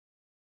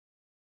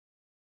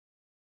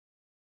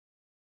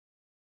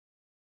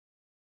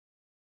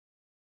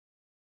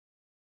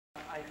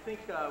I think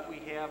we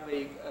have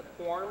a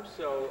quorum,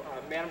 so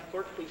Madam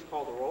Clerk, please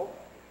call the roll.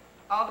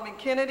 Alderman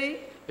Kennedy.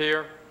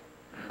 Here.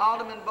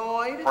 Alderman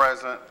Boyd.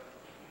 Present.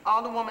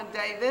 Alderwoman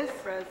Davis.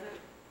 Present.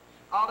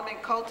 Alderman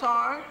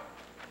Kotar.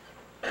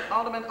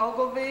 Alderman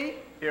Ogilvie.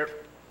 Here.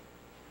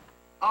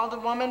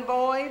 Alderwoman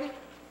Boyd.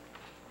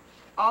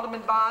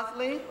 Alderman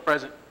Bosley.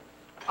 Present.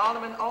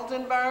 Alderman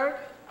Oldenburg.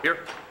 Here.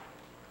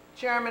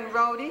 Chairman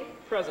Roddy.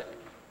 Present.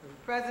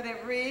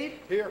 President Reed.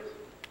 Here.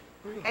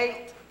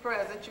 8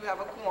 present. You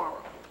have a quorum.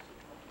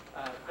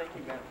 Thank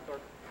you, Madam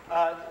Clerk.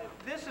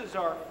 This is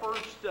our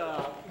first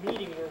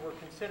meeting where we're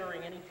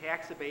considering any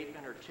tax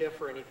abatement or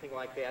TIF or anything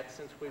like that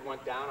since we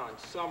went down on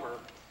summer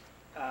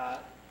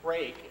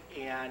break,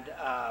 and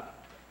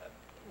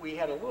we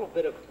had a little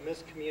bit of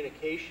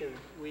miscommunication.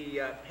 We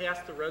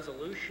passed the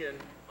resolution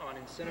on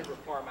incentive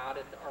reform out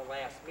at our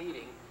last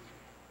meeting,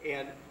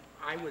 and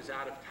I was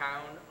out of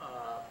town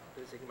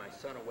visiting my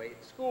son away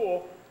at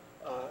school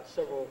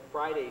several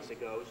Fridays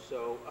ago,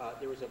 so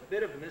there was a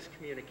bit of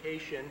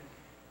miscommunication,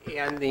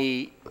 and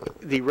the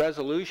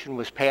resolution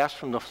was passed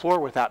from the floor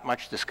without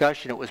much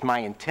discussion. It was my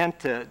intent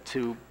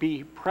to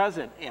be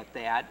present at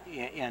that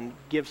and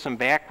give some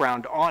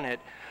background on it.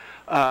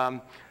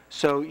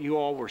 So you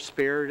all were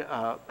spared,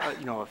 a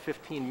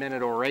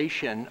 15-minute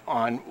oration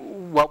on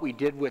what we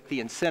did with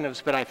the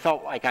incentives, but I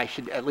felt like I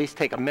should at least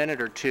take a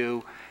minute or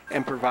two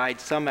and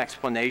provide some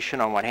explanation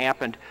on what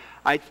happened.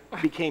 I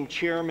became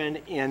chairman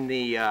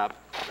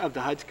of the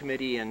HUD's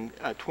committee in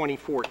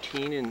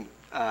 2014, and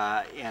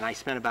I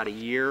spent about a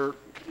year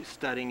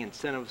studying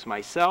incentives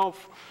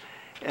myself,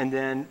 and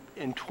then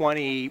in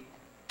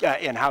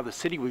and how the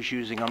city was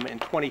using them. In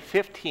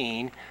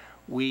 2015,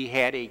 we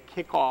had a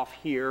kickoff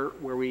here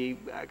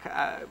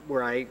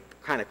where I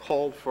kind of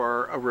called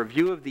for a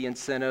review of the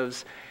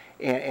incentives,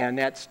 and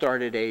that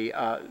started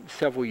a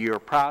several-year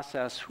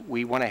process.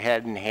 We went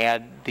ahead and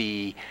had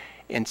the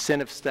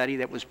incentive study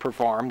that was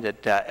performed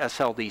that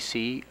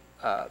SLDC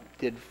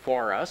did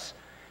for us.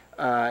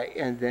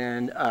 And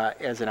then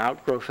as an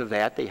outgrowth of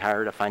that, they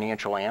hired a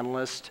financial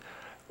analyst.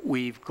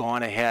 We've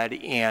gone ahead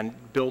and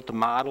built a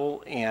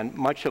model, and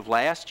much of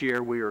last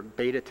year we were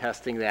beta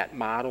testing that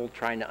model,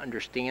 trying to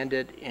understand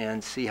it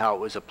and see how it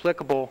was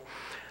applicable.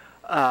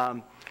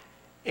 And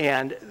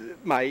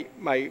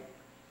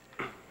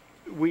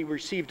we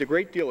received a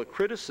great deal of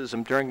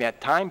criticism during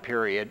that time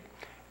period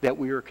that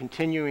we were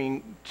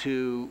continuing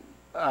to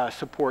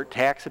support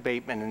tax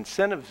abatement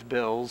incentives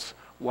bills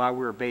while we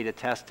were beta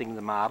testing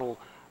the model.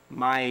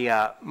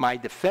 My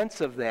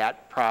defense of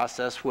that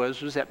process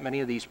was that many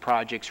of these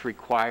projects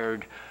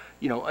required,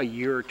 a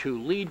year or two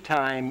lead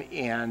time,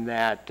 and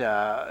that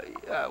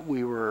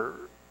we were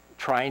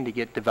trying to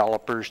get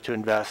developers to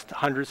invest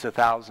hundreds of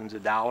thousands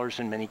of dollars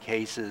in many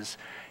cases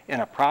in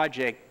a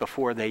project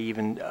before they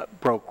even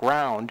broke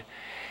ground.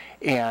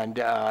 And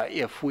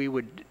if we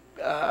would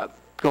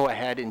go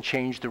ahead and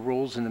change the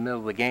rules in the middle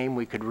of the game,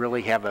 we could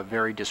really have a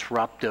very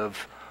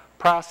disruptive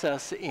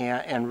process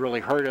and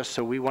really hurt us.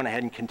 So we went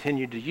ahead and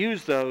continued to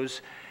use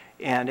those.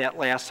 And at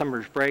last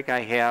summer's break,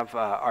 I have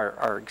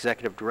our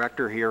executive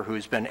director here,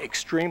 who's been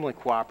extremely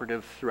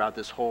cooperative throughout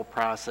this whole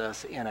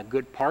process and a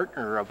good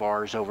partner of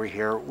ours over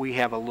here. We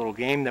have a little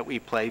game that we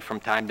play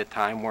from time to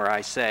time where I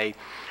say,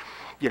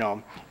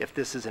 if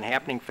this isn't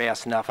happening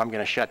fast enough, I'm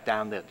going to shut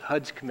down the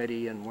HUD's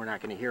committee and we're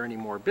not going to hear any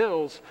more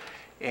bills.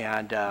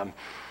 And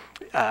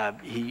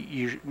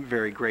he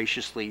very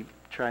graciously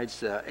tries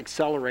to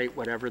accelerate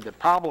whatever the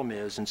problem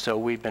is. And so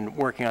we've been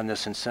working on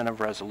this incentive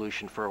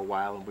resolution for a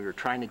while, and we were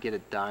trying to get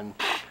it done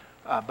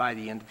by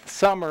the end of the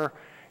summer.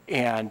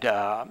 And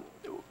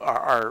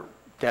our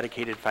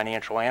dedicated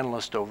financial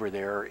analyst over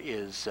there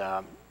is,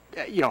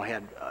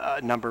 had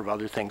a number of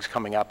other things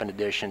coming up in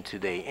addition to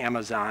the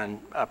Amazon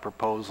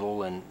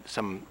proposal and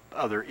some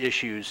other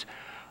issues.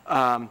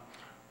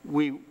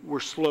 We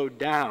were slowed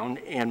down,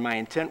 and my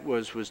intent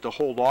was to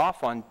hold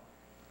off on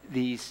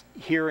these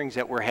hearings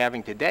that we're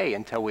having today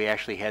until we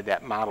actually had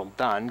that model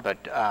done.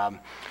 But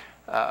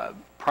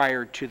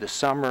prior to the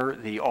summer,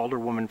 the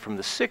alderwoman from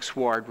the 6th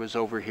Ward was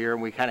over here,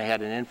 and we kind of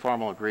had an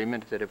informal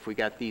agreement that if we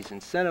got these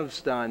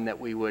incentives done, that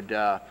we would,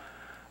 the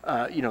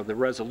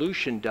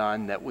resolution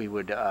done, that we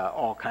would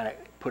all kind of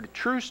put a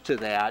truce to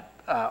that,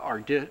 our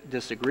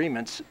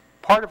disagreements.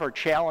 Part of our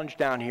challenge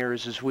down here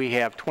is we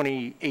have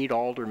 28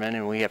 aldermen,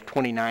 and we have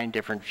 29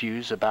 different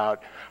views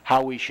about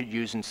how we should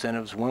use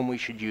incentives, when we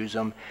should use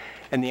them.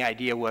 And the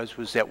idea was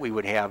that we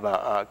would have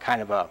a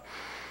kind of a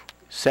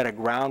set of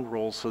ground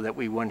rules so that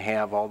we wouldn't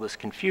have all this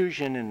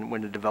confusion, and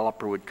when the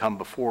developer would come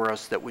before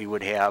us, that we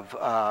would have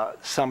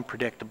some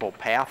predictable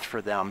path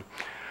for them.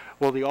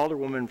 Well, the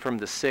alderwoman from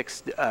the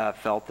 6th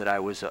felt that I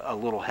was a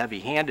little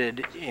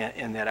heavy-handed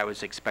and that I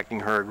was expecting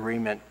her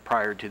agreement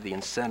prior to the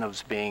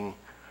incentives being,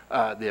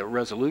 the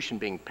resolution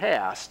being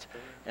passed.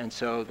 And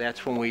so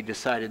that's when we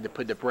decided to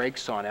put the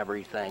brakes on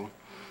everything.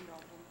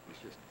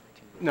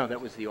 No,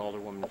 that was the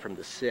alderwoman from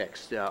the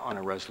 6th on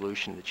a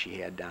resolution that she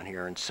had down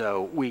here. And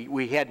so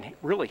we hadn't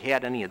really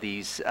had any of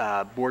these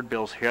board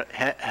bills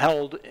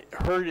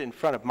heard in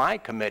front of my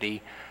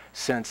committee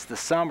since the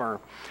summer.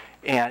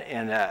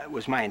 and it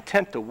was my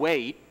intent to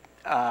wait.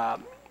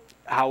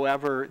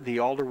 However, the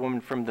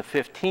alderwoman from the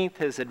 15th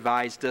has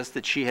advised us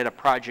that she had a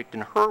project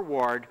in her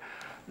ward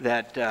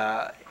that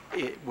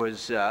it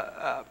was,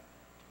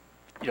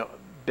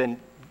 been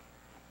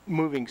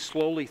moving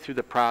slowly through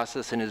the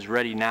process and is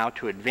ready now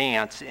to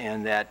advance,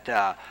 and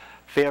that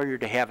failure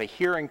to have a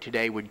hearing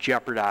today would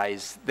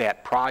jeopardize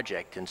that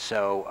project. And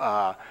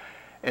so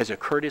as a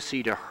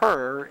courtesy to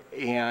her,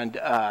 and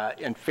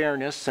in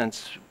fairness,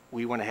 since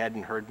we went ahead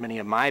and heard many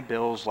of my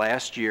bills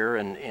last year,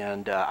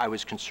 and I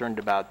was concerned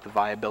about the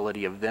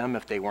viability of them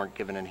if they weren't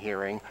given a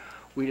hearing,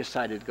 we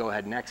decided to go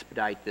ahead and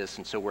expedite this,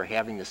 and so we're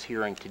having this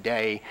hearing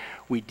today.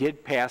 We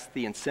did pass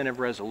the incentive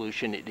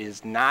resolution. It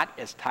is not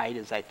as tight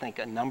as I think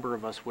a number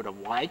of us would have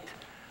liked,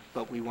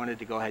 but we wanted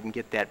to go ahead and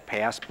get that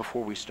passed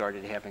before we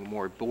started having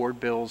more board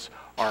bills.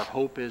 Our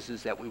hope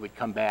is that we would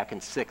come back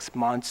in 6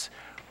 months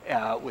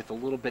with a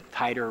little bit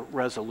tighter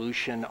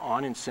resolution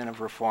on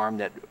incentive reform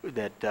that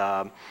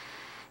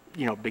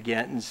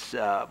begins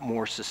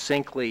more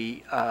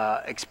succinctly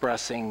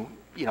expressing,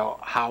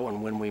 how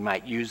and when we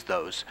might use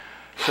those.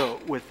 So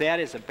with that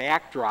as a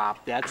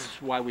backdrop, that's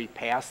why we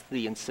passed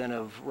the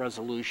incentive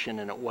resolution,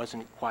 and it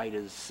wasn't quite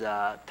as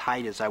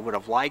tight as I would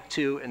have liked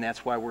to, and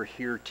that's why we're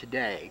here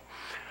today.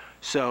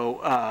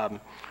 So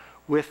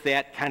with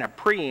that kind of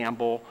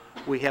preamble,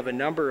 we have a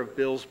number of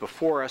bills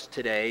before us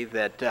today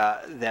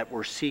that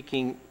we're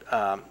seeking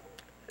our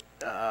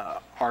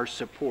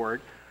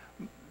support.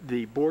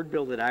 The board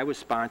bill that I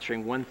was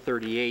sponsoring,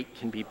 138,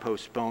 can be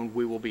postponed.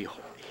 We will be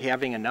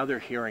having another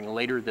hearing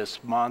later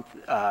this month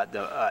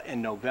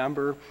in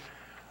November.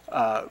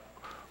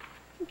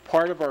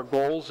 Part of our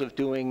goals of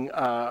doing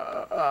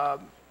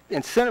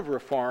incentive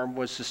reform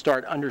was to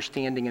start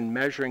understanding and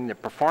measuring the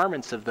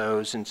performance of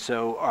those, and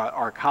so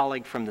our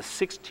colleague from the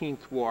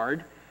 16th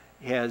Ward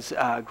has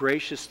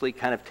graciously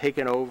kind of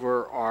taken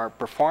over our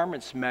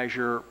performance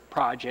measure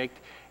project,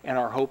 and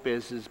our hope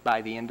is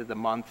by the end of the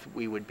month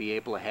we would be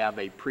able to have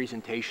a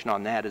presentation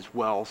on that as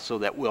well, so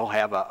that we'll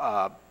have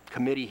a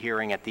committee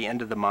hearing at the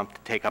end of the month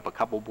to take up a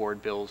couple board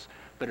bills,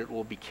 but it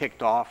will be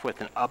kicked off with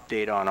an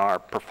update on our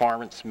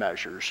performance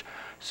measures.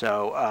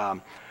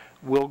 So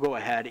we'll go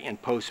ahead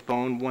and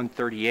postpone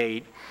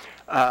 138.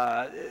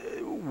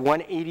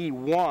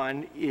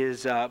 181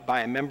 is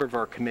by a member of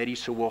our committee,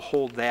 so we'll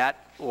hold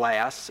that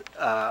last,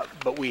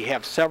 but we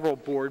have several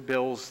board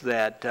bills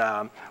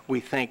that we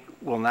think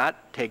will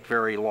not take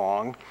very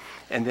long,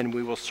 and then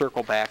we will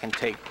circle back and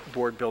take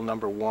board bill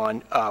number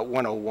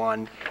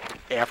 101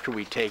 after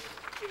we take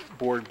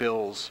board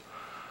bills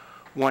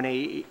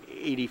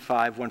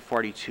 185,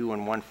 142,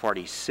 and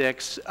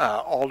 146.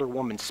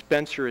 Alderwoman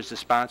Spencer is the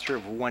sponsor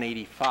of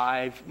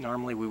 185.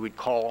 Normally we would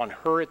call on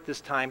her at this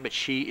time, but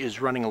she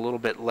is running a little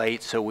bit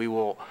late, so we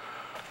will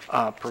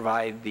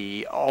provide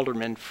the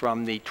alderman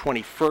from the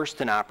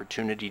 21st an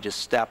opportunity to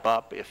step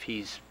up if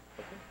he's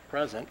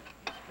present.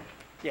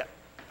 Yeah,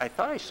 I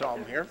thought I saw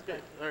him here.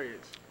 There he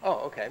is. Oh,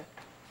 okay.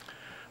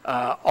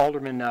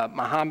 Alderman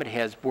Muhammad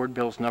has board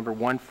bills number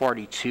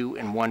 142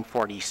 and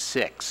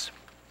 146.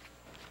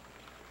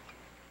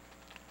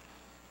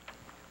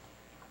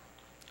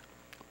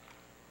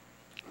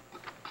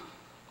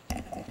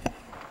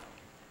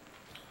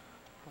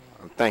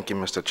 Thank you,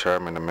 Mr.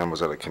 Chairman and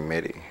members of the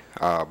committee.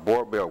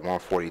 Board Bill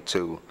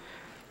 142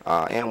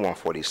 and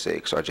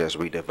 146 are just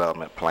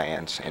redevelopment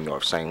plans in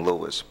North St.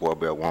 Louis. Board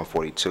Bill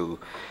 142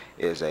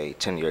 is a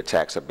 10-year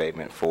tax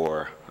abatement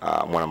for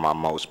one of my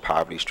most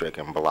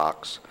poverty-stricken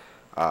blocks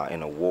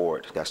in a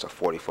ward. That's the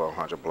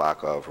 4400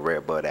 block of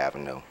Red Bud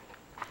Avenue.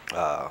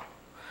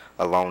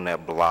 Along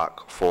that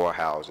block, 4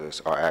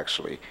 houses are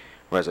actually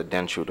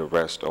residential. The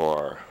rest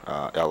are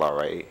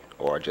LRA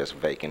or just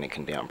vacant and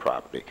condemned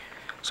property.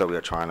 So we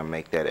are trying to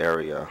make that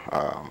area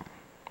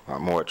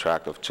more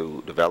attractive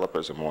to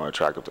developers and more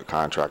attractive to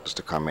contractors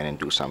to come in and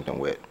do something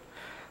with.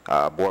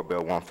 Board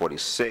Bill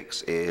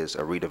 146 is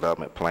a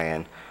redevelopment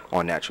plan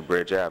on Natural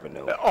Bridge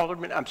Avenue.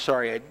 Alderman, I'm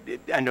sorry,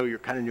 I know you're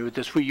kind of new at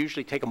this. We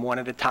usually take them one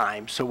at a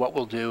time. So what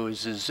we'll do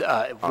is if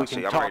we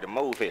can talk. I'm ready to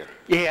move here.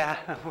 Yeah,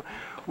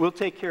 we'll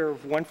take care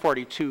of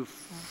 142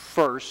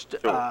 first.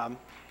 Sure.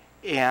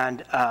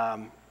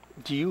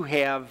 Do you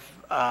have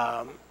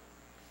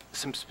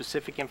some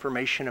specific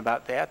information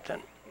about that then?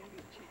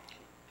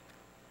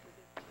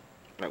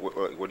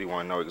 What do you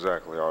want to know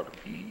exactly, Alderman?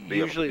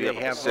 Usually they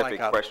have specific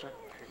like a question?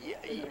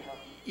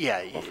 Yeah,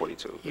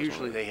 142.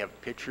 usually they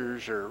have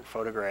pictures or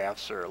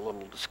photographs or a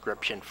little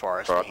description for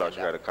us. Oh, I to thought hand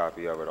you had out. a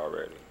copy of it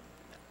already.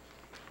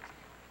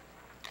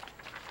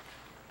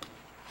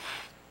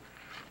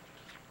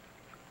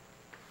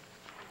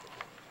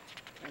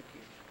 Thank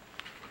you.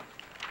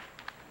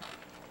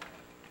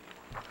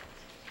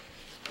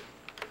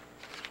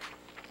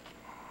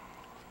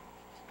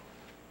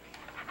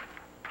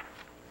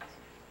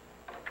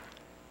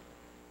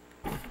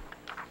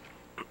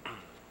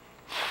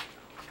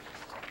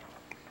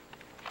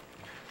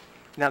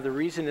 Now, the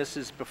reason this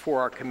is before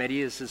our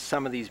committee is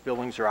some of these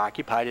buildings are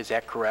occupied. Is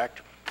that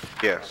correct?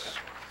 Yes.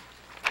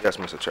 Yes,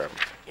 Mr. Chairman.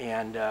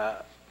 And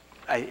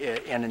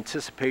in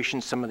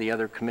anticipation, some of the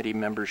other committee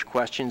members'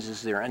 questions,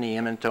 is there any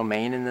eminent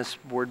domain in this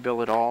board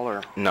bill at all,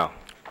 or? No.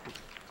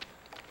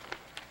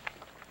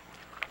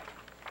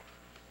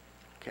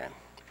 Okay.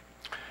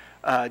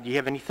 Do you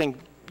have anything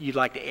you'd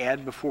like to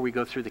add before we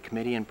go through the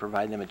committee and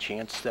provide them a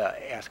chance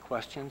to ask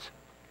questions?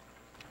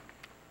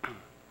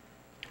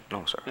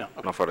 No, sir. No,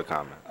 okay. No further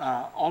comment.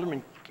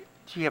 Alderman,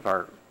 do you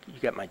have you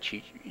got my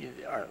cheat,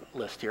 our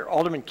list here.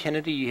 Alderman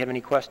Kennedy, you have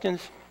any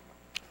questions?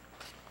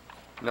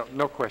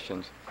 No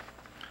questions.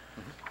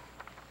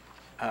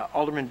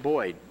 Alderman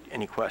Boyd,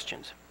 any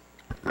questions?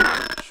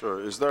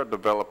 Sure. Is there a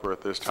developer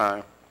at this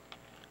time?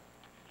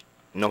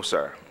 No,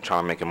 sir. I'm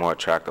trying to make it more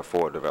attractive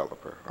for a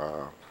developer.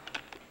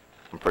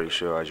 I'm pretty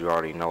sure, as you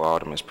already know,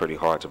 Alderman, it's pretty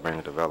hard to bring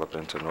a developer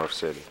into North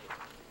City.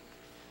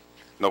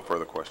 No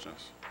further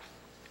questions.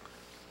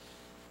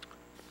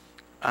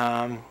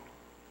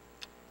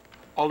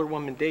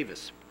 Alderwoman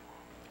Davis.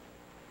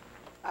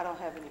 I don't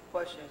have any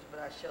questions, but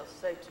I shall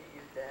say to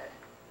you that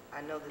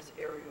I know this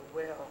area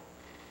well,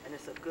 and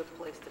it's a good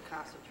place to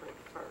concentrate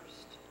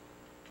first.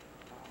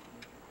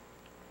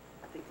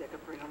 I think that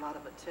could bring a lot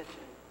of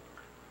attention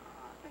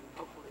and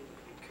hopefully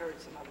encourage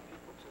some other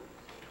people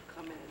to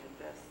come in and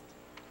invest.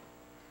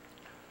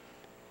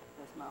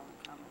 That's my only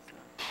comment,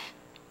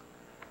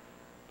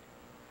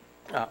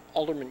 sir.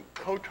 Alderman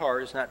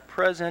Kotar is not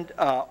present.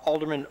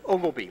 Alderman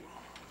Ogilvie.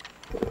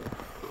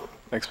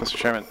 Thanks, Mr.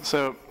 Chairman.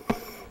 So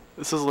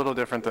this is a little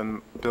different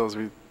than bills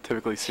we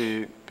typically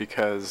see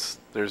because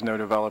there's no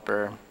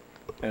developer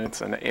and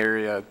it's an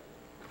area,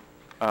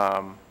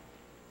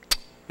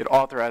 it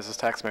authorizes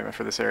tax abatement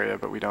for this area,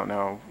 but we don't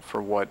know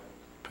for what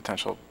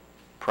potential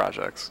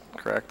projects,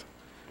 correct?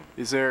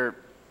 Is there,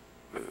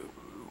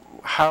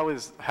 how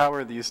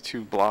are these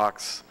two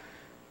blocks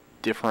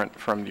different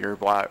from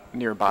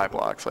nearby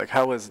blocks? Like,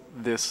 how is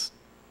this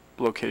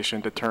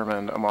location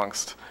determined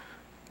amongst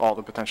all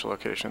the potential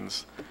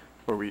locations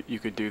where you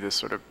could do this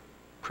sort of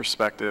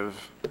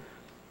prospective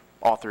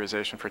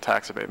authorization for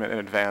tax abatement in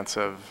advance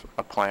of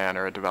a plan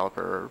or a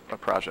developer or a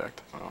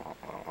project?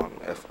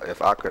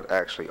 If I could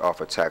actually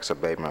offer tax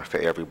abatement for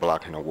every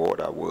block in the ward,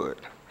 I would.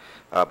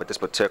 But this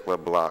particular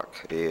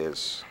block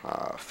is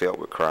filled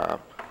with crime,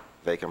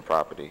 vacant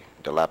property,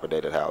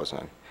 dilapidated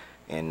housing,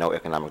 and no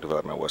economic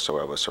development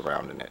whatsoever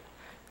surrounding it.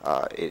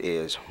 It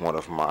is one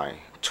of my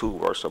 2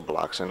 worst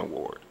blocks in the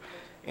ward,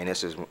 and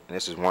this is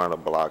one of the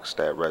blocks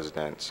that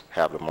residents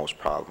have the most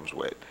problems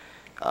with.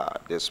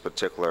 This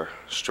particular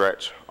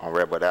stretch on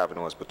Red Bud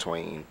Avenue is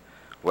between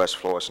West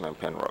Florissant and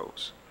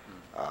Penrose.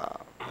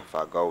 If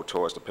I go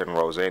towards the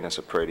Penrose end, it's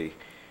a pretty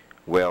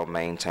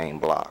well-maintained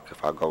block.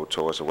 If I go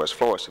towards the West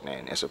Florissant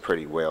end, it's a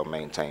pretty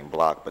well-maintained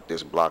block, but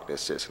this block that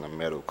sits in the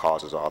middle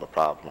causes all the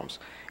problems,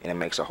 and it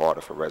makes it harder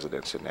for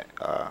residents in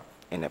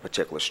that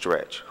particular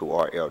stretch who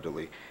are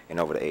elderly and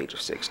over the age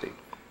of 60.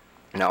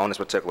 Now, on this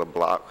particular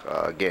block,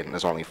 again,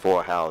 there's only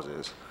 4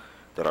 houses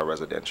that are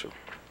residential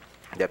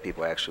that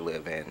people actually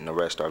live in, and the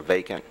rest are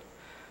vacant.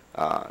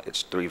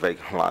 It's 3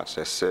 vacant lots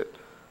that sit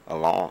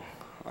along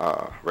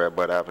Red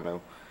Bud Avenue,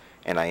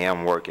 and I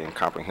am working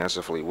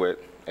comprehensively with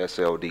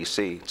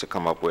SLDC to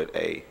come up with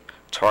a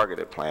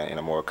targeted plan and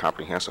a more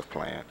comprehensive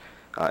plan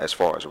as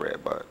far as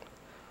Red Bud.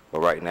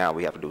 But right now,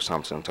 we have to do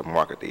something to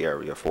market the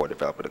area for a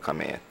developer to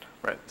come in.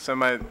 Right. So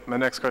my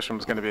next question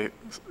was going to be,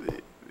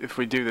 if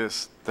we do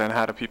this, then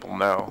how do people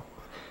know?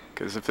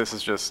 Because if this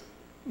is just,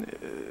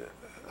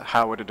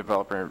 how would a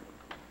developer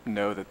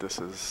know that this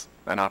is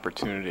an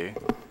opportunity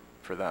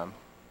for them?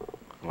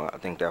 Well, I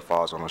think that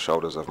falls on the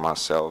shoulders of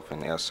myself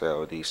and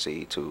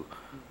SLDC to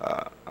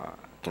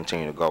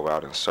continue to go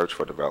out and search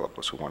for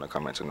developers who want to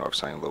come into North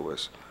St.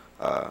 Louis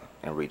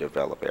and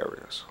redevelop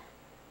areas.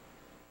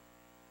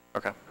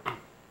 Okay.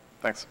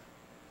 Thanks.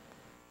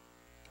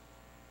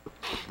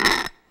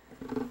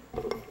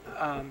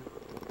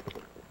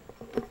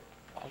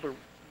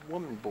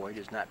 Alderwoman Boyd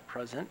is not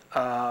present.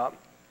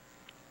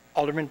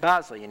 Alderman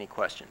Bosley, any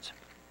questions?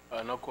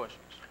 No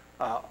questions.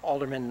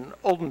 Alderman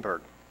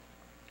Oldenburg.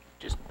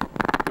 Just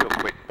real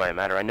quick by a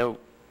matter. I know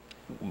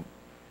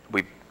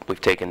we've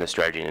taken the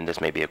strategy, and this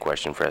may be a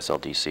question for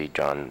SLDC,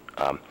 John,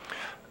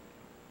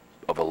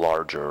 of a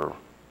larger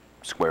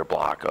square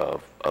block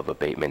of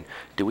abatement.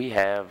 Do we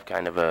have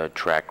kind of a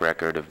track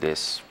record of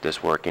this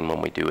working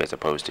when we do, as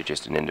opposed to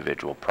just an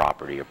individual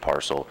property or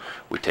parcel?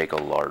 We take a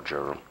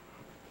larger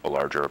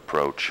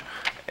approach,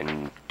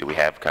 and do we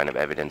have kind of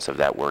evidence of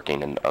that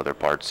working in other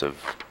parts of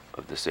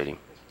the city?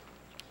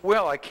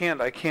 Well, I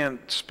can't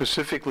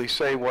specifically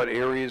say what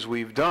areas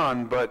we've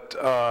done, but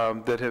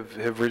that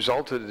have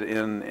resulted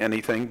in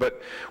anything.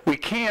 But we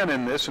can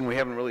in this, and we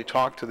haven't really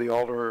talked to the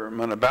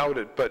alderman about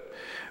it, but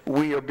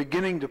we are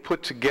beginning to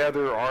put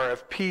together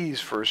RFPs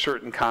for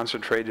certain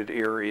concentrated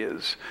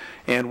areas.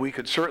 And we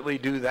could certainly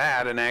do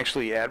that and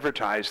actually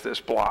advertise this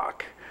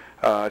block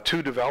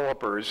to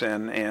developers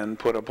and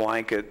put a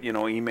blanket,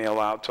 email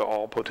out to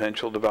all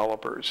potential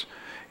developers.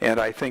 And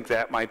I think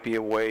that might be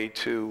a way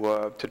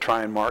to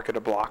try and market a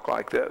block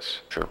like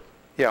this. Sure.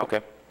 Yeah.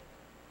 Okay.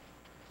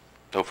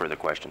 No further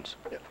questions.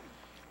 Yeah.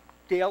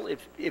 Dale,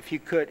 if you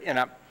could, and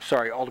I'm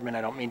sorry, Alderman,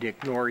 I don't mean to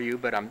ignore you,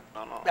 but I'm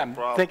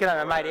problem. thinking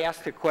I might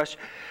ask the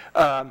question.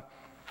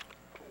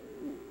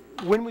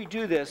 When we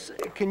do this,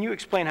 can you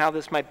explain how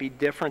this might be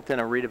different than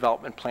a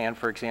redevelopment plan,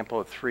 for example,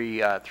 of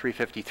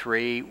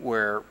 353,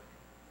 where,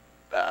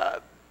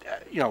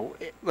 you know,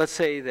 let's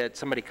say that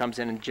somebody comes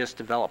in and just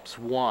develops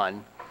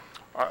one,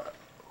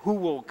 who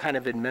will kind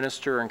of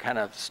administer and kind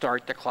of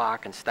start the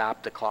clock and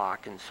stop the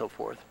clock and so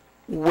forth?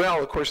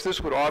 Well, of course, this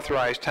would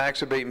authorize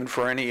tax abatement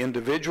for any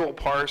individual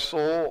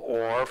parcel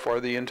or for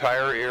the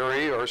entire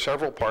area or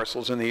several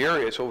parcels in the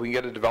area. So we can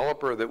get a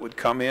developer that would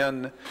come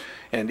in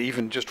and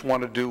even just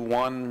want to do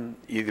one,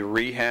 either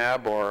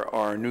rehab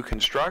or new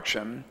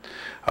construction.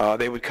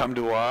 They would come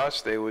to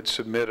us, they would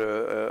submit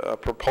a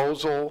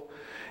proposal,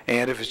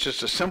 and if it's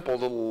just a simple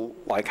little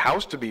like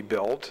house to be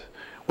built,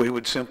 we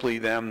would simply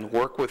then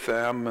work with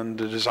them and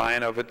the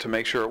design of it to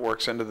make sure it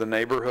works into the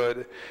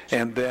neighborhood,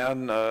 and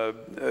then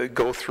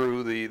go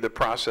through the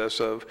process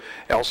of,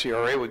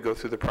 LCRA would go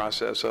through the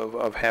process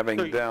of having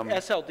So them.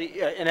 SLD,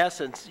 in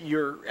essence,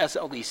 your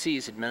SLDC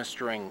is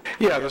administering.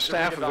 Yeah, the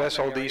staff of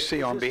redevelopment area.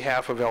 SLDC on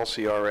behalf of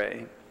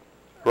LCRA.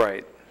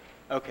 Right.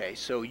 Okay,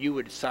 so you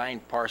would sign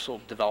parcel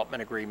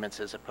development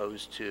agreements as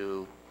opposed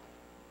to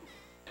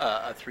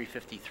a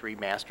 353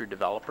 master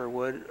developer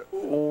would?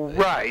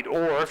 Right,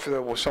 or if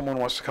there was someone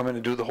wants to come in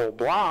and do the whole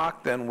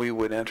block, then we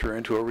would enter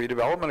into a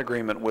redevelopment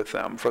agreement with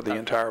them for the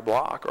entire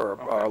block or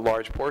a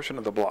large portion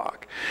of the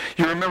block.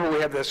 You remember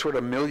we have that sort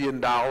of $1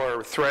 million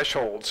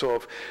threshold, so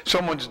if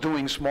someone's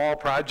doing small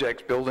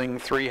projects, building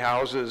 3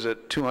 houses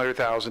at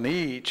 $200,000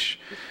 each,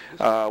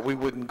 we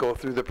wouldn't go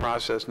through the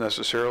process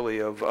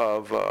necessarily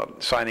of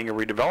signing a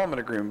redevelopment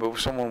agreement, but if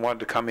someone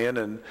wanted to come in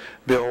and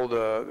build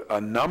a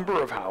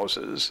number of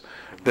houses,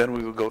 then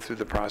we would go through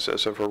the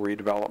process of a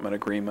redevelopment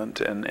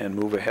agreement and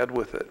move ahead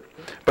with it.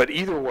 But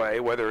either way,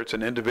 whether it's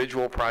an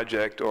individual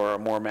project or a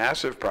more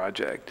massive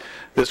project,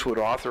 this would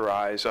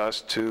authorize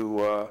us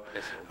to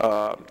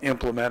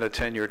implement a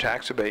 10-year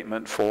tax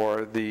abatement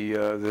for the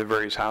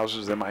various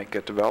houses that might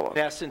get developed.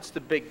 In essence, the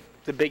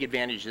big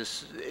advantage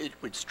is it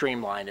would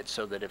streamline it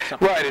so that if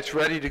something... Right, it's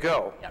ready to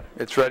go. Yep.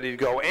 It's ready to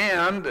go.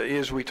 And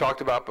as we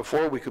talked about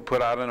before, we could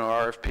put out an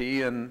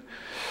RFP and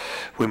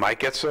we might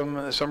get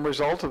some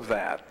result of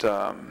that.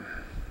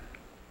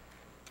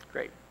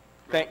 Great.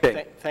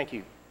 Okay. Thank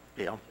you,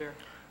 Dale.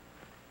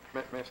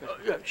 May I say?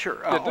 Yeah, sure.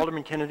 Yeah,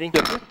 Alderman Kennedy?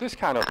 Yeah, this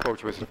kind of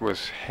approach it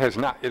is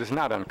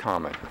not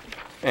uncommon.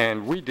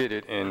 And we did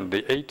it in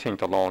the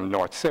 18th along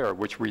North Sarah,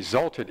 which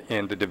resulted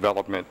in the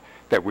development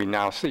that we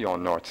now see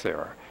on North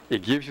Sarah.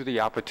 It gives you the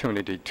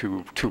opportunity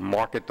to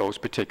market those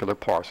particular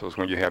parcels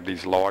when you have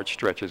these large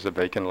stretches of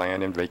vacant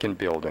land and vacant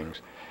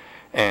buildings.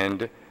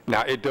 And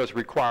now it does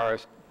require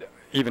us,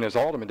 even as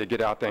aldermen, to get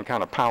out there and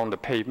kind of pound the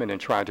pavement and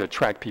try to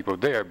attract people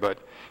there. But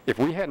if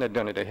we hadn't have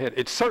done it ahead,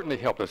 it certainly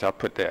helped us, I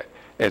put that,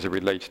 as it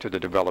relates to the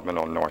development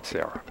on North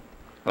Sarah.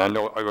 And I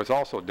know it was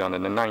also done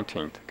in the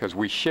 19th, because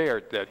we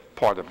shared that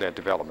part of that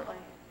development.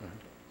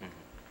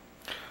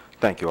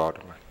 Thank you,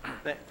 Alderman.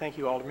 Thank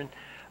you, Alderman.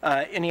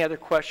 Any other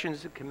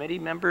questions of committee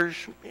members?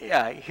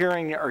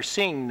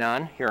 Hearing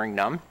none,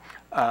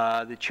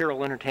 the chair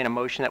will entertain a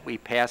motion that we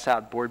pass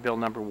out Board Bill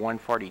number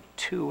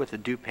 142 with a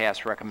do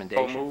pass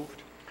recommendation. So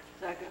moved.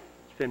 Second.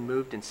 It's been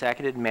moved and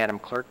seconded. Madam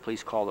Clerk,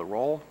 please call the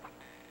roll.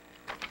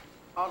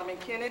 Alderman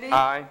Kennedy?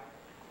 Aye.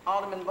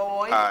 Alderman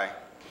Boyd? Aye.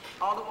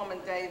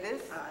 Alderwoman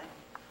Davis? Aye.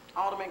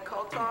 Alderman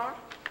Kotar?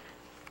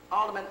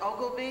 Alderman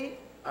Ogilvy?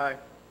 Aye.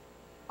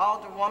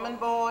 Alderwoman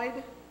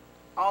Boyd?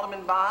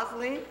 Alderman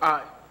Bosley?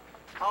 Aye.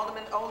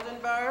 Alderman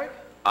Oldenburg?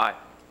 Aye.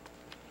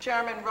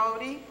 Chairman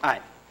Rhodey?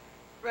 Aye.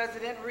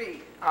 President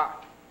Reed? Aye.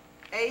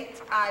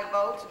 8 aye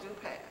votes do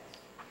pass.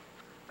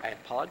 I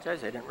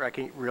apologize. I didn't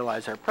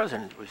realize our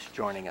president was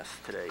joining us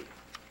today.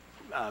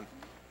 I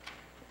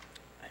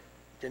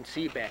didn't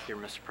see you back there,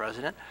 Mr.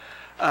 President.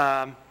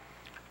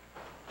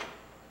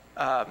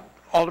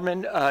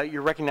 Alderman,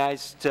 you're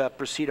recognized to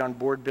proceed on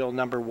Board Bill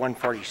number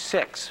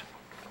 146.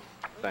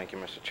 Thank you,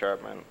 Mr.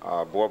 Chairman.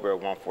 Board Bill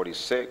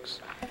 146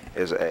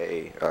 is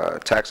a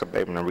tax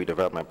abatement and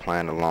redevelopment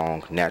plan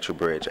along Natural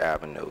Bridge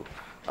Avenue.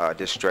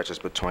 This stretches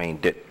between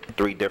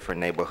 3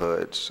 different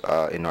neighborhoods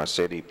in our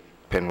city,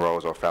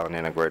 Penrose, O'Fallon,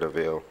 and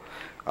Greaterville,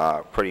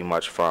 pretty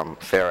much from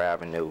Fair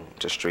Avenue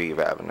to Shreve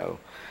Avenue.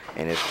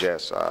 And it's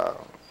just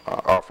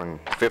offering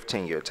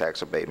 15-year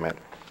tax abatement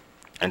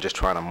and just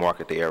trying to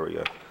market the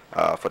area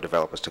for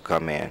developers to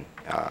come in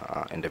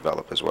and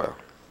develop as well.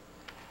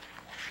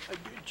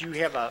 Do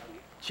you have a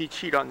cheat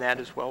sheet on that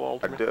as well, I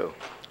Alderman? do.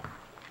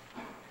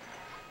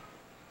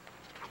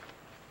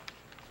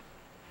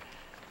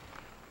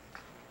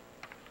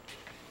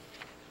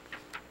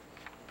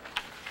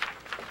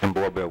 And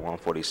Board Bill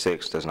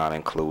 146 does not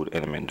include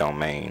eminent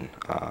domain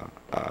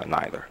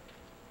neither.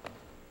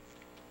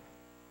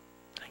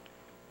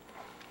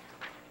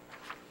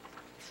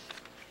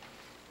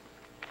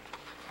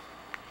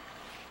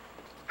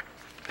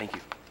 Thank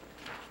you.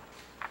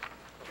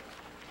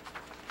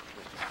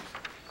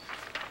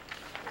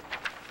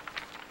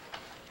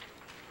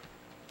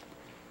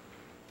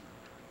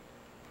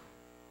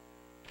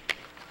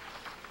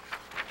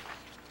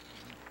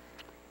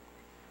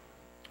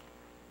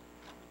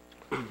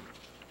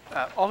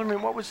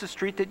 Alderman, what was the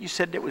street that you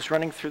said that was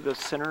running through the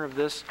center of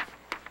this?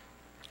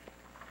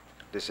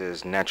 This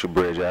is Natural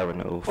Bridge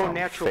Avenue Oh, from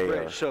Natural Fair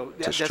Bridge, so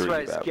to that's what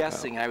I was Street Avenue.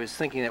 guessing. I was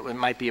thinking that it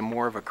might be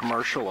more of a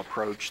commercial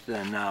approach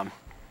than,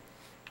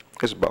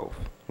 It's both.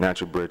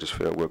 Natural Bridge is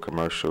filled with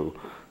commercial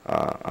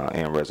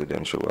and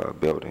residential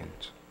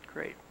buildings.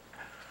 great.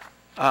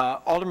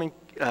 Alderman,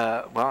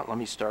 well, let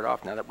me start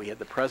off now that we have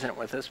the president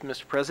with us.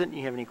 Mr. President,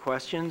 you have any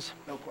questions?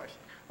 No question.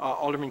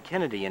 Alderman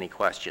Kennedy, any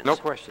questions? No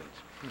questions.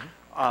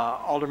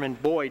 Alderman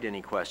Boyd,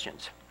 any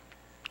questions?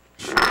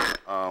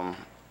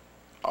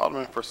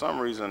 Alderman, for some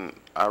reason,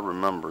 I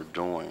remember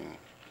doing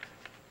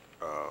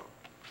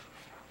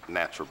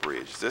Natural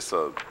Bridge. Is this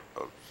a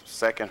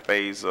second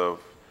phase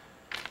of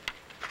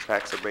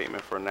tax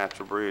abatement for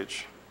Natural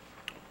Bridge,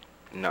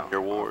 No.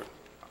 your ward?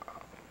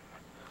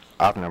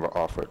 I've never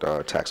offered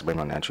tax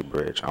abatement on Natural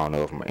Bridge. I don't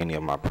know if any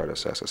of my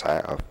predecessors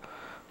have,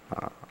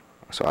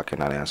 so I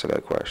cannot answer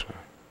that question.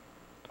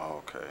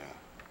 Okay.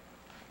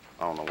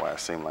 I don't know why it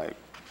seemed like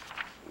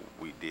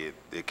we did,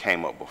 it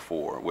came up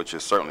before, which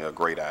is certainly a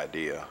great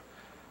idea.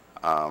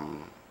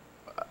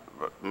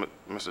 But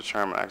Mr.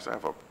 Chairman, actually I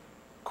have a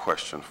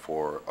question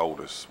for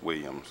Otis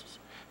Williams,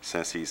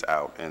 since he's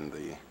out in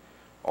the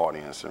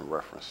audience in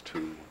reference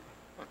to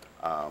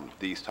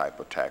these type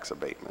of tax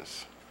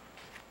abatements.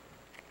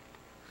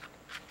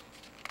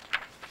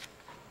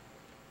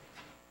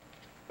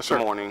 Good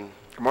morning.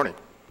 Good morning.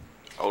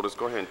 Otis,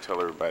 go ahead and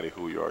tell everybody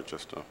who you are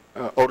just to...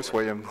 Otis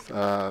Williams,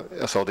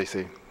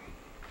 SLDC.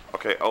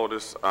 Okay,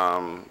 Otis,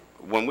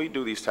 when we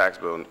do these tax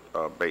bill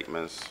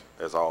abatements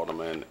as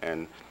aldermen,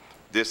 and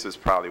this is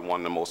probably one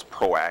of the most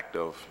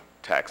proactive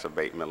tax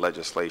abatement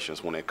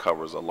legislations when it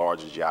covers a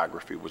larger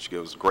geography, which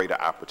gives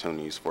greater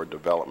opportunities for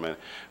development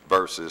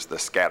versus the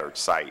scattered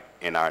site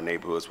in our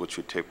neighborhoods, which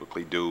we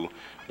typically do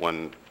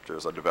when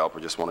there's a developer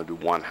just want to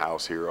do one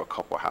house here or a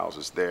couple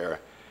houses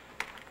there.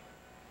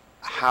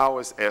 How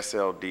is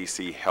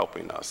SLDC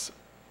helping us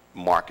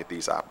market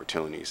these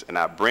opportunities? And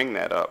I bring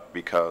that up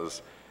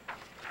because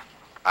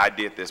I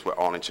did this with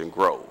Arlington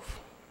Grove,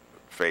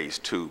 phase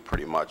 2,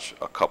 pretty much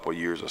a couple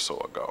years or so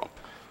ago.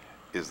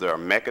 Is there a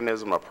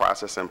mechanism or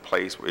process in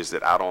place? Is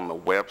it out on the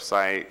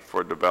website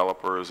for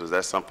developers? Is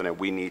that something that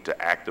we need to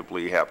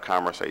actively have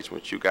conversation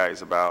with you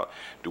guys about?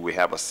 Do we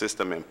have a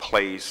system in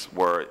place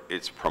where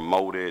it's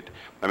promoted?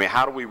 I mean,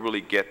 how do we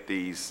really get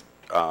these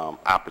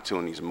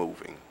opportunities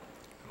moving?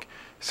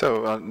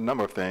 So a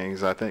number of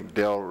things. I think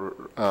Dale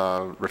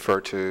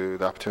referred to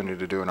the opportunity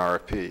to do an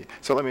RFP.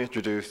 So let me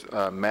introduce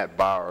Matt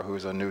Bauer,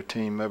 who's a new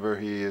team member.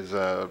 He is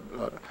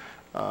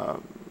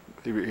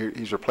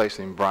he's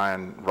replacing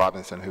Brian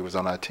Robinson, who was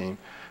on our team.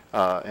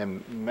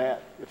 And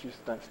Matt, if you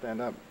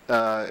stand up,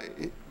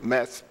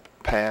 Matt's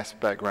past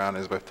background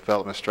is with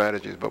development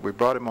strategies, but we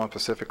brought him on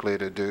specifically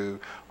to do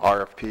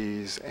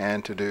RFPs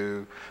and to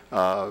do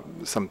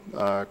some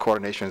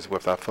coordinations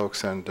with our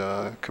folks in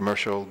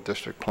commercial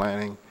district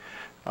planning.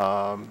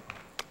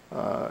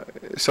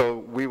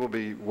 So we will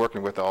be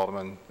working with the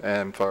alderman,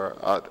 and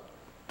for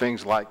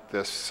things like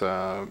this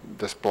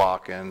this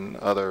block and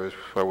others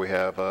where we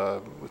have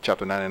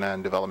Chapter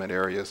 99 development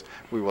areas,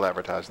 we will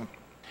advertise them.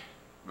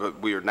 But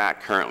we are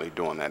not currently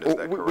doing that, is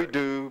that correct? We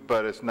do,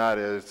 but it's not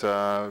as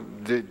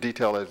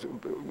detailed as,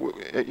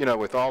 you know,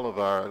 with all of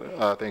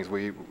our things,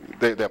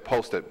 they're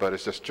posted, but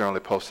it's just generally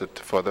posted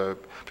for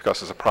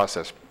because it's a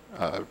process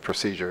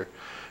procedure.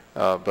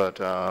 But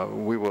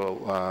we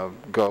will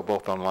go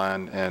both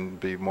online and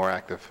be more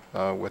active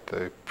with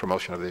the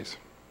promotion of these.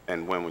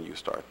 And when will you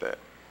start that?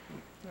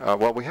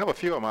 Well, we have a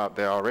few of them out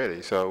there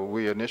already. So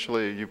we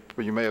initially,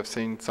 you may have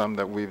seen some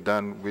that we've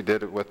done. We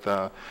did it with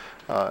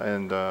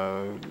in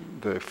the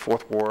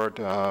 4th Ward.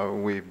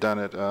 We've done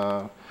it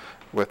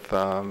with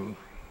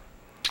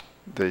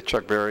the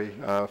Chuck Berry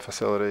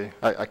facility.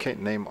 I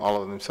can't name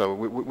all of them. So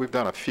we've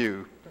done a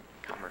few.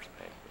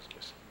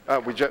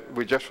 We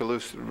just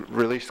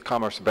released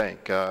Commerce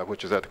Bank,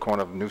 which is at the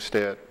corner of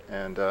Newstead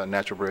and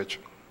Natural Bridge.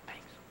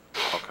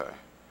 Okay.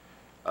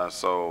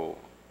 So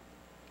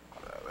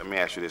let me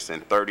ask you this.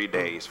 In 30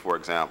 days, for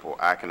example,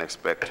 I can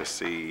expect to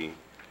see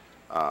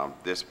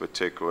this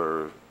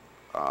particular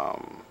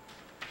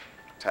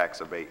tax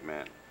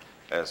abatement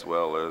as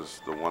well as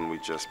the one we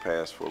just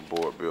passed for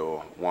Board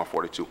Bill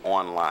 142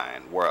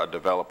 online, where a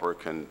developer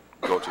can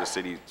go to the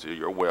city, to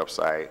your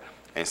website,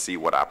 and see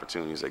what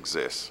opportunities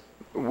exist.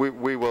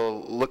 We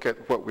will look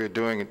at what we're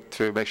doing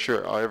to make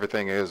sure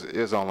everything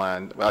is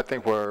online. I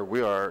think where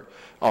we are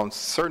on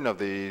certain of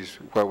these,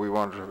 where we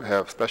want to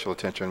have special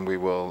attention, we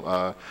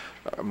will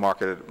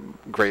market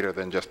it greater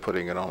than just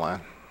putting it online.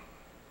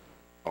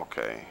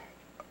 Okay.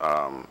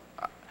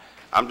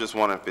 I'm just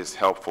wondering if it's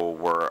helpful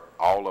where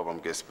all of them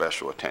get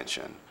special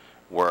attention,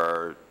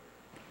 where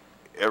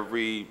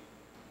every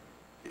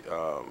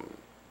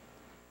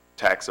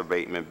tax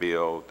abatement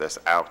bill that's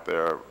out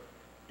there,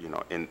 you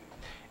know, in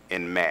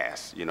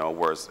mass, you know,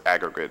 where it's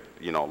aggregate,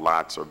 you know,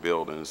 lots or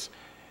buildings,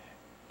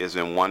 is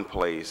in one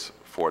place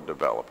for a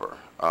developer.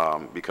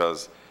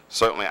 Because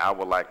certainly I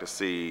would like to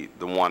see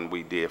the one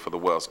we did for the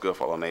Wells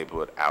Goodfellow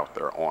neighborhood out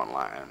there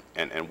online,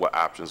 and what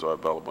options are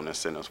available and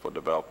incentives for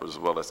developers, as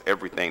well as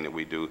everything that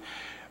we do.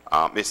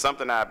 It's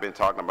something I've been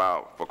talking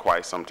about for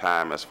quite some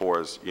time, as far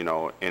as, you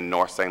know, in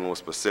North St. Louis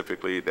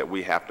specifically, that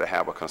we have to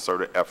have a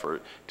concerted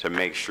effort to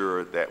make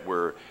sure that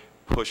we're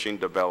pushing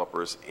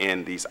developers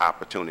in these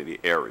opportunity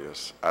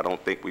areas. I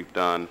don't think we've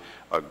done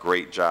a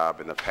great job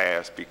in the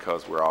past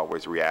because we're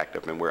always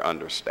reactive and we're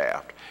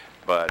understaffed.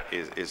 But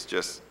it's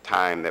just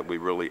time that we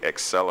really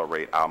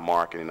accelerate our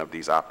marketing of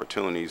these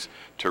opportunities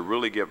to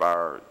really give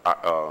our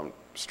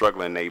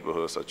struggling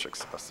neighborhoods a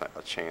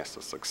chance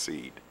to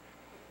succeed.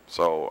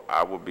 So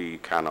I will be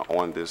kind of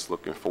on this,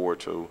 looking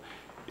forward to,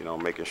 you know,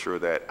 making sure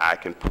that I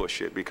can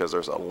push it, because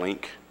there's a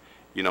link,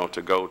 you know,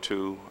 to go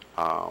to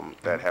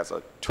that has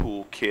a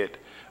toolkit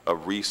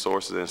of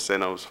resources and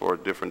incentives for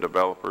different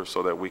developers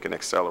so that we can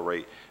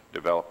accelerate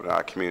development in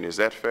our community. Is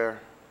that fair?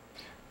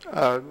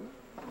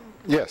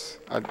 Yes,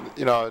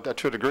 you know,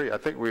 to a degree. I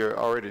think we are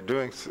already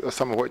doing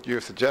some of what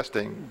you're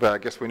suggesting, but I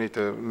guess we need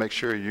to make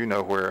sure you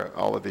know where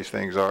all of these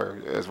things are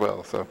as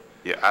well. So.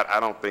 Yeah,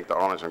 I don't think the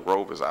Arlington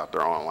Grove is out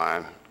there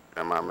online.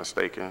 Am I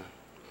mistaken?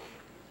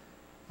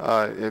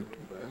 It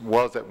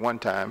was at one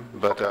time,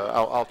 but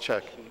I'll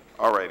check.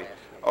 Alrighty.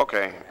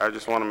 Okay. I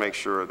just want to make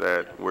sure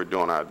that we're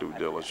doing our due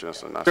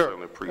diligence, and I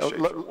certainly appreciate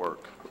your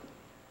work.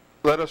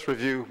 Let us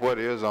review what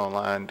is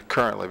online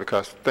currently,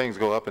 because things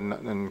go up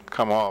and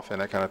come off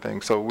and that kind of thing.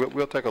 So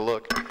we'll take a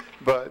look.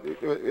 But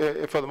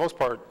for the most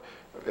part,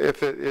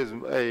 if it is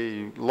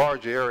a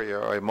large area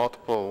or a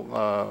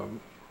multiple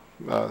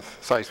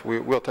sites,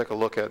 we'll take a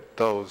look at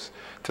those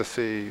to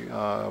see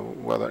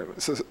whether.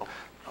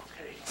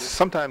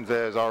 Sometimes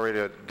there's already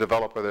a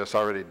developer that's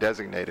already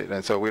designated,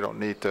 and so we don't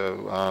need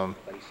to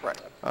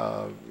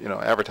you know,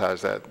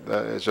 advertise that.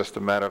 It's just a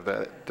matter of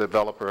that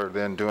developer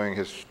then doing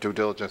his due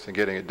diligence and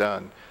getting it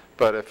done.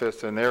 But if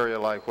it's an area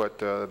like what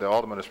the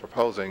Alderman is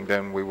proposing,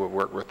 then we will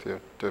work with you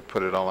to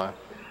put it online.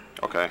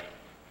 Okay.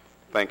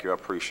 Thank you. I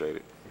appreciate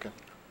it. Okay.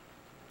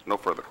 No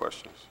further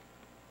questions.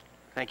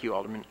 Thank you,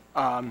 Alderman.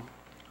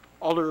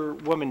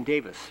 Alderwoman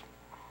Davis.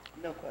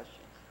 No questions.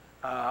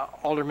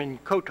 Alderman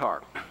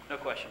Kotar. No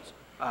questions.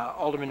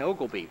 Alderman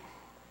Ogilvy.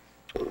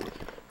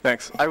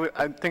 Thanks.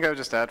 I think I would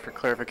just add for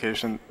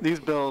clarification, these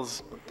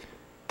bills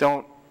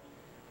don't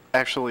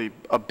actually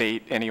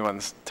abate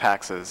anyone's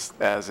taxes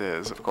as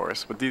is, of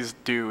course. What these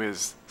do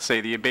is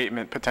say the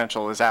abatement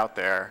potential is out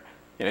there,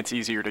 and it's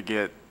easier to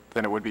get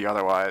than it would be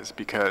otherwise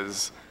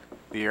because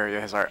the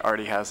area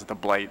already has the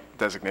blight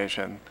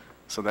designation.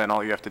 So then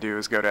all you have to do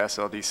is go to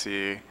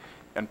SLDC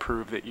and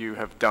prove that you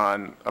have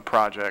done a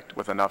project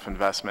with enough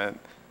investment,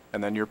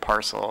 and then your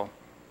parcel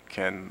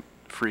can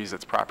freeze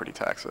its property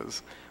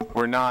taxes.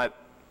 We're not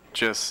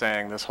just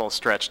saying this whole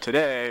stretch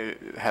today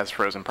has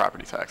frozen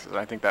property taxes.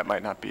 I think that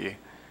might not be,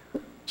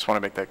 just want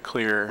to make that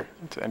clear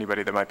to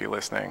anybody that might be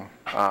listening,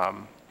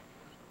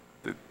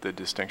 the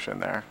distinction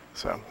there.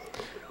 So,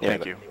 Yeah,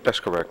 thank you. That's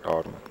correct,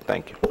 Alderman.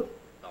 Thank you.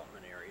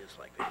 Development areas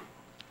like that.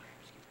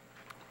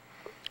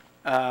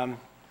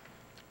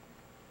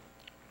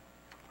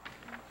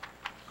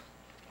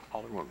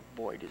 Alderman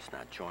Boyd has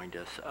not joined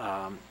us.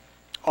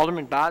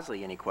 Alderman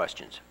Bosley, any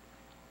questions?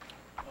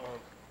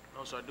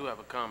 No, sir, I do have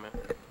a comment.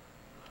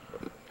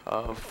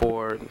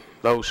 For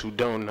those who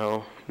don't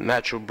know,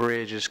 Natural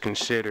Bridge is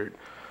considered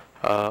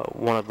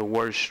one of the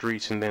worst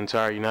streets in the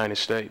entire United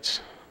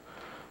States.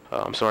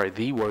 I'm sorry,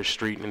 the worst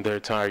street in the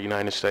entire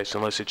United States,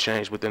 unless it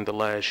changed within the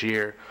last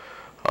year.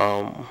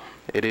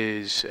 It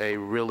is a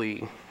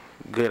really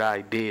good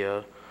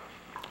idea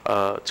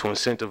to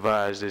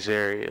incentivize this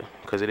area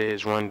because it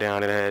is run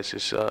down. It has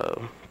its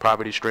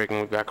poverty stricken.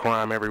 We've got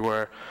crime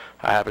everywhere.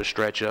 I have a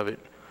stretch of it,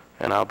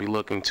 and I'll be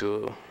looking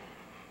to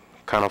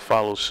kind of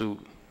follow suit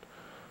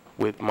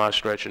with my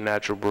stretch of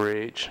Natural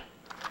Bridge.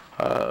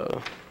 Yeah,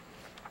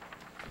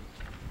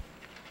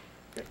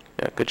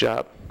 good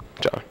job,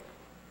 John.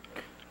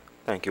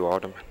 Thank you,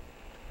 Alderman.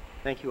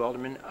 Thank you,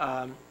 Alderman.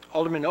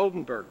 Alderman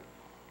Oldenburg.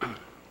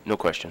 No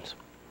questions.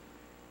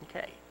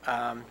 Okay.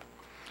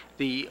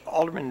 The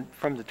Alderman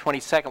from the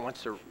 22nd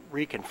wants to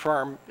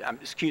reconfirm.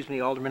 Excuse me,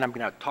 Alderman, I'm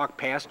going to talk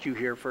past you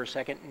here for a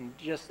second. And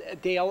just,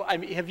 Dale, I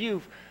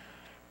mean,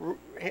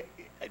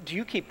 do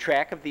you keep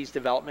track of these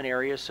development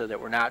areas so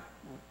that we're not,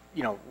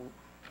 you know,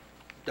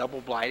 double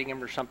blighting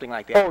them or something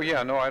like that? Oh,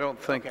 yeah, no, I don't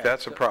think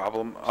that's a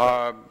problem.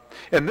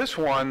 And this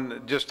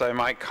one, just I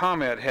might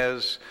comment,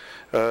 has,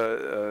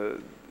 as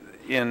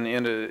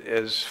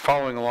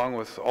following along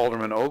with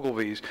Alderman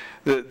Ogilvy's,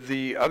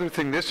 the other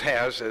thing this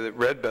has that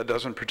Red Bud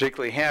doesn't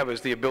particularly have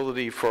is the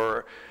ability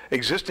for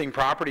existing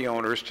property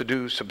owners to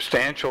do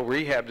substantial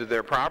rehab to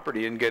their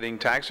property and getting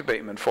tax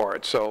abatement for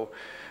it. So,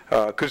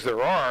 because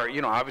there are,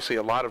 you know, obviously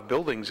a lot of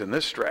buildings in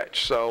this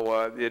stretch,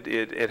 so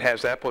it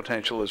has that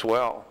potential as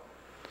well.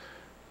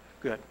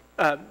 Good.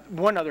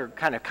 One other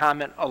kind of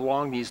comment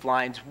along these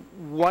lines.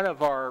 One of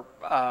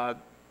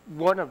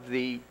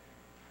the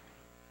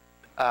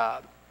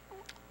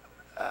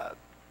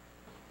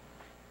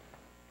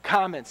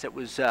comments that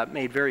was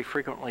made very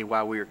frequently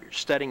while we were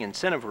studying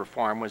incentive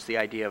reform was the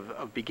idea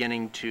of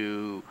beginning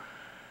to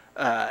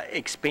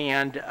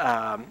expand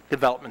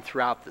development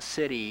throughout the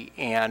city.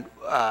 And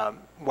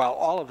while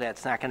all of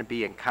that's not going to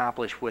be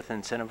accomplished with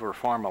incentive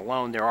reform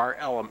alone, there are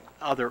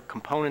other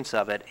components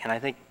of it. And I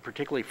think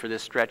particularly for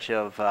this stretch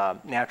of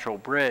Natural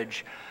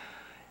Bridge,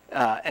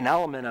 an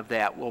element of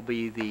that will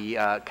be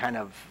the kind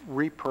of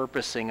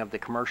repurposing of the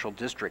commercial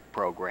district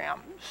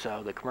program.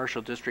 So the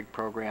commercial district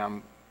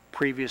program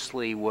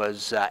previously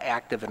was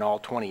active in all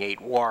 28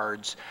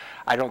 wards.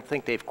 I don't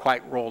think they've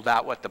quite rolled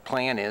out what the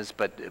plan is,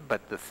 but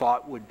the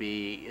thought would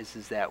be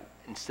is that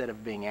instead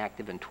of being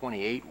active in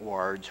 28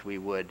 wards, we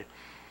would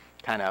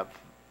kind of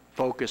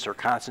focus or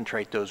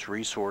concentrate those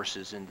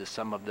resources into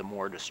some of the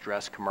more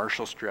distressed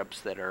commercial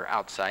strips that are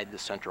outside the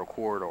central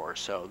corridor.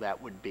 So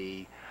that would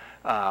be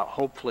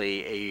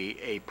hopefully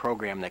a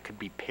program that could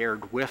be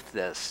paired with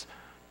this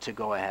to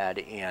go ahead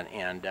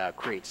and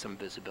create some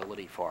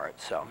visibility for it.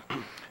 So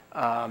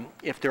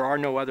if there are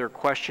no other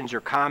questions or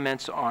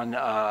comments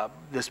on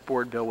this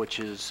board bill, which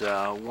is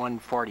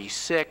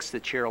 146, the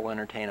chair will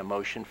entertain a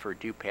motion for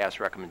due pass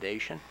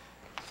recommendation.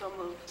 So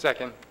moved.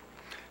 Second.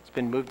 It's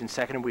been moved and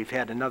seconded. We've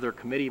had another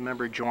committee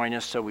member join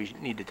us, so we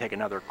need to take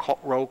another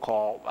roll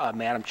call.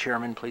 Madam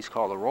Chairman, please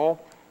call the roll.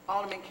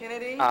 Alderman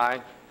Kennedy?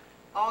 Aye.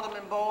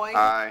 Alderman Boyd?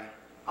 Aye.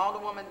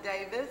 Alderwoman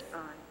Davis?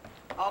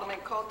 Aye. Alderman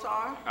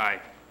Kotar? Aye.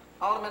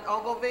 Alderman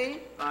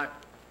Ogilvie? Aye.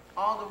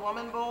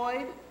 Alderwoman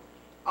Boyd?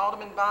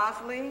 Alderman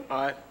Bosley?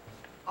 Aye.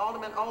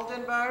 Alderman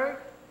Oldenburg?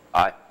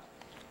 Aye.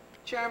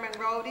 Chairman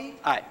Roddy?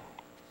 Aye.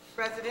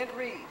 President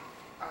Reed?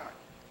 Aye.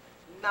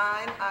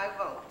 9 aye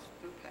votes.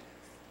 Do pass.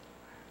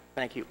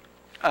 Thank you.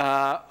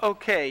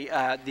 Okay,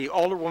 the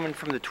Alderwoman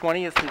from the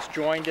 20th has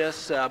joined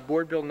us.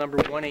 Board Bill number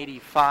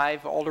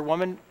 185.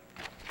 Alderwoman.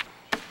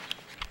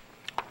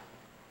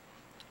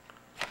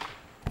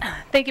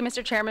 Thank you,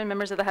 Mr. Chairman,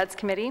 members of the HUD's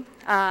committee.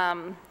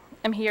 I'm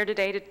here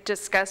today to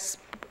discuss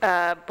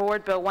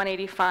Board Bill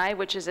 185,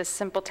 which is a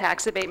simple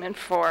tax abatement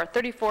for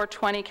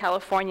 3420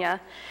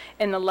 California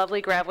in the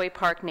lovely Graveway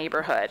Park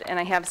neighborhood. And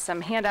I have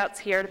some handouts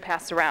here to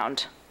pass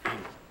around.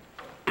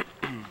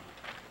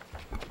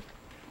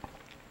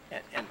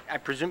 And I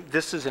presume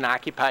this is an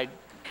occupied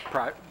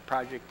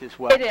project as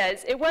well? It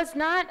is. It was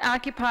not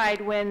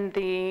occupied when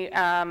the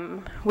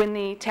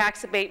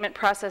tax abatement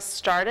process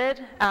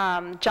started.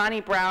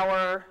 Johnny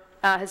Brower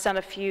has done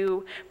a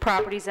few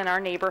properties in our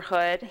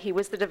neighborhood. He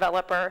was the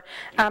developer.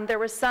 There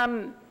was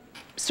some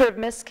sort of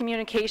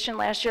miscommunication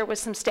last year with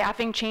some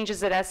staffing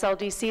changes at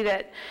SLDC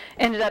that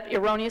ended up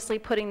erroneously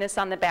putting this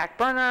on the back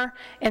burner.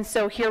 And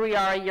so here we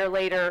are a year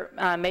later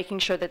making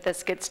sure that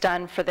this gets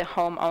done for the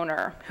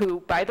homeowner,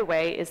 who, by the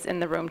way, is in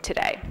the room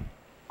today.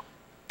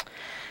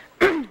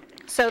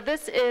 So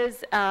this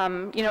is,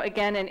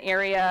 again, an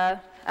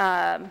area,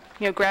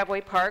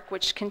 Graveway Park,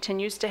 which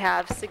continues to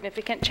have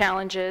significant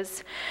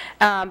challenges,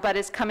 but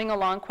is coming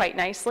along quite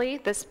nicely.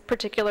 This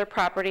particular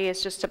property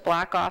is just a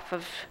block off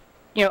of,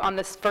 on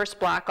this first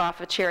block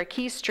off of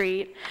Cherokee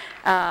Street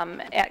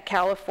at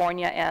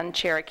California and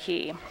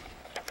Cherokee.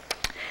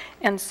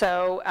 And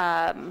so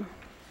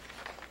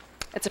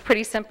it's a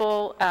pretty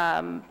simple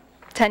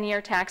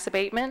 10-year tax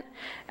abatement.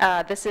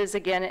 This is,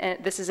 again,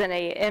 this is in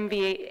a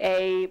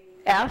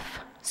MVAF,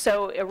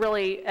 so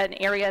really an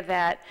area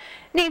that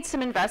needs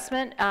some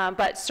investment,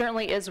 but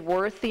certainly is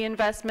worth the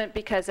investment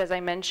because, as I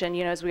mentioned,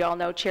 as we all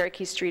know,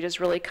 Cherokee Street is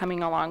really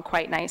coming along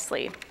quite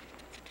nicely.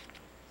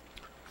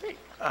 Great.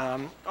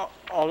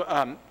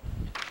 Mr.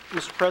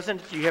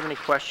 President, do you have any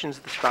questions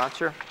of the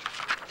sponsor?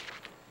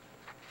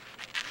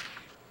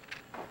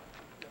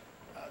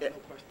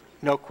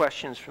 No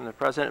questions from the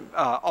President.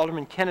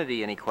 Alderman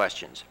Kennedy, any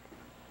questions?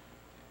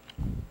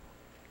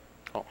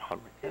 Oh,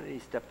 Alderman Kennedy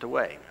stepped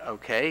away.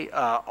 Okay.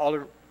 No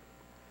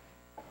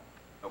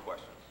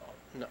questions.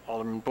 No,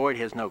 Alderman Boyd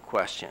has no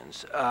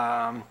questions.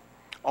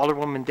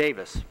 Alderwoman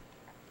Davis.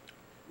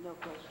 No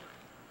questions.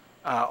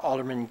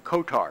 Alderman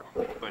Kotar.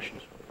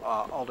 Questions.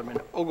 Alderman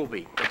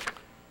Ogilvie.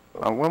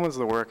 When was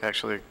the work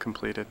actually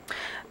completed?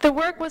 The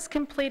work was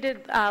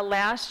completed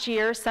last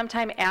year,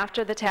 sometime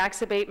after the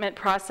tax abatement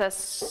process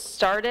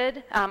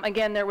started.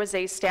 Again, there was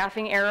a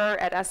staffing error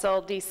at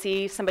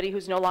SLDC, somebody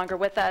who's no longer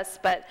with us,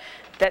 but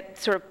that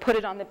sort of put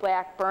it on the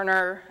back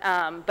burner,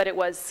 but it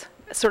was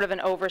sort of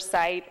an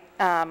oversight.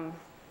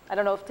 I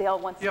don't know if Dale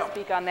wants to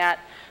speak on that.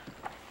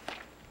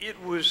 It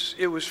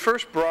was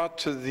first brought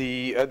to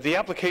the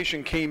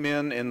application came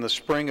in the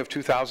spring of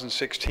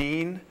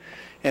 2016,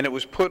 and it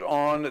was put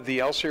on the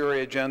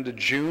LCRA agenda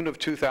June of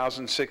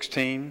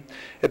 2016.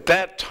 At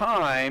that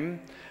time,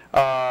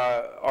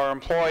 our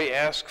employee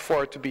asked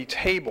for it to be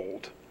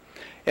tabled.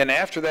 And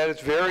after that,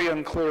 it's very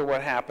unclear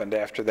what happened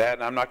after that,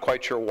 and I'm not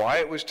quite sure why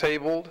it was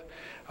tabled,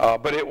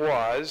 but it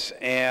was,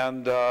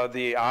 and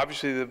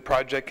obviously the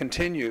project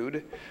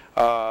continued.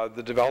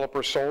 The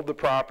developer sold the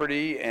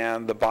property,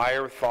 and the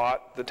buyer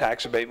thought the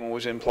tax abatement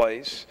was in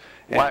place,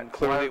 and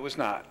clearly it was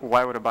not.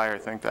 Why would a buyer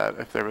think that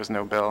if there was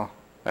no bill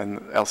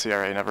and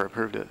LCRA never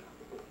approved it?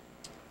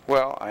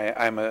 Well,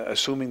 I'm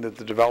assuming that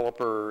the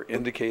developer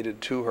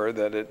indicated to her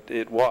that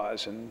it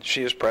was, and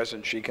she is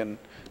present. She can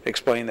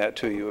explain that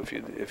to you if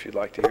you'd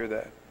like to hear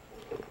that.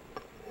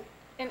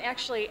 And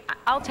actually,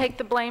 I'll take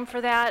the blame for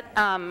that.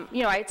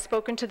 You know, I had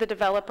spoken to the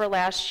developer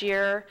last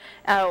year.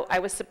 I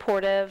was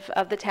supportive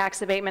of the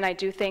tax abatement. I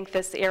do think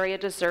this area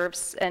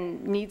deserves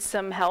and needs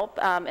some help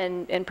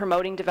in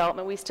promoting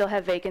development. We still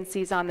have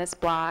vacancies on this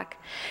block.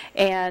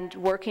 And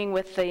working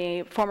with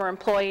the former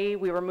employee,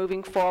 we were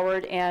moving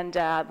forward. And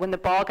when the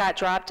ball got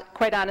dropped,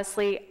 quite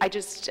honestly, I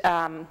just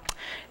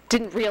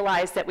didn't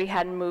realize that we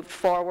hadn't moved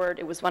forward.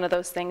 It was one of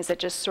those things that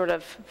just sort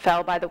of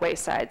fell by the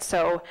wayside.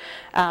 So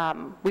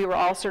we were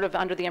all sort of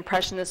under the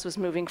impression this was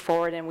moving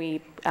forward, and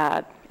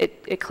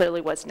it clearly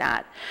was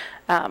not.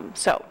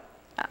 So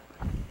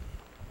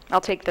I'll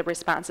take the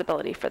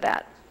responsibility for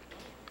that,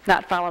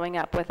 not following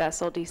up with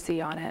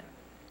SLDC on it.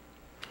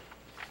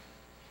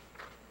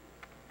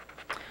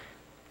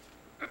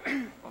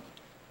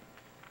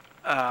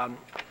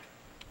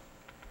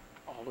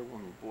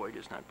 Alderwoman Boyd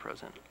is not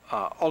present.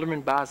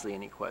 Alderman Bosley,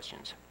 any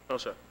questions? No,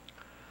 sir.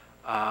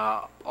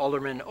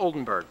 Alderman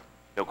Oldenburg.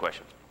 No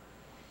questions.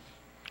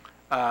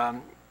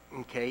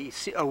 Okay,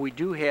 we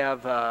do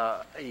have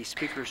a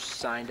speaker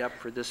signed up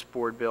for this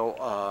board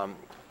bill,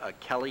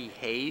 Kelly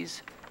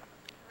Hayes.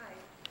 Hi.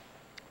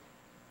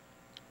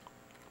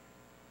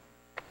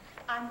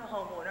 I'm the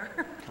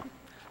homeowner.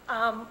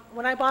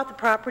 When I bought the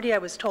property, I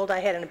was told I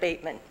had an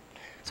abatement.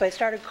 So I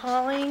started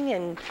calling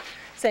and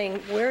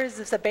saying, where is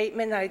this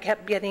abatement? I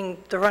kept getting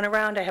the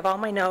runaround. I have all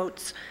my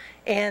notes.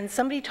 And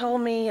somebody told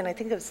me, and I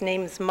think his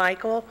name is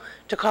Michael,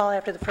 to call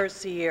after the first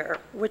of the year,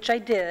 which I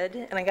did,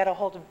 and I got a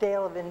hold of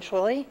Dale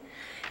eventually.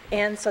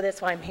 And so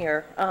that's why I'm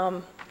here.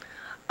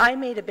 I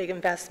made a big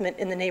investment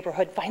in the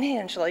neighborhood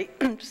financially.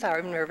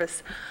 Sorry, I'm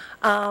nervous.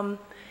 And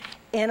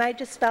I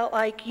just felt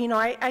like, you know,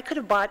 I could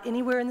have bought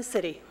anywhere in the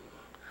city.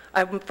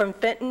 I'm from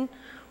Fenton.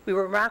 We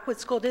were in Rockwood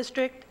School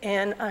District,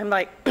 and I'm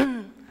like,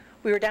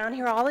 we were down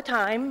here all the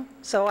time,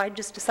 so I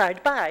just decided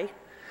to buy.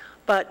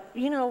 But,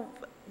 you know,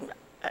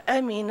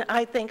 I mean,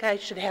 I think I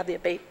should have the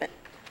abatement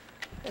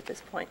at this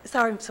point.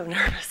 Sorry, I'm so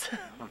nervous.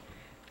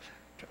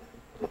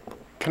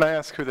 Can I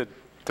ask who the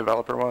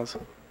developer was?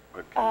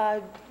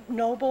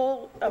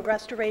 Noble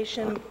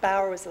Restoration,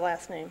 Bauer was the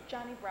last name.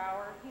 Johnny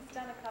Brower, he's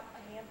done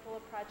a handful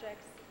of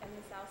projects in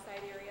the South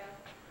Side area.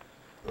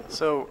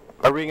 So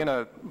are we going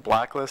to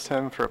blacklist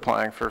him for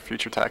applying for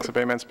future tax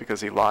abatements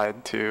because he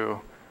lied to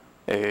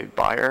a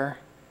buyer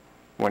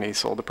when he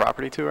sold the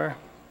property to her?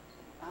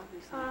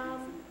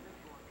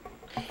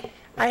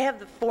 I have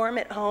the form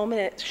at home, and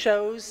it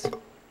shows,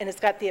 and it's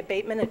got the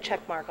abatement and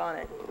check mark on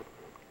it.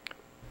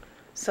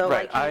 So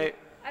right. I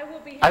will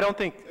be. I don't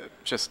think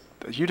just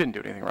you didn't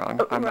do anything wrong.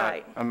 I'm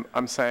right. not.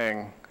 I'm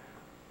saying,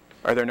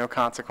 are there no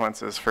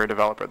consequences for a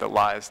developer that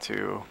lies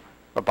to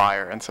a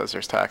buyer and says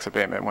there's tax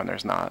abatement when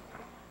there's not?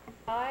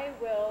 I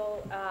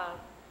will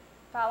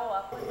follow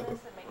up with this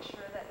and make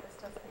sure that this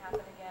doesn't happen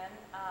again.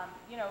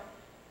 You know,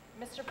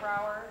 Mr.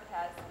 Brower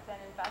has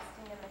been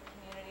investing in the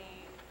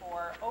community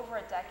for over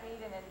a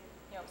decade, and then,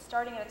 you know,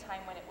 starting at a time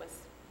when it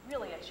was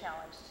really a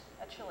challenge,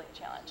 a chilling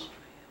challenge.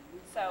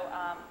 So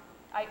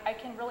I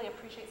can really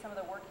appreciate some of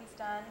the work he's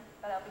done,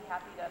 but I'll be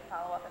happy to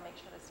follow up and make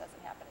sure this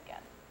doesn't happen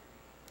again.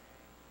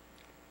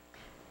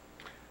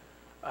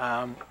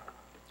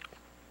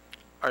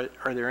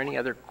 Are there any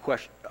other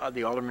questions?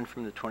 The Alderman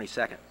from the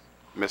 22nd.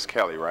 Ms.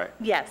 Kelly, right?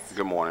 Yes.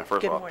 Good morning.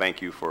 First Good of all, morning.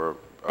 thank you for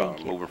Thank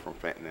you. moving from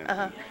Fenton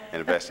and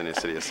investing in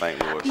the city of St.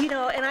 Louis. You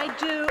know, and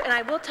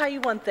I will tell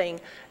you one thing.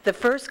 The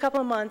first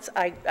couple of months,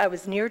 I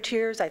was near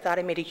tears. I thought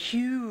I made a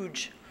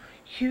huge,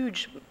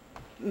 huge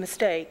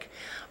mistake.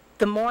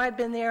 The more I've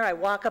been there, I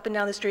walk up and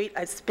down the street,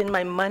 I spend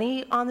my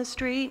money on the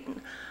street,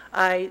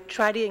 I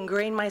try to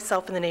ingrain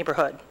myself in the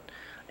neighborhood.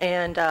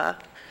 And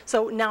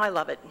so now I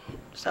love it.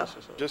 So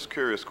Just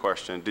curious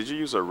question. Did you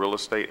use a real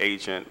estate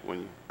agent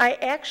when you... I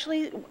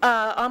actually,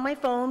 on my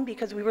phone,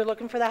 because we were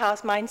looking for the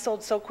house, mine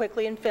sold so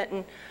quickly in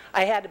Fenton,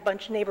 I had a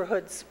bunch of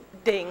neighborhoods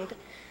dinged.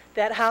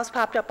 That house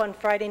popped up on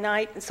Friday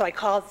night, and so I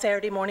called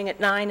Saturday morning at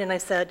 9, and I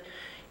said,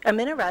 I'm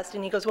interested.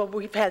 And he goes, well,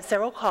 we've had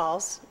several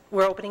calls.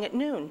 We're opening at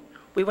noon.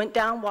 We went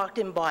down, walked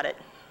in, bought it.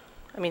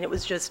 I mean, it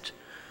was just...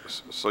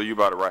 So you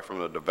bought it right from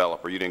the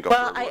developer? You didn't go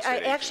Well, to a real estate I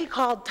agent? actually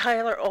called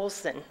Tyler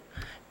Olson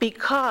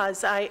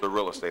because I... The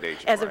real estate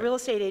agent, As a right. real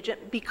estate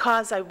agent,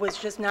 because I was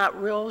just not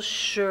real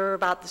sure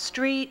about the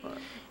street,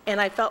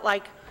 and I felt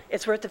like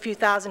it's worth a few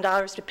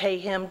 $1,000s to pay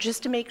him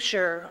just to make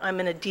sure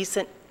I'm in a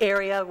decent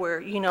area where,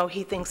 you know,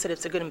 he thinks that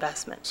it's a good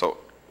investment.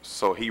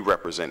 So he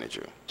represented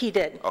you? He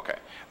did. Okay.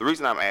 The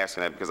reason I'm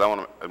asking that, because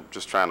I'm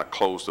just trying to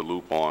close the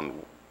loop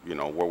on, you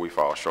know, where we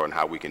fall short and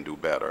how we can do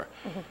better.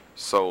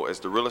 So as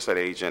the real estate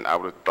agent, I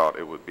would have thought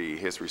it would be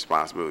his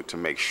responsibility to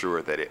make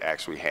sure that it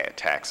actually had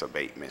tax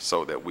abatement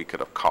so that we could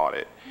have caught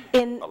it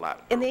a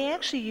lot And they earlier.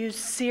 actually used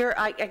Sierra,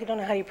 I don't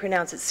know how you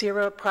pronounce it,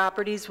 Sierra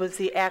Properties was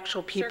the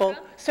actual people.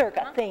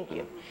 Circa, thank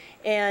you.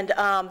 And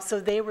so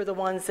they were the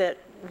ones that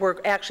were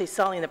actually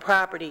selling the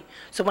property.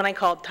 So when I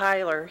called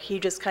Tyler, he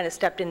just kind of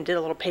stepped in and did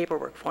a little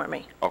paperwork for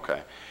me.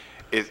 Okay.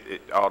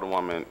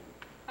 Alderwoman,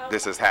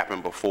 this has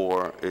happened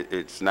before.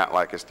 It's not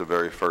like it's the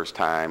very first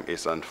time.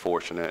 It's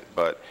unfortunate,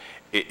 but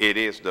it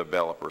is the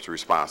developer's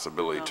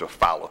responsibility to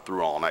follow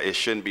through on it. It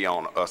shouldn't be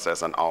on us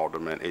as an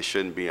alderman. It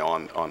shouldn't be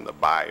on the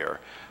buyer.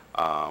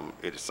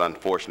 It's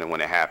unfortunate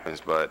when it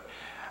happens, but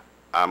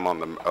I'm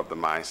of the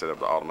mindset of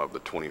the alderman of the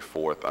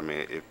 24th. I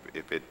mean,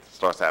 if it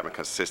starts happening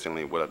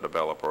consistently with a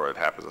developer, or it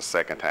happens a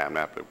second time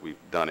after we've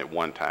done it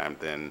one time,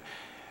 then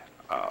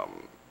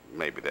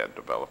maybe that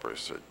developer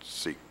should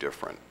seek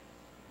different.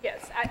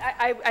 Yes,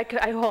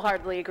 I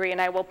wholeheartely agree, and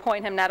I will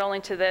point him not only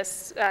to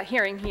this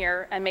hearing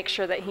here and make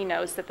sure that he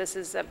knows that this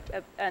is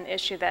an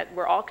issue that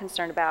we're all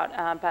concerned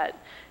about, but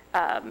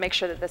make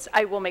sure that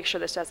I will make sure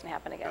this doesn't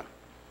happen again.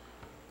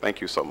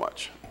 Thank you so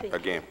much.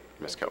 Again,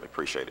 Ms. Kelly,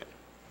 appreciate it.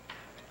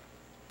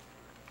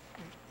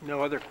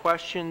 No other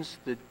questions?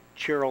 The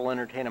chair will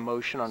entertain a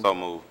motion on. So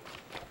move.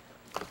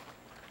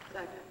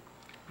 Second.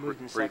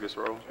 Moved and seconded. Previous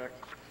roll?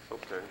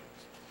 Okay.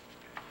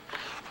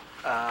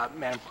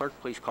 Madam Clerk,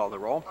 please call the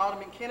roll.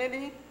 Alderman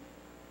Kennedy.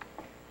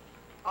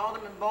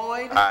 Alderman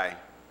Boyd. Aye.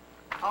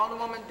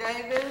 Alderwoman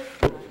Davis.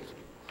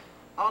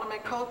 Alderman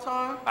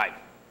Kotar. Aye.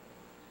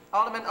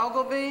 Alderman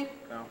Ogilvy.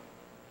 No.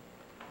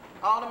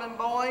 Alderman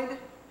Boyd.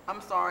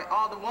 I'm sorry,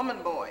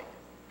 Alderwoman Boyd.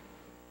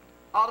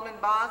 Alderman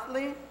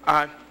Bosley.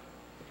 Aye.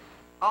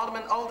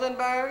 Alderman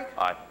Oldenburg.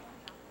 Aye.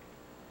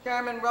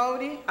 Chairman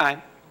Roddy.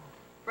 Aye.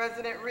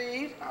 President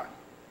Reed.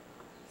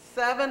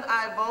 7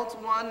 aye votes,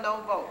 1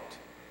 no vote.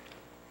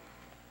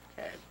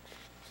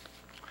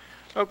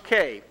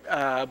 Okay,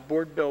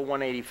 Board Bill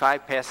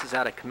 185 passes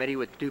out of committee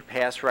with due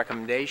pass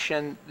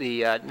recommendation.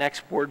 The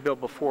next board bill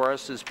before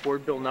us is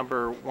Board Bill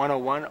number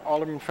 101.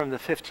 Alderman from the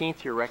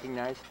 15th, you're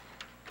recognized.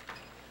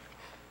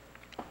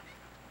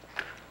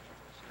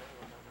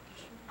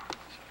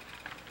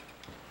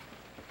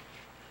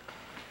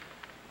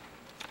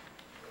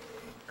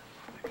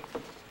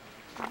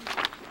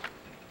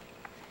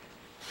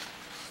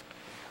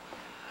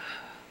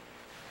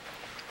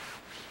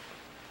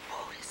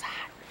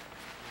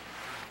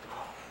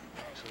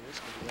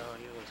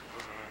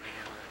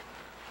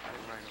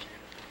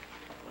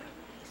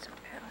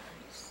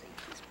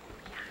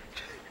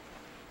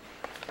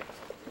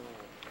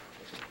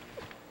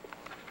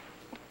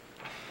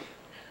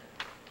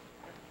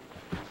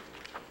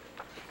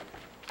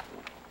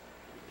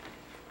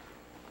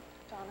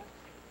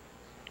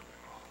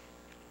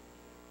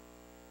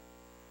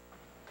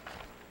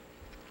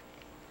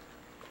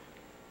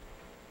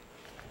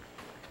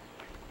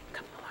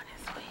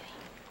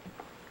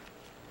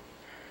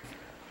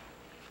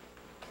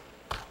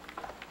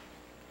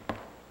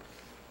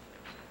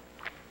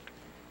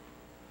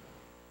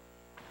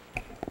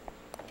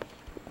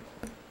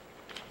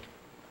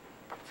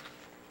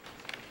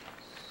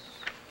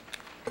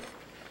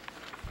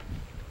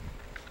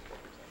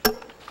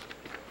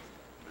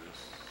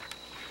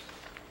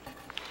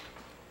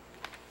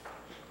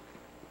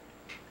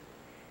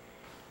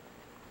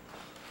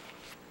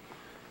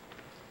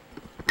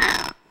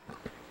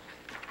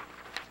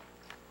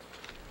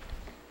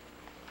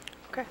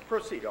 Okay.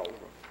 Proceed, Alderman.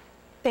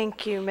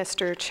 Thank you,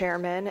 Mr.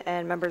 Chairman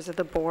and members of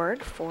the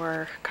board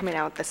for coming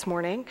out this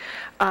morning.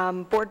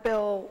 Board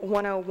Bill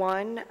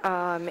 101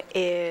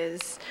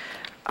 is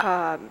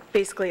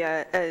basically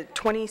a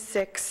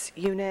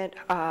 26-unit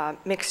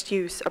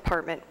mixed-use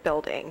apartment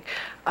building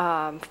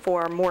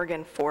for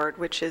Morganford,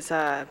 which is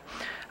a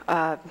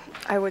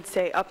I would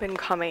say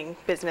up-and-coming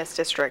business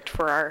district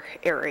for our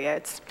area.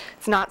 It's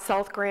not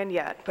South Grand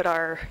yet, but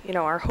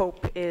our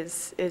hope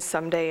is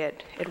someday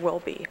it will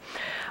be.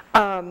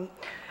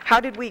 How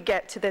did we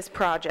get to this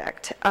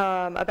project?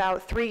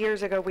 About 3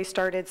 years ago, we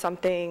started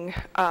something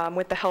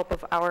with the help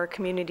of our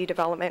Community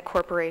Development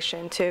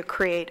Corporation to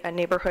create a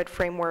neighborhood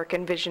framework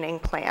and visioning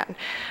plan.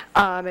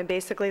 And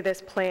basically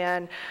this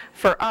plan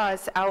for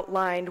us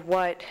outlined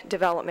what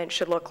development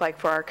should look like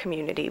for our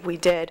community. We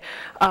did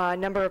a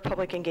number of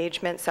public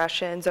engagement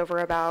sessions over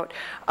about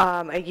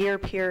a year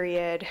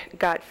period,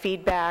 got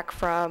feedback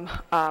from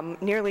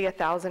nearly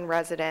 1,000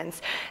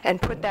 residents,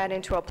 and put that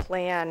into a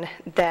plan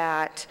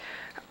that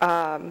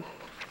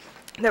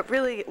that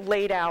really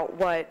laid out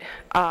what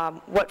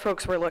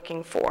folks were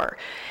looking for.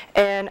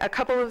 And a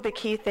couple of the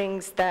key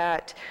things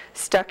that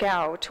stuck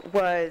out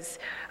was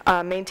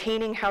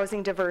maintaining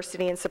housing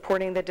diversity and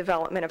supporting the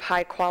development of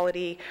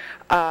high-quality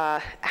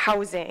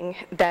housing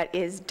that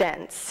is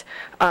dense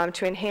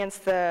to enhance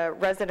the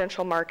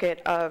residential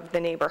market of the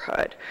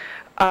neighborhood.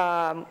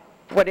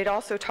 What it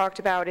also talked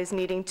about is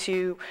needing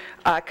to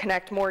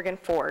connect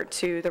Morganford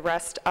to the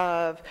rest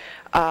of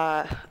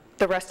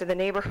the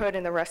neighborhood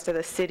and the rest of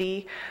the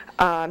city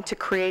to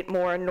create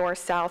more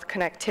north-south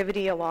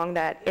connectivity along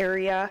that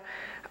area,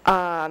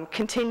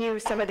 continue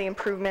some of the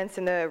improvements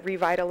in the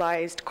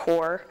revitalized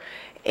core,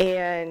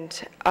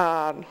 and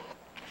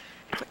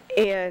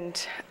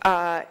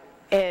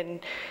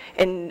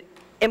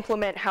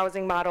implement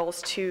housing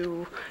models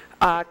to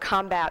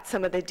combat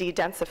some of the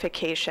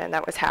de-densification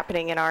that was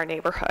happening in our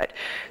neighborhood.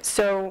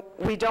 So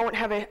we don't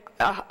have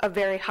a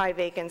very high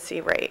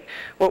vacancy rate.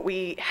 What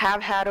we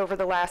have had over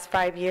the last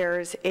 5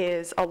 years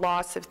is a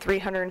loss of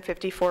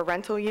 354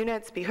 rental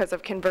units because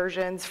of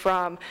conversions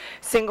from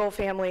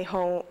single-family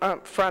home,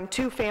 from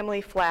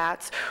 2-family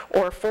flats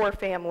or 4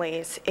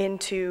 families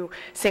into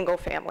single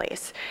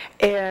families.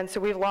 And so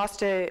we've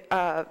lost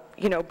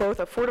both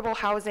affordable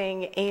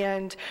housing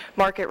and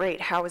market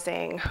rate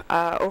housing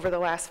over the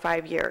last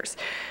 5 years.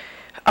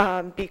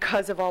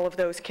 Because of all of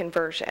those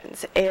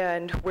conversions.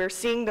 And we're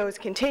seeing those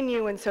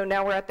continue, and so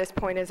now we're at this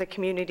point as a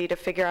community to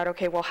figure out,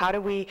 okay, well, how do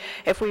we,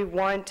 if we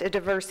want a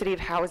diversity of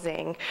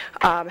housing,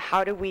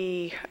 how do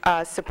we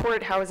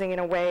support housing in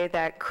a way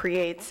that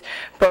creates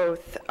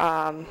both,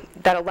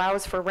 that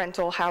allows for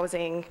rental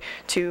housing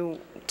to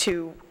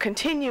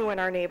continue in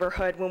our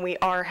neighborhood when we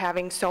are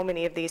having so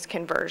many of these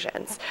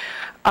conversions.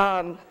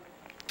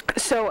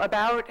 So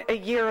about a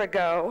year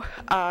ago,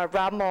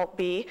 Rob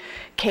Maltby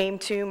came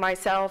to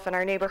myself and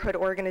our neighborhood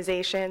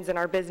organizations and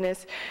our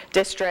business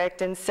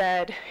district and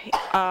said,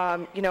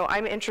 I'm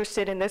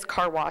interested in this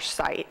car wash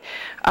site.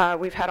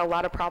 We've had a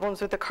lot of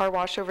problems with the car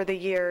wash over the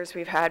years.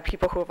 We've had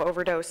people who have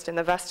overdosed in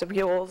the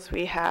vestibules.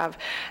 We have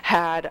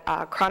had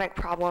chronic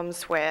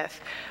problems with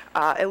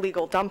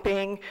illegal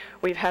dumping.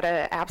 We've had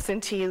an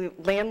absentee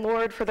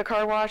landlord for the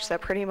car wash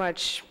that pretty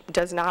much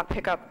does not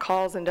pick up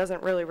calls and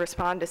doesn't really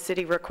respond to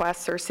city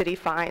requests or city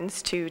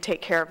fines to take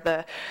care of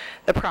the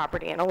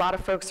property. And a lot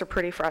of folks are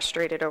pretty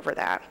frustrated over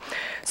that.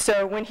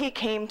 So when he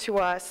came to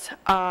us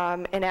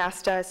and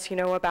asked us,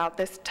 about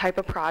this type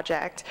of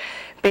project,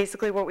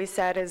 basically what we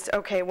said is,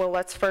 okay, well,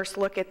 let's first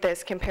look at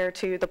this compared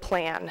to the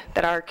plan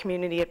that our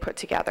community had put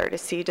together to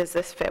see, does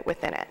this fit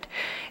within it?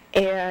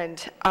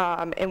 And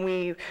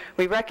we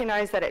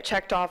recognized that it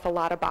checked off a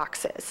lot of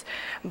boxes.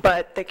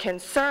 But the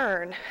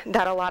concern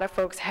that a lot of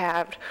folks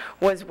had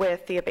was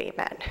with the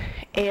abatement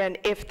and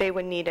if they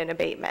would need an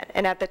abatement.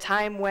 And at the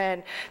time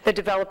when the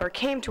developer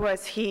came to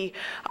us, he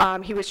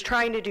was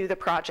trying to do the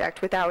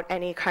project without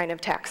any kind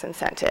of tax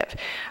incentive.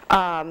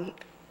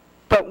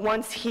 But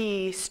once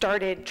he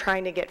started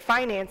trying to get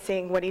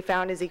financing, what he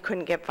found is he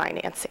couldn't get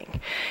financing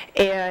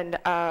and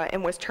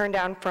was turned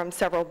down from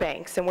several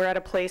banks. And we're at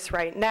a place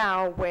right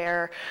now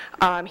where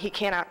he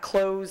cannot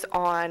close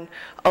on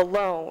a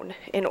loan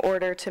in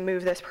order to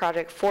move this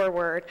project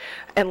forward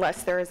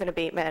unless there is an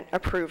abatement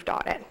approved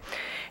on it.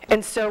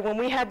 And so when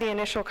we had the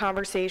initial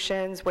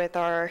conversations with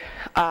our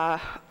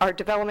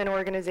development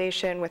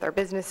organization, with our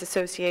business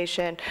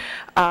association,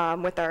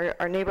 with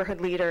our neighborhood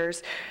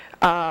leaders,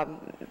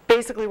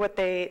 basically what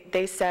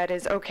they said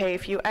is, okay,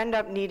 if you end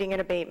up needing an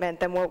abatement,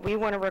 then what we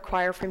want to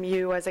require from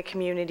you as a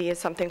community is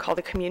something called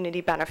a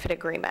community benefit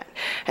agreement.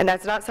 And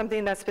that's not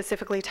something that's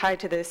specifically tied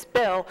to this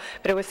bill,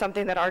 but it was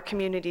something that our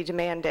community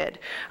demanded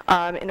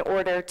in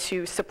order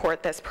to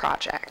support this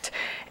project.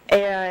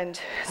 And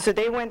so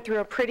they went through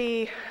a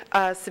pretty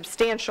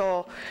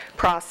substantial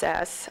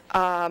process.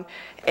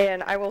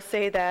 And I will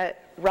say that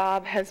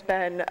Rob has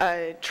been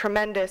a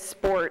tremendous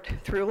sport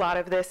through a lot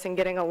of this and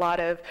getting a lot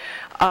of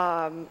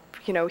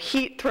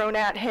heat thrown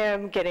at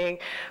him,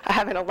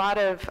 having a lot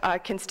of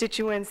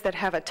constituents that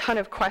have a ton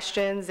of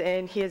questions,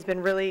 and he has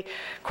been really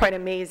quite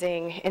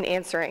amazing in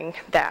answering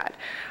that.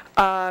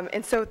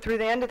 And so through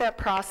the end of that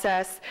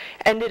process,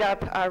 ended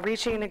up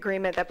reaching an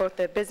agreement that both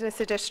the business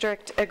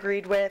district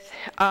agreed with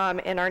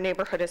and our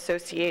neighborhood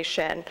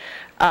association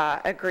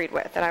agreed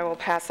with. And I will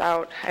pass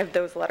out, I have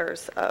those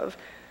letters of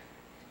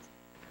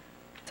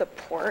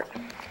support.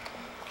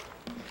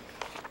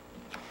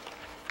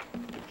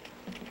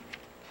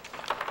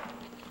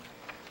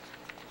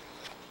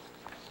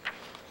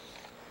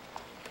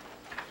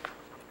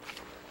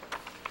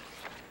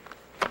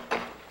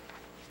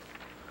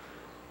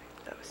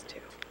 Those two.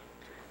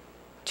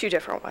 Two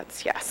different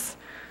ones, yes.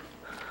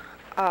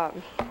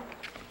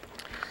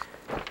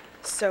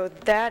 So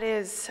that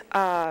is,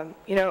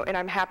 and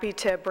I'm happy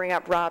to bring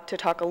up Rob to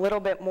talk a little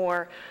bit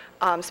more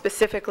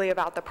specifically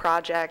about the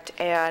project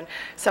and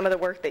some of the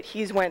work that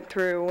he's went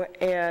through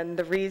and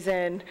the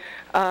reason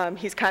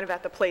he's kind of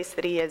at the place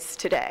that he is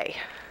today.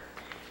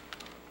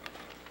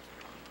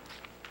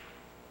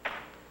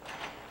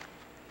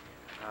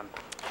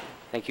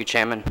 Thank you,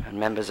 Chairman and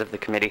members of the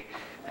committee.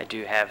 I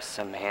do have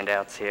some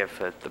handouts here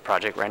for the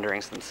project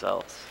renderings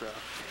themselves.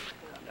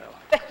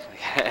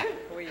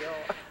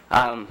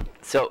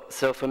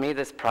 So for me,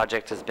 this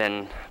project has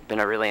been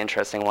a really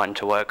interesting one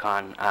to work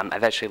on.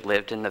 I've actually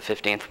lived in the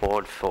 15th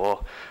Ward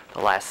for the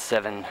last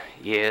 7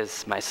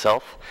 years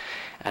myself,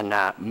 and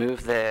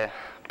moved there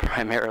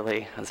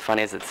primarily, as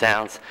funny as it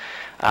sounds,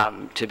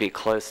 to be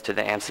close to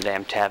the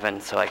Amsterdam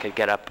Tavern so I could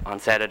get up on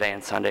Saturday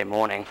and Sunday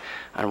morning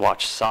and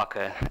watch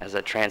soccer as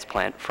a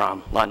transplant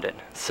from London.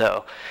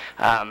 So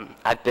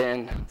I've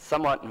been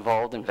somewhat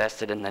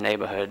invested in the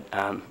neighborhood,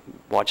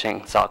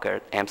 watching soccer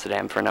at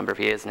Amsterdam for a number of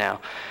years now.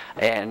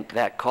 And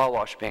that car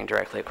wash being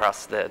directly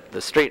across the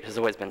street has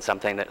always been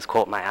something that has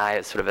caught my eye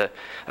as sort of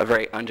a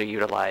very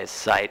underutilized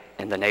site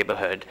in the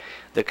neighborhood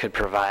that could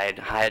provide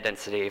higher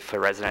density for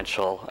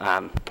residential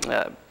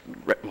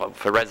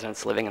for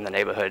residents living in the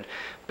neighborhood,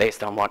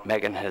 based on what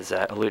Megan has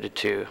alluded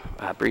to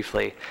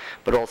briefly,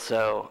 but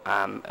also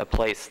a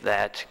place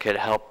that could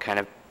help kind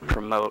of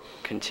promote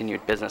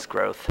continued business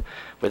growth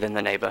within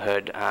the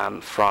neighborhood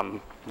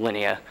from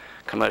linear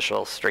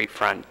commercial street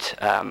front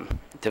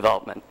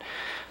development.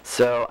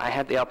 So I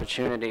had the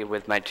opportunity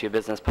with my two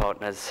business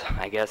partners,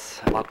 I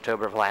guess in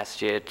October of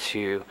last year,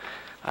 to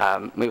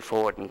move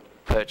forward and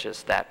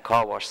purchase that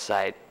car wash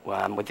site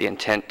with the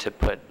intent to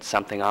put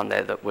something on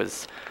there that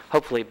was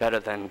hopefully better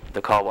than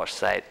the car wash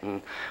site,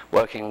 and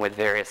working with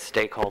various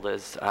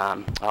stakeholders,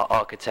 our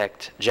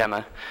architect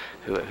Gemma,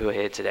 who are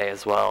here today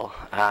as well,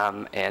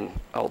 and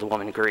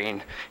Alderwoman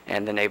Green,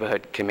 and the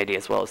neighborhood committee,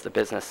 as well as the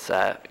business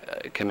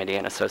committee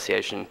and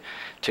association,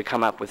 to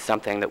come up with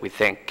something that we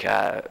think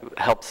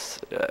helps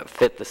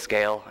fit the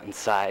scale and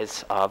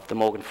size of the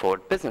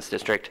Morganford business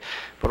district,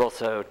 but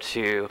also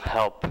to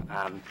help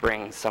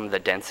bring some of the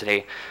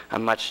density, a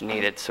much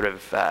needed sort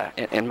of,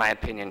 in my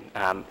opinion,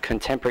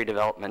 contemporary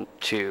development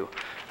to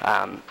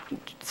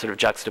sort of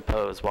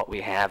juxtapose what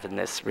we have in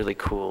this really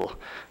cool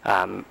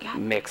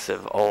mix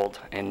of old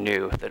and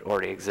new that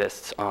already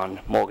exists on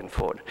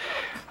Morganford.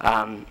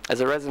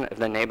 As a resident of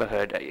the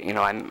neighborhood, you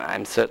know,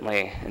 I'm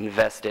certainly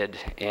invested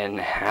in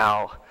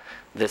how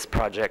this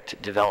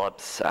project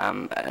develops,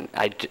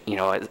 and you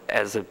know,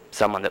 as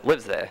someone that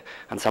lives there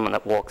and someone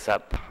that walks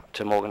up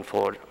to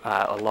Morganford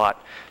a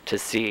lot, to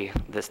see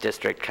this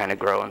district kind of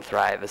grow and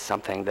thrive is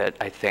something that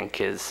I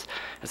think is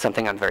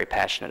something I'm very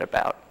passionate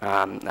about.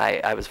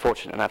 I was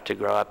fortunate enough to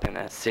grow up in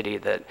a city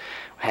that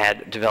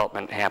had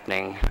development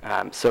happening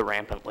so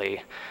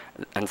rampantly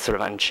and sort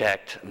of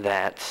unchecked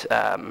that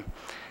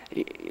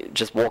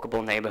just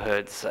walkable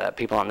neighborhoods,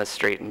 people on the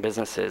street and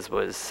businesses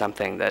was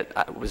something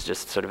that was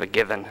just sort of a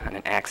given and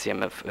an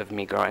axiom of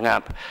me growing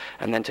up.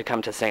 And then to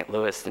come to St.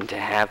 Louis and to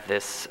have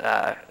this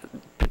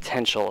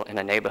potential in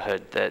a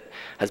neighborhood that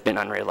has been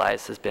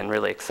unrealized has been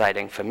really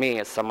exciting for me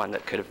as someone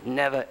that could have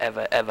never,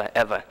 ever, ever,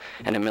 ever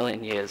in a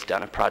million years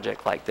done a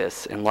project like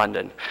this in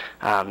London.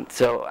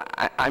 So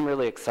I'm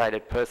really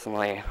excited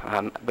personally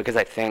because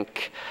I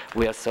think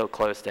we are so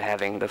close to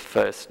having the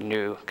first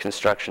new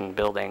construction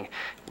building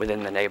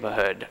within the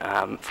neighborhood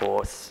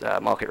for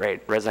market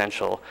rate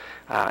residential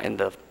in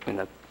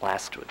the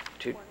last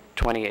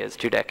 20 years,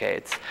 2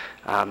 decades.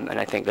 And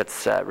I think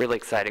that's really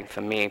exciting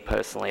for me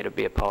personally to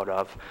be a part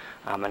of,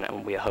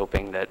 and we are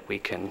hoping that we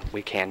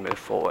can move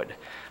forward.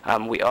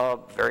 We are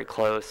very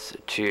close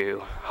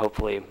to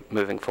hopefully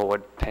moving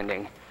forward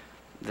pending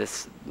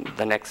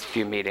the next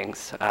few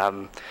meetings,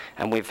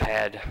 and we've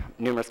had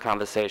numerous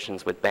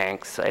conversations with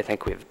banks. I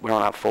think we're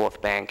on our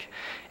 4th bank,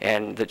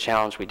 and the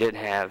challenge we did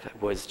have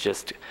was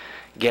just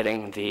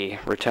getting the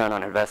return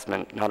on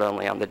investment, not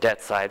only on the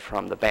debt side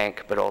from the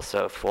bank, but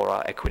also for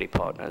our equity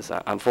partners.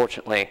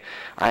 Unfortunately,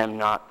 I am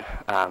not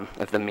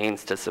of the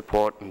means to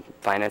support and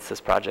finance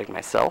this project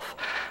myself,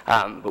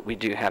 but we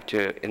do have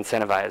to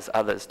incentivize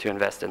others to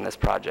invest in this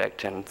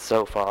project, and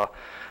so far,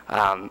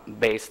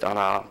 based on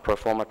our pro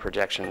forma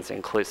projections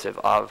inclusive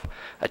of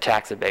a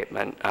tax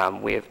abatement,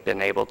 we have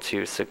been able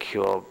to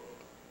secure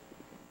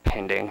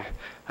pending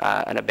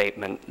an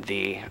abatement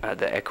the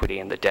equity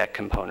and the debt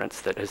components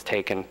that has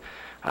taken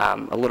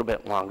a little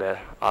bit longer,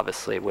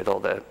 obviously, with all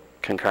the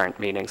concurrent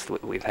meetings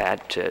that we've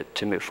had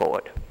to move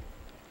forward.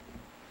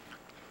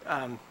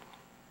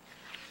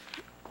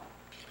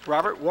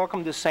 Robert,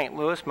 welcome to St.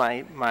 Louis.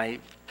 My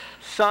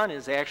son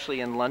is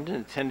actually in London,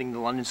 attending the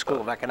London School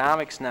of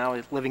Economics now,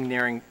 is living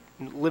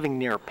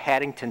near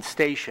Paddington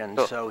Station,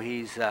 so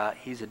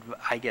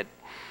I get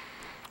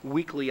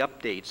weekly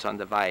updates on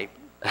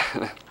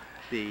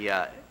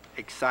the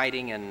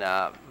exciting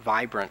and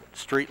vibrant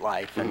street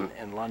life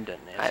in London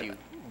as he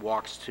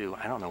walks to,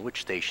 I don't know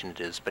which station it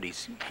is, but he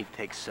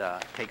takes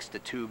the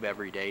tube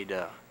every day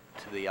to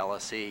the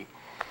LSE.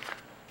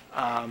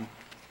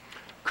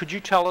 Could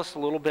you tell us a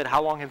little bit,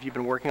 how long have you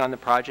been working on the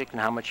project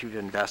and how much you've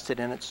invested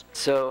in it?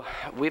 So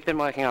we've been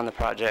working on the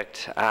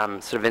project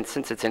sort of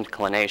since its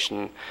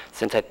inclination,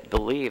 since I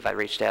believe I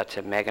reached out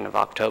to Megan of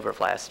October of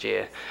last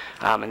year,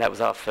 and that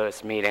was our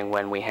first meeting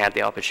when we had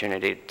the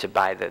opportunity to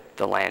buy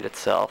the land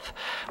itself.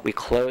 We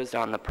closed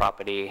on the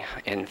property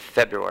in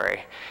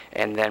February,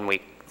 and then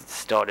we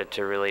started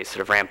to really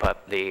sort of ramp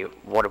up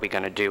what are we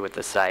going to do with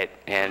the site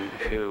and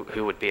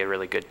who would be a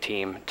really good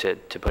team to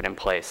put in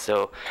place.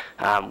 So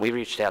we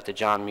reached out to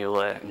John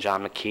Mueller and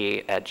John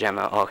McKee at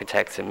Gemma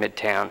Architects in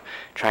Midtown,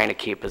 trying to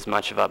keep as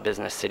much of our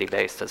business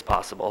city-based as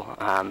possible.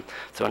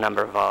 So a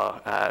number of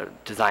our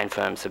design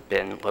firms have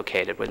been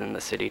located within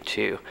the city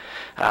too.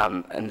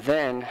 And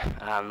then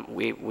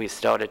we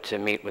started to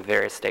meet with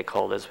various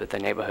stakeholders, with the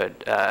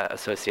neighborhood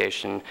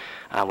association,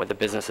 with the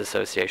business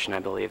association. I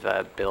believe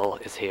Bill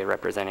is here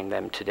representing presenting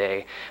them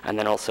today, and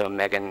then also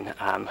Megan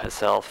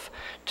herself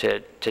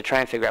to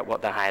try and figure out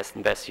what the highest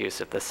and best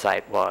use of the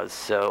site was.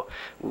 So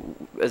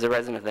as a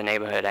resident of the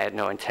neighborhood, I had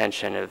no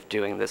intention of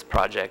doing this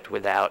project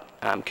without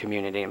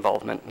community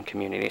involvement and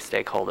community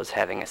stakeholders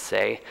having a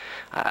say.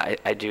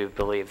 I do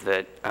believe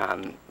that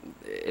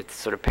it's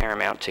sort of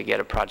paramount to get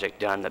a project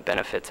done that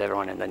benefits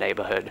everyone in the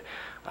neighborhood,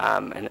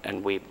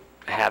 and we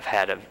have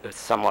had a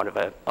somewhat of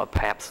a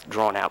perhaps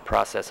drawn out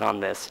process on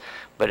this,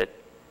 but it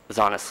was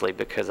honestly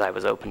because I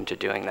was open to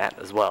doing that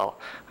as well,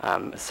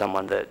 as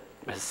someone that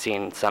has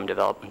seen some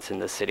developments in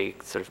the city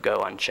sort of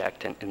go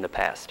unchecked in the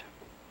past.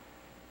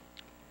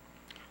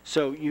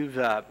 So you've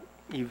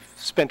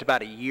spent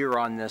about a year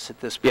on this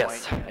at this point.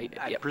 Yes.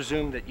 I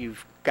presume that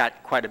you've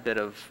got quite a bit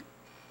of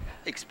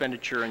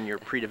expenditure in your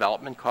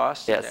pre-development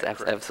costs? Yes,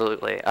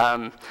 absolutely.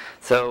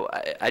 So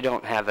I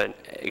don't have a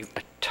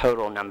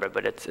total number,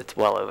 but it's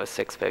well over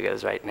 6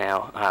 figures right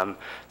now.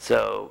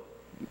 So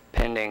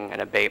pending an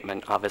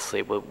abatement,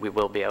 obviously we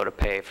will be able to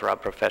pay for our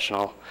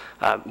professional,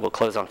 we'll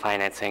close on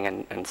financing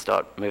and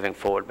start moving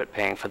forward, but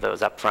paying for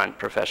those upfront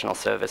professional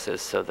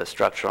services, so the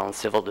structural and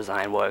civil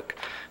design work,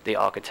 the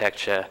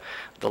architecture,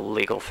 the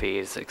legal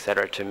fees, et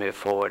cetera, to move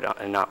forward,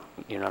 and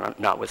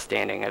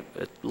notwithstanding a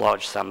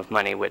large sum of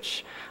money,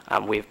 which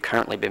we've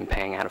currently been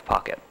paying out of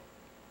pocket.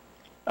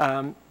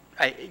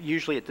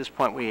 Usually at this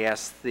point we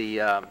ask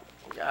the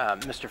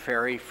Mr.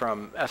 Ferry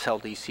from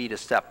SLDC to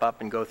step up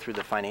and go through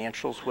the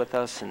financials with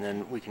us, and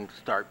then we can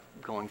start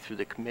going through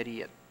the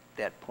committee at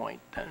that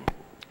point. Then,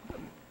 Mr.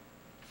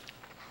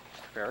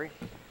 Ferry.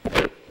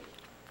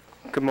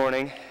 Good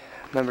morning,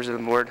 members of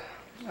the board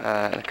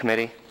and the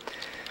committee.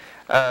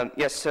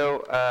 Yes,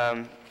 so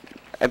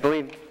I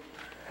believe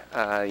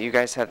you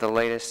guys have the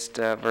latest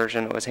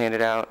version that was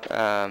handed out.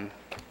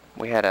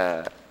 We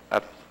had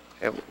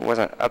it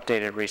wasn't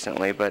updated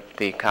recently, but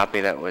the copy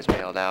that was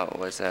mailed out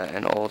was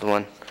an old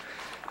one.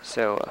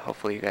 So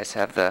hopefully you guys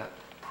have the,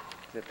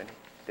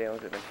 Dale,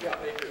 is it in here? Yeah,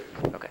 they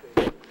do. Okay.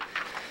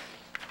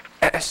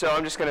 So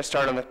I'm just going to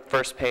start on the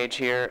first page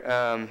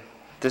here.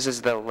 This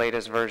is the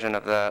latest version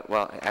of the,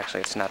 well,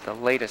 actually it's not the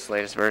latest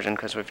version,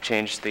 because we've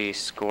changed the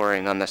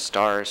scoring on the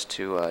stars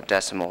to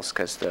decimals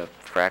because the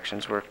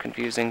fractions were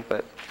confusing,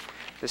 but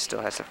this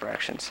still has the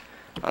fractions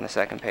on the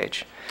second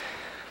page.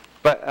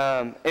 But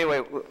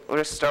anyway, we'll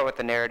just start with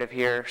the narrative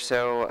here.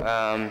 So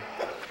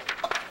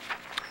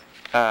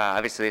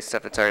obviously it's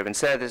stuff that's already been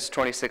said. This is a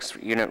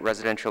 26-unit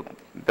residential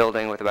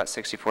building with about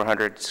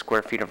 6,400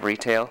 square feet of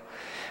retail.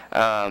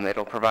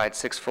 It'll provide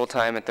 6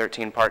 full-time and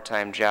 13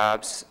 part-time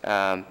jobs.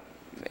 That's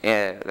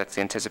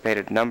the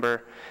anticipated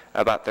number.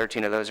 About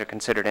 13 of those are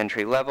considered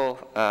entry level.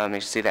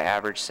 You see the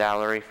average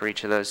salary for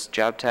each of those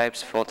job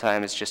types.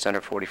 Full-time is just under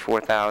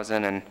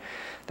 $44,000, and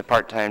the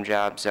part-time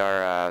jobs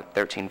are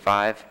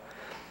 $13,500.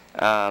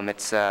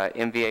 It's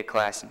MVA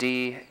Class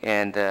D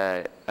and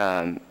the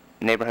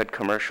neighborhood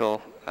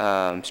commercial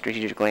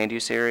strategic land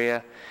use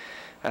area.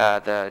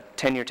 The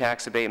 10-year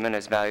tax abatement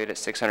is valued at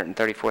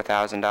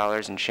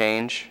 $634,000 and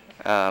change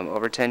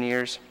over 10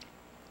 years.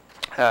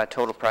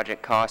 Total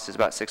project cost is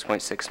about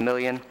 $6.6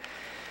 million.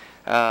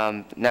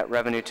 Net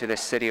revenue to the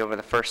city over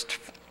the first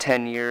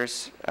 10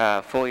 years,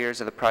 full years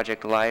of the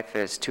project life,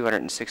 is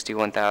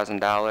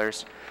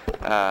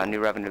 $261,000. New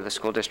revenue to the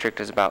school district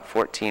is about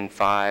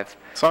 $14,500.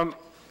 So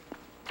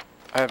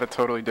I have a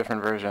totally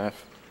different version.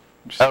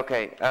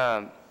 Okay.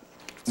 So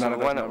the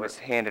one that was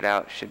handed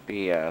out should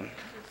be... I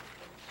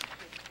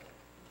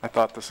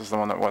thought this is the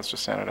one that was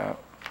just handed out.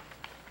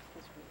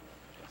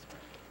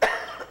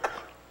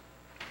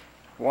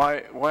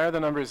 Why are the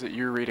numbers that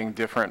you're reading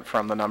different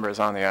from the numbers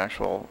on the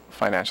actual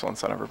financial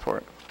incentive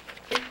report?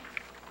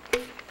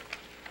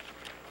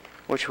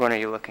 Which one are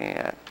you looking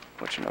at?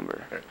 Which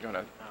number? Here, you want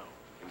to...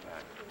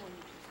 Impact.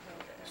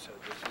 So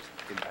this is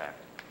impact.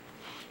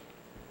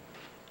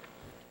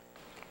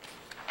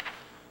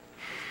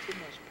 Too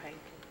much paint.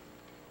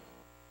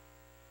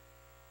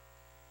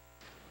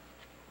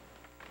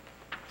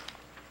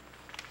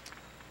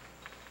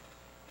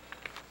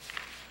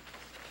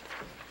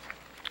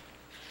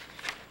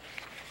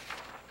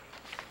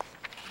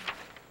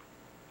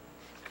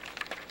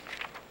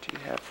 Do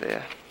you have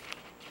the...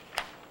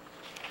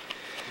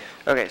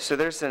 Okay, so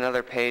there's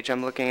another page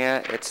I'm looking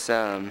at. It's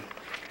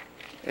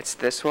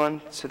this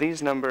one. So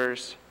these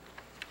numbers...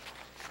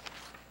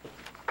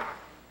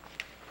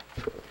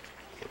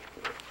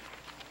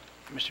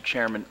 Mr.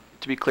 Chairman,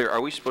 to be clear,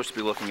 are we supposed to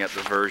be looking at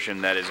the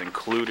version that is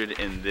included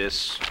in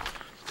this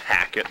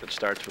packet that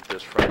starts with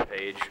this front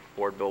page,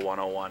 Board Bill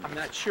 101? I'm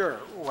not sure.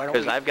 Why don't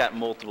Because we... I've got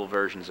multiple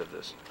versions of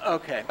this.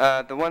 Okay.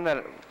 The one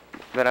that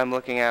I'm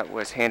looking at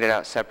was handed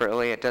out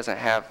separately. It doesn't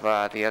have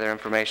the other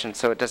information,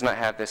 so it does not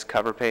have this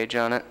cover page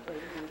on it.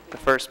 The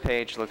first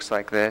page looks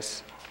like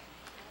this.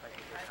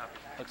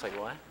 Looks like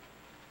what?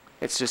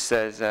 It just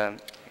says, here.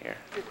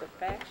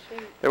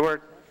 There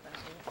were,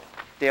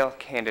 Dale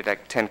handed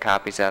like 10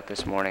 copies out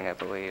this morning, I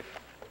believe,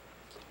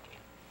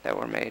 that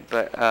were made,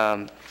 but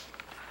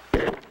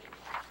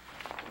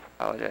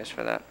apologize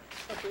for that.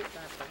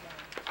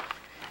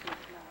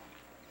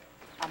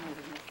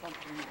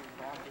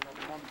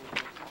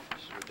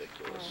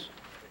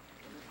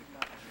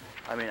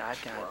 I mean,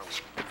 I've got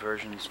the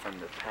versions from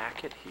the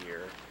packet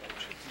here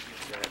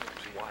that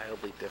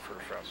wildly differ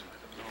from.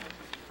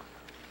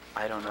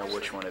 I don't know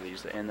which one of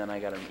these, and then I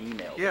got an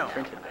email Yeah,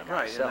 printed by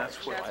right, and myself,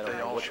 that's what so I they don't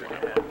know all which should one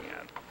I'm have. looking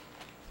at.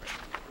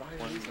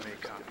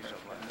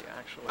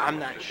 I'm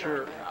not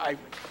sure. I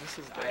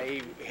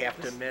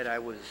have to admit, I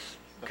was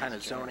kind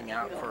of zoning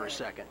out for a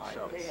second,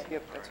 so.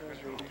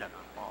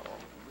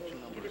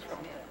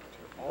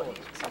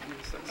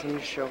 Can you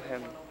show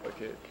him?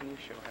 Can you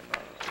show him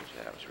that page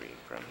that I was reading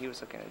from? He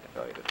was looking at the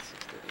valued at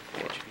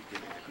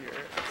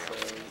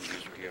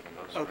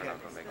 634. Okay.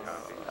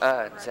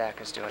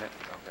 Zach is doing it.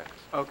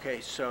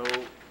 Okay, so,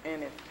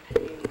 And it's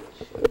page,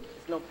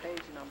 there's no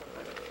page number,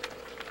 but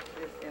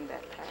it's in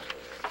that packet.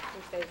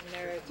 It says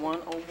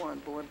 101,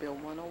 Board Bill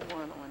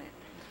 101 on it.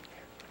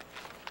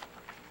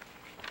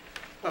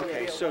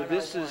 okay, so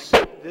this was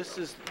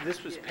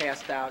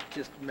passed out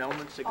just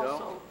moments ago?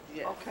 Also,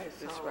 yes,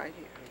 it's right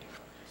here.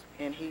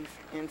 And he's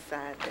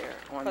inside there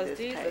on Because this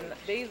these page.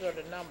 these are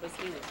the numbers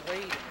he was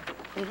reading.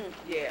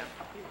 Yeah. Okay,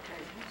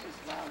 he's just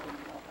rounding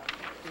them up.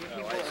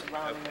 He was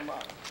rounding them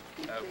up.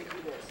 He did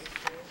this.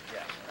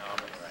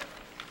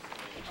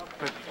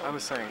 But I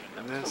was saying,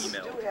 this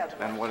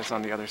and what is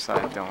on the other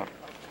side don't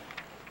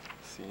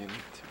seem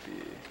to be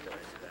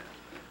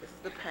This is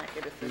the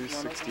packet, it says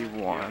 101.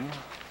 261.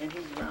 And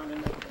he's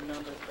rounding up the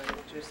numbers, but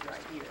it's just right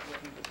here, what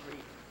he was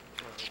reading.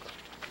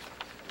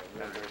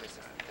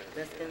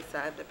 That's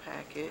inside the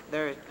packet.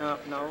 There,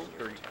 no.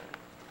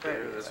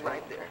 There it is,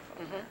 right there.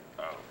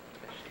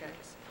 Okay.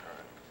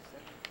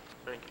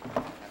 Thank you.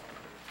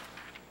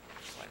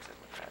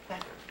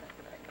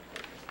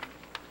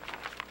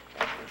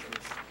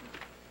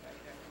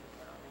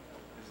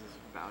 This is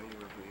value of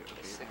the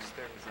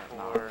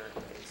 634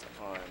 is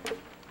on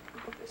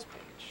this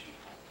page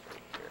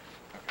right here.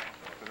 Okay,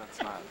 but that's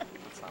not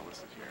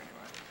listed here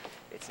anyway.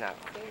 It's not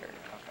here.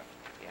 Okay.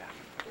 Yeah.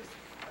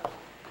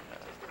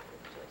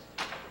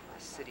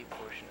 The city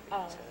portion of the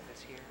incentive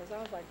is here. Because I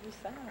was like, you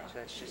sound. So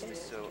that's just the,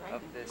 so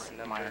of this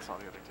number. Minus all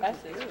the other two.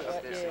 That's it. Of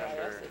this Yeah,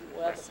 number, that's it.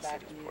 Well, that's the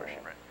back city in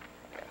portion. there.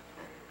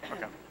 Yeah.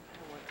 Okay.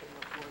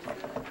 I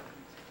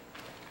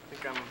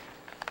think I'm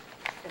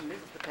And this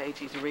is the page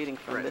he's reading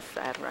from this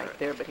side right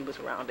there, but he was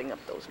rounding up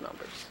those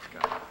numbers.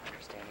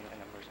 Understanding the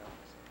numbers on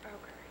this.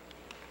 Okay.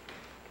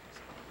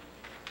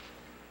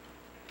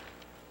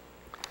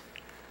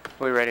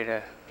 We ready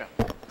to?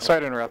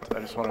 sorry to interrupt. I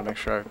just want to make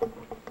sure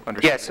I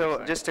understand. Yeah,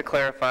 so just to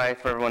clarify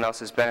for everyone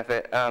else's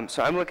benefit,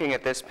 so I'm looking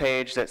at this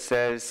page that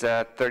says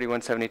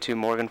 3172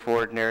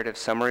 Morganford Narrative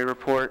Summary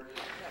Report,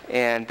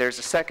 and there's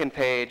a second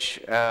page,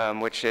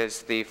 which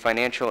is the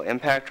Financial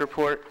Impact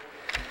Report,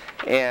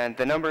 and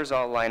the numbers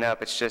all line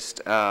up. It's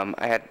just, so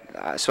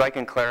I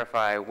can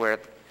clarify where,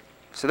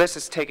 so this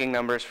is taking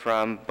numbers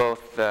from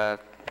both the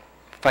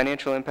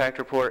Financial Impact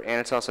Report, and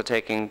it's also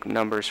taking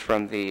numbers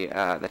from the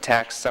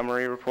Tax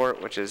Summary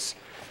Report, which is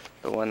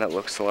the one that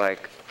looks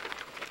like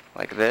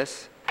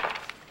this.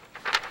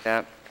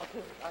 Yeah.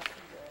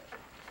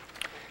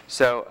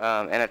 So,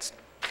 and it's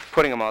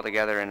putting them all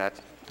together in a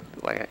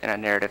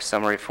narrative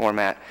summary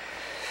format.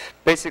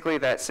 Basically,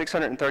 that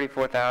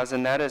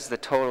 634,000, that is the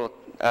total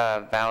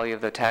value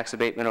of the tax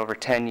abatement over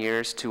 10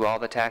 years to all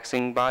the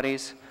taxing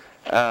bodies.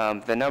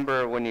 The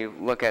number, when you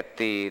look at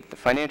the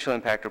financial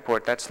impact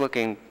report, that's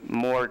looking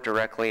more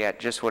directly at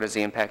just what is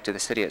the impact to the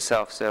city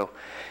itself. So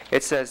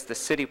it says the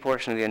city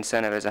portion of the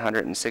incentive is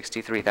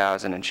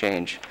 163,000 and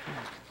change.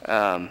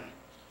 But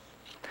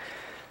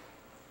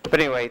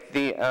anyway,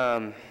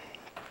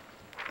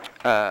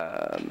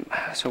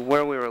 so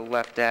where we were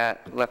left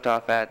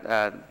off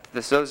at,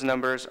 those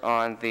numbers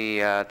on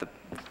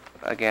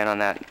again on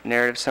that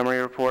narrative summary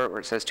report where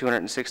it says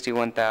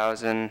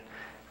 261,000.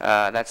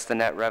 That's the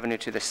net revenue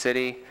to the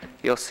city.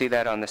 You'll see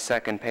that on the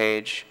second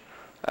page.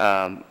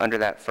 Under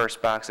that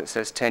first box, it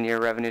says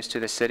 10-year revenues to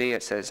the city.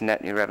 It says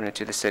net new revenue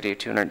to the city of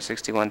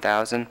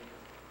 261,000.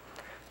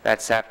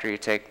 That's after you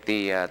take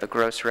the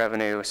gross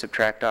revenue,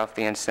 subtract off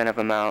the incentive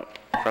amount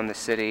from the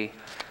city,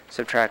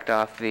 subtract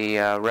off the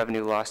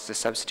revenue loss to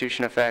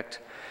substitution effect.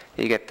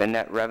 You get the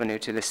net revenue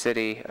to the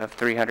city of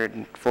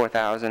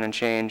 304,000 and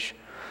change.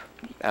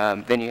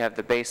 Then you have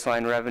the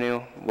baseline revenue,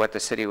 what the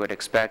city would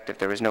expect if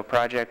there was no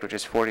project, which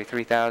is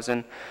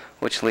 43,000,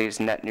 which leaves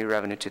net new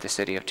revenue to the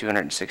city of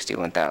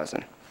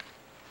 261,000.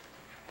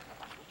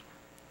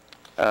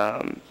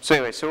 So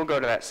anyway, so we'll go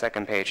to that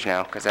second page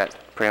now, because that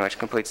pretty much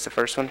completes the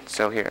first one.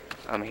 So here,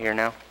 I'm here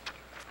now.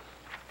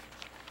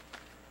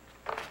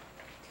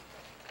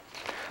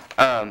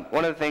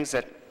 One of the things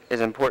that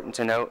is important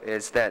to note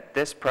is that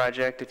this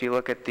project, if you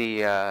look at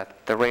the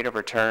rate of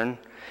return,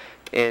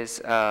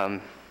 is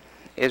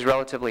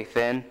relatively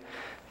thin.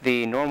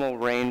 The normal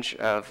range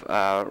of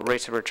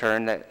rates of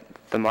return that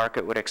the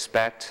market would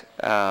expect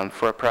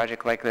for a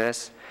project like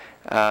this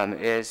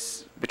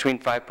is between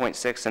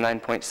 5.6 and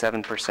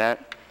 9.7%.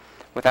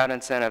 Without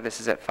incentive, this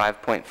is at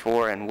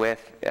 5.4, and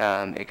with,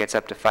 it gets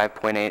up to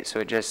 5.8, so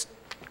it just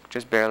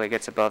barely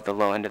gets above the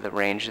low end of the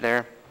range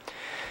there.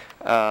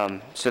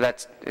 So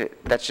that's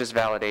just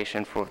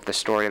validation for the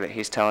story that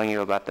he's telling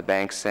you about the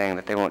banks saying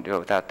that they won't do it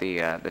without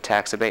the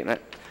tax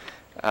abatement.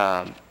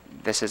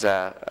 This is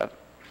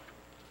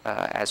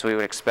as we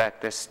would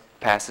expect, this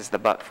passes the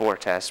but-for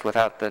test.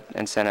 Without the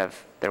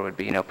incentive, there would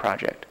be no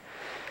project.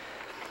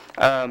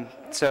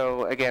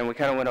 So again, we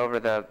kind of went over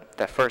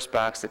the first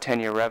box, the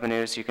 10-year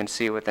revenues. You can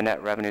see what the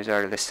net revenues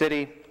are to the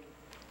city.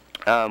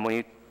 When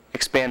you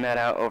expand that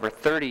out over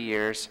 30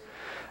 years,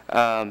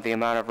 the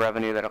amount of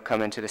revenue that will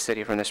come into the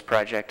city from this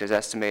project is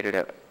estimated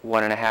at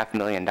 $1.5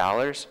 million.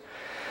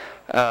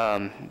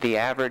 The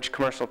average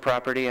commercial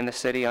property in the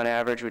city on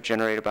average would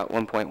generate about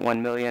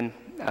 $1.1 million.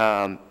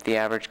 The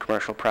average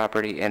commercial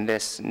property in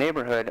this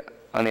neighborhood,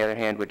 on the other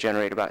hand, would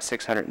generate about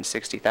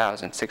 $660,000,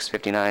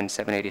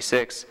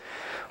 $659,786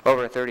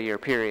 over a 30-year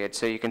period.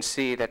 So you can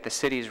see that the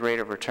city's rate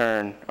of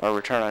return, or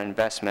return on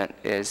investment,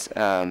 is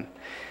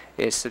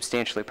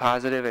substantially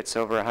positive. It's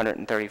over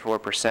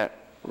 134%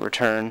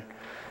 return.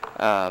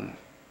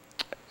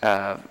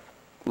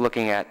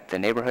 Looking at the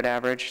neighborhood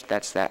average,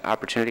 that's that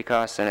opportunity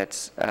cost, and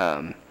it's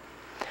about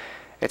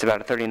a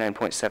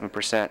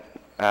 39.7%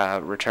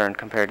 return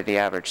compared to the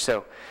average.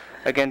 So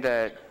again,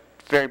 to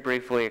very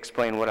briefly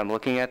explain what I'm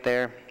looking at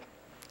there,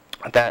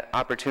 that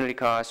opportunity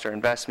cost or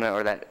investment,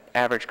 or that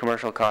average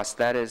commercial cost,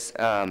 that is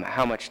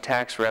how much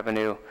tax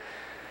revenue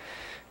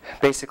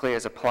basically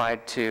is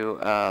applied to,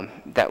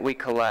 that we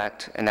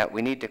collect and that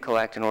we need to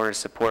collect in order to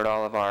support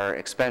all of our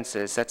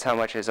expenses. That's how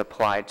much is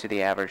applied to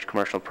the average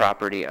commercial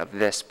property of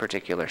this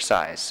particular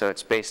size. So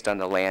it's based on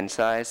the land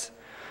size.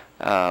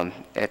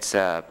 It's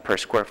per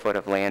square foot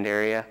of land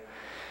area.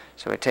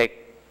 So I take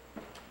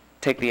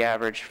the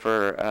average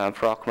for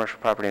all commercial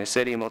property in the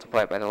city,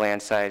 multiply it by the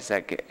land size,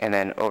 and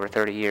then over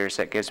 30 years,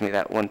 that gives me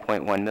that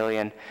 1.1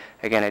 million.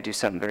 Again, I do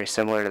something very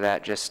similar to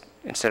that, just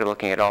instead of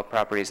looking at all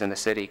properties in the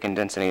city,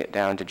 condensing it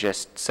down to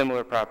just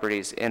similar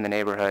properties in the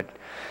neighborhood.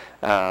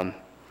 But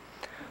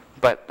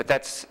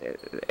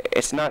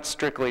it's not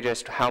strictly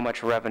just how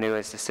much revenue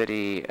does the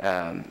city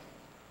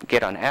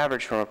get on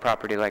average from a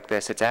property like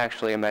this. It's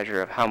actually a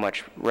measure of how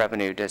much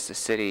revenue does the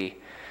city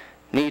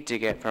need to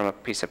get from a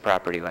piece of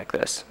property like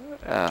this.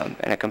 And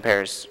it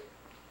compares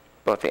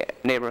both the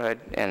neighborhood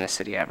and the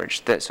city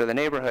average. So the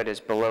neighborhood is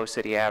below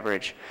city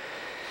average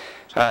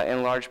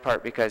in large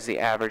part because the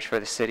average for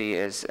the city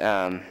is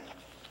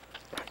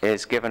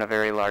given a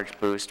very large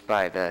boost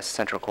by the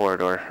central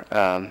corridor.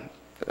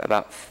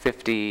 About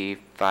 55%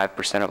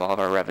 of all of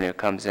our revenue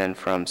comes in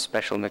from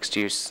special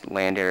mixed-use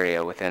land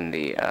area within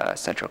the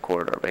central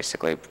corridor,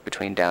 basically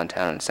between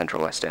downtown and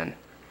central West End.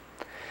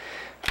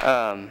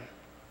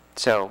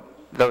 So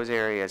those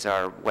areas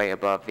are way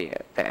above the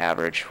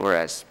average,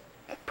 whereas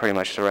pretty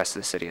much the rest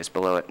of the city is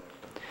below it.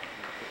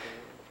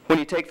 When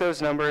you take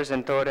those numbers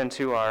and throw it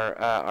into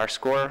our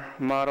score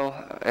model,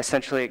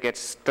 essentially it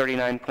gets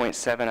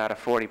 39.7 out of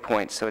 40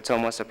 points, so it's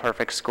almost a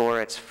perfect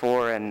score. It's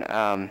 4, and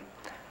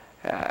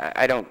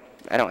I don't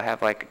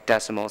have like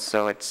decimals,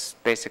 so it's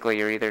basically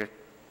you're either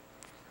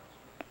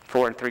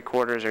 4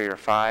 3/4 or you're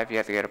 5. You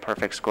have to get a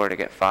perfect score to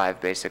get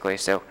 5, basically.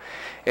 So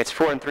it's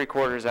 4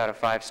 3/4 out of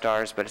 5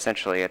 stars, but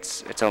essentially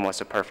it's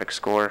almost a perfect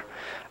score.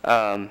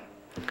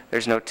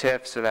 There's no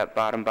TIF, so that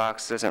bottom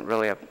box doesn't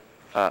really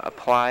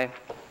apply.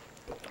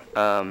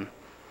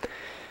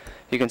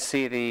 You can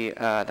see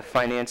the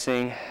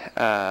financing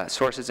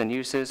sources and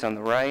uses on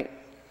the right.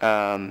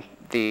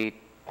 The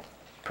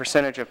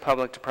percentage of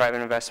public to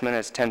private investment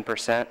is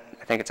 10%.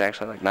 I think it's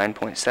actually like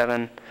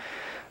 9.7,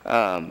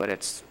 but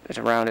it's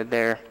rounded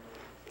there.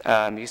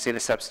 You see the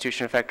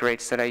substitution effect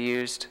rates that I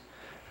used.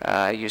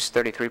 I used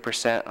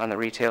 33% on the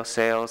retail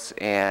sales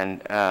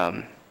and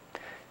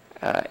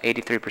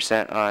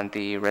 83% on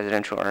the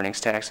residential earnings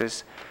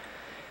taxes.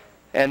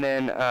 And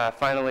then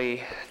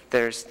finally,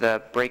 there's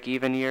the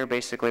break-even year.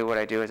 Basically what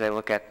I do is I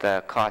look at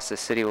the cost the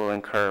city will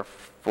incur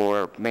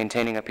for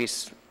maintaining a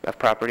piece of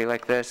property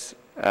like this,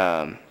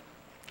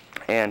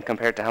 and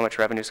compared to how much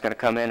revenue is going to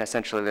come in.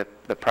 Essentially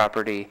the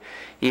property,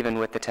 even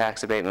with the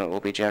tax abatement, will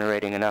be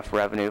generating enough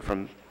revenue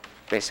from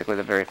basically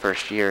the very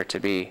first year to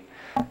be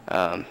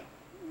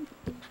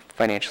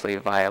financially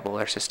viable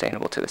or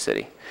sustainable to the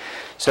city.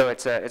 So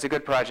it's a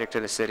good project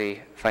to the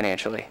city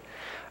financially.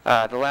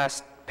 The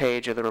last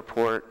page of the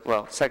report,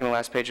 well, second to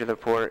last page of the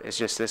report is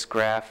just this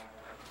graph.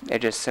 It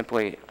just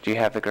simply, do you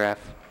have the graph?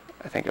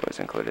 I think it was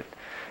included.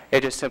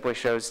 It just simply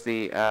shows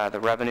the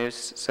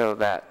revenues. So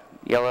that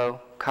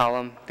yellow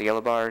column, the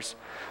yellow bars,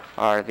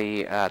 are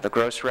the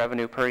gross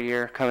revenue per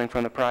year coming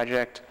from the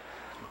project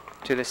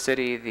to the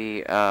city.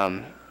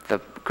 The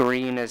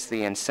green is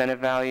the incentive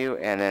value,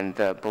 and then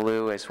the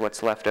blue is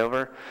what's left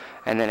over.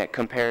 And then it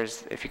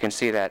compares, if you can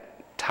see that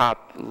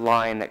top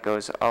line that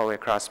goes all the way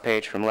across the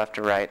page from left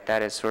to right,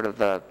 that is sort of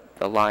the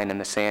line in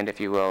the sand, if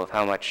you will, of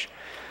how much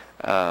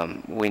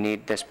we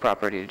need this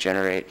property to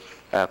generate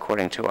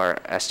according to our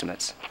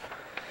estimates.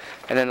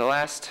 And then the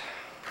last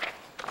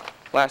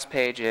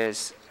page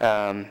is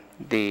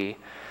the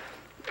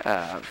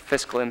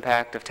fiscal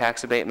impact of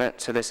tax abatement.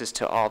 So this is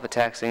to all the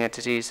taxing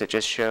entities. It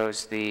just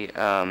shows the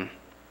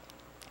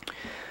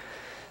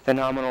the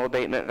nominal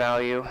abatement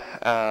value.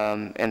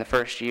 In the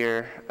first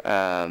year,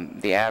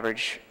 the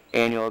average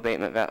annual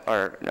abatement value,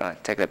 or no,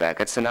 take that back.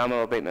 It's the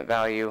nominal abatement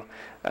value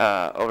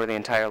over the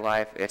entire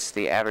life. It's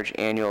the average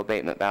annual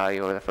abatement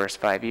value over the first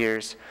 5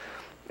 years.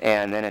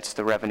 And then it's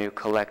the revenue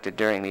collected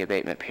during the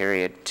abatement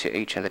period to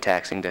each of the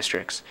taxing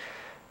districts.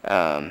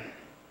 So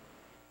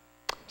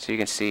you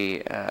can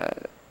see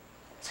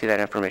that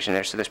information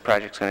there. So this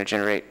project's going to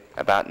generate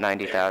about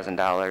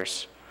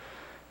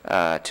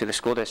 $90,000 to the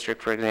school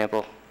district, for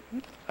example,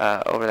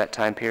 over that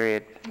time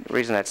period. The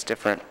reason that's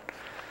different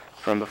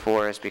from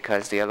before is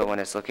because the other one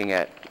is looking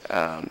at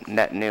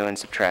net new and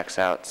subtracts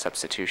out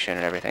substitution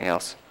and everything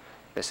else.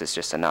 This is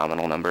just a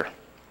nominal number.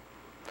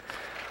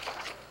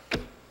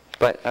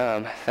 But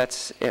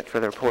that's it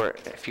for the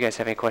report. If you guys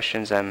have any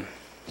questions, I'm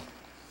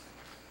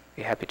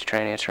be happy to try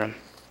and answer them.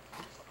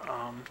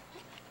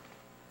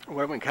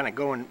 Well, we kind of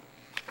go in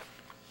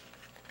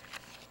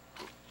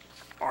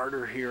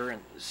order here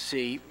and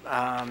see.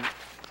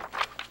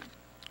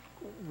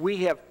 We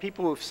have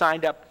people who have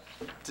signed up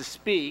to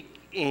speak,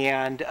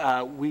 and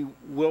we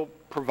will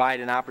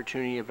provide an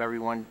opportunity of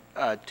everyone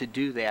to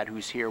do that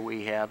who's here.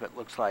 We have, it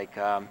looks like,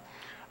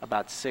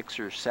 about 6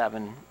 or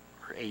 7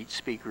 or 8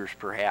 speakers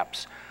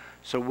perhaps.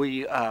 So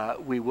we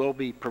will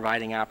be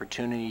providing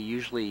opportunity,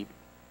 usually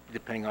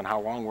depending on how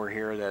long we're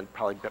here, that'll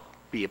probably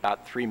be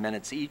about 3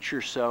 minutes each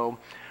or so.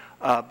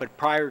 But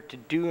prior to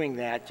doing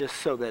that, just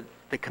so that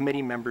the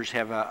committee members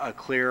have a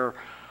clear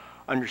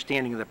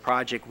understanding of the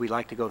project, we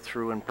like to go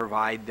through and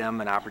provide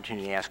them an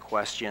opportunity to ask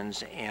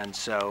questions. And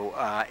so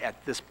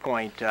at this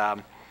point,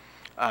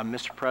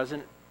 Mr.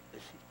 President.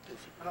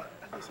 I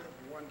just have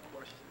one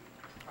question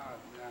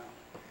now.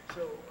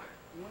 So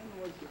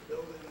when was the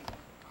building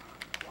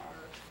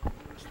acquired? When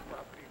was the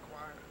property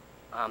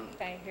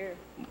acquired?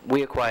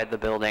 We acquired the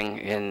building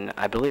in,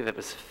 I believe it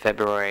was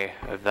February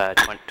of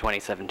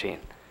 2017.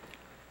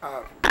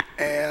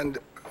 And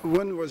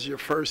when was your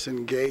first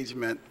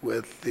engagement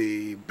with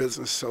the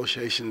Business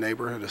Association,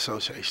 Neighborhood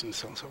Association,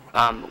 so on and so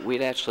forth?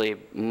 We'd actually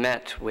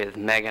met with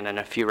Megan and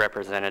a few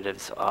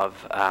representatives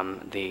of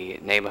the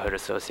Neighborhood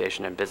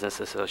Association and Business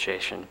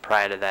Association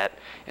prior to that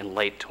in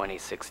late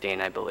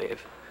 2016, I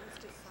believe.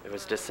 It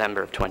was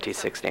December of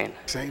 2016.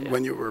 Same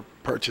when you were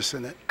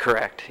purchasing it?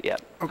 Correct, yep.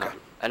 Okay.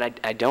 And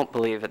I don't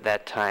believe at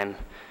that time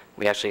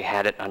we actually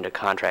had it under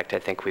contract. I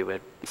think we were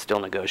still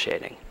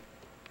negotiating.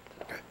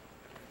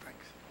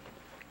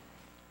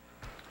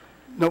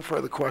 No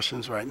further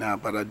questions right now,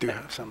 but I do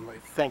have some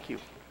later. Thank you,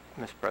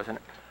 Mr.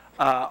 President.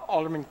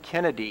 Alderman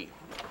Kennedy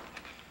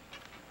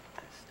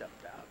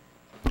stepped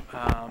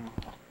out.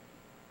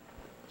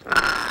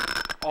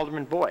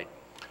 Alderman Boyd.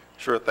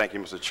 Sure, thank you,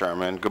 Mr.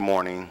 Chairman. Good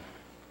morning.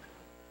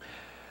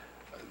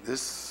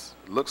 This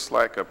looks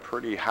like a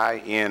pretty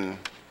high-end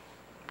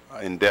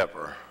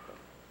endeavor.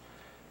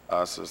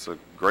 So it's a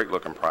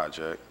great-looking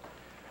project.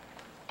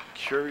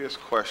 Curious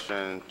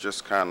question,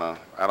 just kind of,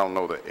 I don't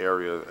know the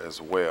area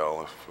as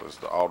well, if it was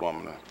the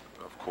Alderman,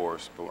 of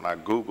course, but when I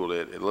Googled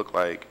it, it looked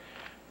like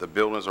the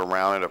buildings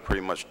around it are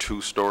pretty much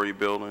 2-story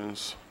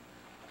buildings.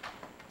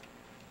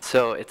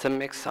 So it's a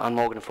mix on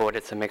Morganford.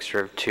 It's a mixture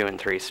of 2- and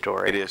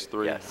 3-story. It is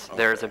 3? Yes. Okay.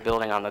 There's a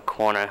building on the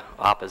corner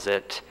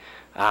opposite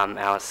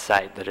our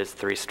site that is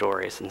 3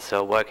 stories. And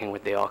so working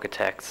with the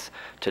architects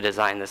to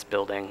design this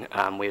building,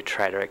 we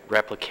try to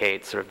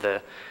replicate sort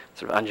of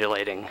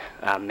undulating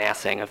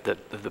massing of the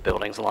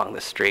buildings along the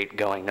street,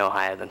 going no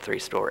higher than 3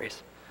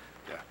 stories.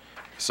 Yeah,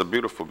 it's a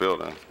beautiful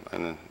building,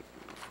 and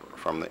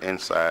from the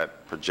inside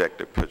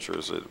projected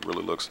pictures, it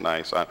really looks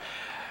nice.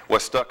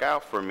 What stuck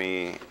out for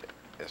me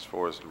as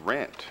far as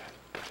rent,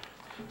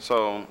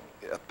 so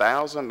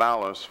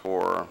 $1,000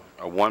 for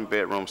a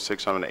 1-bedroom,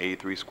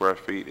 683 square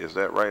feet, is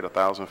that right,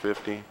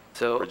 $1,050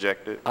 so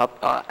projected?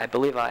 I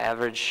believe our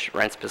average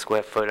rents per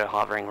square foot are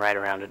hovering right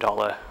around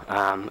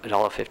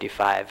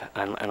 $1.55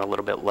 and a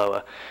little bit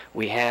lower.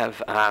 We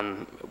have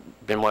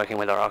been working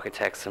with our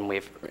architects, and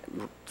we've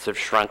sort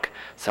of shrunk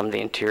some of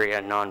the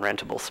interior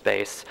non-rentable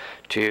space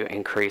to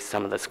increase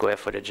some of the square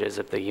footages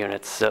of the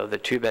units. So the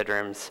 2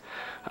 bedrooms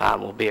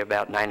will be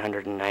about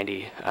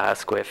 990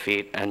 square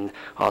feet, and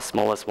our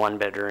smallest 1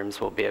 bedrooms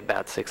will be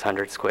about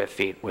 600 square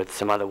feet, with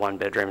some other 1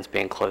 bedrooms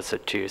being closer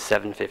to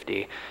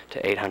 750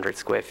 to 800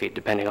 square feet,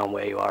 depending on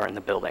where you are in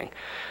the building.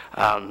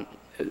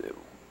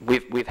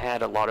 We've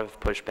had a lot of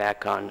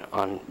pushback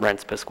on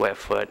rents per square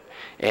foot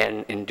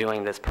in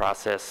doing this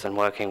process and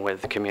working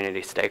with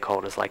community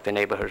stakeholders like the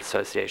Neighborhood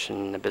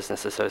Association, the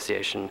Business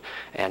Association,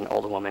 and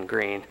Alderwoman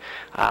Green.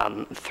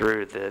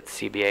 Through the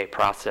CBA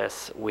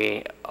process,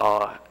 we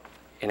are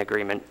in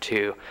agreement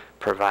to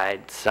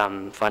provide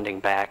some funding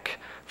back,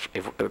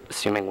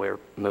 assuming we're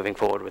moving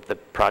forward with the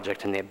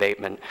project and the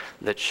abatement,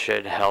 that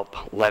should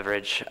help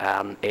leverage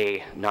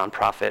a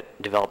nonprofit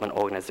development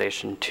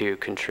organization to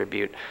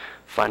contribute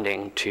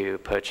funding to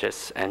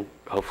purchase and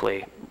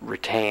hopefully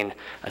retain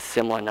a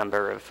similar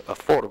number of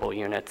affordable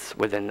units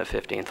within the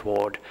 15th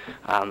Ward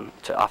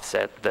to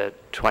offset the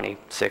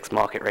 26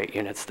 market rate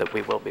units that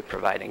we will be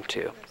providing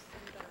to.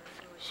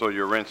 So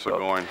your rents are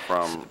going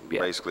from yeah.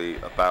 basically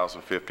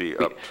 1,050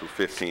 up to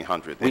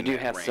 1,500? We do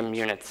have some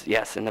units,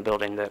 yes, in the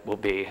building that will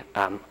be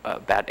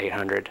about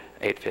 800,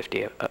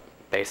 850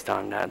 based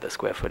on the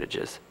square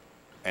footages.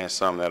 And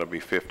some that'll be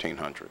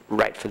 1,500?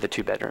 Right, for the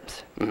 2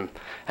 bedrooms.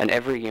 And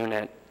every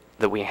unit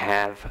that we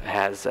have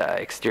has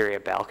exterior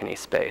balcony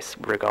space,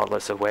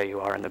 regardless of where you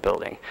are in the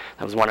building.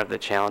 That was one of the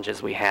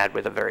challenges we had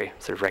with a very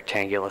sort of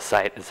rectangular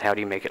site, is how do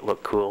you make it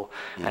look cool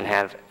and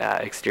have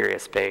exterior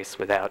space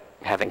without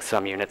having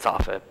some units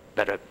offer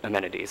better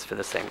amenities for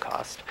the same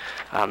cost.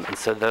 And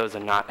so those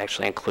are not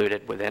actually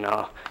included within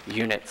our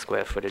unit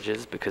square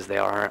footages because they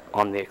are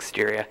on the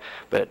exterior,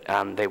 but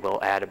they will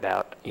add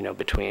about,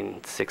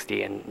 between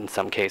 60 and in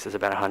some cases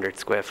about 100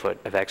 square foot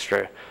of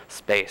extra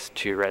space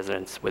to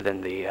residents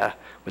within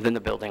the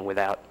building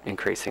without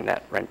increasing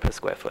that rent per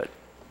square foot.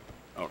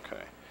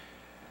 Okay.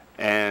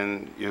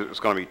 And it's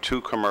going to be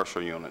 2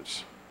 commercial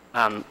units?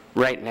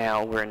 Right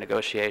now, we're in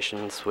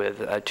negotiations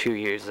with 2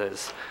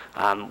 users.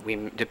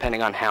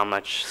 Depending on how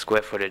much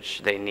square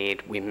footage they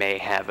need, we may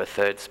have a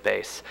 3rd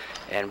space.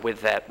 And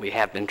with that, we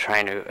have been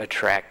trying to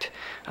attract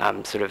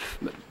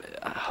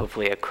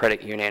hopefully a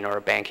credit union or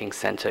a banking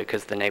center,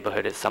 because the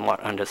neighborhood is somewhat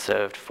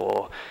underserved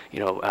for,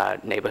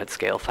 neighborhood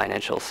scale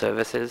financial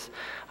services.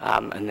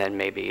 And then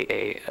maybe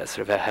a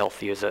sort of a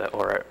health user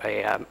or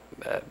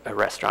a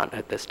restaurant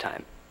at this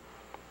time.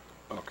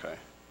 Okay.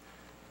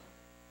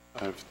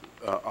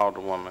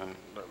 Alderwoman,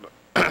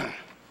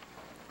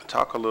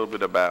 talk a little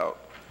bit about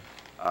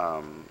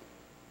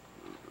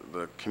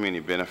the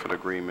community benefit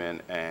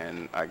agreement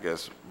and I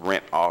guess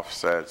rent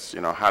offsets.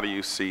 How do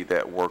you see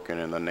that working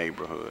in the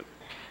neighborhood?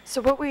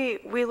 So what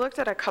we looked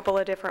at a couple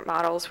of different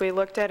models. We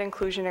looked at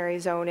inclusionary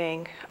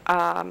zoning,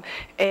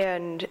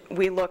 and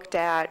we looked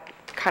at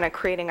kind of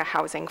creating a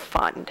housing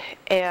fund,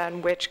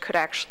 and which could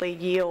actually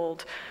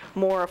yield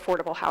more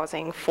affordable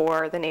housing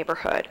for the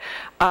neighborhood.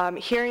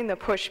 Hearing the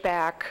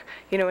pushback,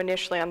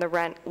 initially on the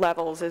rent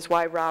levels is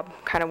why Rob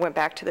kind of went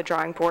back to the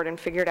drawing board and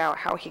figured out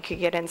how he could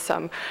get in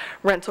some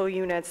rental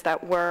units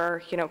that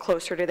were,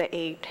 closer to the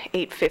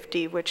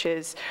 850, which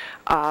is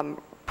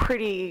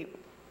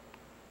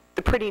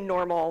the pretty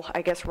normal,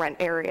 I guess, rent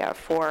area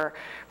for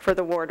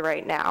the ward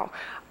right now.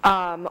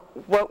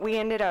 What we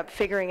ended up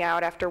figuring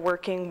out after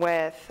working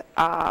with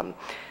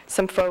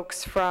some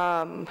folks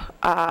from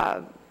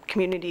our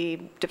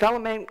Community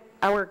Development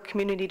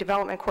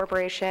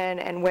Corporation,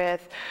 and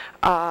with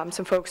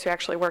some folks who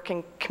actually work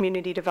in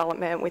community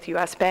development with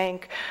US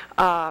Bank,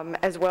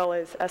 as well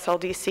as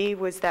SLDC,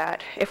 was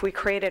that if we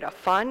created a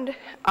fund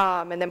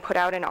and then put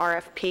out an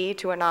RFP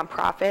to a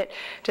nonprofit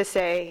to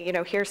say,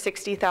 here's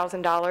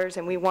 $60,000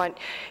 and we want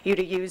you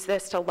to use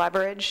this to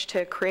leverage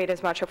to create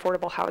as much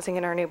affordable housing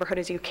in our neighborhood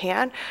as you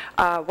can,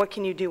 what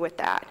can you do with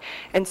that?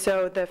 And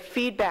so the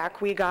feedback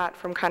we got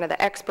from kind of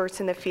the experts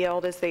in the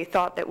field is they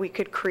thought that we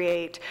could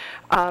create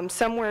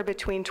somewhere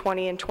between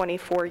 20 and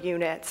 24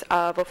 units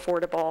of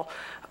affordable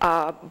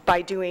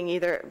by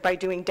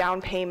doing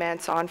down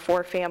payments on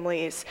 4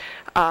 families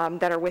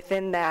that are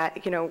within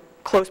that,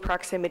 close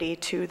proximity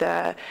to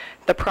the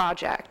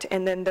project.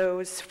 And then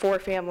those 4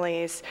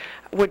 families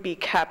would be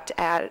kept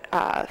at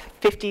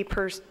 30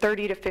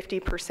 to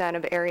 50%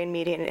 of area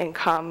median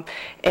income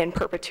in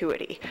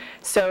perpetuity.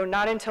 So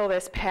not until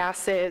this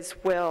passes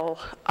will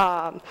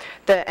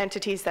the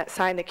entities that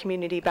sign the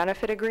community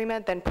benefit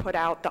agreement then put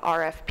out the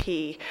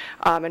RFP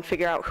and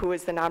figure out who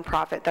is the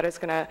nonprofit that is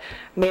going to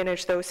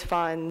manage those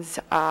funds,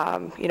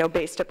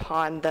 based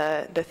upon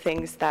the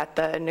things that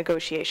the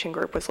negotiation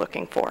group was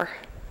looking for.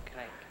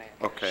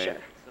 Okay. Sure.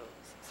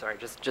 Sorry,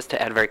 just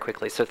to add very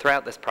quickly. So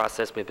throughout this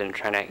process, we've been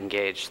trying to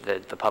engage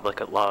the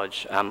public at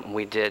large.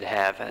 We did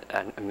have,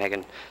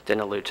 Megan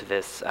didn't allude to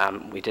this,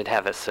 we did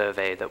have a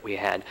survey that we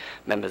had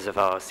members of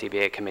our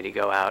CBA committee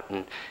go out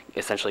and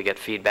essentially get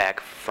feedback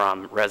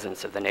from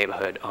residents of the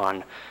neighborhood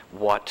on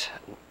what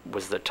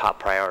was the top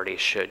priority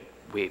should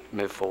we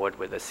move forward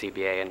with a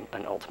CBA and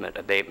an ultimate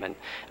abatement.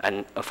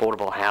 And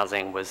affordable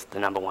housing was the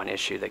 #1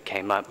 issue that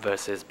came up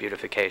versus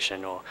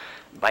beautification or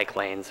bike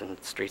lanes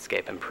and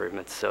streetscape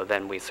improvements. So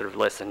then we sort of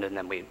listened, and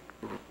then we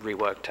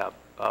reworked up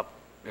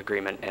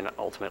agreement and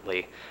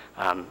ultimately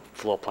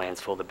floor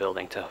plans for the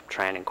building to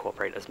try and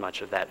incorporate as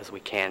much of that as we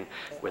can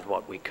with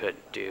what we could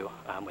do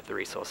with the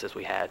resources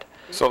we had.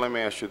 So let me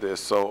ask you this.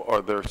 So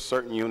are there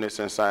certain units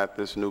inside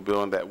this new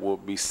building that will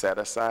be set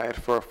aside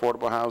for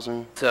affordable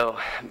housing? So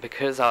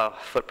because our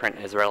footprint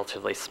is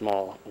relatively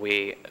small,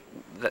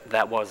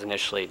 that was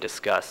initially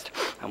discussed,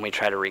 and we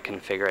try to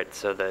reconfigure it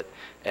so that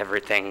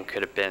everything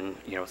could have been,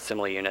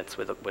 similar units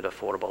with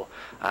affordable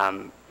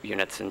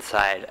units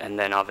inside. And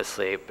then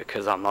obviously,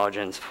 because our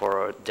margins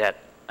for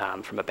debt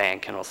from a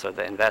bank and also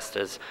the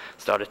investors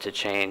started to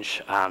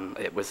change,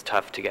 it was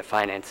tough to get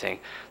financing.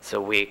 So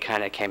we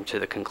kind of came to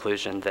the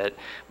conclusion that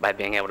by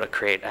being able to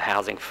create a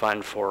housing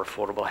fund for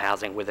affordable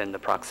housing within the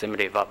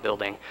proximity of our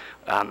building,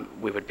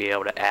 we would be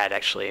able to add,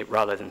 actually,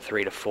 rather than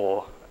 3 to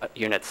 4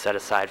 units set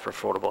aside for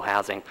affordable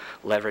housing,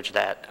 leverage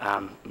that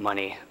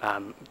money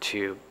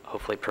to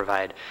hopefully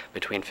provide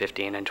between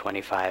 15 and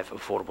 25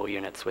 affordable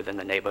units within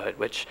the neighborhood,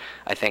 which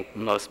I think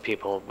most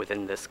people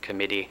within this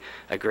committee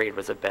agreed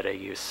was a better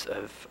use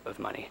of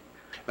money.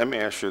 Let me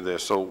ask you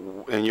this.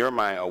 So in your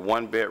mind, a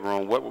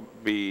one-bedroom, what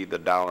would be the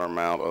dollar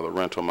amount or the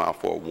rental amount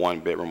for a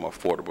one-bedroom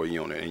affordable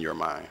unit in your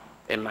mind?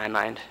 In my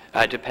mind,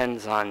 it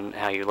depends on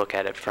how you look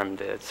at it from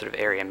the sort of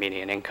area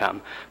median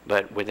income,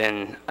 but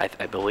within, I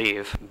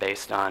believe,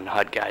 based on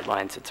HUD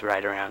guidelines, it's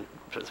right around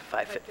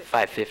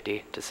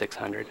 550 to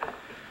 600.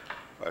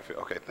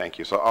 Okay, thank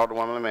you. So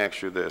Alderwoman, let me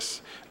ask you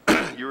this.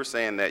 You were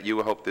saying that you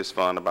would hope this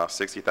fund, about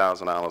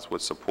 $60,000,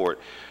 would support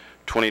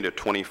 20 to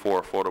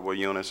 24 affordable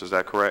units, is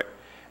that correct?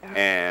 Yeah.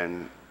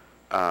 And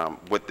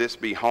would this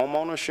be home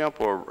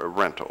ownership or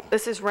rental?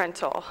 This is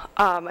rental.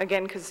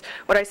 Again, because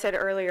what I said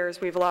earlier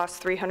is we've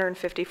lost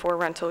 354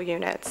 rental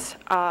units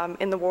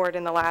in the ward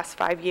in the last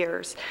 5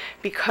 years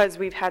because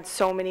we've had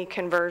so many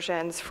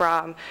conversions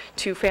from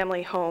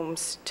two-family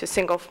homes to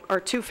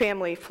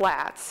two-family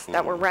flats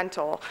that were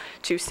rental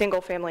to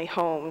single-family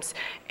homes,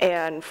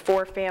 and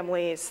 4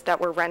 families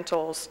that were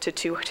rentals to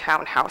 2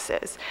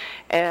 townhouses.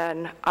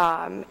 And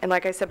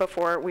like I said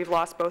before, we've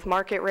lost both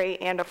market rate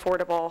and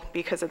affordable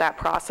because of that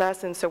process.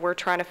 And so we're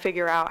trying to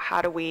figure out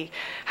how do we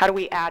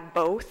add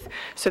both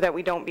so that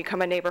we don't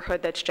become a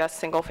neighborhood that's just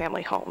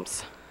single-family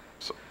homes.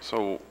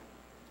 So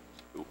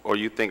are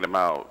you thinking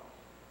about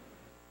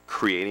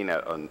creating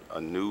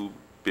a new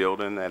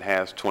building that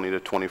has 20 to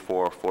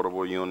 24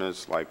 affordable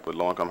units, like with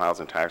low-income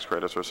housing tax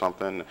credits or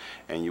something,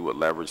 and you would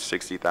leverage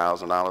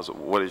 $60,000?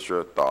 What is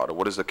your thought, or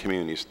what is the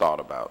community's thought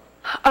about?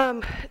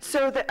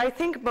 I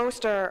think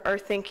most are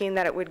thinking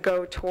that it would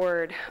go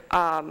toward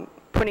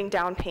putting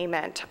down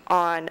payment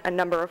on a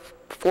number of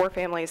 4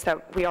 families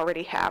that we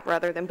already have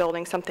rather than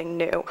building something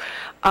new.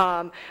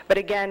 But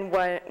again,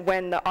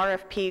 when the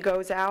RFP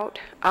goes out,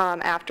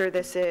 after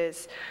this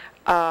is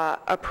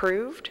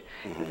approved,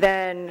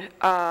 then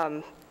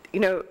you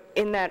know,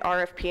 in that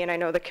RFP, and I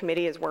know the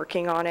committee is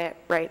working on it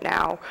right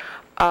now,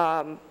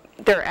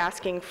 they're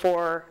asking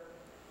for,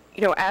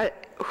 you know,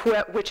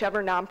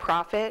 whichever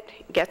nonprofit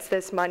gets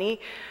this money,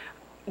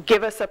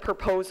 give us a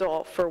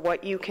proposal for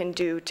what you can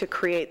do to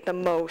create the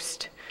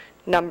most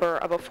number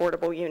of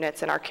affordable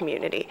units in our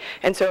community.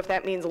 And so if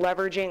that means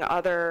leveraging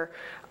other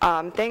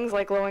things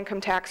like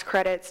low-income tax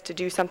credits to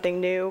do something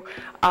new,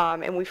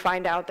 and we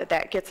find out that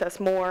that gets us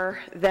more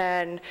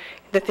than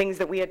the things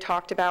that we had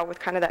talked about with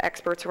kind of the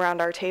experts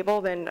around our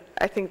table, then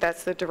I think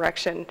that's the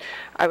direction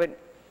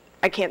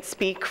I can't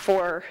speak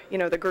for, you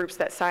know, the groups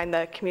that signed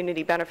the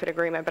community benefit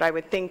agreement, but I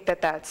would think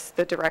that that's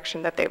the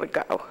direction that they would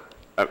go.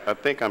 I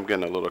think I'm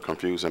getting a little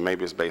confused, and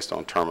maybe it's based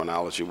on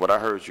terminology. What I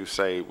heard you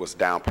say was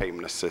down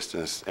payment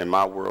assistance. In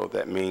my world,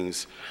 that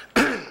means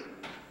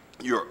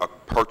you're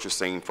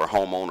purchasing for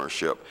home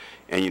ownership,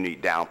 and you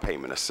need down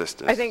payment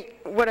assistance. I think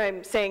what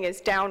I'm saying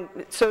is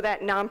so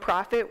that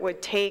nonprofit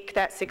would take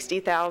that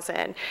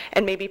 $60,000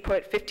 and maybe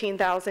put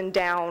 $15,000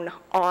 down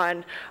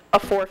on a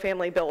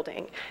 4-family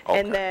building. Okay.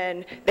 And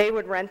then they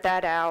would rent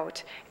that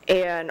out,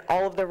 and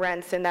all of the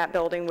rents in that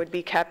building would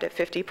be kept at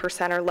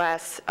 50% or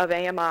less of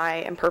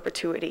AMI and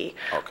perpetuity.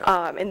 Okay.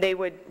 And they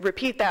would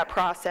repeat that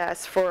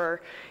process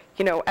for,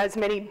 you know, as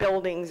many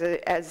buildings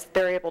as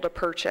they're able to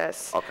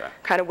purchase, okay,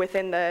 kind of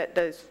within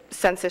the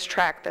census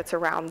tract that's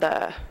around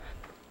the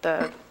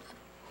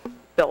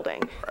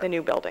building, right, the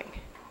new building.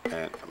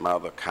 And my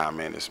other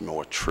comment is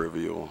more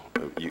trivial.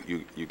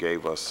 You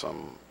gave us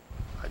some,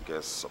 I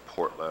guess,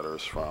 support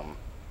letters from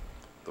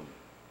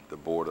the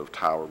board of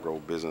Tower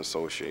Grove Business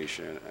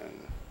Association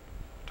and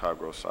Tower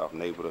Grove South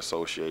Neighborhood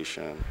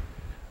Association.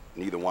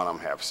 Neither one of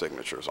them have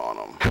signatures on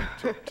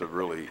them to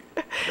really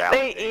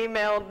validate. They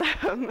emailed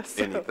them.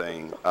 So.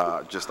 Anything.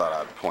 Just thought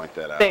I'd point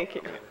that out. Thank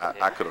you. I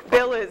mean, I could have.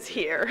 Bill is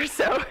here,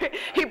 so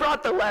he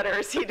brought the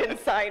letters. He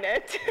didn't sign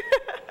it.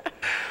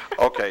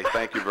 Okay,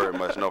 thank you very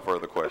much. No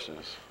further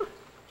questions.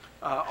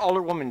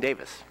 Alderwoman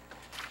Davis.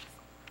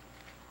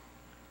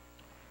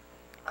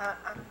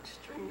 I'm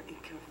extremely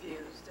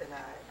confused,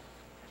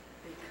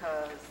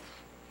 because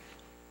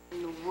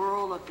in the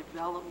world of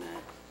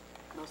development,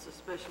 most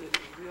especially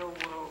the real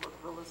world of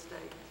real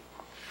estate,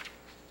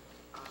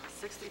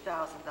 $60,000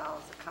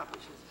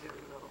 accomplishes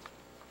very little.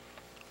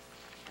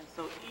 And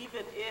so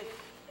even if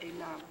a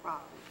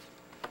nonprofit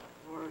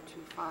were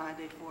to find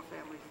a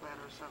 4-family flat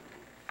or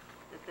something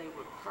that they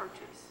would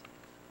purchase,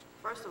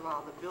 first of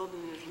all, the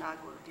building is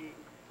not going to be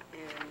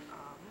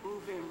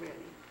move-in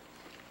ready.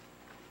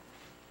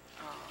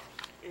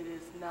 It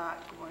is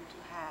not going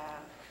to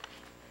have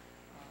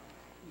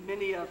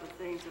many of the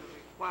things that are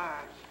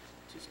required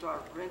to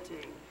start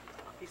renting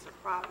a piece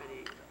of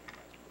property,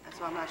 and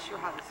so I'm not sure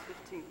how this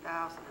 $15,000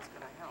 is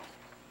going to help.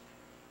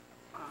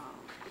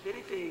 If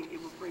anything,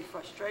 it will bring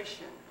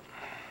frustration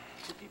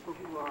to people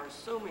who are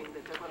assuming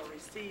that they're going to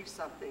receive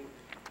something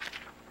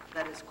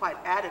that is quite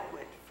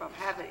adequate from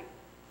having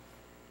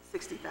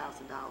 $60,000,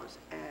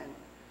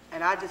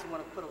 and I just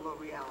want to put a little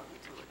reality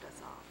to it,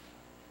 that's all.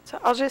 So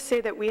I'll just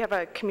say that we have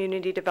a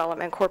community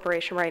development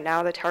corporation right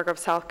now, the Tower Grove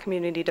South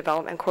Community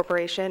Development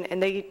Corporation,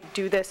 and they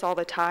do this all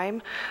the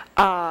time.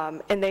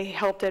 And they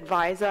helped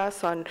advise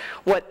us on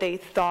what they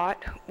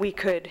thought we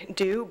could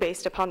do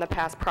based upon the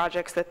past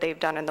projects that they've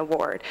done in the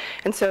ward.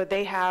 And so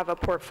they have a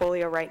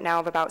portfolio right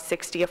now of about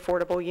 60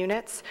 affordable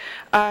units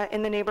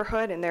in the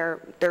neighborhood, and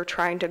they're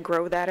trying to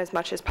grow that as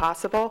much as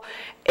possible.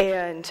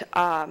 And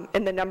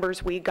the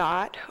numbers we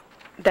got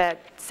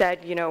that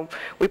said, you know,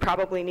 we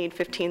probably need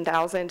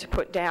 $15,000 to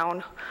put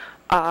down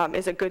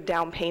is a good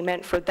down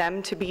payment for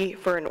them to be,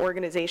 for an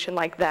organization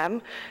like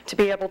them, to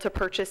be able to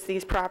purchase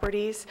these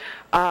properties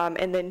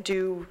and then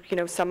do, you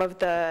know, some of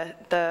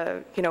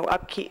the you know,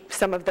 upkeep,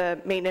 some of the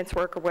maintenance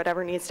work or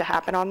whatever needs to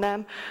happen on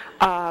them.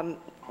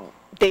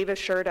 They've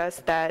assured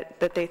us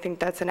that they think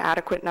that's an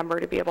adequate number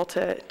to be able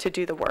to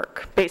do the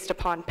work based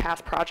upon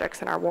past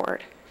projects in our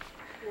ward.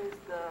 Is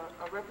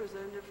a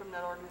representative from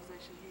that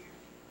organization here?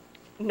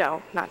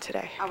 No, not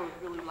today. I would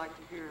really like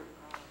to hear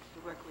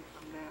directly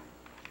from them,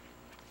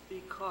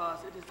 because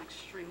it is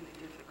extremely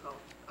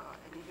difficult.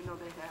 And even though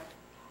they have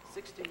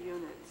 60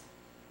 units,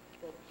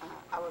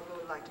 I would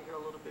really like to hear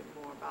a little bit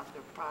more about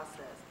their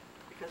process,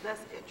 because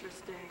that's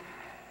interesting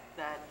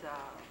that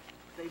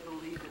they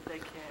believe that they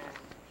can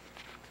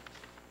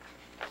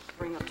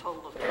bring a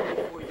total of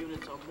 24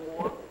 units or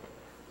more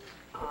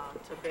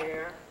to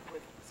bear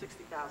with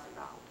 $60,000.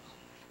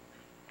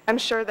 I'm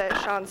sure that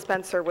Sean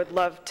Spencer would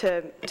love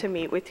to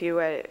meet with you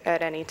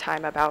at any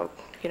time about,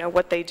 you know,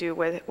 what they do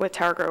with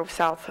Tower Grove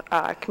South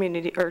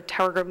Community, or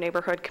Tower Grove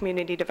Neighborhood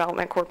Community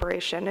Development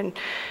Corporation,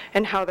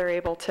 and how they're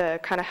able to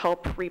kind of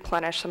help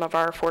replenish some of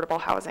our affordable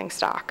housing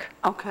stock.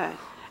 Okay.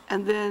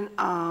 And then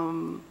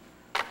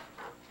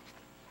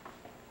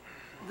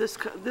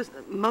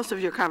most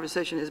of your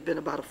conversation has been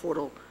about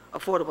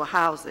affordable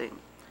housing.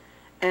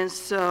 And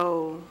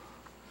so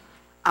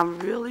I'm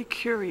really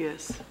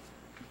curious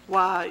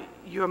why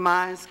your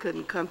minds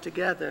couldn't come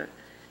together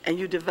and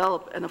you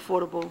develop an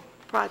affordable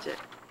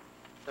project.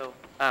 So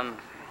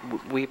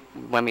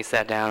when we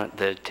sat down at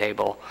the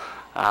table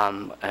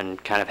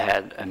and kind of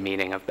had a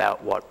meeting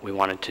about what we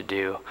wanted to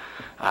do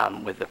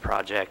with the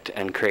project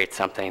and create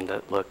something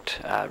that looked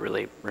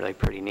really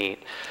pretty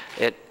neat,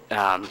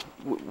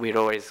 we'd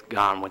always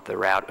gone with the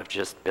route of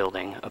just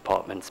building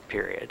apartments,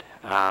 period.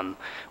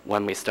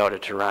 When we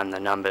started to run the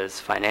numbers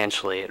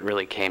financially, it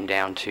really came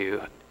down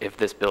to, if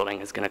this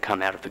building is going to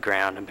come out of the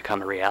ground and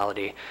become a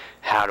reality,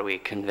 how do we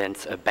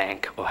convince a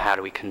bank, or how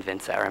do we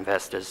convince our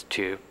investors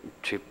to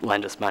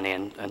lend us money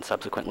and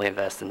subsequently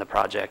invest in the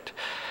project?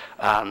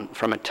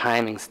 From a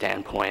timing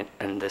standpoint,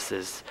 and this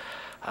is,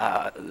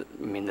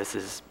 this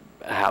is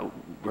how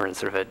we're in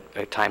sort of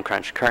a time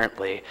crunch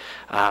currently,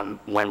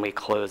 when we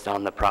closed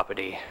on the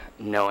property,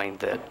 knowing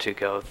that to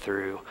go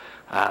through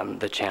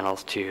the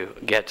channels to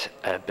get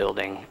a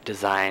building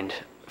designed,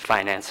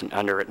 financed, and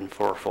underwritten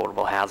for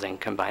affordable housing,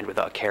 combined with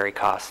our carry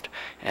cost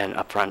and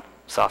upfront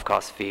soft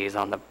cost fees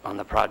on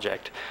the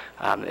project,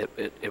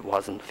 it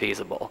wasn't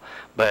feasible.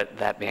 But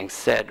that being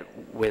said,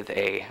 with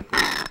a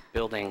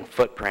building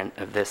footprint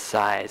of this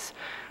size,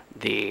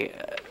 the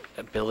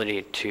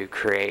ability to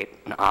create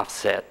an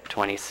offset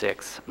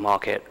 26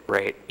 market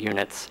rate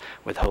units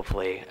with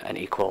hopefully an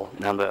equal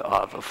number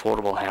of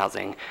affordable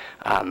housing,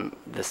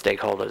 the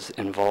stakeholders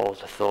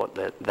involved thought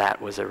that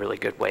that was a really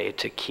good way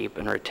to keep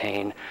and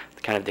retain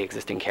kind of the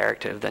existing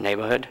character of the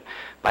neighborhood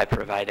by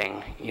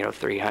providing, you know,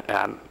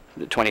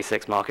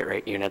 26 market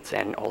rate units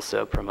and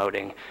also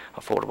promoting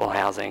affordable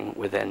housing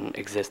within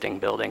existing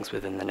buildings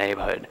within the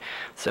neighborhood.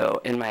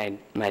 So in my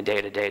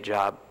day-to-day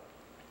job,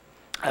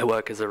 I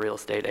work as a real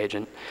estate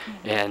agent,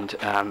 and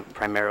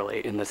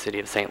primarily in the city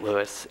of St.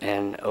 Louis.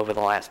 And over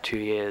the last 2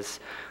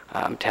 years,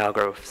 Tower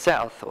Grove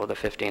South, or the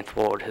 15th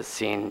Ward, has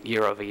seen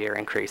year-over-year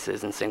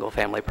increases in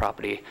single-family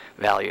property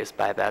values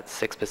by about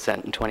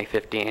 6% in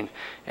 2015,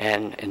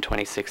 and in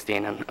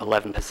 2016 an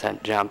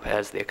 11% jump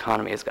as the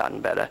economy has gotten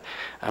better.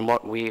 And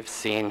what we've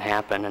seen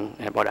happen,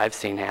 and what I've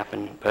seen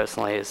happen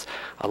personally, is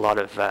a lot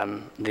of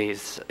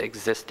these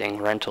existing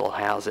rental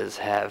houses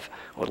have,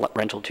 or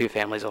rental 2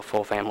 families or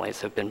 4 families,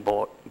 have been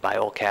bought by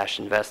all cash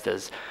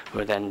investors who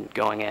are then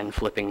going in,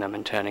 flipping them,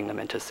 and turning them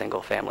into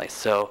single families.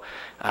 So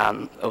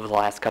over the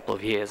last couple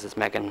of years, as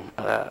Megan,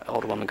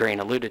 Alderwoman Green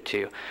alluded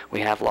to,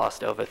 we have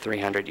lost over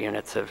 300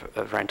 units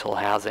of rental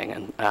housing,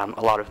 and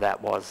a lot of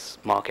that was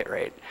market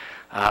rate.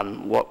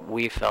 What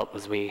we felt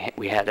was we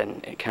had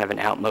kind of an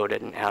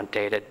outmoded and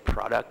outdated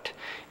product,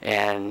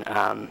 and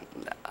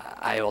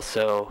I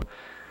also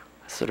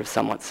sort of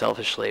somewhat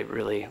selfishly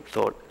really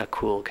thought a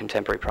cool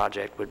contemporary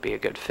project would be a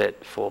good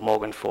fit for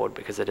Morganford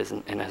because it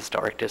isn't in a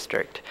historic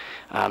district.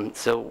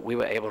 So we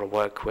were able to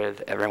work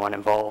with everyone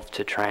involved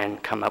to try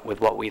and come up with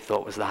what we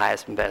thought was the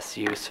highest and best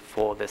use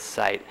for this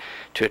site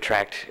to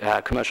attract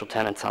commercial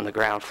tenants on the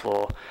ground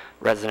floor,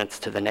 residents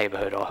to the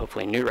neighborhood, or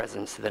hopefully new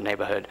residents to the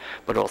neighborhood,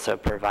 but also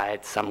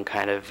provide some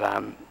kind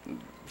of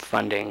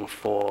funding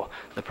for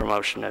the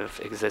promotion of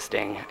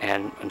existing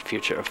and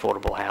future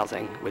affordable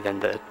housing within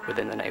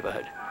the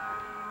neighborhood.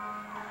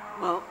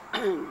 Well,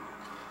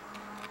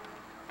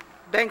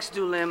 banks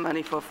do lend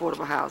money for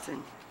affordable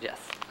housing. Yes.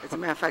 As a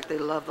matter of fact, they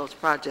love those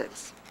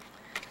projects.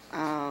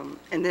 And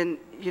then,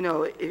 you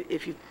know,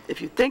 if you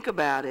think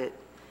about it,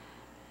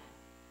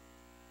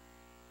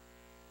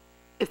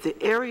 if the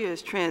area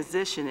is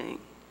transitioning,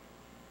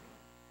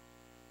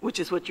 which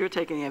is what you're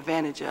taking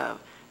advantage of,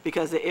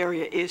 because the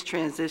area is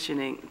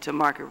transitioning to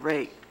market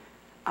rate,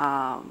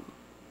 I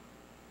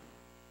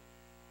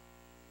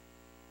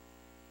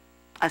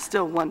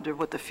still wonder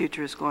what the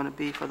future is going to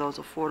be for those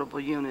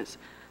affordable units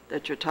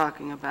that you're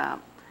talking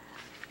about.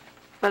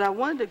 But I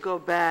wanted to go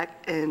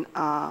back and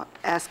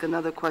ask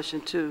another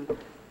question too,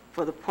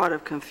 for the part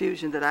of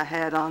confusion that I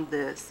had on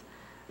this.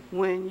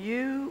 When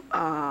you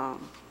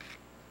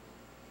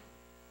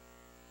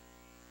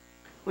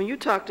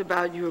talked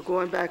about you were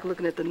going back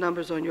looking at the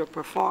numbers on your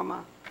pro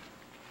forma,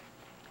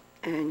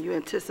 and you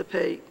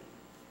anticipate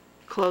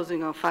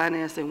closing on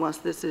financing once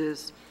this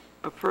is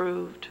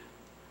approved,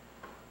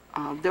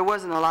 there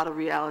wasn't a lot of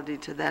reality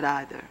to that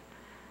either,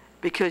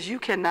 because you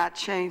cannot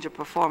change a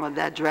pro forma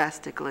that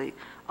drastically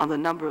on the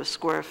number of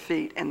square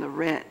feet and the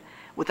rent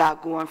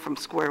without going from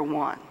square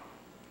one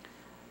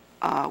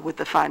with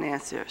the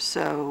financier.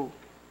 So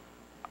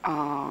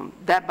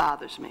that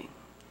bothers me.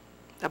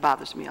 That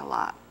bothers me a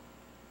lot.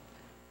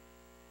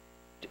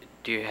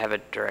 Do you have a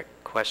direct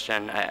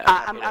question?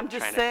 I'm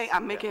just saying,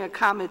 I'm making a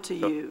comment to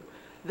you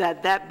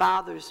that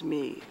bothers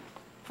me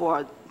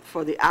for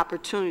the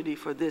opportunity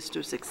for this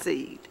to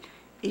succeed,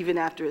 even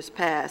after it's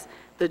passed.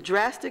 The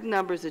drastic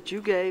numbers that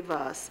you gave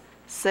us,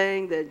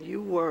 saying that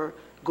you were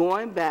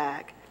going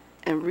back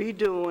and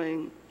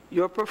redoing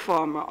your pro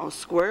forma on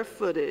square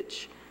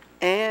footage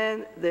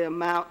and the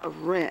amount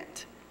of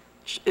rent,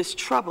 is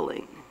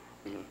troubling.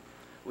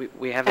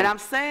 We haven't. And I'm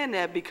saying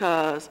that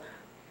because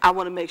I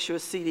want to make sure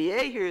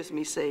CDA hears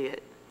me say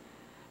it,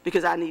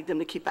 because I need them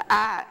to keep an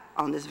eye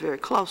on this very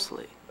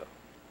closely.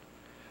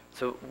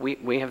 So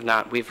we have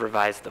not, we've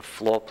revised the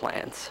floor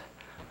plans.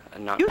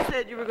 You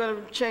said you were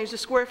going to change the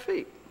square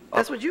feet.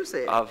 That's what you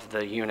said. Of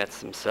the units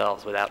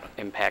themselves without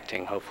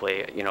impacting,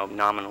 hopefully, you know,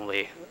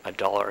 nominally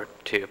 $1 or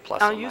 $2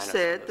 plus or minus. You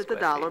said that the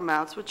dollar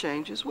amounts would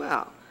change as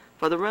well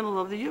for the rental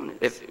of the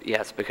units.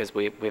 Yes, because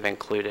we've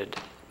included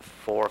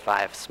 4 or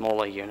 5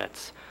 smaller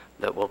units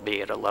that will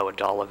be at a lower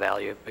dollar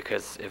value,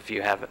 because if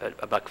you have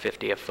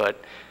 $1.50 a foot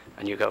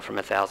and you go from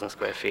 1,000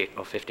 square feet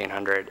or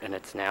 1,500 and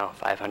it's now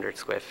 500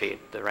 square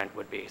feet, the rent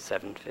would be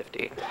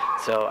 $7.50.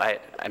 So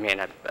I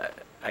mean,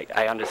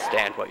 I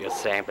understand what you're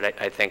saying, but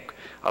I think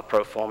a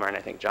pro forma, and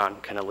I think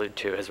John can allude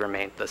to, has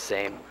remained the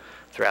same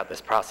throughout this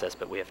process,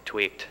 but we have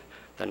tweaked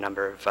the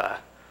number of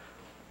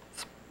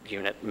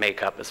unit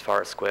makeup as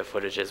far as square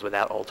footages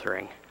without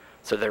altering.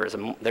 So there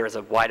is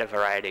a wider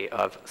variety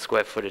of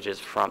square footages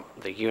from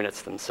the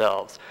units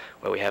themselves,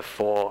 where we have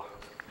 4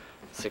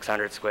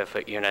 600 square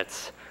foot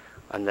units,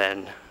 and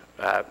then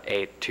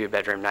 8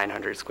 2-bedroom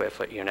 900 square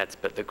foot units,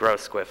 but the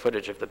gross square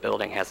footage of the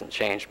building hasn't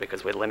changed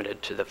because we're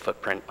limited to the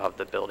footprint of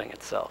the building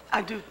itself.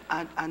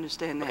 I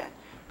understand that,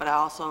 but I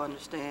also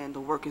understand the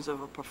workings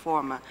of a pro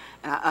forma,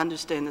 and I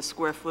understand the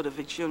square foot of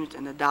each unit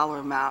and the dollar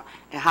amount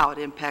and how it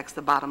impacts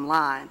the bottom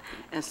line.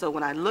 And so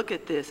when I look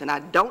at this and I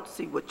don't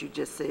see what you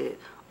just said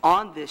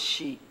on this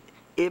sheet,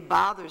 it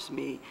bothers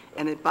me,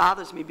 and it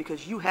bothers me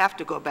because you have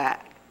to go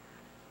back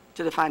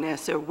to the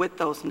financier with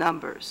those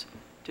numbers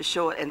to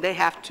show it, and they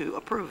have to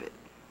approve it.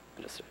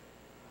 Understood.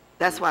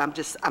 That's why I'm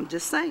just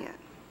saying.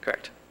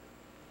 Correct.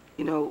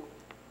 You know,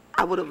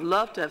 I would have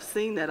loved to have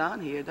seen that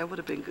on here. That would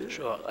have been good.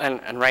 Sure.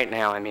 And right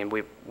now, I mean,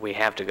 we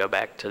have to go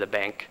back to the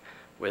bank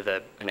with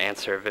an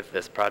answer of if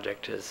this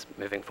project is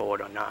moving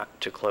forward or not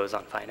to close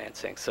on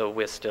financing. So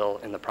we're still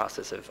in the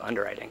process of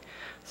underwriting.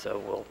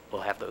 So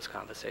we'll have those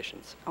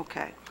conversations.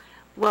 Okay.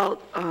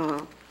 Well,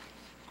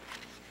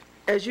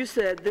 as you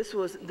said, this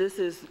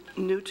is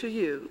new to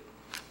you,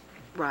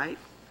 right?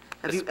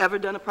 Have you ever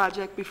done a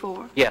project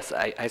before? Yes,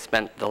 I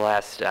spent the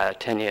last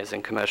 10 years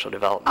in commercial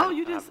development. Oh,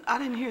 you did? I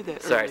didn't hear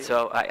that Sorry, earlier.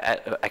 so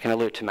I can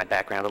allude to my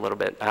background a little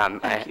bit.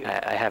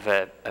 I have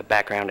a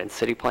background in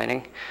city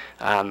planning,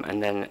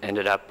 and then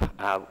ended up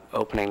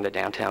opening the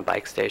downtown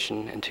bike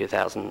station in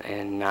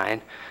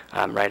 2009,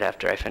 right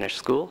after I finished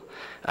school,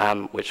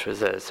 which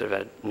was a sort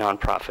of a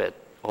nonprofit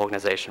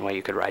organization where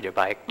you could ride your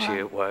bike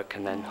to work,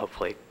 and then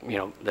hopefully, you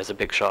know, there's a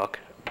Big Shark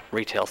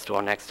retail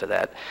store next to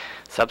that.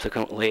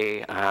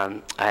 Subsequently,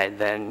 I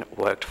then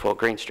worked for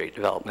Green Street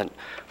Development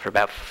for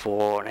about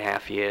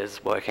 4.5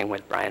 years, working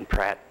with Brian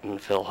Pratt and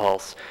Phil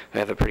Hulse, who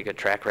have a pretty good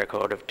track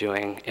record of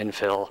doing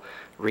infill,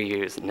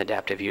 reuse, and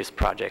adaptive use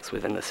projects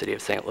within the city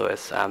of St.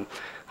 Louis.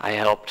 I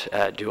helped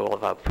do all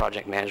of our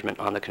project management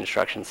on the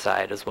construction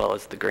side, as well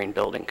as the green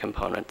building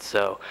component.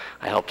 So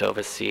I helped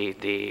oversee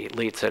the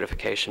LEED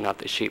certification of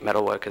the sheet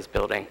metal workers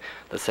building,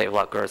 the Save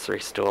Lot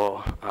grocery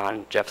store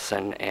on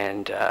Jefferson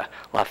and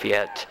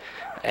Lafayette,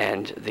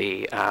 and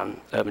the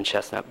Urban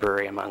Chestnut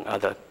Brewery, among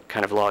other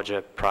kind of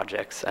larger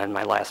projects. And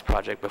my last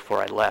project before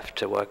I left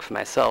to work for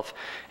myself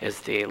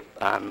is the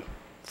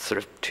sort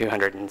of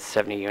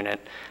 270 unit,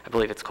 I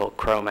believe it's called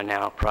Chroma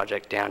now,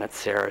 project down at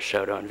Sarah,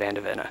 Shoto, and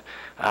Vandevena.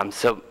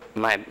 So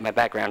my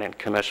background in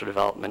commercial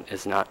development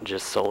is not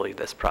just solely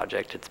this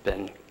project. It's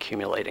been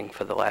accumulating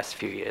for the last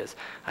few years.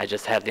 I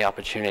just had the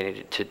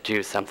opportunity to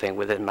do something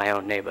within my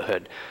own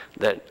neighborhood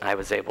that I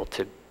was able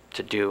to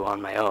do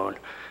on my own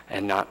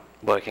and not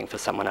working for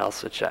someone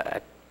else, which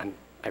I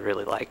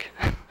really like.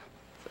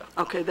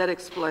 Okay, that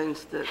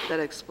explains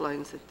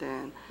it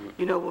then.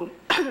 You know,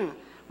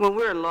 when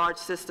we're in large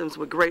systems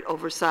with great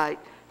oversight,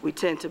 we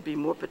tend to be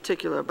more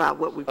particular about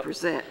what we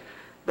present.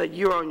 But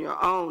you're on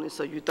your own, and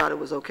so you thought it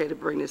was okay to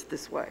bring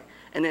this way,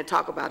 and then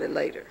talk about it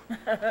later.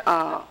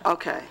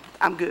 Okay,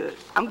 I'm good.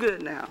 I'm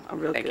good now. I'm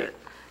real good. Thank you.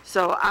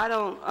 So I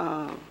don't,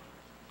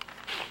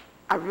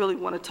 I really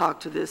want to talk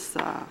to this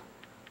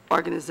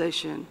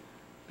organization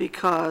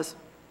because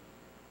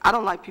I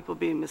don't like people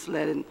being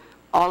misled, and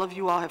all of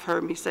you all have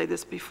heard me say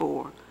this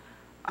before.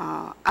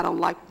 I don't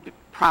like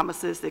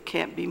promises that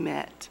can't be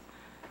met,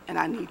 and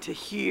I need to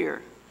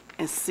hear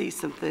and see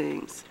some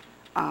things,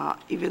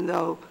 even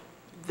though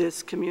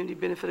this community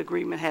benefit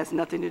agreement has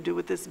nothing to do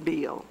with this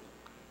bill.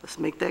 Let's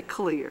make that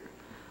clear.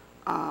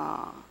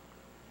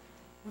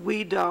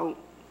 We don't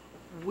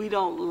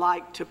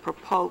like to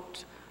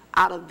propose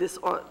out of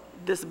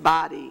this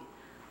body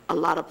a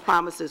lot of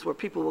promises where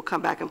people will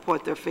come back and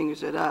point their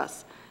fingers at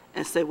us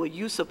and say, well,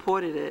 you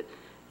supported it,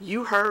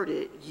 you heard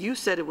it, you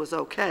said it was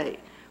okay,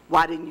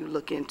 why didn't you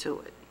look into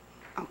it?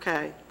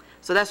 Okay?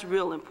 So that's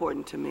real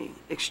important to me,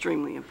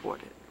 extremely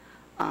important.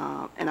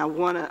 And I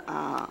want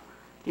to,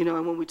 you know,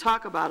 and when we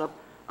talk about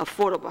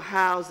affordable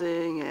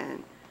housing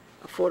and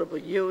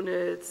affordable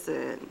units,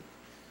 and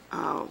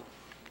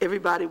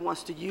everybody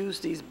wants to use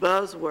these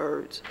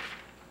buzzwords,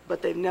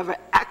 but they've never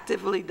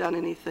actively done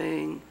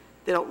anything.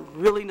 They don't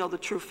really know the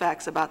true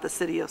facts about the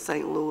city of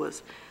St.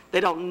 Louis.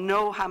 They don't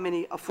know how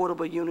many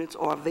affordable units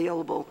are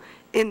available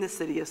in the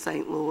city of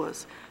St.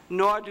 Louis,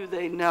 nor do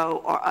they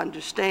know or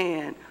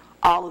understand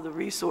all of the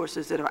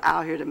resources that are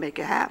out here to make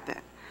it happen.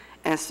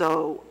 And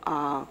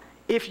so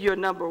if your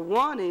number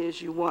one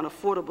is you want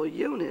affordable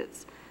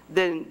units,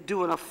 then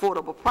do an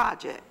affordable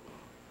project.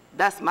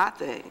 That's my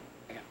thing.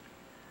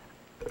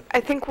 I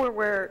think where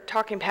we're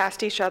talking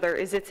past each other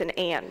is it's an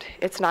and,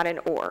 it's not an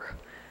or.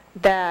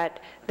 That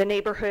the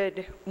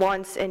neighborhood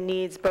wants and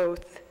needs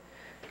both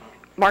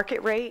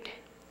market rate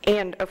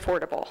and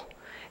affordable.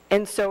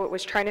 And so it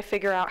was trying to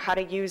figure out how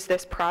to use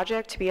this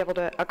project to be able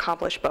to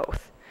accomplish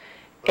both.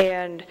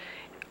 And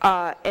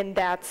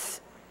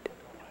that's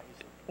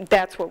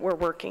what we're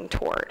working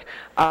toward,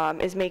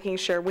 is making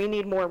sure we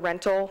need more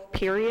rental,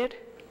 period,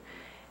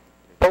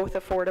 both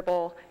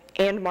affordable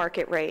and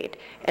market rate.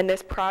 And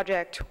this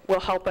project will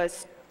help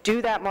us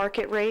do that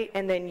market rate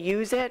and then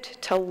use it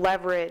to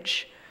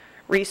leverage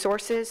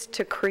resources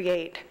to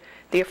create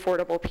the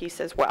affordable piece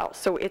as well.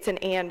 So it's an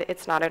and,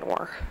 it's not an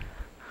or.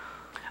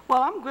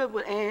 Well, I'm good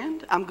with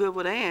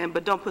and,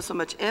 but don't put so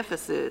much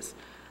emphasis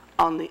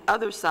on the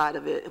other side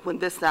of it when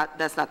that's not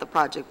the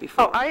project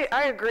before. Oh,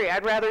 I agree.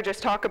 I'd rather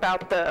just talk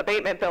about the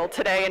abatement bill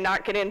today and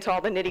not get into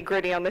all the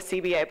nitty-gritty on the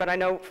CBA, but I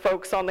know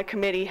folks on the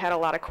committee had a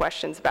lot of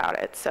questions about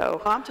it,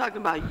 so. Well, I'm talking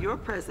about your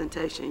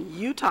presentation.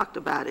 You talked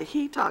about it.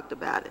 He talked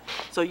about it.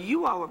 So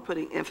you all were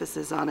putting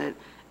emphasis on it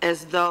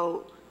as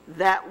though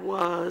that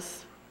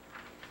was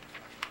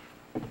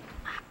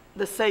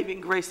the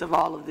saving grace of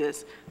all of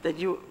this, that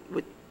you,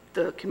 with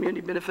the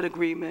community benefit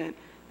agreement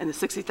and the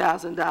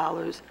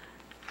 $60,000,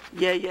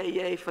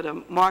 yay for the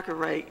market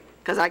rate,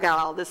 because I got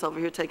all this over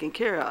here taken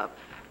care of.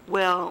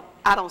 Well,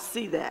 I don't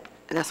see that,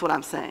 and that's what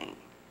I'm saying.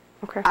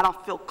 Okay. I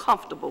don't feel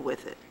comfortable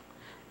with it.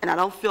 And I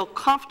don't feel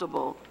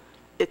comfortable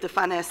if the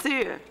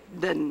financier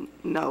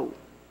doesn't know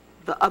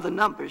the other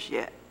numbers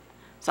yet.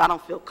 So I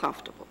don't feel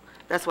comfortable.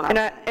 That's what I'm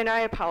saying. And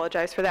I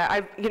apologize for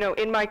that. You know,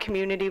 in my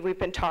community, we've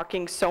been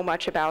talking so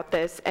much about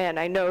this, and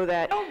I know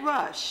that. Don't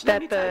rush.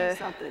 Let me tell you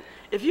something.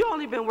 If you've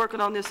only been working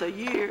on this a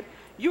year,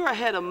 you're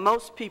ahead of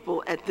most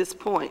people at this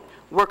point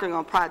working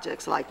on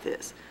projects like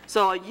this.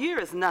 So a year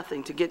is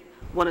nothing to get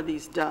one of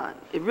these done.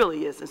 It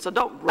really isn't. So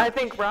don't rush. I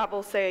think Rob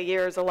will say a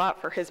year is a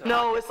lot for his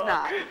No, it's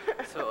not.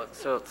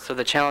 So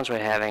the challenge we're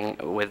having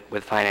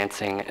with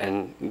financing,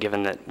 and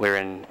given that we're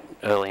in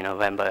early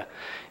November,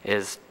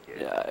 is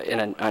in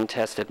an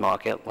untested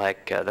market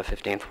like the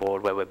 15th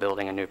Ward, where we're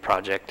building a new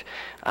project,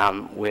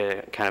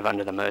 we're kind of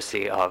under the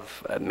mercy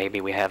of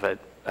maybe we have a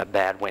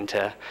bad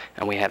winter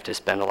and we have to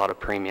spend a lot of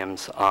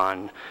premiums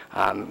on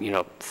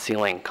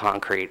sealing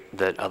concrete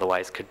that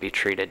otherwise could be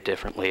treated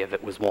differently if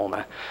it was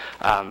warmer.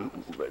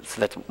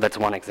 So that's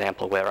one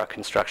example where our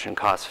construction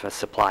costs for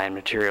supply and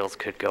materials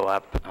could go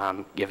up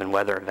given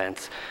weather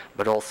events,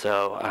 but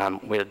also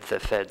with the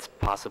feds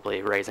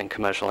possibly raising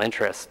commercial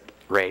interest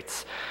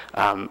rates,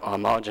 our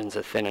margins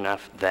are thin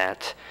enough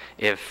that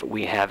if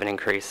we have an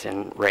increase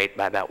in rate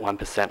by about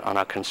 1% on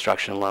our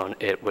construction loan,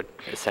 it would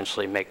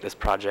essentially make this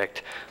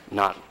project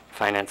not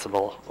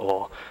financeable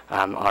or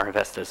our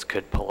investors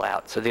could pull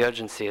out. So the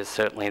urgency is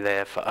certainly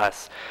there for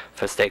us,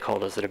 for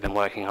stakeholders that have been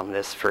working on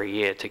this for a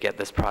year to get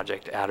this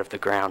project out of the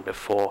ground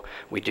before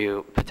we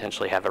do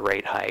potentially have a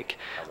rate hike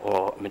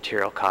or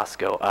material costs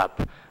go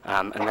up.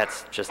 And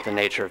that's just the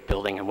nature of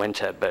building in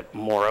winter. But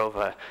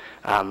moreover,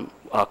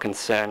 our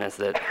concern is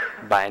that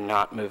by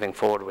not moving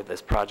forward with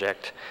this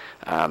project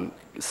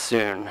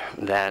soon,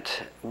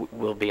 that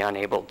we'll be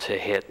unable to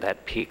hit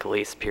that peak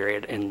lease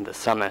period in the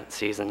summer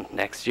season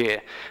next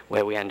year,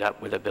 where we end up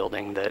with a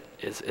building that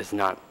is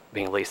not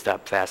being leased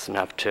up fast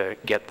enough to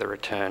get the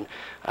return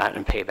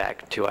and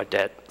payback to our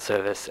debt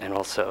service and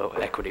also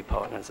equity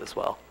partners as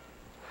well.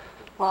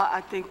 Well,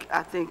 I think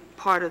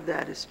part of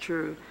that is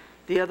true.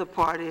 The other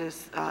part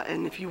is,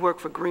 and if you work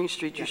for Green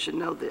Street, you should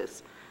know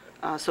this.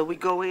 So we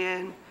go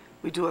in,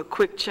 we do a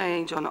quick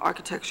change on the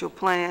architectural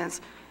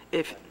plans.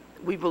 If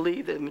we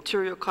believe that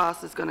material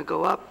cost is going to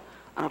go up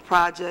on a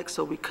project,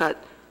 so we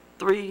cut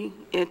 3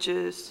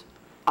 inches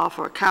off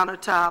our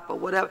countertop or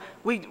whatever.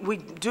 We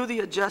do the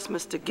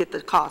adjustments to get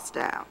the cost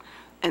down,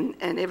 and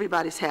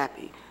everybody's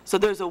happy. So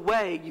there's a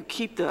way you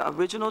keep the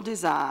original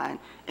design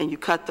and you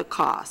cut the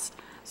cost.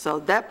 So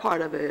that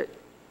part of it,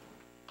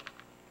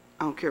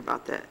 I don't care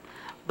about that.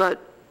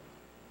 But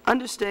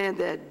understand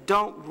that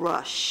don't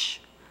rush.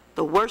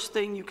 The worst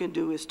thing you can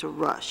do is to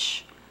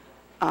rush.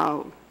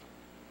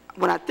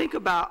 When I think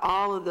about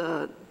all of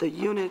the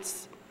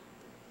units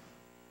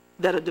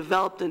that are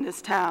developed in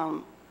this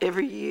town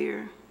every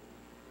year,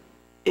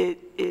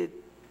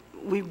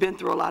 we've been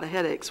through a lot of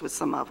headaches with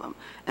some of them.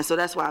 And so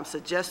that's why I'm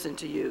suggesting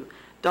to you,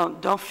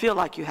 don't feel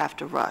like you have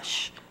to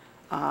rush.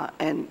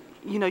 And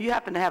you know, you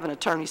happen to have an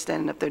attorney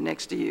standing up there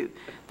next to you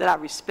that I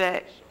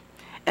respect.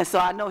 And so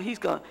I know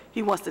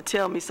he wants to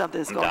tell me something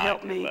that's going to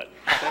help me.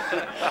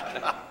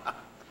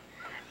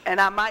 And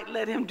I might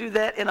let him do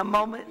that in a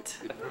moment.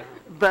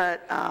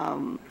 But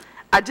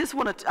I just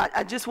want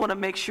to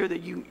make sure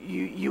that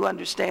you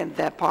understand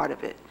that part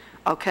of it,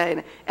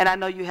 okay? And I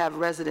know you have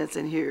residents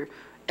in here,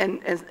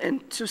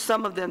 and to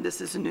some of them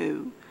this is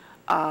new.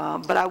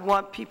 But I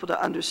want people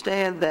to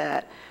understand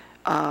that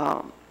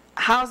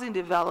housing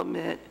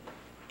development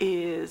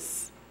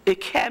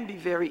it can be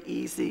very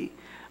easy,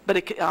 but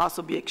it can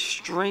also be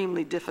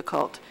extremely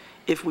difficult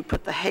if we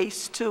put the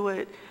haste to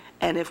it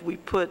and if we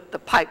put the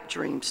pipe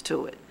dreams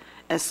to it.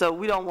 And so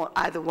we don't want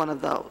either one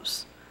of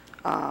those.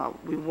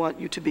 We want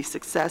you to be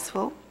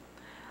successful,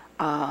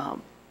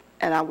 and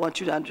I want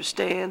you to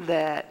understand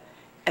that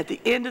at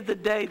the end of the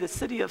day, the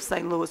city of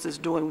St. Louis is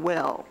doing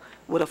well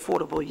with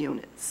affordable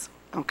units,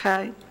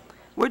 okay?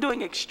 We're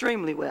doing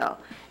extremely well.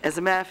 As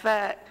a matter of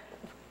fact,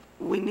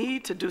 we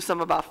need to do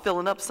something about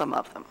filling up some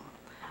of them.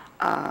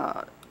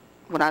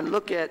 When I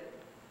look at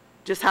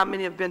just how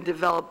many have been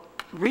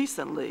developed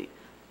recently,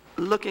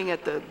 looking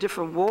at the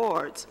different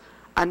wards,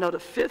 I know the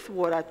 5th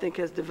ward, I think,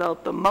 has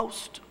developed the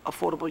most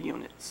affordable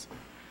units.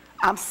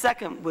 I'm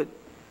second with,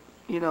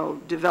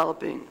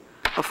 developing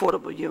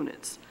affordable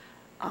units.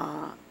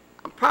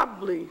 I'm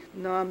probably,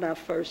 no, I'm not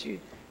first. You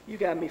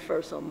got me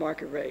first on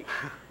market rate,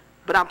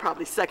 but I'm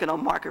probably second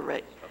on market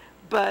rate.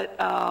 But,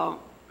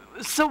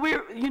 so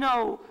we're, you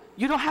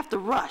don't have to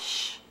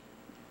rush.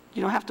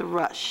 You don't have to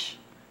rush.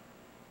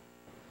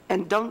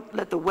 And don't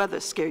let the weather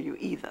scare you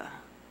either,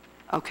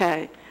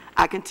 okay?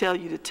 I can tell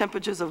you the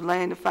temperatures of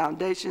laying the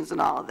foundations and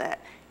all of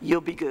that,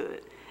 you'll be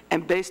good.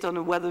 And based on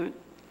the weather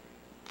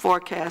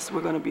forecast,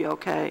 we're going to be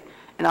okay.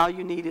 And all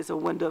you need is a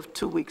window of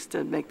 2 weeks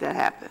to make that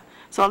happen.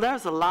 So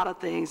there's a lot of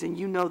things, and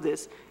you know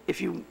this,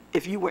 if you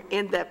were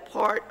in that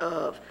part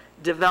of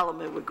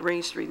development with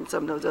Green Street and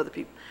some of those other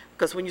people.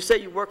 Because when you say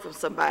you work for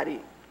somebody,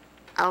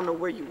 I don't know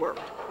where you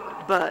worked,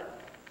 but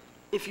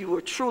if you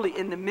were truly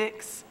in the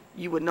mix,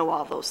 you would know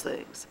all those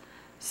things.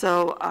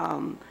 So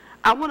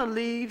I want to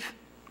leave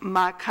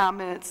my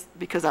comments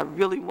because I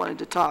really wanted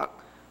to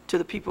talk to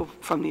the people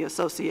from the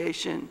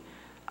association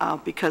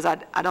because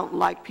I don't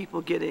like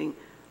people getting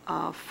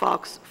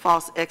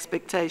false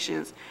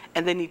expectations,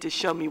 and they need to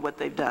show me what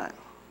they've done.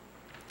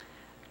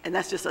 And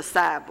that's just a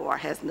sidebar,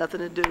 has nothing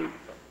to do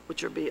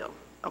with your bill,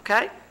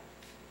 okay?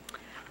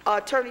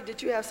 Attorney,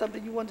 did you have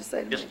something you wanted to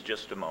say to me?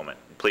 Just a moment,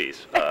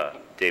 please.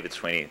 David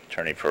Sweeney,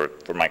 attorney for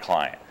my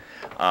client.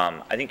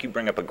 I think you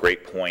bring up a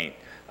great point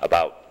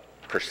about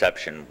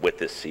perception with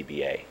this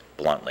CBA,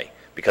 bluntly,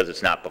 because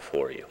it's not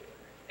before you.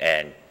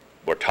 And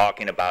we're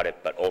talking about it,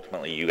 but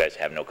ultimately you guys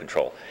have no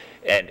control.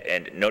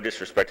 And no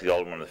disrespect to the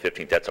alderman on the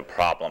 15th, that's a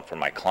problem for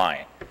my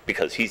client,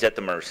 because he's at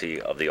the mercy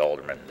of the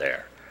alderman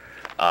there.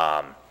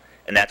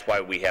 And that's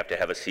why we have to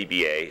have a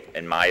CBA,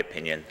 in my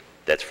opinion,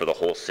 that's for the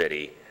whole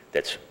city,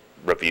 that's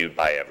reviewed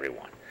by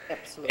everyone.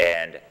 Absolutely.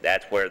 And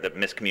that's where the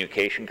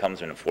miscommunication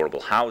comes in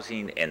affordable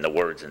housing and the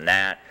words in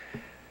that.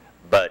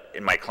 But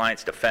in my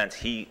client's defense,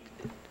 he,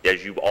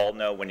 as you all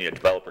know, when a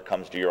developer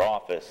comes to your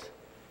office,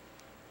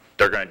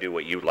 they're going to do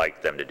what you'd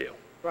like them to do.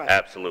 Right.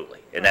 Absolutely.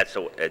 And that's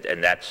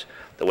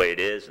the way it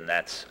is, and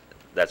that's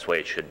the way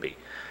it should be.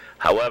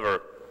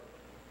 However,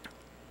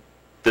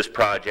 this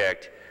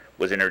project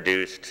was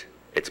introduced,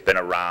 it's been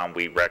around,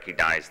 we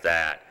recognize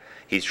that.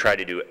 He's tried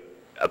to do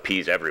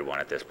appease everyone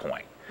at this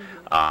point.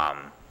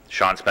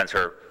 Sean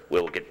Spencer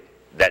will get,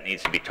 that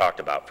needs to be talked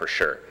about for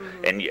sure.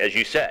 And as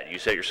you said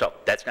yourself,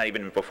 that's not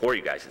even before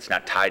you guys. It's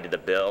not tied to the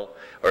bill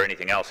or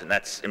anything else, and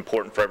that's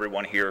important for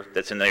everyone here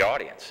that's in the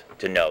audience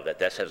to know that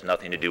this has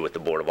nothing to do with the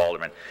Board of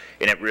Aldermen.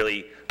 And it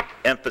really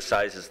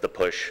emphasizes the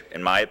push,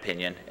 in my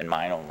opinion, and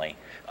mine only,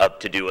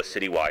 to do a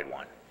citywide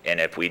one. And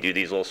if we do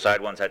these little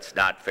side ones, that's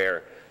not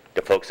fair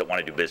to folks that want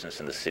to do business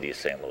in the city of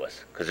St.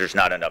 Louis, because there's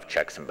not enough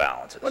checks and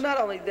balances. Well, not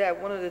only that,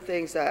 one of the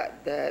things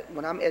that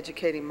when I'm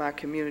educating my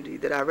community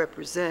that I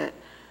represent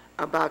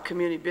about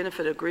community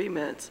benefit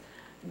agreements,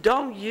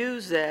 don't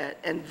use that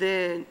and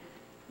then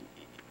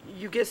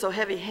you get so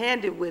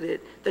heavy-handed with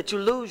it that you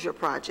lose your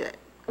project.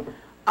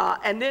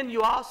 And then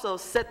you also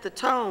set the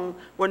tone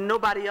where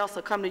nobody else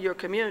will come to your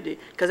community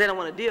because they don't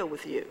want to deal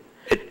with you.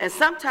 And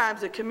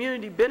sometimes a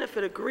community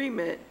benefit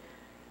agreement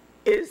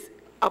is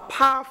a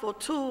powerful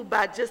tool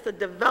by just the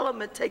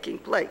development taking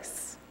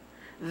place.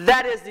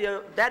 That is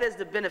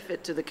the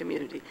benefit to the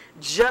community,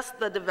 just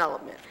the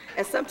development.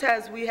 And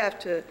sometimes we have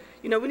to,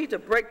 we need to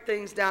break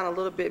things down a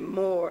little bit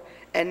more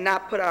and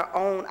not put our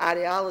own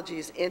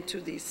ideologies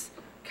into these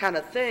kind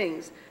of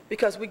things,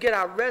 because we get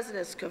our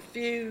residents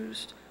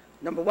confused,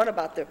 number one,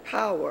 about their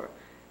power,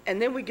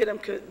 and then we get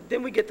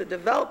the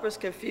developers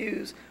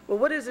confused. Well,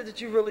 what is it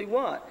that you really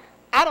want?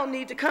 I don't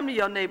need to come to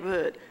your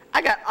neighborhood.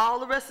 I got all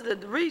the rest of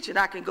the region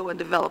I can go and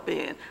develop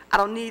in. I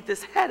don't need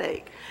this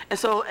headache. And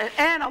so,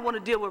 and I want to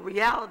deal with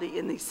reality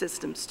in these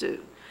systems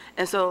too.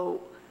 And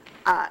so,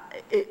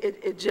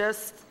 it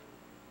just,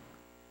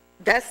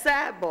 that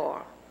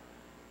sidebar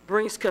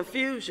brings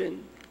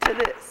confusion to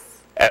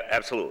this.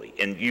 Absolutely.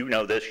 And you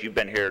know this, you've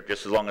been here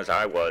just as long as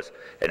I was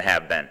and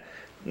have been.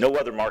 No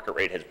other market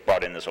rate has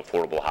brought in this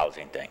affordable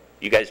housing thing.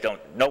 You guys don't,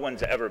 no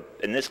one's ever,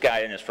 and this guy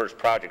in his first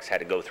projects had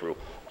to go through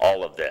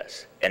all of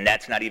this. And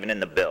that's not even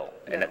in the bill.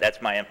 No. And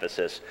that's my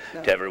emphasis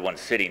to everyone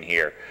sitting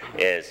here,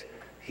 is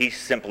he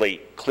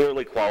simply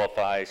clearly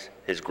qualifies,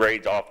 his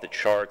grade's off the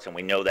charts, and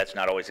we know that's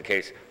not always the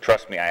case.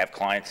 Trust me, I have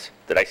clients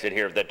that I sit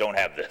here that don't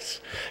have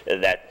this.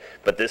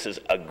 But this is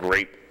a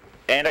great,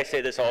 and I say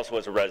this also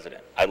as a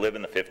resident. I live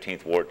in the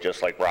 15th Ward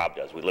just like Rob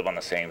does. We live on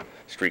the same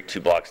street 2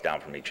 blocks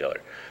down from each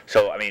other.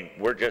 So, I mean,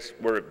 we're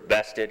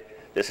vested.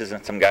 This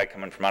isn't some guy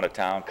coming from out of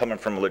town, coming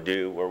from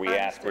Ladue, where we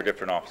ask where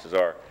different offices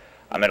are.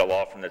 I'm at a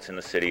law firm that's in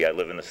the city. I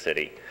live in the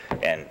city.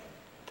 And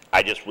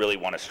I just really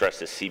want to stress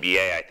this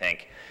CBA, I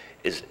think,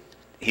 is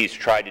he's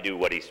tried to do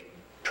what he's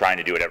trying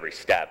to do at every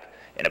step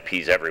and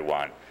appease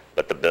everyone.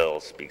 But the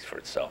bill speaks for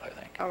itself, I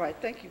think. All right,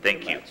 thank you very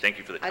much. Thank you. Thank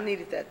you for the time. I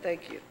needed that.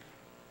 Thank you.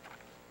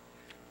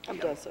 I'm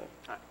done, sir.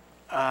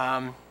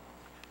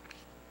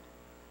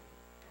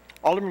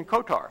 Alderman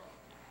Kotar.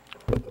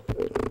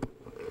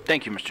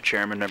 Thank you, Mr.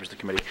 Chairman, members of the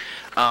committee.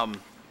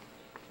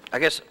 I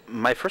guess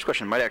my first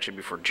question might actually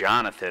be for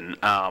Jonathan.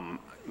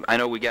 I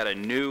know we got a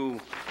new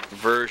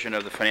version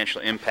of the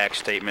financial impact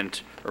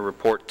statement or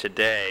report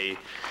today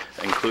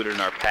included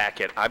in our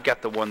packet. I've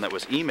got the one that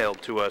was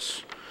emailed to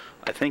us,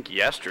 I think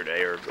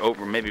yesterday, or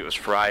maybe it was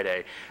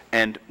Friday.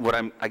 And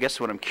I guess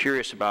what I'm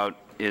curious about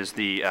is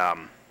the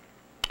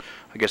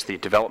the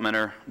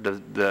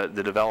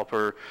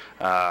developer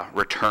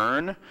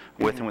return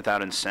with and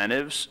without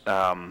incentives.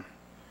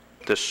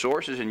 The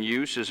sources and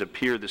uses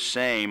appear the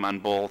same on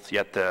both,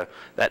 yet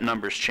that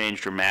number's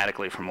changed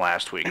dramatically from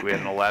last week. We had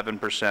an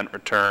 11%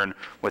 return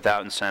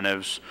without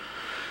incentives,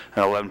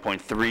 an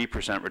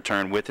 11.3%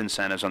 return with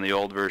incentives on the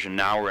old version.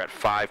 Now we're at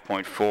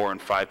 5.4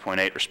 and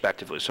 5.8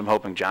 respectively. So I'm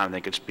hoping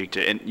Jonathan could speak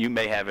to, and you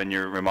may have in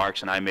your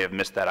remarks, and I may have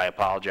missed that, I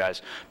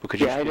apologize. But could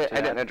you speak to that? I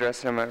didn't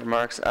address it in my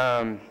remarks.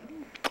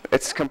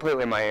 It's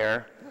completely my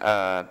error.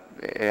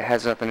 It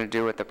has nothing to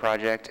do with the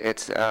project.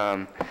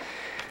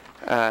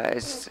 I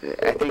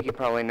think you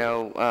probably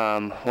know,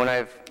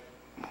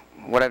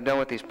 what I've done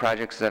with these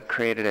projects is I've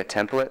created a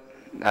template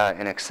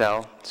in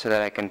Excel so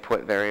that I can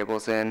put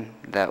variables in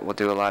that will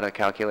do a lot of the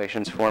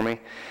calculations for me.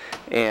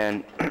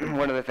 And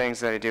one of the things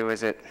that I do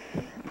is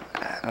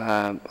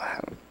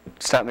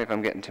stop me if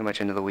I'm getting too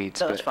much into the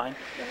weeds. No, that's fine.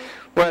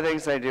 One of the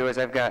things that I do is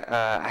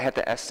I have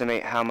to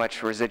estimate how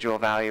much residual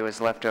value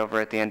is left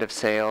over at the end of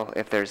sale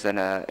if there's an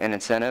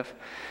incentive.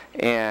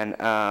 And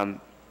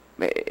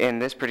in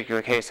this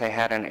particular case, I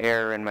had an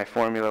error in my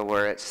formula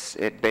where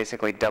it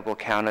basically double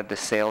counted the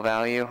sale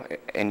value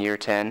in year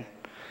 10.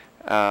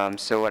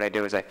 So what I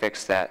do is I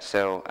fixed that.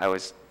 So I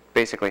was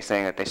basically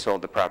saying that they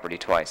sold the property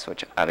twice,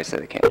 which obviously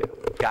they can't do.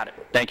 Got it.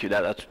 Thank you.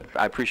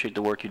 I appreciate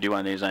the work you do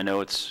on these. I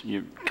know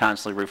you're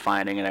constantly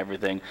refining and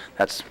everything.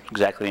 That's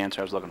exactly the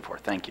answer I was looking for.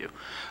 Thank you.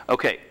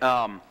 Okay.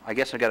 I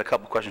guess I got a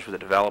couple questions for the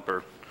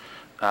developer.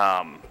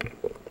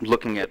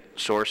 Looking at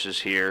sources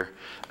here,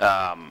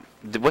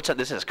 what's that?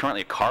 This is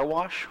currently a car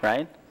wash,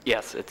 right?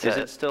 Yes. Is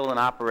it still in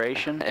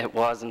operation? It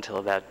was until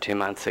about 2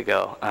 months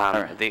ago.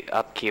 Right. The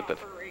upkeep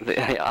of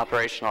the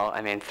operational,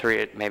 I mean,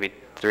 maybe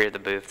three of the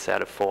booths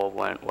out of 4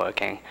 weren't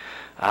working,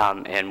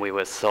 and we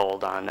were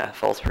sold on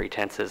false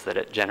pretenses that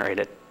it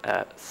generated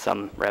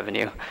some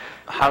revenue.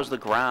 How's the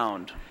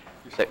ground?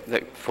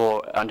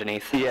 For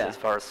underneath, Yeah. as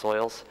far as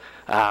soils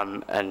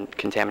and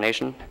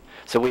contamination.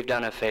 So we've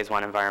done a phase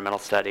 1 environmental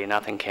study.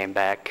 Nothing came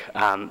back.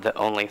 The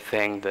only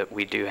thing that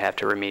we do have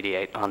to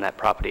remediate on that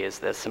property is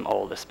there's some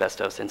old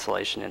asbestos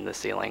insulation in the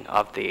ceiling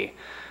of the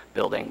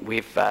building.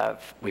 We've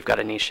got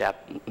a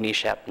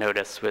NESHAP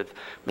notice with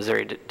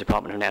Missouri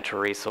Department of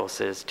Natural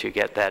Resources to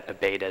get that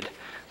abated,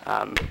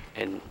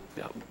 and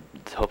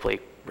hopefully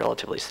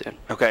relatively soon.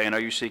 Okay, and are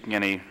you seeking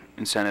any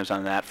incentives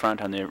on that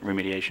front, on the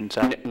remediation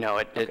side? No,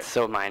 it's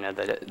so minor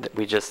that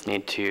we just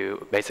need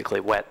to basically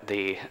wet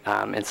the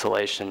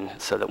insulation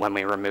so that when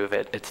we remove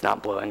it, it's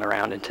not blowing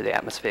around into the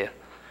atmosphere.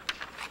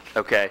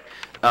 Okay.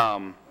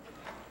 So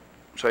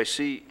I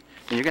see,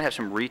 and you're going to have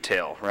some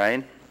retail,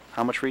 right?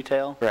 How much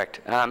retail?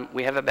 Correct.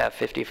 We have about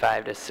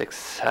 55 to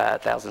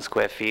 6,000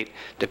 square feet,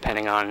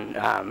 depending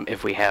on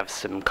if we have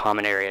some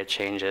common area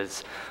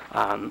changes.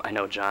 I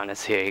know John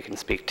is here. He can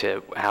speak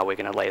to how we're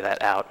going to lay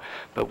that out.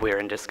 But we're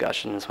in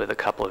discussions with a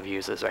couple of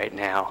users right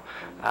now,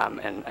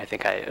 and I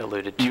think I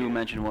alluded to. You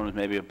mentioned one was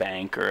maybe a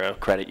bank or a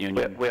credit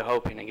union. We're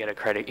hoping to get a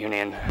credit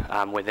union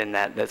within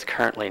that. There's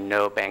currently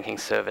no banking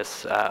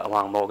service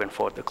along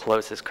Morganford. The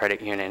closest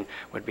credit union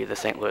would be the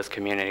St. Louis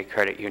Community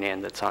Credit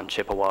Union that's on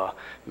Chippewa,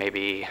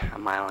 maybe a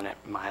mile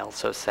or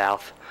so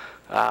south.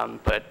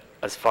 But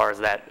as far as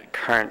that,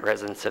 current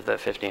residents of the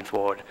 15th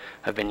Ward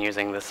have been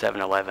using the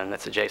 7-Eleven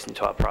that's adjacent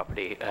to our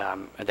property.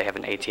 They have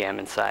an ATM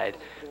inside,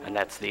 and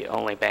that's the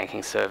only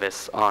banking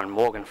service on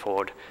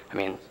Morganford. I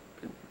mean,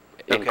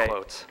 in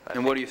quotes.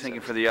 And what are you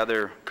thinking for the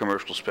other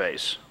commercial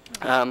space?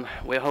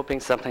 We're hoping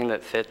something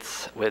that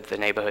fits with the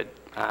neighborhood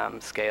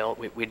scale.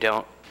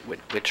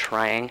 We're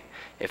trying,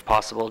 if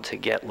possible, to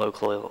get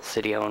local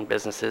city-owned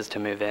businesses to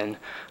move in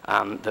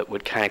that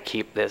would kind of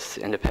keep this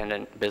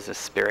independent business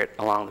spirit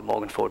along the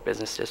Morganford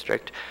Business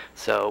District.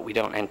 So we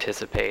don't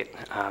anticipate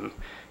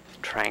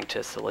trying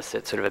to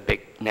solicit sort of a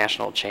big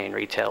national chain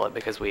retailer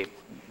because we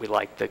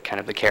like the kind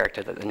of the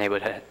character that the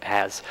neighborhood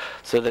has.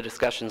 So the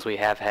discussions we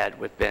have had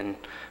with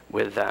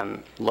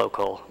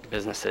local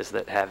businesses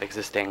that have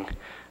existing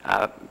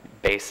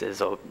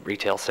bases or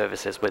retail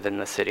services within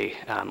the city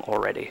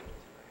already.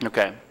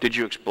 Okay. Did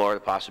you explore the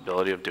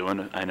possibility of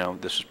doing it? I know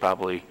this is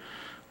probably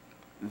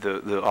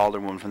the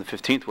alderwoman from the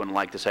 15th wouldn't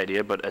like this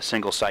idea, but a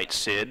single site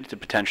SID to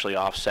potentially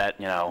offset,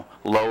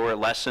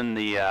 lessen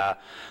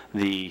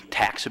the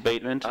tax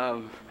abatement?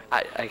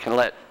 I can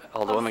let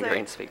Alderwoman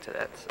Green speak to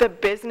that. The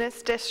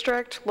business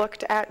district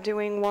looked at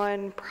doing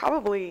one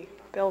probably,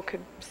 Bill,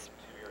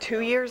 2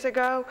 years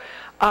ago,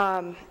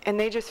 and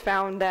they just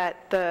found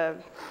that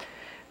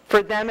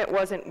for them it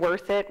wasn't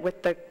worth it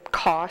with the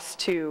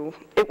cost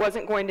it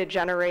wasn't going to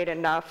generate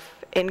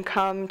enough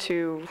income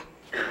to,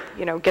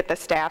 get the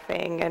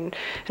staffing and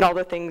all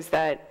the things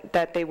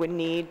that they would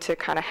need to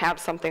kind of have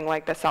something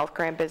like the South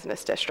Grand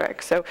Business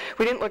District. So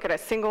we didn't look at a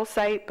single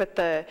site, but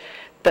the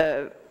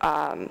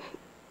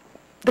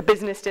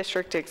business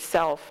district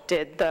itself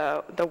did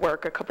the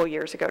work a couple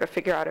years ago to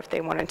figure out if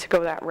they wanted to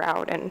go that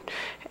route and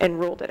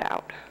ruled it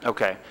out.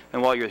 Okay.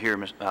 And while you're here,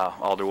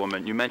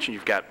 Alderwoman, you mentioned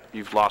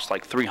you've lost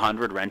like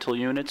 300 rental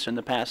units in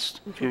the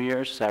past few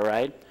years. Is that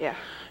right? Yeah.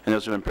 And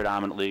those have been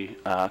predominantly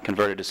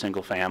converted to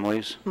single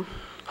families.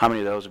 How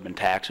many of those have been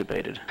tax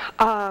abated?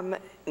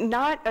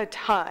 Not a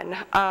ton.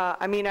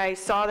 I mean, I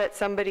saw that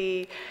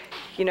somebody,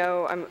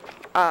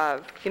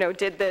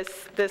 did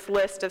this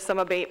list of some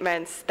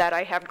abatements that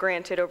I have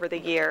granted over the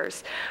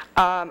years.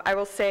 I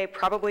will say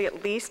probably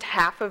at least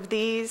half of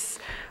these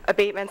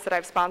abatements that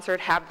I've sponsored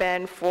have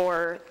been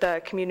for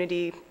the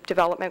Community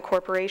Development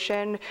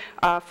Corporation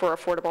for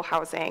affordable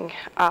housing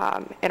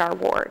in our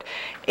ward.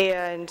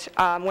 And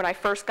when I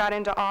first got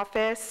into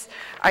office,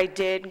 I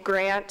did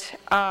grant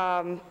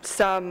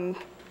some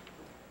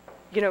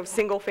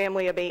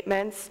single-family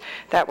abatements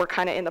that were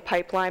kind of in the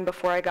pipeline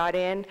before I got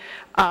in,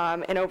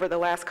 and over the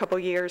last couple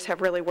years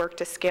have really worked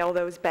to scale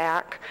those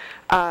back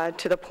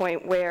to the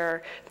point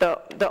where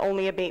the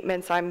only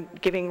abatements I'm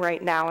giving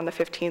right now in the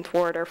 15th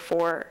Ward are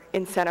for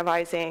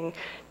incentivizing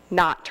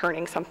not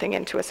turning something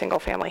into a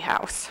single-family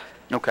house.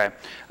 Okay.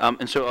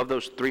 And so of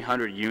those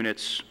 300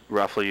 units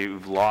roughly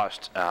you've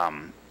lost,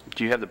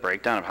 do you have the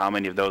breakdown of how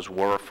many of those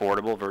were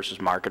affordable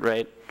versus market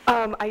rate?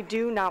 I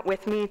do, not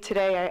with me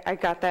today. I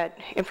got that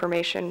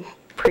information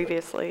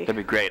previously. That'd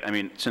be great. I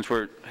mean, since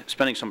we're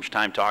spending so much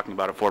time talking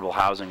about affordable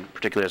housing,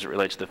 particularly as it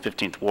relates to the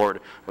 15th Ward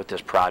with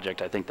this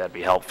project, I think that'd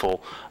be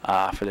helpful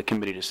for the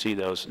committee to see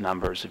those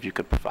numbers if you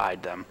could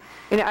provide them.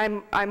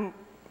 And I'm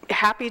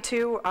happy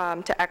to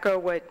echo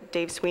what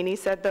Dave Sweeney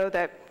said, though,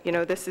 that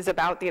this is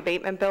about the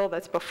abatement bill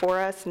that's before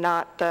us,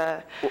 not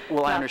the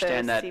Well, I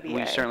understand that CBA.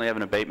 we certainly have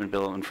an abatement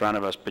bill in front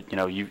of us, but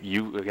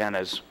you again,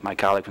 as my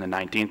colleague from the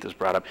 19th has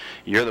brought up,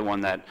 you're the one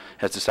that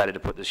has decided to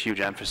put this huge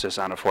emphasis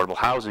on affordable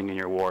housing in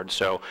your ward.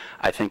 So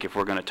I think if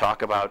we're going to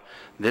talk about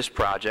this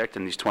project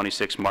and these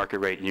 26 market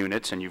rate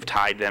units, and you've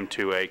tied them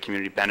to a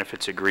community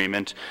benefits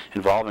agreement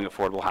involving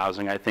affordable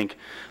housing, I think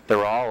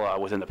they're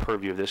all within the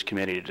purview of this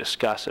committee to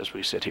discuss as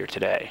we sit here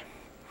today.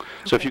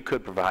 So if you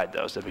could provide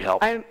those, that'd be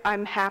helpful.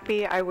 I'm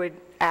happy. I would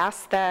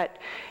ask that,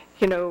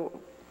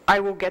 I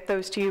will get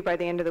those to you by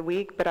the end of the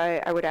week, but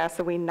I would ask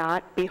that we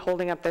not be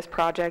holding up this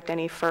project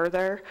any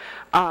further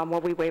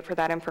while we wait for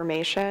that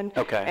information.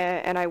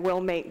 Okay. And I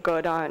will make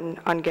good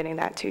on getting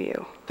that to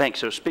you. Thanks.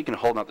 So speaking of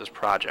holding up this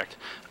project,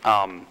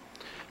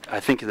 I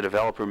think the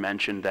developer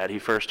mentioned that he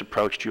first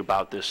approached you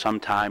about this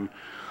sometime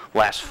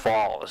last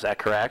fall. Is that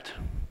correct?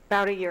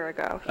 About a year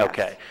ago, yes.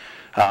 Okay.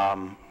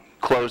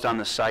 Closed on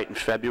the site in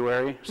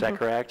February, is that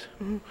correct?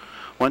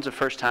 When's the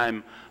first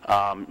time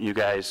you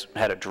guys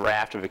had a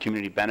draft of a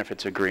community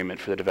benefits agreement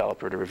for the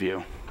developer to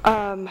review?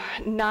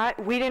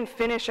 We didn't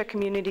finish a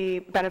community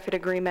benefit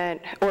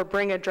agreement or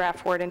bring a draft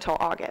for it until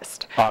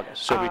August.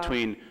 August. So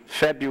between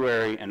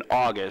February and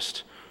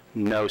August,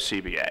 no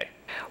CBA.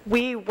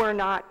 We were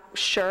not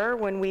sure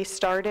when we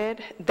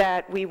started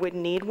that we would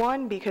need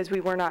one because we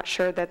were not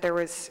sure that there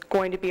was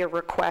going to be a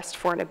request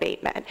for an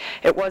abatement.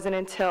 It wasn't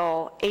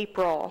until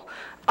April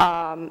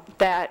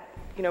that,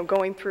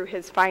 going through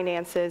his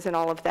finances and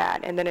all of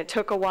that. And then it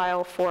took a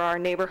while for our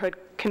neighborhood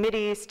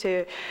committees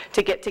to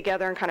get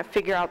together and kind of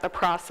figure out the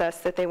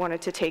process that they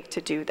wanted to take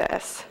to do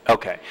this.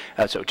 Okay.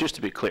 So just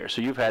to be clear,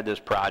 so you've had this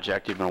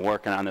project, you've been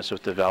working on this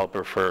with the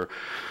developer for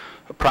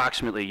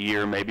approximately a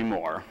year, maybe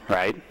more,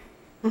 right?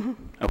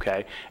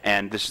 Okay.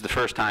 And this is the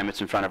first time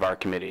it's in front of our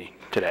committee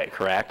today,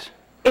 correct?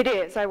 It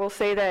is. I will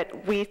say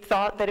that we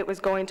thought that it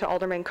was going to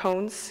Alderman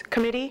Cohn's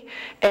committee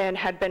and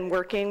had been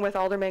working with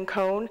Alderman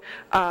Cohn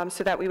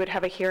so that we would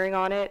have a hearing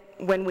on it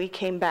when we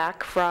came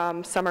back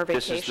from summer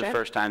vacation. This is the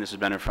first time this has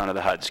been in front of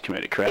the HUD's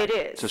committee, correct?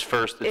 It is.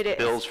 It's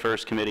Bill's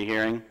first committee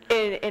hearing?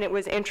 And it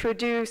was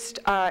introduced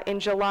in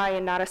July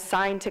and not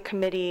assigned to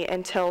committee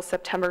until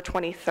September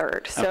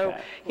 23rd. So,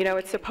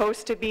 it's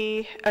supposed to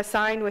be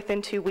assigned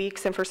within 2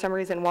 weeks and for some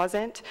reason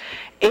wasn't.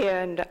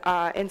 And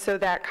so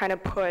that kind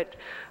of put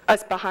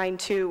us behind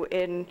too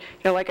in,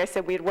 like I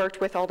said, we had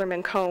worked with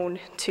Alderman Cohn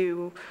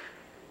to...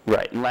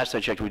 Right, and last I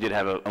checked, we did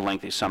have a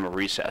lengthy summer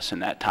recess in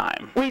that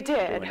time. We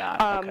did, we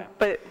not?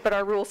 Okay. but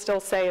our rules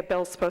still say a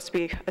bill's supposed to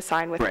be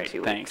assigned within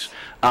 2 weeks.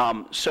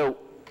 Thanks. So,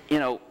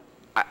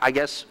 I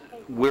guess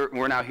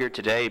we're now here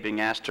today being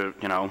asked to,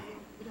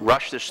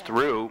 rush this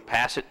through,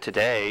 pass it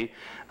today,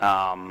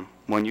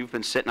 when you've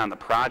been sitting on the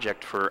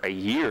project for a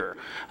year.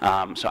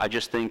 So I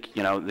just think,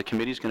 the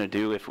committee's going to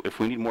do, if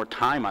we need more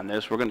time on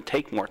this, we're going to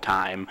take more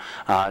time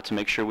to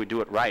make sure we do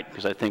it right,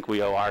 because I think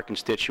we owe our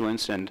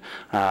constituents and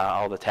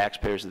all the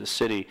taxpayers of the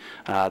city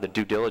the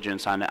due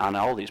diligence on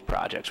all these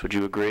projects. Would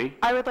you agree?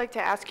 I would like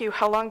to ask you,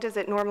 how long does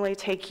it normally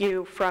take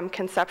you from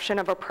conception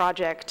of a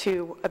project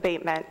to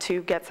abatement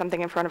to get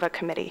something in front of a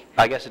committee?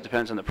 I guess it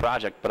depends on the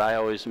project, but I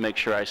always make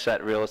sure I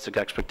set realistic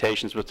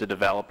expectations with the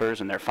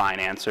developers and their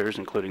financiers,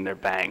 including their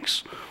banks.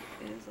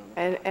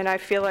 And I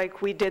feel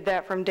like we did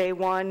that from day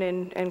one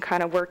and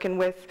kind of working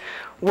with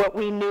what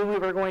we knew we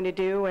were going to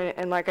do.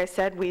 And like I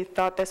said, we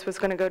thought this was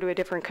going to go to a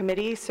different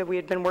committee, so we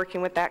had been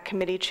working with that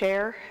committee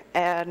chair.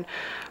 And,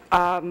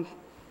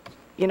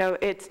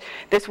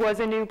 this was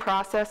a new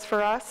process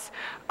for us,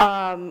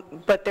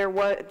 but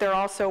there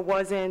also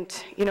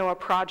wasn't, a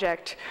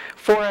project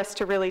for us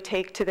to really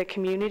take to the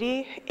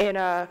community in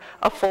a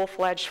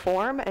full-fledged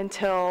form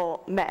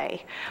until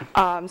May.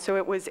 So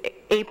it was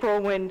April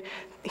when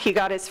he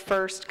got his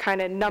first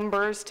kind of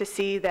numbers to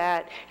see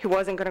that he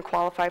wasn't going to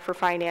qualify for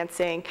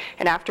financing.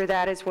 And after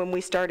that is when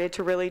we started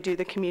to really do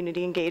the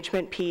community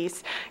engagement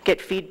piece, get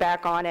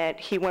feedback on it.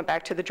 He went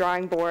back to the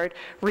drawing board,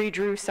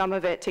 redrew some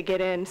of it to get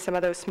in some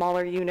of those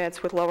smaller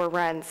units with lower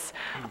rents,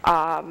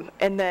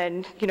 and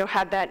then,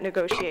 had that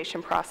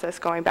negotiation process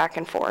going back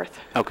and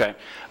forth. Okay.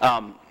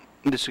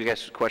 This is, I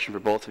guess, a question for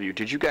both of you.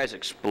 Did you guys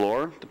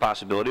explore the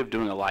possibility of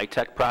doing a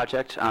LIHTC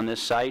project on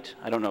this site?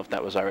 I don't know if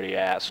that was already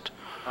asked.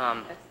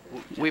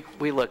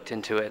 We looked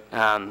into it,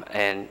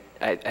 and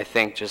I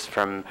think just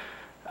from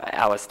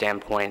our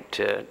standpoint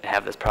to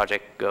have this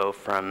project go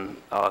from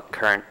our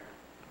current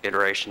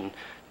iteration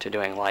to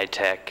doing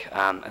LIHTC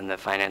and the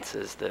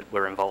finances that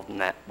were involved in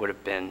that would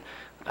have been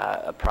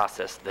a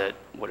process that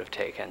would have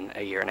taken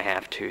a year and a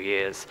half, 2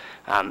 years.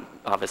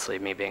 Obviously,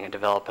 me being a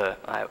developer,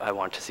 I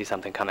want to see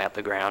something come out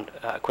the ground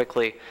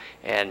quickly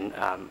and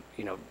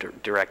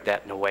direct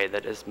that in a way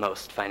that is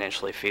most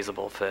financially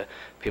feasible for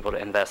people to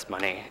invest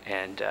money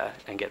and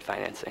get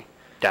financing.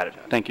 Got it.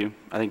 Thank you.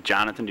 I think,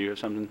 Jonathan, do you have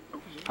something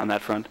on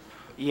that front?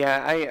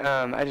 Yeah,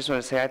 I just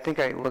want to say, I think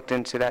I looked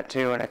into that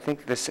too, and I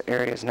think this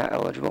area is not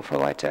eligible for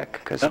LIHTC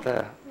because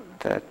the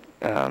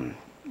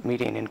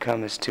median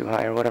income is too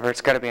high or whatever. It's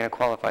got to be in a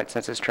qualified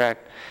census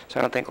tract, so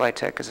I don't think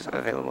LIHTC is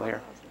available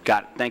here.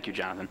 Got it. Thank you,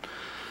 Jonathan.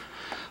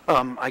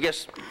 I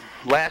guess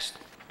last,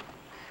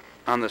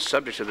 on the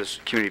subject of this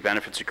community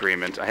benefits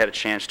agreement, I had a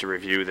chance to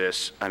review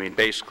this. I mean,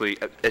 basically,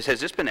 has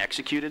this been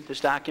executed, this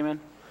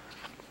document?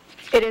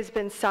 It has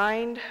been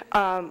signed,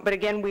 but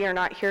again, we are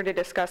not here to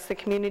discuss the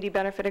community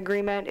benefit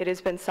agreement. It has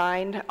been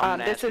signed. I'm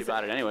going to ask you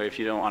about it anyway. If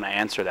you don't want to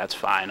answer, that's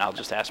fine. I'll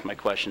just ask my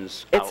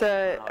questions. It's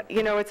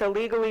it's a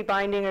legally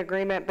binding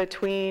agreement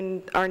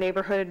between our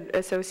neighborhood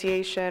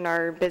association,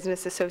 our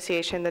business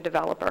association, the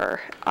developer.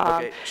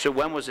 Okay. So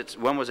when was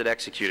it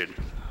executed?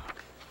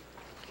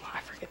 I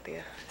forget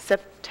the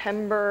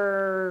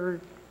September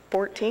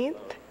 14th.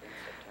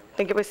 I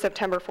think it was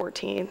September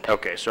 14th.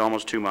 Okay, so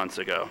almost 2 months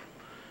ago.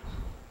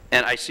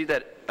 And I see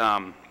that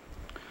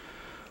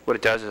what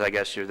it does is, I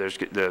guess,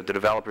 the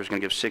developer's going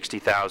to give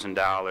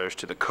 $60,000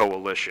 to the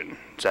coalition.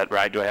 Is that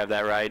right? Do I have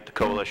that right? The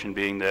coalition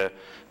being the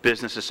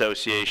business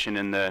association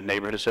and the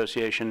neighborhood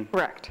association?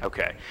 Correct.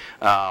 Okay.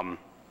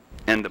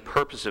 And the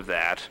purpose of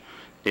that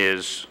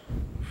is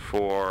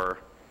for,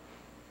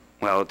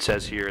 well, it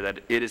says here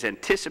that it is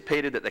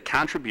anticipated that the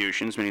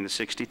contributions, meaning the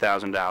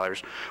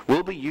 $60,000,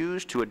 will be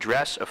used to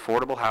address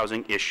affordable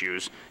housing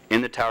issues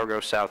in the Tower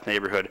Grove South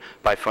neighborhood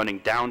by funding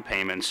down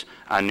payments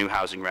on new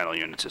housing rental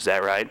units. Is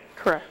that right?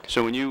 Correct.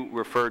 So when you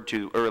referred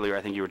to earlier,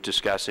 I think you were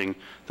discussing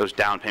those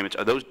down payments.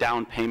 Are those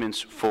down payments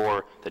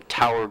for the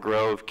Tower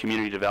Grove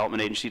Community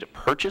Development Agency to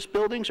purchase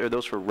buildings, or are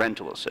those for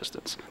rental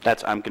assistance?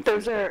 I'm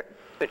confused.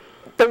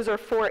 Those are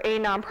for a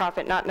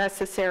nonprofit, not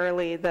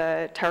necessarily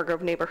the Tower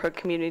Grove Neighborhood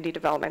Community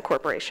Development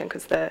Corporation,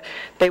 because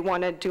they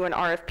want to do an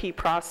RFP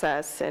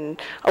process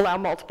and allow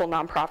multiple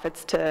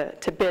nonprofits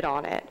to bid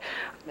on it.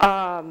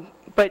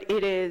 But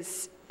it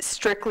is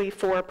strictly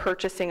for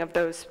purchasing of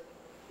those,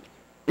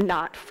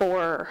 not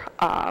for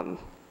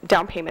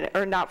down payment,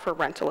 or not for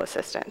rental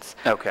assistance.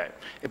 Okay.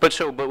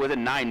 But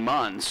within 9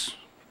 months,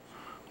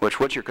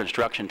 what's your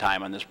construction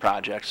time on this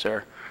project,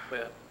 sir?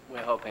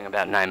 We're hoping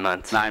about 9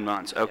 months. 9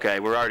 months, okay.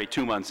 We're already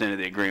 2 months into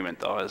the agreement,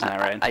 though, isn't that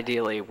right?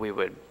 Ideally, we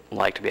would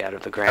like to be out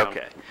of the ground.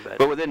 Okay.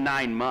 But within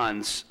 9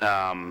 months,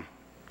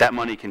 that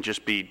money can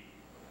just be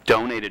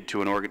donated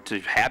to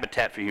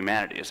Habitat for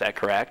Humanity, is that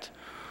correct?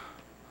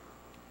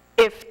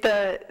 If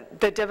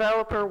the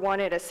developer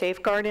wanted a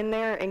safeguard in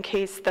there in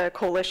case the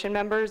coalition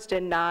members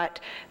did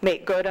not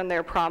make good on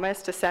their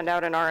promise to send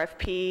out an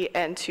RFP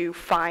and to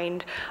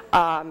find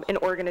an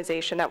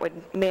organization that would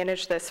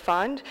manage this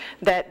fund,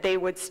 that they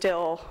would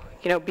still,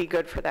 be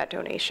good for that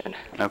donation.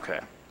 Okay.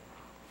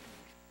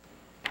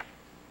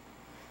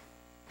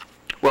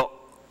 Well,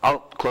 I'll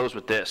close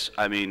with this.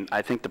 I mean,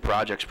 I think the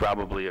project's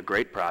probably a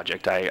great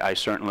project. I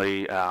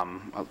certainly,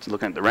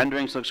 looking at the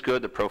renderings, looks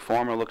good. The pro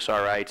forma looks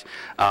all right.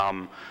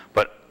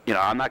 But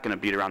I'm not going to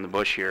beat around the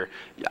bush here.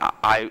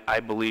 I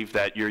believe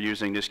that you're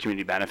using this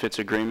community benefits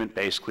agreement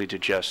basically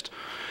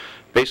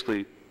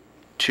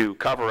to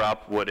cover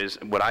up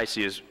what I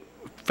see as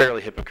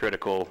fairly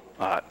hypocritical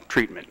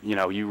treatment.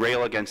 You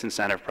rail against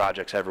incentive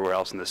projects everywhere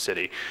else in the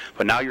city,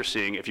 but now you're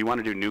seeing if you want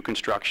to do new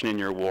construction in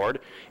your ward,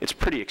 it's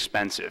pretty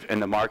expensive,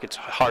 and the market's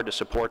hard to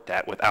support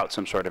that without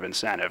some sort of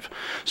incentive.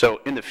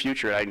 So in the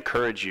future, I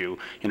encourage you,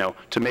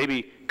 to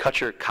maybe cut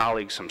your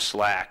colleagues some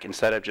slack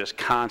instead of just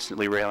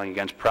constantly railing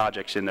against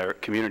projects in their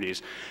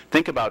communities.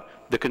 Think about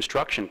the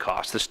construction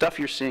costs, the stuff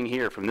you're seeing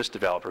here from this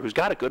developer who's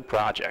got a good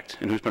project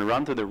and who's been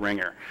run through the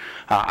ringer.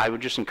 I would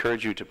just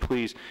encourage you to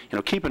please,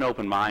 keep an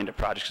open mind to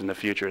projects in the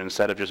future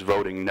instead of just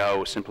voting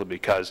no simply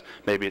because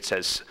maybe it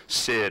says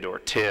SID or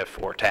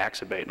TIF or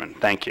tax abatement.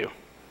 Thank you.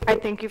 I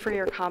thank you for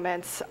your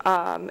comments,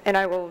 and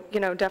I will,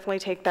 definitely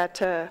take that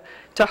to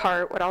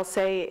heart. What I'll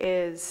say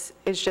is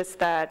just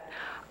that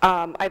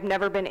I've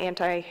never been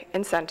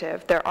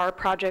anti-incentive. There are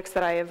projects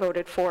that I have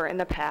voted for in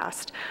the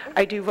past.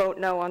 I do vote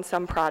no on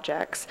some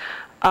projects.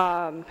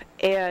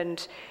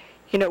 And,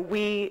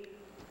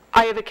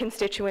 I have a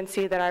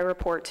constituency that I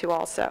report to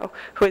also,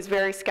 who is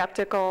very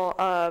skeptical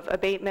of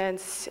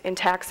abatements and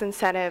tax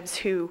incentives,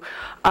 who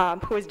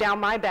is down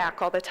my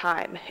back all the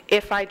time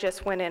if I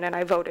just went in and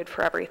I voted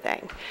for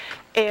everything.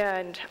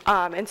 And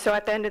so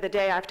at the end of the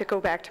day, I have to go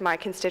back to my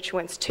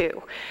constituents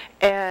too.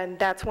 And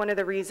that's one of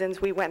the reasons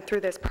we went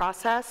through this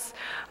process,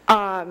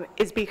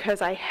 is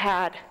because I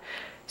had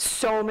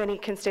so many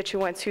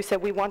constituents who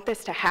said, we want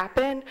this to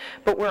happen,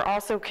 but we're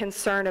also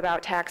concerned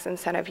about tax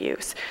incentive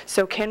use.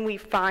 So can we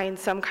find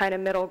some kind of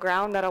middle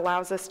ground that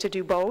allows us to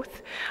do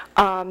both,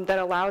 that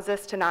allows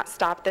us to not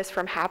stop this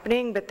from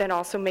happening, but then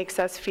also makes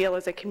us feel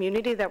as a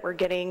community that we're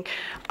getting,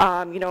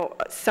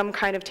 some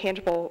kind of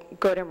tangible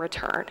good in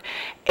return.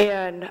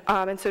 And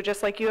so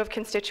just like you have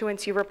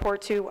constituents you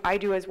report to, I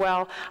do as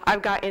well.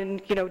 I've gotten,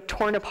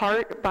 torn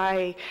apart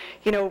by,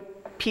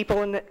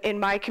 people in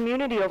my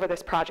community over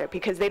this project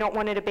because they don't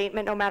want an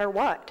abatement no matter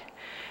what,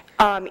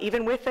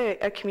 even with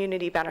a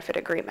community benefit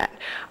agreement.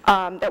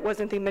 That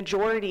wasn't the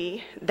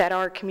majority that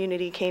our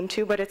community came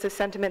to, but it's a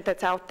sentiment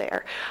that's out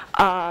there.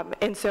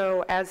 And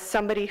so as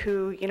somebody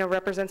who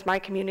represents my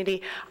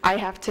community, I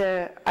have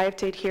to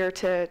adhere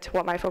to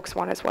what my folks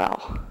want as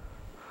well.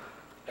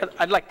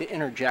 I'd like to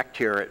interject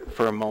here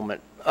for a moment.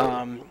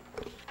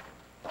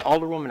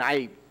 Alderwoman,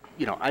 I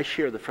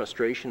share the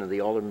frustration of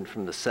the alderman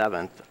from the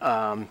 7th.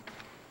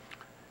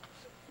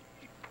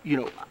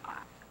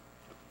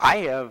 I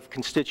have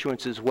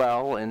constituents as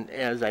well, and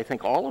as I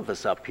think all of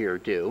us up here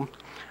do.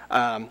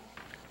 I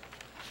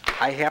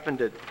happen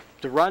to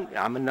run,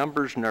 I'm a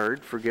numbers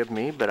nerd, forgive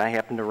me, but I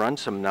happen to run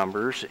some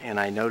numbers, and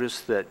I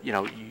noticed that,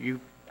 you,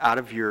 out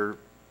of your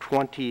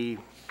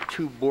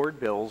 22 board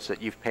bills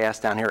that you've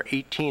passed down here,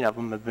 18 of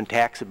them have been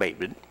tax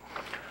abated.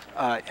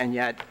 And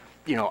yet,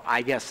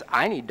 I guess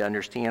I need to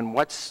understand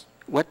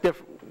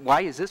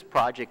why is this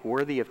project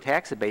worthy of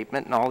tax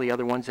abatement and all the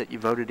other ones that you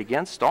voted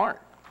against aren't?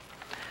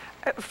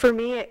 For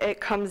me, it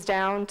comes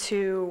down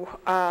to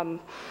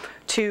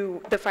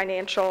the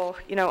financial,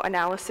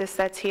 analysis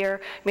that's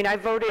here. I mean, I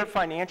voted.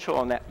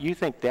 You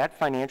think that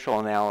financial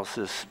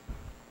analysis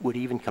would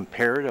even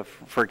compare to,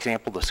 for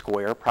example, the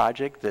Square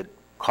project that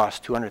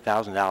cost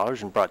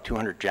 $200,000 and brought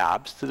 200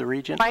 jobs to the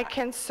region? My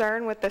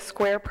concern with the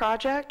Square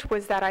project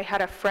was that I had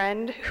a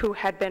friend who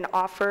had been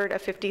offered a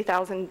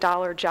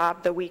 $50,000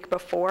 job the week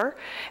before,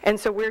 and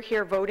so we're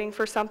here voting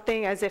for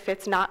something as if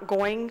it's not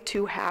going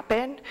to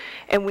happen,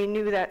 and we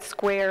knew that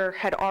Square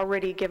had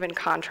already given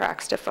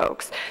contracts to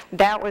folks.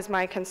 That was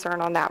my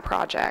concern on that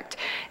project.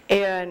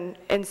 And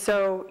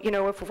so,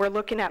 if we're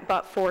looking at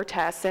but-for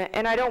tests,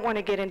 and I don't want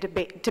to get into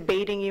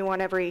debating you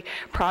on every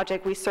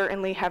project, we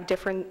certainly have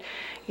different,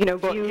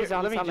 views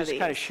on some of these. Let me just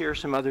kind of share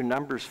some other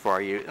numbers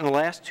for you. In the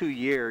last 2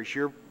 years,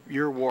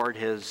 your ward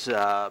has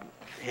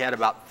had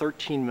about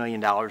 $13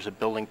 million of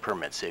building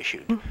permits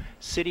issued.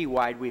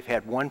 Citywide, we've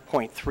had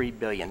 $1.3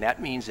 billion.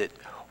 That means that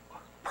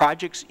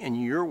projects in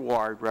your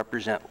ward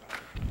represent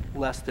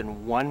less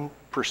than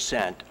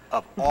 1%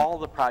 of all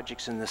the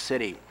projects in the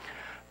city.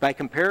 By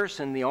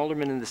comparison, the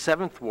alderman in the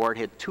 7th Ward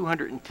had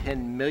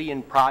 210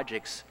 million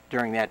projects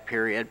during that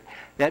period.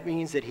 That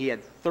means that he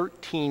had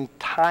 13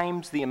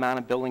 times the amount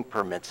of building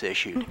permits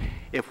issued.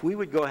 If we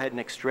would go ahead and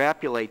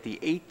extrapolate the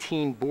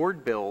 18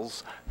 board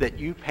bills that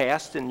you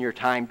passed in your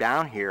time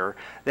down here,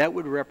 that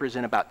would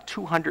represent about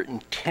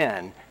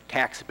 210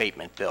 tax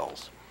abatement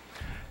bills.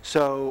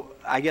 So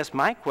I guess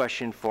my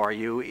question for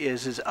you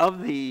is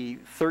of the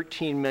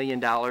 $13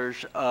 million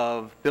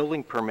of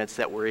building permits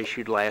that were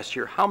issued last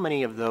year, how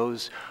many of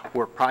those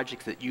were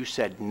projects that you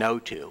said no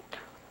to?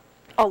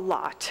 A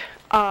lot.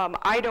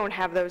 I don't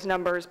have those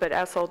numbers, but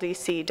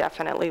SLDC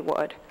definitely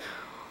would.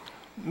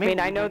 Maybe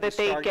I know that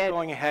they get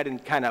going ahead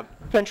and kind of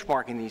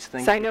benchmarking these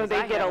things. I know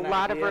they get a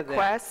lot of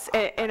requests,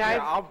 and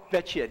I'll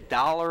bet you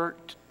 $1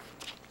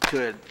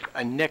 to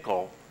a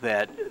nickel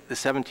that the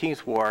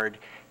 17th Ward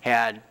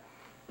had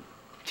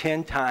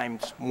 10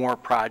 times more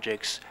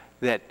projects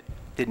that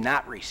did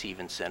not receive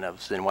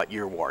incentives than what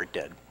your ward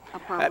did.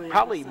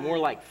 Probably more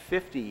like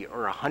 50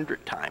 or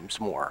 100 times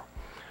more.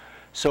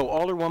 So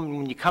Alderwoman,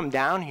 when you come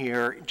down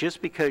here,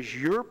 just because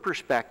your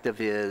perspective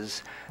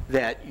is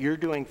that you're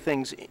doing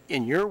things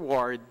in your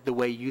ward the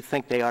way you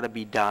think they ought to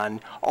be done,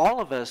 all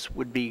of us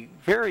would be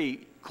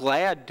very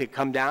glad to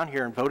come down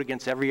here and vote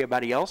against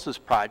everybody else's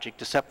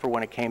project except for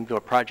when it came to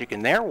a project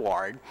in their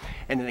ward,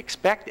 and then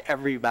expect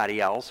everybody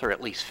else, or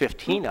at least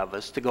 15 of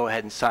us, to go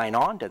ahead and sign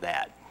on to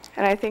that.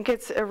 And I think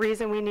it's a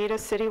reason we need a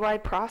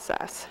citywide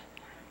process.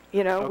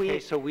 Okay,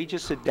 so we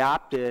just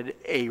adopted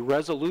a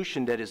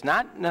resolution that is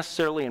not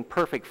necessarily in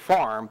perfect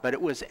form, but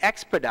it was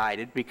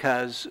expedited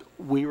because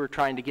we were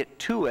trying to get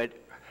to it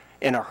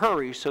in a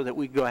hurry so that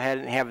we could go ahead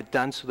and have it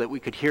done so that we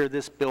could hear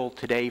this bill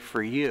today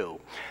for you.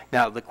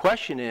 Now, the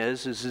question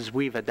is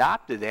we've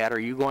adopted that, are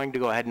you going to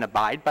go ahead and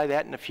abide by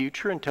that in the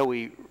future until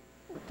we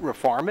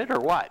reform it,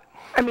 or what?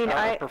 I mean,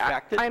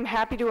 I'm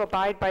happy to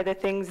abide by the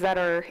things that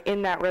are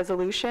in that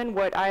resolution.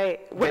 What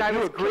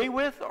you agree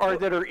with, or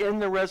that are in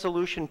the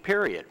resolution,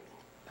 period?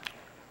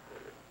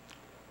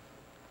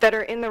 That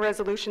are in the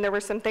resolution. There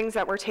were some things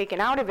that were taken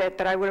out of it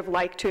that I would have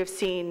liked to have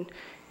seen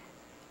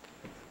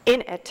in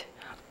it.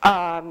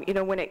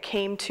 When it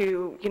came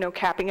to,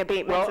 capping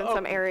abatements in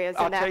some areas.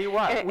 I'll tell you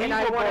what, and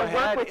I want to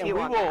work with you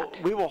on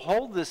that. We will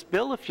hold this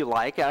bill if you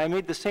like. I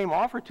made the same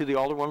offer to the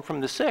Alderwoman from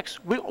the 6th.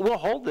 We'll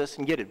hold this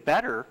and get it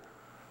better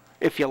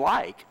if you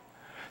like.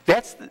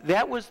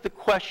 That was the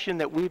question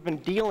that we've been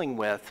dealing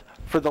with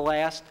for the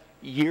last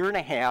year and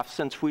a half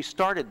since we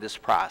started this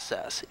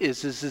process,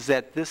 is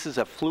that this is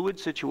a fluid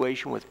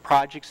situation with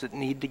projects that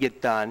need to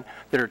get done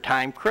that are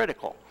time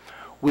critical.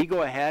 We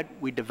go ahead,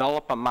 we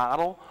develop a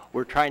model,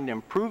 we're trying to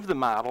improve the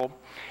model,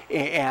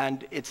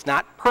 and it's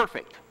not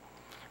perfect,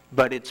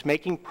 but it's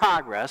making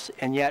progress,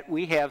 and yet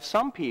we have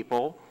some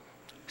people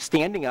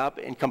standing up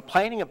and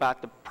complaining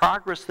about the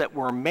progress that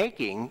we're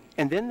making,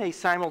 and then they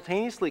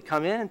simultaneously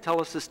come in and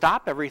tell us to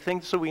stop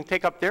everything so we can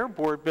take up their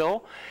board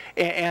bill,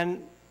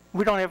 and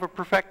we don't have a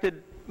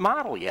perfected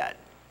model yet.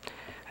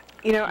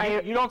 You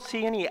don't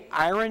see any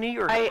irony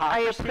or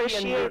hypocrisy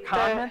in your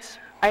comments?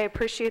 I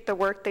appreciate the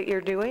work that you're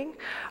doing.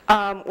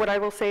 What I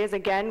will say is,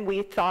 again,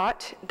 we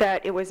thought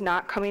that it was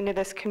not coming to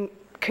this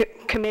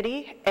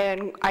committee,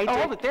 and I did.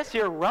 Oh, but that's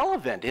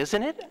irrelevant,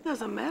 isn't it? It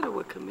doesn't matter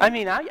what committee. I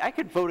mean, I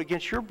could vote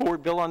against your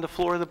board bill on the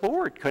floor of the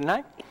board, couldn't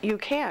I? You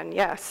can,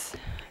 yes.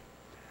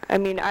 I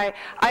mean,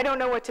 I don't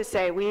know what to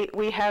say.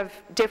 We have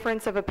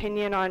difference of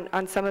opinion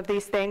on some of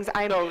these things.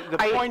 So the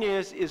point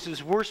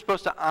is we're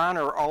supposed to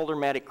honor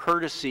aldermanic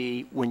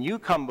courtesy when you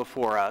come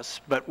before us,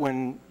 but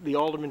when the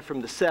alderman from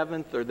the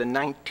 7th or the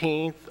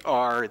 19th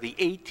or the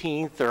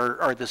 18th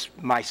or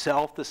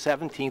myself, the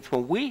 17th,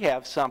 when we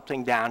have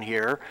something down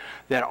here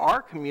that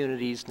our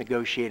communities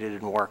negotiated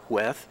and work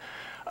with,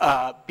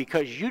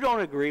 because you don't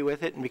agree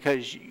with it and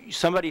because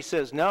somebody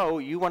says no,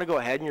 you want to go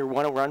ahead and you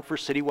want to run for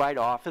citywide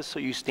office, so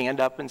you stand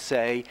up and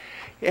say,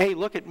 hey,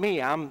 look at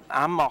me, I'm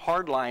a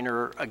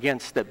hardliner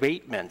against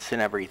abatements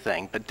and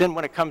everything. But then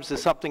when it comes to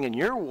something in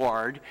your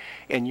ward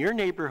and your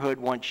neighborhood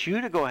wants you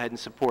to go ahead and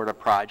support a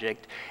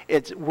project,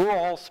 we're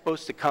all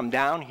supposed to come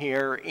down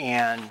here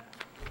and,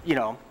 you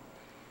know,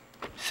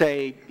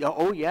 say,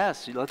 oh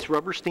yes, let's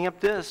rubber stamp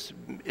this,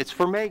 it's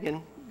for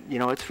Megan. You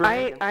know, it's for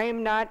Megan. I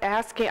am not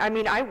asking, I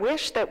mean, I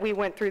wish that we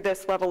went through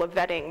this level of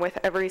vetting with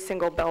every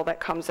single bill that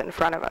comes in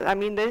front of us. I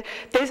mean,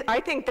 I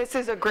think this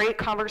is a great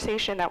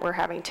conversation that we're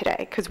having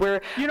today, because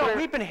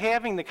we've been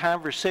having the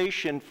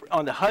conversation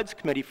on the HUD's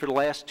committee for the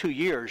last 2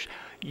 years.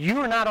 You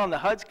are not on the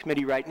HUD's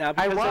committee right now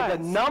because of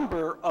the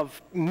number of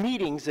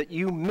meetings that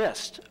you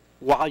missed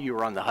while you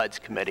were on the HUD's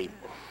committee.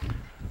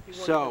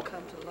 So,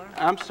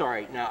 I'm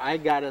sorry, now I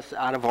got us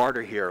out of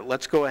order here.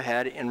 Let's go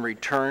ahead and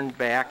return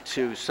back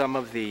to some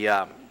of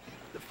the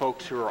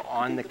folks who are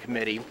on the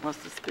committee.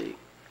 Wants to speak.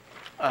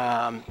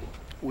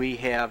 We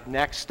have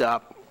next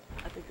up.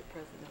 I think the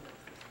president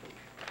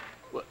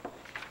wants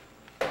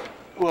to speak.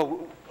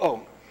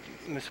 Well,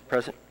 Mr.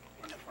 President.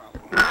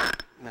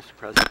 Mr.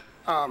 President.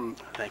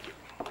 Thank you.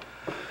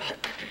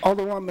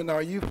 Alderwoman,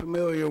 are you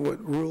familiar with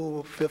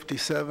Rule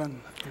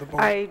 57 of the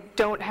board? I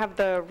don't have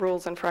the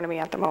rules in front of me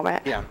at the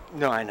moment. Yeah,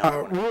 no, I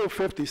know. Rule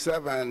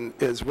 57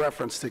 is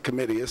reference to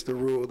committee. It's the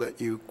rule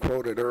that you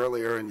quoted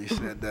earlier, and you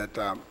said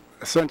that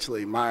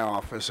essentially my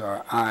office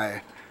or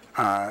I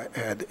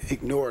had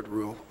ignored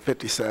Rule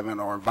 57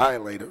 or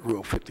violated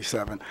Rule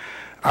 57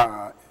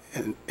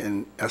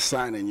 in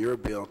assigning your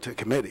bill to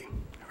committee.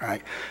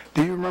 Right.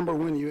 Do you remember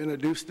when you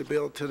introduced the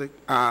bill to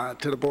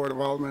the Board of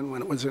Aldermen,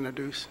 when it was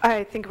introduced?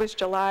 I think it was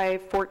July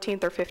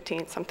 14th or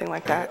 15th, something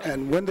like that.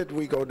 And when did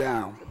we go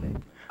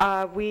down?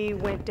 We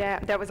went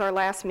down, that was our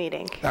last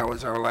meeting. That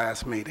was our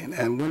last meeting.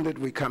 And when did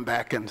we come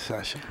back in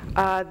session?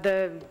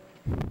 The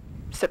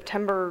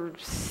September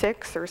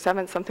 6th or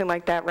 7th, something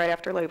like that, right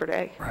after Labor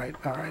Day. Right,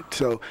 all right.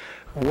 So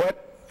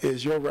what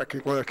is your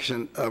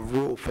recollection of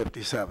Rule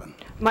 57?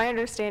 My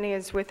understanding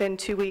is within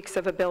 2 weeks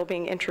of a bill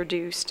being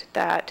introduced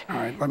that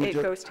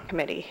it goes to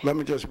committee. Let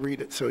me just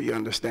read it so you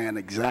understand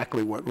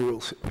exactly what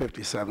Rule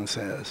 57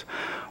 says.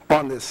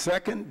 On the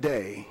second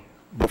day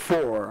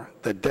before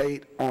the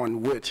date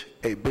on which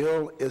a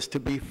bill is to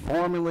be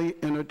formally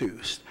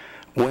introduced,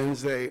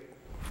 Wednesday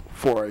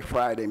for a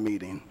Friday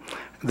meeting,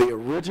 the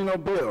original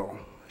bill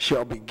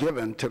shall be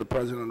given to the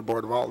President of the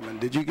Board of Aldermen.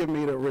 Did you give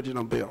me the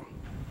original bill?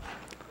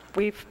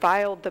 We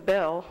filed the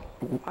bill.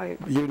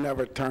 You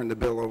never turned the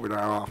bill over to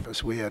our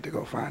office. We had to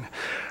go find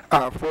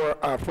it.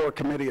 For a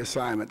committee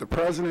assignment, the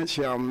President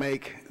shall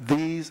make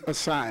these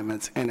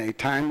assignments in a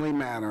timely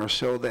manner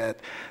so that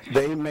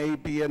they may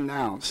be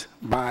announced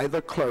by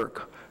the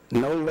clerk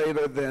no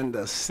later than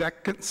the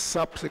second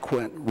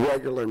subsequent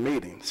regular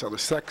meeting. So the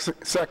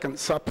second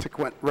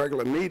subsequent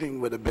regular meeting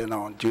would have been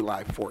on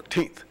July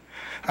 14th.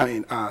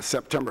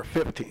 September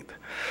 15th.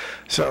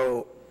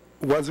 So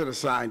was it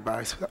assigned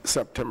by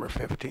September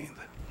 15th?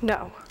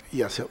 No.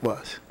 Yes, it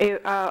was.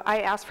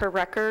 I asked for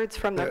records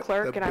from the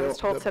clerk, and I was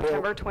told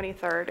September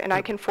 23rd, and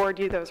I can forward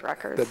you those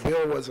records. The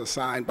bill was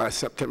assigned by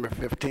September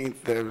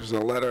 15th. There was a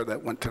letter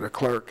that went to the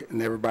clerk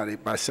and everybody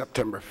by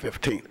September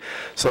 15th.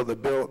 So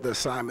the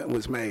assignment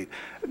was made.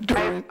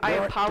 I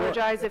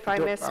apologize if I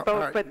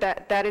misspoke, but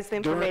that is the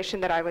information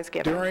that I was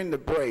given. During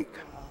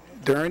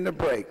the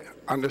break,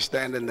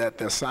 understanding that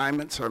the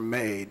assignments are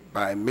made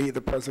by me,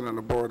 the President of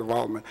the Board of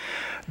Aldermen,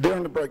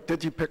 during the break,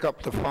 did you pick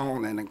up the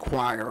phone and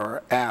inquire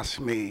or ask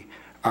me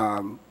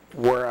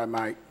where I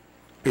might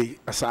be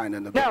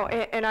assigning the bill? No,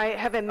 and I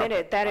have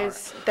admitted that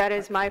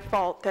is my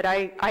fault, that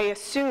I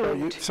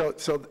assumed. So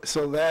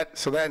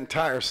that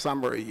entire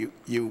summer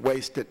you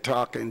wasted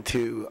talking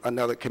to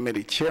another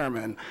committee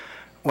chairman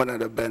when it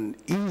would have been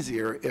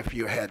easier if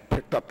you had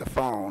picked up the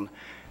phone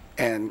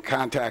and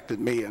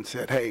contacted me and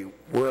said, hey,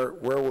 where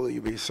will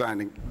you be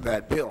signing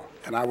that bill?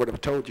 And I would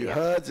have told you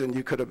HUD's, and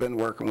you could have been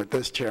working with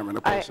this chairman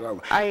opposed to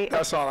other.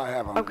 That's all I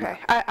have on okay.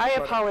 I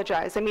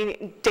apologize. I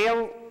mean,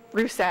 Dale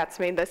Roussettes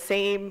made the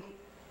same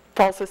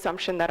false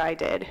assumption that I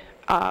did.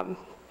 And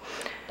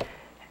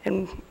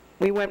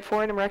we went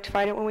forward and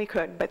rectified it when we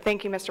could. But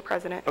thank you, Mr.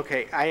 President.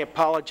 Okay, I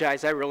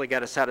apologize. I really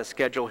got us out of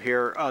schedule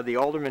here. The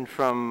Alderman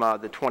from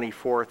the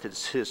 24th,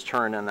 it's his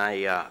turn, and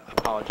I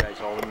apologize,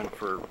 Alderman,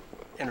 for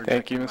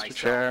Thank you, Mr.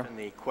 Chair. In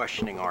the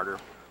questioning order.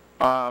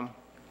 I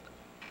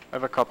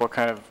have a couple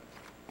kind of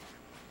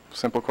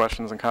simple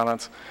questions and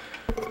comments.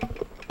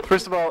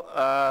 First of all,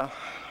 I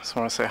just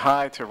want to say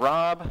hi to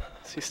Rob.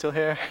 Is he still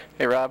here?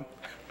 Hey, Rob.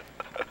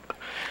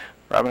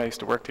 Rob and I used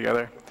to work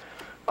together.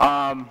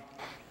 My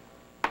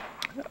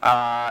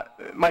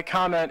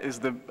comment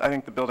is I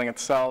think the building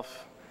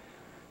itself,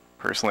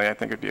 personally, I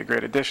think it would be a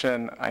great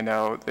addition. I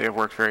know they have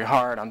worked very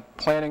hard on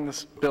planning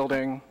this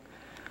building.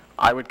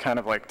 I would kind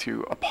of like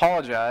to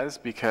apologize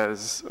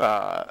because,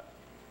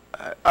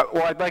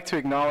 I'd like to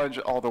acknowledge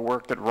all the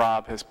work that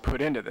Rob has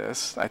put into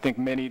this. I think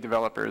many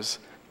developers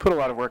put a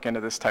lot of work into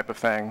this type of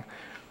thing.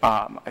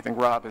 I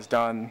think Rob has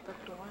done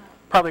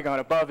probably gone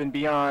above and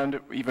beyond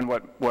even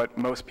what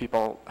most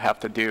people have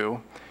to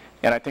do.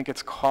 And I think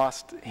it's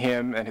cost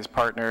him and his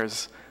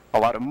partners a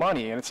lot of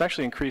money, and it's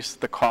actually increased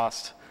the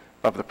cost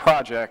of the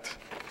project.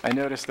 I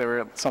noticed there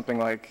were something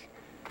like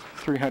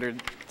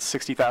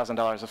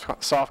 $360,000 of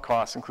soft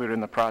costs included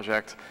in the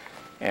project,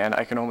 and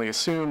I can only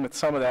assume that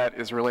some of that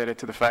is related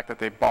to the fact that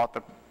they bought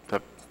the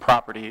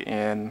property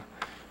in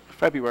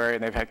February,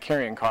 and they've had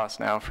carrying costs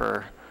now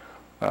for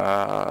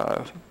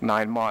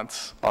 9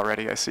 months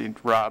already. I see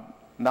Rob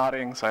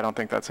nodding, so I don't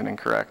think that's an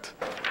incorrect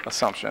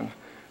assumption.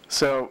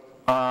 So,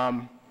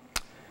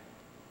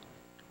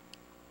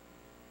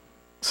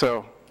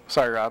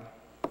 sorry, Rob.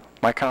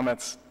 My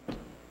comments,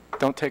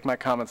 don't take my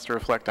comments to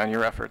reflect on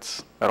your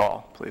efforts at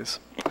all, please.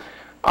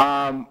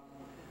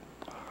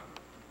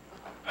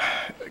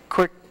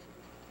 Quick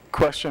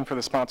question for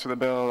the sponsor of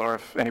the bill, or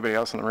if anybody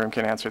else in the room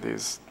can answer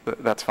these,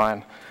 that's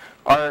fine.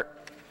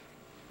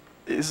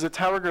 Is the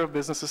Tower Grove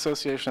Business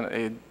Association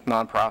a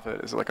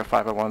nonprofit? Is it like a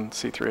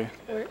 501c3?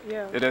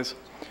 Yeah. It is?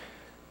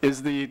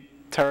 Is the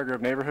Tower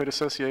Grove Neighborhood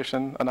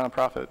Association a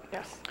nonprofit?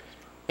 Yes.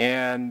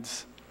 And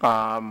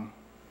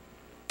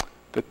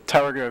the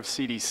Tower Grove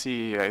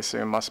CDC, I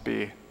assume, must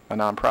be a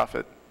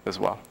nonprofit as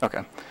well.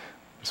 Okay.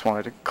 Just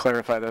wanted to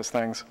clarify those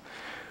things.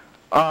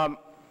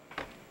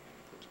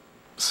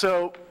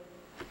 So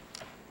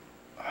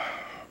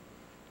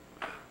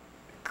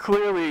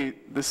clearly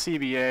the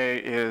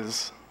CBA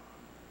is,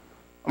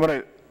 I'm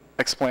going to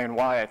explain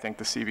why I think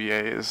the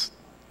CBA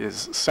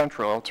is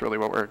central to really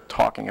what we're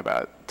talking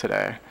about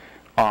today,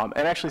 and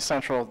actually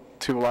central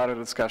to a lot of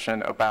the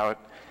discussion about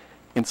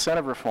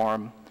incentive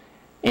reform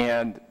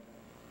and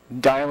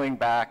dialing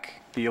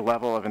back the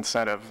level of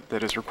incentive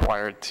that is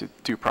required to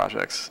do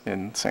projects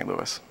in St.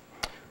 Louis.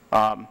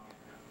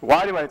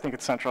 Why do I think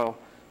it's central?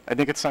 I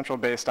think it's central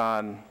based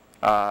on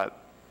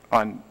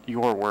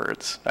your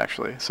words,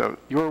 actually. So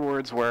your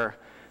words were,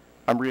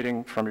 I'm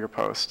reading from your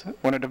post.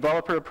 When a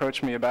developer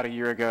approached me about a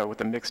year ago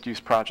with a mixed-use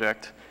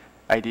project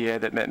idea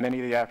that met many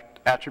of the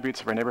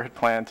attributes of our neighborhood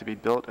plan to be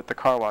built at the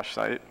car wash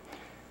site,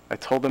 I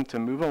told them to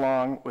move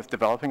along with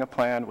developing a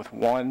plan with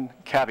one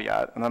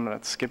caveat, and I'm going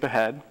to skip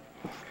ahead.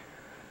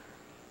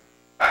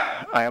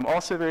 I am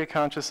also very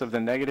conscious of the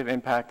negative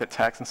impact that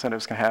tax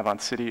incentives can have on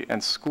city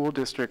and school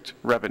district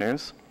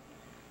revenues.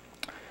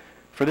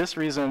 For this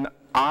reason,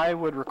 I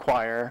would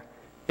require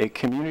a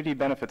community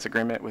benefits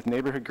agreement with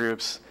neighborhood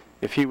groups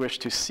if he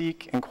wished to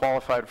seek and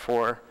qualified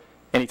for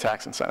any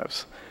tax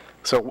incentives.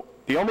 So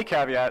the only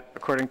caveat,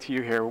 according to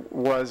you here,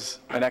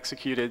 was an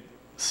executed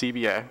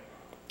CBA. I'm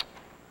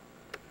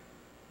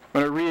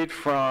going to read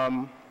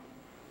from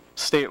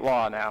state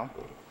law now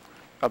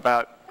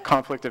about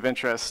conflict of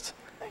interest.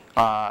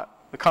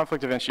 The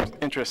conflict of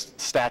interest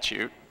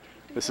statute,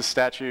 this is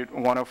statute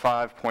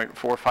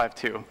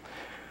 105.452.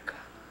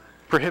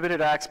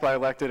 Prohibited acts by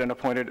elected and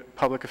appointed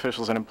public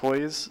officials and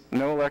employees.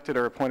 No elected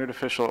or appointed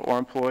official or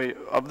employee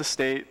of the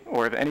state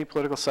or of any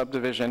political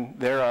subdivision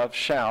thereof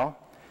shall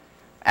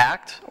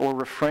act or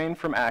refrain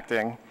from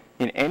acting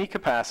in any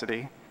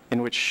capacity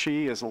in which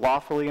she is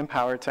lawfully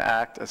empowered to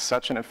act as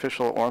such an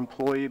official or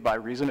employee by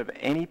reason of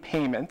any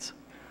payment,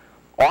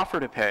 offer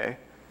to pay,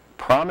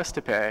 promise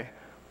to pay,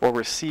 or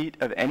receipt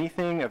of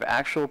anything of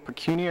actual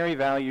pecuniary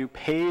value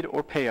paid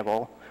or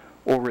payable,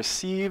 or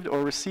received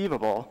or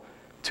receivable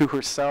to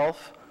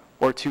herself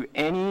or to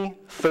any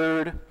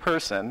third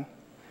person,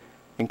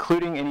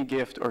 including any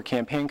gift or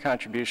campaign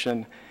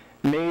contribution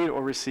made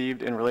or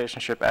received in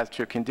relationship as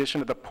to a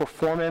condition of the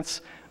performance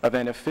of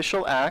an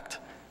official act,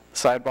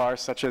 sidebar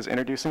such as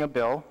introducing a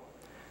bill,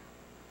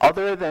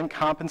 other than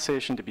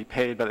compensation to be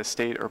paid by the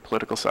state or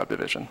political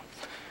subdivision.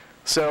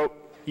 So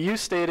you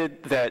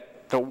stated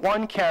that the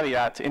one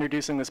caveat to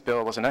introducing this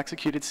bill was an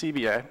executed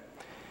CBA.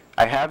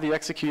 I have the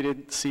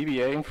executed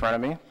CBA in front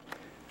of me.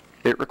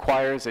 It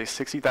requires a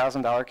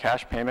 $60,000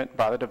 cash payment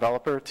by the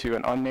developer to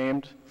an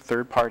unnamed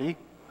third party.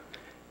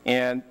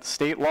 And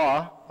state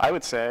law, I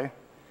would say,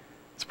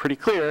 it's pretty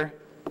clear,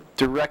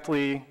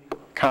 directly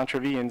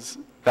contravenes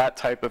that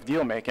type of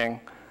deal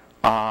making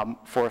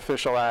for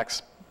official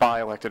acts by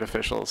elected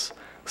officials,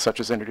 such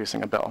as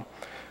introducing a bill.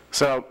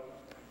 So,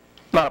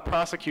 I'm not a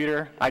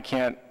prosecutor. I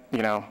can't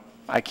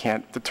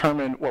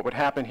determine what would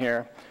happen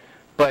here,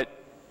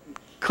 but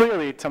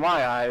clearly, to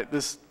my eye,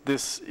 this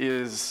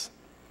is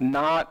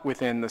not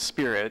within the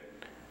spirit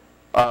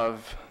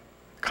of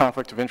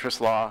conflict of interest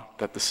law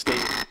that the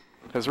state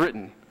has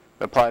written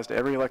that applies to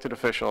every elected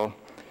official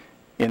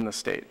in the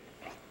state.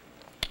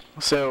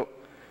 So,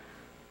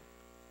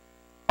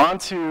 on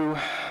to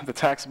the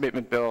tax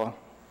abatement bill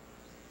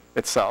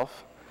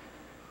itself.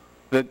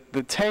 The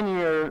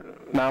 10-year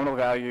nominal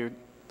value.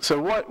 So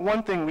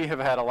one thing we have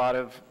had a lot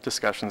of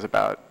discussions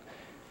about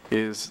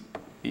is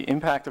the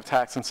impact of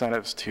tax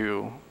incentives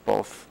to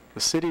both the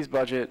city's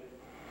budget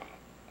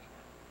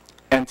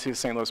and to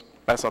St. Louis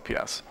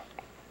SLPS.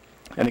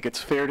 I think it's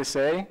fair to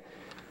say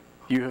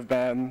you have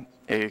been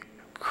a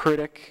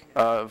critic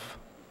of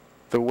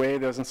the way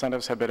those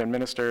incentives have been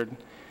administered,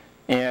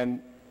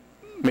 and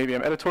maybe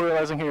I'm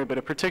editorializing here, but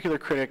a particular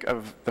critic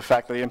of the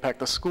fact that they impact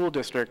the school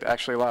district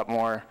actually a lot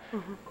more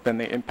than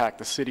they impact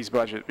the city's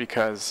budget,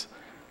 because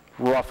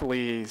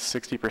roughly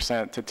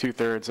 60% to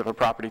 2/3 of a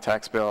property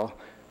tax bill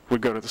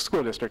would go to the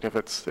school district if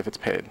it's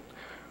paid.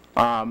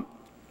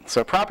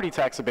 So property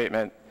tax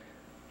abatement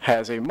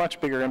has a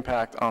much bigger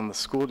impact on the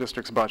school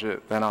district's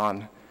budget than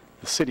on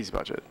the city's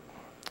budget.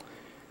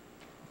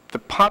 The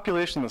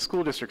population the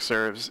school district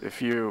serves,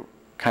 if you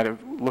kind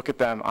of look at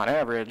them on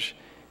average,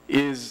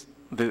 is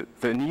the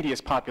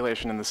neediest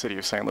population in the city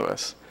of St.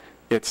 Louis.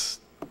 Its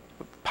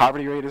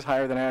poverty rate is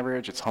higher than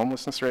average, its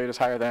homelessness rate is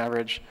higher than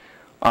average.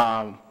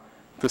 The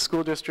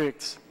school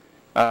district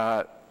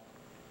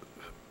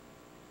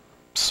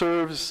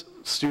serves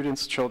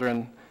students,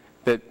 children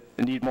that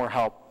need more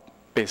help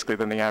basically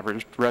than the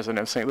average resident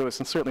of St. Louis,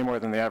 and certainly more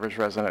than the average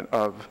resident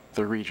of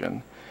the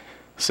region.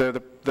 So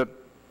the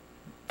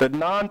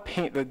amount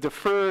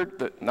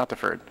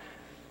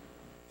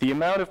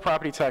of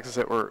property taxes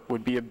that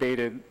would be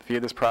abated via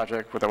this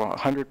project with a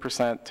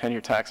 100%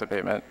 10-year tax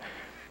abatement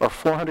are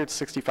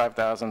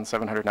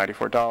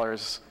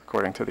 $465,794,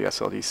 according to the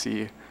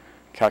SLDC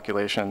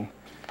calculation.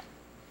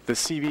 The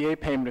CBA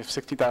payment of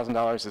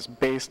 $60,000 is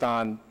based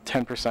on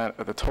 10%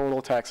 of the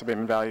total tax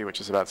abatement value,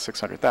 which is about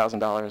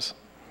 $600,000.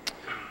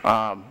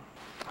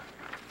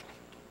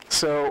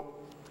 So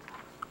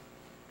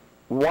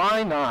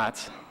why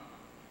not,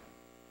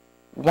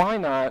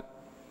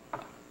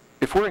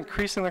 if we're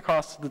increasing the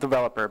cost to the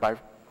developer by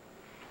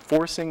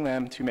forcing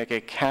them to make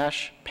a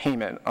cash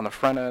payment on the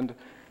front end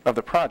of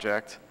the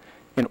project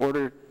in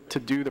order to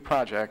do the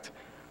project,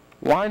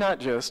 why not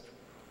just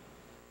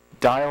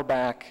dial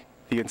back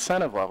the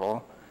incentive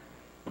level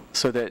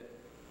so that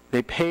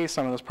they pay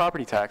some of those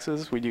property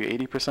taxes? We do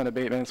 80%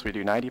 abatements, we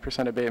do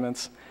 90%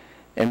 abatements,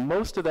 and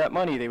most of that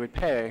money they would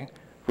pay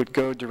would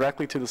go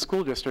directly to the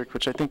school district,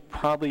 which I think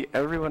probably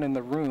everyone in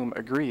the room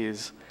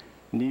agrees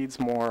needs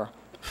more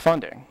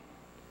funding.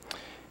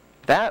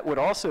 That would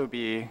also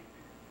be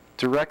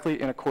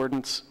directly in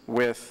accordance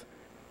with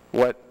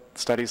what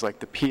studies like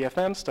the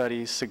PFM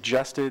studies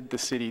suggested the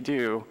city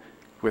do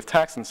with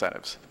tax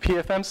incentives. The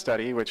PFM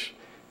study, which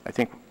I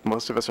think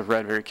most of us have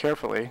read very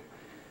carefully,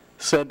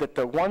 said that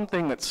the one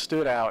thing that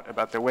stood out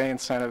about the way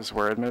incentives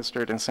were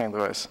administered in St.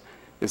 Louis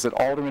is that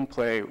aldermen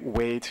play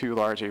way too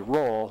large a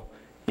role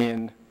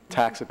in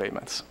tax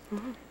abatements.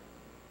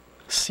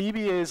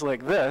 CBAs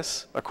like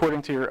this,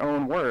 according to your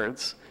own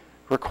words,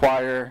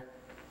 require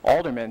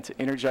aldermen to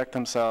interject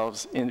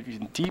themselves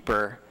even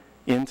deeper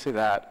into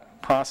that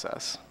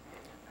process,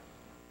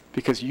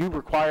 because you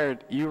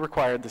required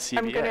the CBA.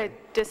 I'm going to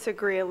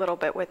disagree a little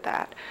bit with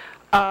that.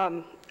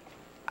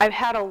 I've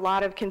had a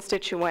lot of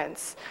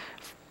constituents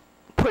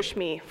push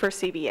me for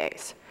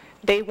CBAs.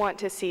 They want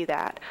to see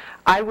that.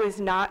 I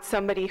was not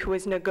somebody who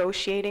was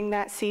negotiating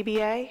that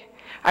CBA.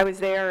 I was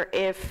there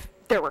if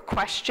there were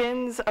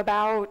questions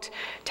about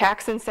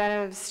tax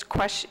incentives,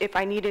 if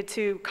I needed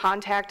to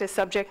contact a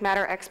subject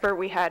matter expert.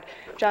 We had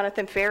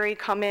Jonathan Ferry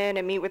come in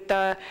and meet with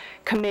the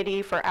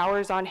committee for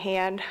hours on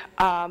hand.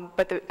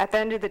 But at the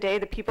end of the day,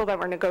 the people that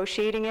were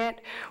negotiating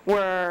it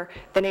were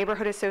the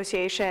neighborhood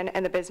association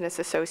and the business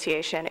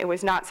association. It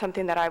was not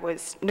something that I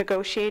was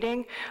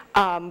negotiating,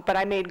 but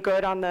I made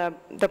good on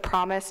the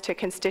promise to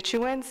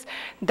constituents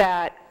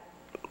that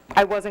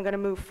I wasn't going to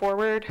move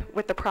forward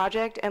with the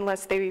project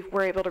unless they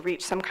were able to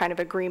reach some kind of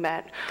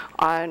agreement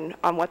on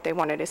what they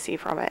wanted to see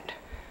from it.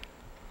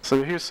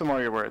 So here's some more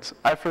of your words.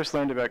 I first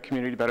learned about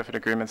community benefit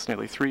agreements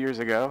nearly 3 years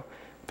ago,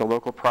 the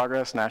local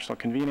progress, national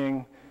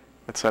convening,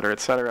 et cetera,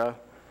 et cetera.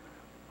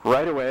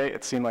 Right away,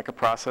 it seemed like a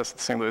process that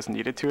St. Louis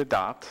needed to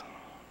adopt.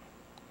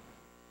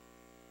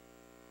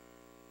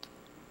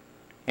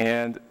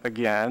 And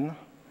again,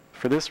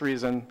 for this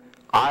reason,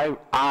 I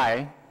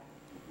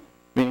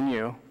meaning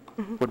you,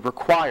 would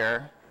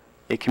require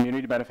a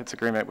community benefits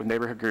agreement with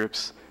neighborhood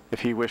groups if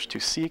he wished to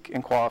seek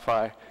and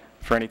qualify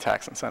for any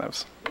tax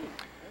incentives.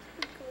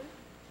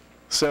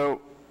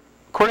 So,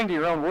 according to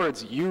your own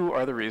words, you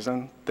are the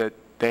reason that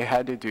they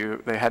had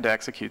to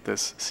execute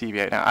this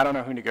CBA. Now, I don't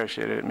know who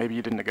negotiated it. Maybe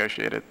you didn't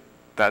negotiate it.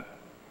 That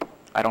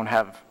I don't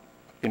have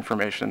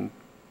information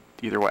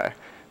either way.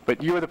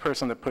 But you are the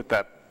person that put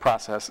that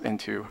process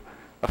into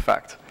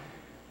effect.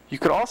 You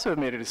could also have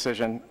made a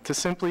decision to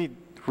simply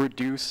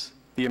reduce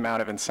the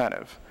amount of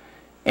incentive.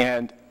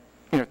 And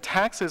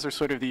taxes are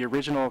sort of the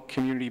original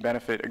community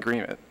benefit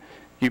agreement.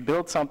 You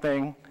build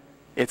something,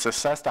 it's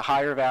assessed a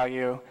higher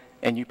value,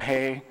 and you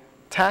pay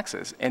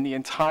taxes. And the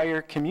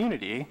entire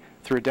community,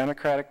 through a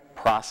democratic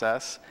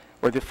process,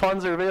 where the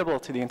funds are available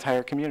to the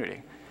entire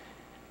community.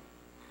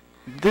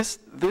 This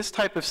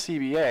type of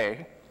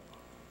CBA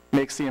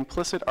makes the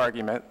implicit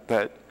argument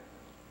that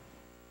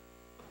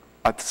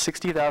a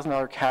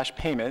 $60,000 cash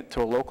payment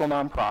to a local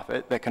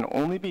nonprofit that can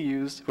only be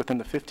used within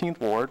the 15th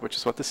ward, which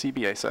is what the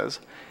CBA says,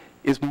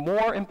 is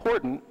more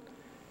important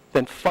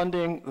than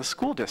funding the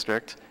school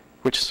district,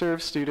 which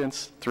serves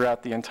students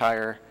throughout the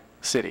entire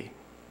city.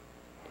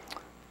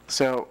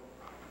 So,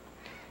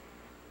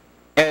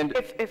 and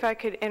if I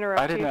could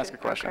interrupt you. I didn't ask a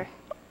question. Okay.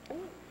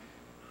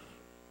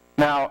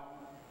 Now,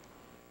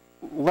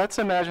 let's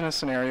imagine a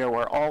scenario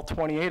where all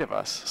 28 of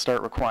us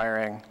start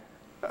requiring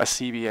a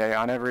CBA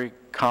on every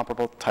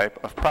comparable type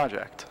of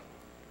project.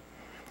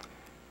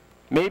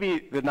 Maybe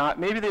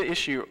the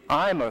issue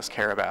I most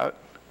care about,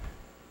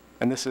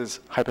 and this is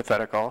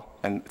hypothetical,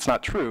 and it's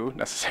not true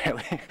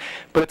necessarily,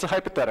 but it's a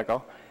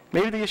hypothetical.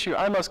 Maybe the issue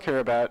I most care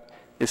about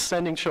is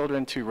sending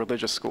children to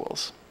religious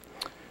schools.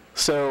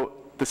 So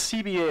the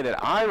CBA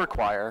that I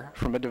require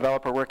from a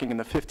developer working in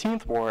the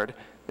 15th ward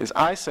is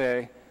I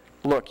say,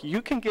 look,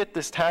 you can get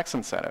this tax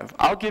incentive.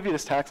 I'll give you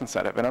this tax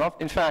incentive. And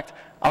in fact,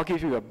 I'll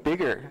give you a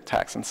bigger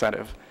tax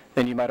incentive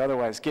than you might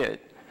otherwise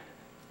get.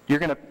 You're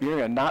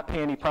gonna not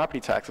pay any property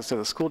taxes to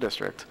the school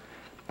district,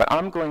 but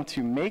I'm going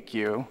to make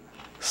you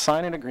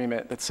sign an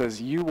agreement that says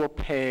you will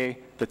pay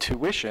the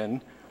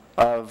tuition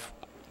of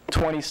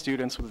 20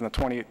 students within the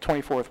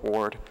 24th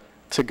ward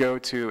to go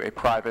to a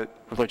private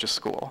religious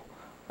school.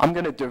 I'm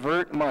going to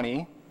divert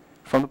money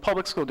from the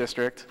public school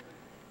district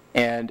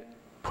and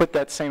put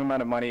that same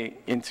amount of money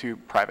into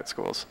private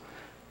schools.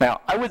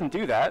 Now, I wouldn't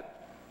do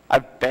that.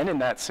 I've been in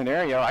that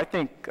scenario. I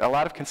think a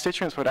lot of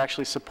constituents would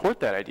actually support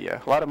that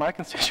idea. A lot of my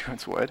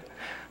constituents would.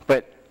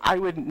 But I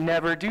would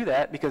never do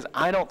that because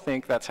I don't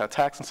think that's how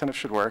tax incentives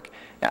should work.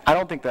 And I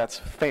don't think that's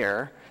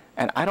fair.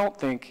 And I don't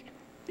think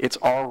it's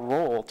our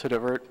role to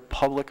divert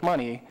public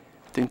money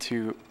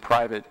into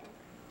private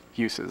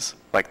uses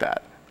like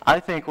that. I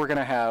think we're going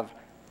to have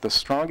the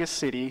strongest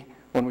city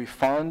when we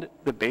fund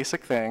the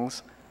basic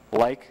things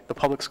like the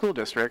public school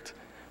district,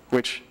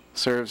 which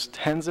serves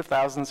tens of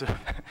thousands of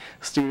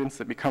students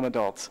that become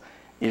adults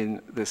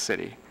in this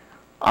city.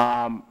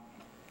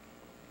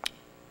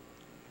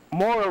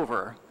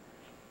 Moreover,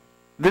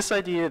 this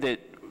idea that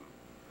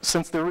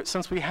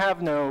since we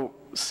have no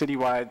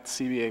citywide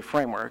CBA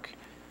framework,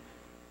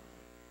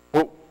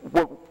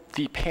 what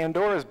the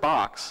Pandora's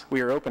box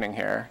we are opening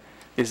here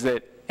is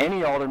that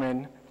any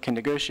alderman can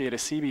negotiate a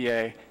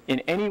CBA in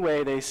any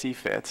way they see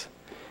fit.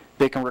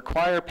 They can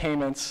require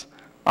payments.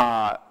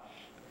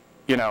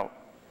 You know,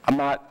 I'm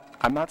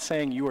not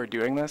saying you are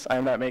doing this.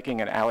 I'm not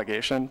making an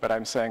allegation, but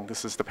I'm saying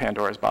this is the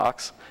Pandora's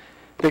box.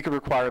 They could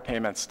require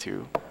payments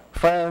to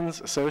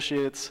friends,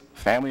 associates,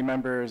 family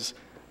members,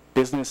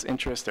 business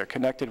interests they're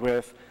connected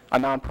with, a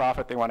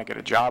nonprofit they want to get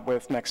a job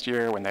with next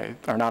year when they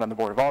are not on the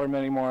Board of Aldermen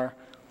anymore,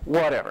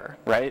 whatever,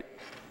 right?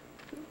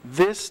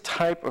 This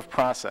type of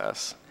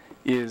process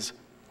is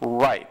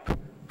ripe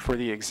for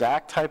the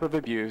exact type of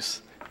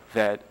abuse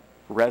that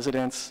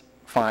residents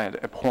find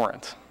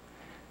abhorrent.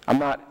 I'm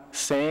not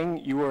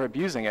saying you are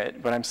abusing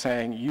it, but I'm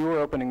saying you are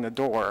opening the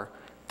door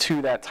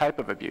to that type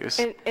of abuse.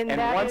 And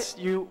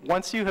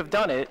once you have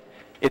done it,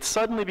 it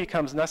suddenly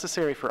becomes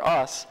necessary for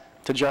us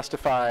to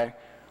justify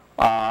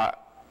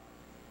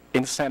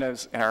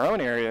incentives in our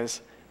own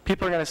areas.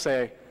 People are going to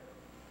say,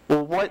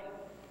 well,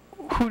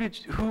 who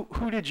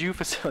did you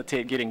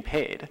facilitate getting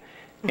paid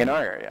in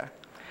our area?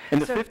 In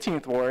the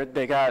 15th ward,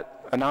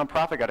 a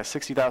nonprofit got a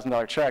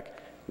 $60,000 check.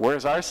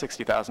 Where's our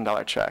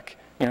 $60,000 check?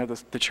 You know,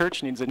 the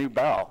church needs a new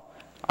bell.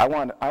 I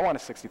want a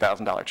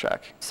 $60,000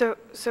 check. So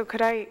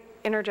could I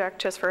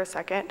interject just for a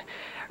second?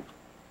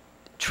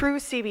 True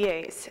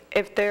CBAs,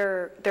 if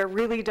they're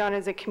really done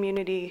as a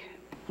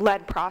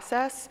community-led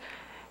process,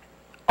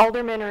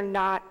 aldermen are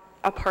not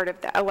a part of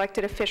that.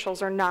 Elected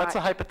officials are not. That's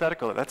a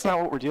hypothetical. That's not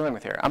what we're dealing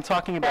with here. I'm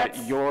talking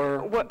about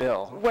your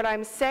bill. What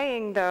I'm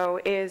saying, though,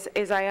 is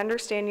I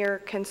understand your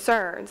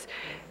concerns.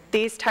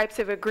 These types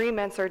of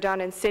agreements are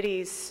done in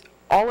cities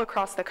all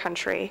across the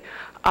country.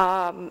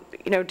 You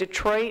know,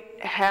 Detroit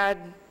had,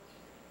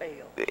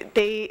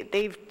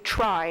 they've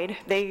tried.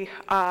 They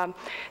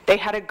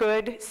had a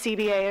good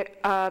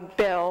CBA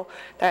bill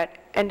that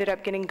ended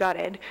up getting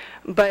gutted,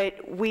 but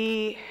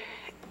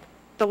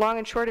the long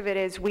and short of it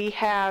is we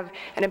have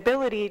an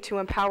ability to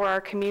empower our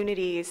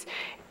communities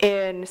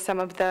in some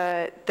of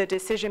the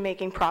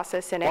decision-making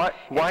process in it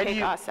and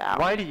take us out.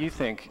 Why do you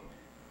think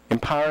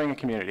empowering a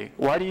community,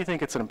 why do you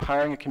think it's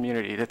empowering a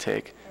community to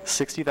take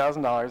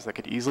 $60,000 that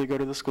could easily go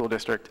to the school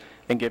district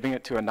and giving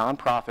it to a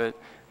nonprofit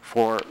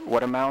for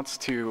what amounts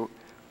to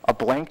a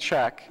blank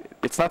check?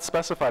 It's not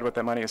specified what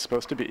that money is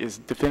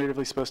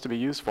definitively supposed to be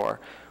used for.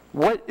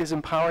 What is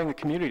empowering the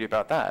community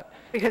about that?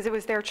 Because it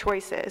was their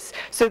choices.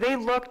 So they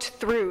looked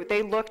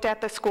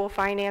at the school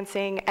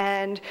financing,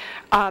 and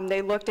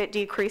they looked at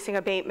decreasing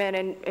abatement,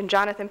 and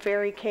Jonathan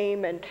Ferry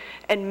came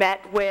and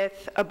met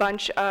with a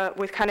bunch,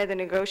 with kind of the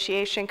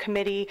negotiation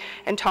committee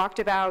and talked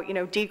about, you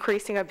know,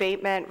 decreasing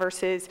abatement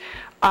versus,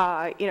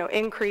 you know,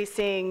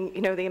 increasing,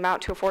 you know, the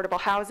amount to affordable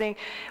housing.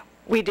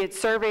 We did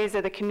surveys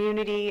of the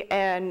community,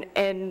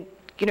 and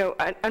you know,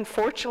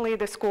 unfortunately,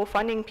 the school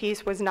funding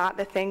piece was not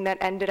the thing that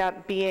ended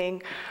up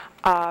being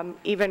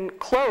even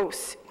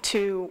close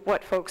to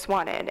what folks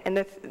wanted.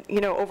 And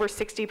you know, over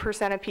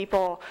 60% of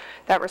people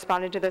that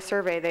responded to the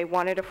survey, they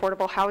wanted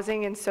affordable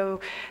housing, and so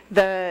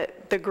the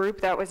group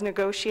that was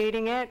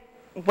negotiating it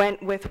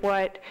went with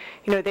what,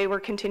 you know, they were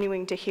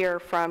continuing to hear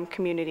from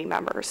community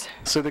members.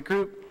 So the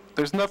group,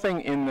 there's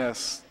nothing in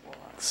this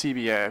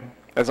CBA,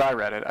 as I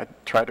read it, I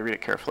tried to read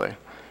it carefully,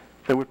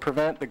 that would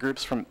prevent the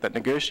groups that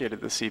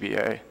negotiated the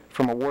CBA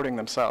from awarding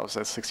themselves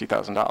as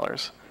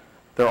 $60,000.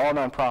 They're all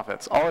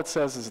nonprofits. All it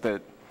says is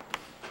that,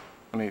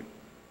 the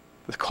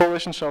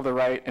coalition shall have the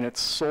right in its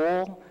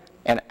sole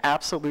and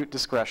absolute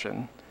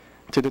discretion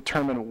to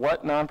determine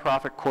what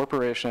nonprofit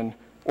corporation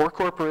or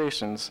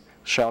corporations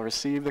shall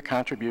receive the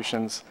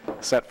contributions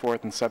set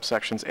forth in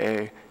subsections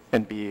A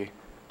and B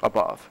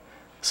above.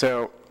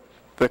 So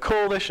the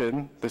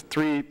coalition, the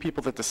three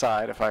people that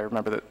decide, if I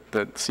remember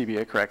the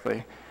CBA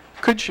correctly,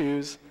 could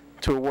choose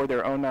to award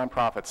their own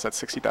nonprofits at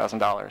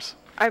 $60,000.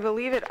 I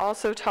believe it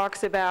also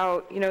talks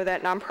about,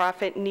 that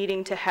nonprofit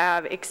needing to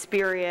have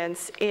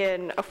experience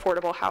in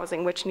affordable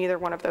housing, which neither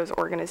one of those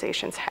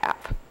organizations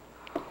have.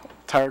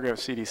 Tower Grove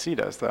CDC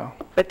does, though.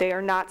 But they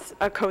are not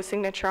a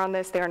co-signature on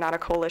this. They are not a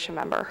coalition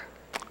member.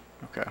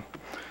 Okay.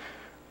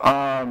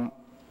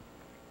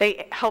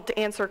 They helped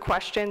answer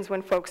questions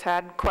when folks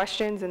had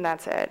questions, and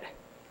that's it.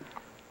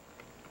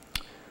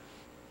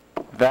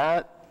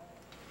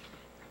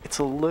 It's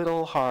a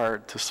little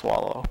hard to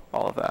swallow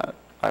all of that,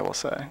 I will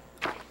say.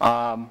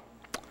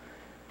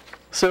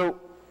 So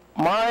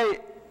my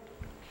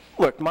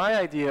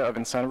idea of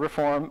incentive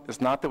reform is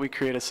not that we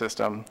create a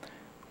system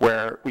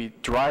where we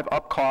drive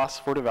up costs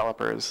for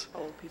developers,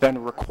 which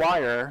then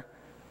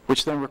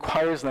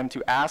requires them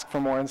to ask for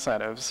more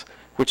incentives,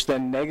 which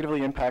then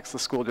negatively impacts the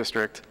school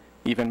district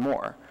even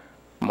more.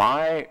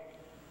 My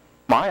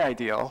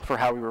ideal for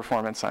how we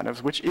reform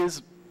incentives, which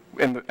is,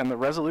 and the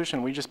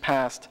resolution we just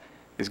passed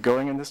is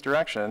going in this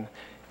direction,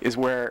 is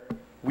where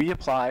we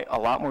apply a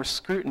lot more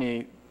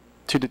scrutiny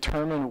to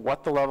determine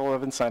what the level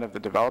of incentive the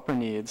developer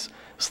needs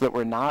so that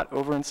we're not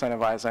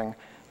over-incentivizing,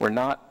 we're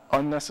not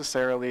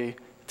unnecessarily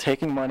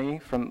taking money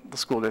from the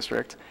school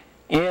district,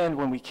 and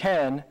when we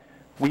can,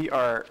 we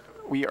are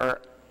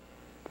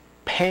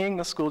paying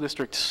the school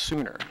district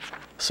sooner.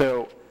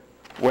 So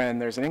when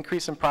there's an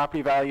increase in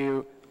property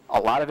value, a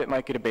lot of it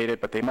might get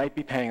abated, but they might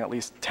be paying at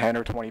least 10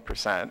 or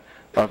 20%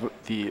 of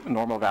the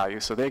normal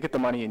value. So they get the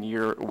money in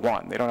year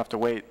one. They don't have to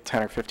wait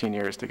 10 or 15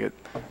 years to get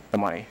the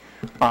money.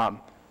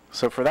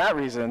 So for that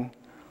reason,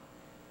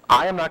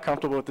 I am not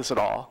comfortable with this at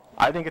all.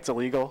 I think it's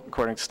illegal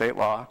according to state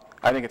law.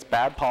 I think it's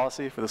bad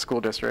policy for the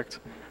school district.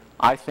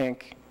 I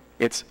think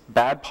it's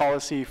bad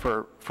policy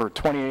for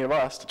 28 of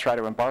us to try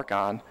to embark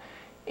on.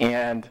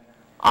 And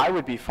I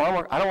would be far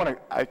more,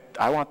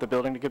 I want the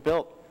building to get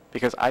built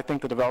because I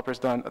think the developer's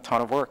done a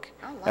ton of work,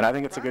 and I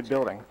think it's a good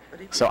building.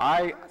 So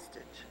I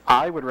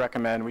would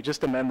recommend we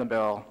just amend the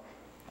bill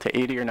to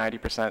 80 or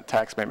 90%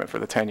 tax payment for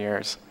the 10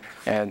 years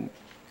and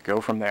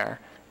go from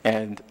there.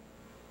 And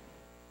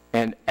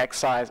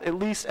at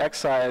least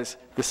excise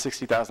the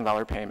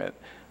 $60,000 payment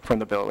from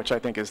the bill, which I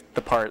think is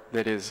the part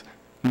that is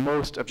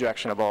most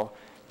objectionable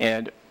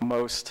and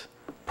most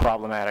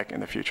problematic in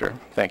the future.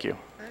 Thank you.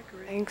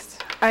 Thanks.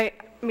 I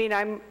mean,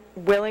 I'm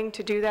willing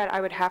to do that.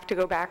 I would have to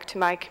go back to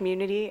my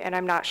community, and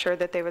I'm not sure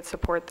that they would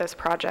support this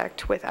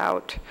project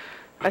without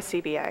a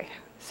CBA.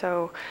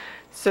 So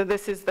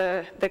this is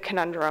the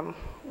conundrum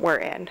we're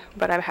in,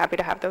 but I'm happy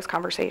to have those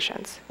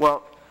conversations.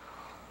 Well,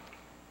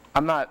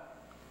 I'm not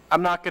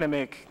going to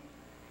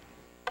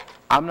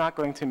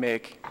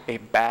make a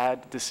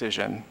bad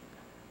decision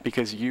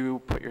because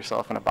you put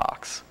yourself in a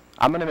box.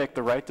 I'm going to make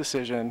the right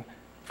decision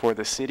for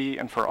the city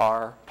and for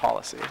our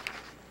policy.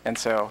 And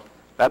so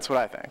that's what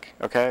I think,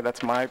 okay?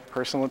 That's my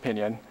personal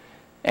opinion.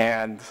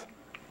 And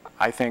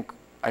I think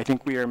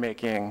we are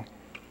making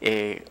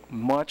a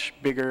much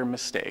bigger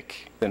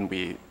mistake than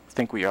we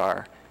think we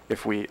are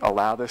if we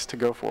allow this to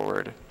go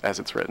forward as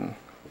it's written.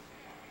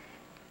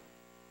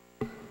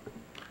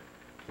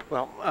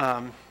 Well,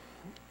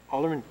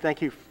 Alderman,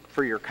 thank you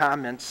for your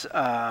comments.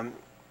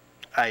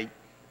 I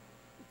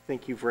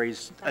think you've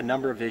raised a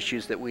number of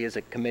issues that we as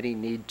a committee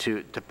need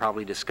to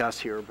probably discuss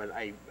here, but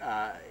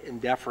in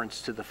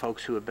deference to the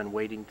folks who have been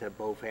waiting to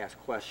both ask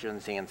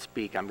questions and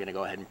speak, I'm going to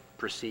go ahead and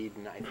proceed,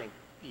 and I think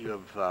you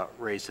have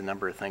raised a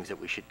number of things that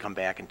we should come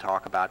back and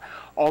talk about.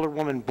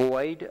 Alderwoman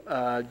Boyd,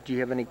 do you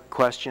have any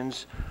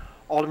questions?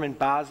 Alderman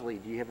Bosley,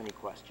 do you have any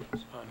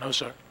questions? No,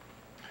 sir.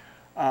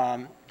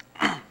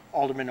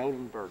 Alderman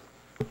Odenberg.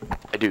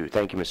 I do.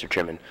 Thank you, Mr.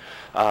 Chairman.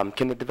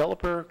 Can the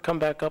developer come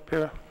back up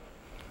here?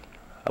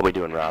 How we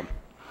doing, Rob?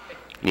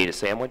 Need a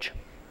sandwich?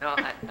 No,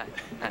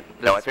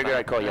 No, I figured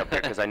I'd call you up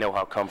there because I know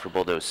how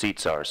comfortable those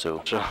seats are,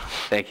 so. Sure.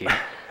 Thank you.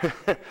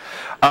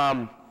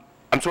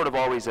 I'm sort of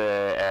always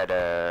at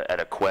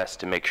a quest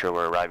to make sure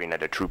we're arriving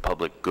at a true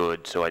public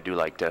good, so I do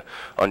like to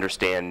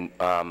understand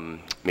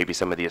maybe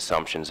some of the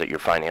assumptions that your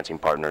financing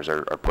partners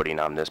are putting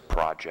on this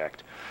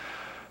project.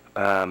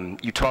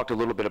 You talked a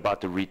little bit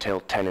about the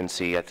retail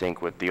tenancy, I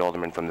think, with the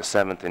alderman from the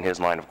 7th in his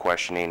line of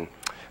questioning.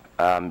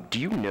 Do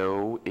you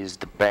know, is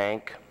the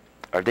bank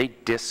are they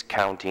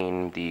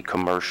discounting the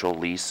commercial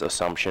lease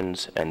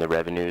assumptions and the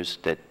revenues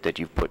that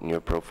you've put in your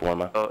pro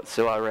forma?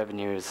 So our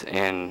revenues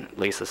and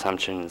lease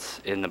assumptions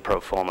in the pro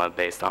forma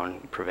based on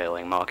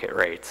prevailing market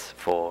rates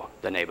for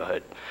the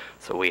neighborhood.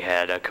 So we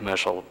had a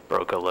commercial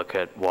broker look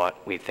at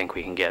what we think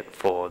we can get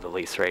for the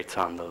lease rates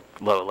on the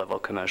lower-level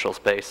commercial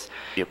space,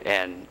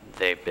 and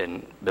they've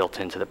been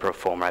built into the pro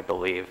forma, I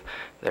believe.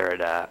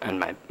 They're at, and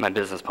my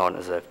business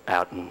partners are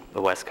out in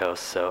the West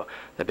Coast, so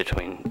they're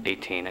between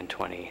 18 and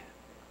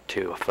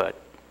 22 a foot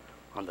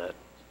on the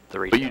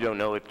retail. But you don't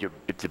know if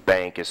the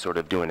bank is sort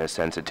of doing a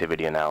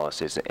sensitivity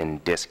analysis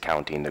and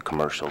discounting the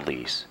commercial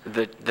lease?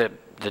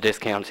 The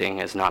discounting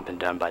has not been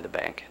done by the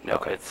bank. No,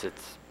 Okay. it's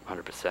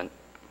 100%.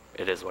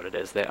 It is what it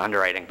is. They're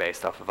underwriting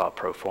based off of our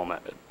pro forma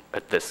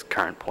at this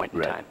current point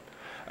in time.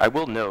 I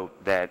will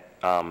note that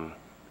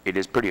it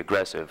is pretty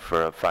aggressive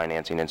for a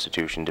financing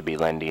institution to be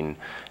lending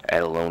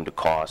at a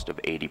loan-to-cost of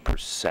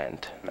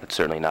 80%. That's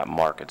certainly not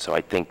market. So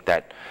I think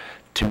that,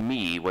 to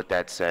me, what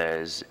that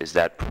says is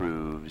that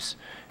proves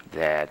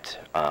that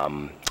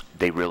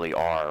they really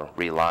are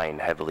relying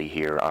heavily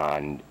here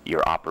on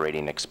your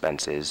operating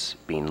expenses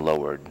being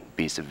lowered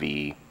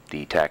vis-a-vis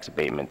the tax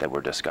abatement that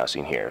we're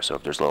discussing here. So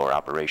if there's lower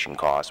operation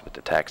costs with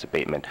the tax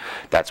abatement,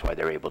 that's why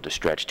they're able to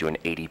stretch to an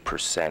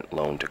 80%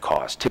 loan to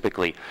cost.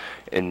 Typically,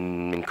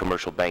 in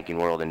commercial banking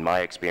world, in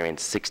my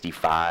experience,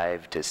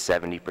 65 to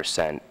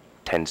 70%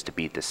 tends to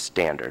be the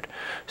standard.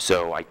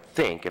 So I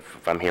think,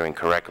 if I'm hearing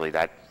correctly,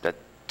 that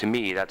to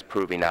me, that's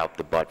proving out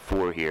the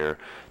but-for here,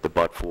 the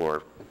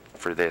but-for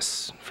for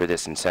this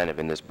incentive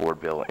in this board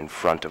bill in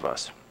front of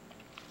us.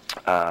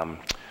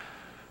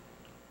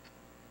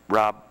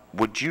 Rob,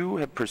 would you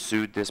have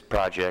pursued this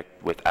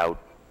project without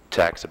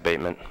tax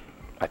abatement?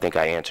 I think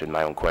I answered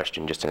my own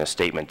question just in a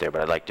statement there, but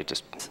I'd like to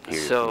just hear you.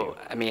 So,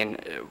 I mean,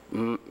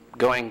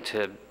 going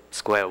to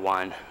square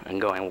one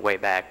and going way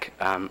back,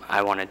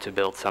 I wanted to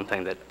build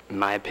something that, in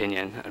my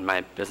opinion, and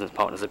my business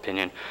partner's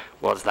opinion,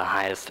 was the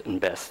highest and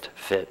best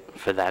fit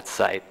for that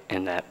site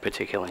in that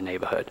particular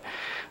neighborhood.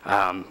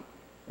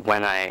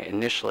 When I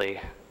initially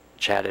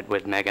chatted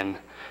with Megan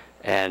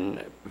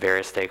and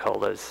various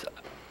stakeholders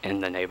in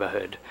the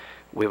neighborhood,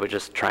 we were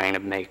just trying to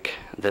make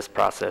this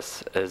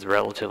process as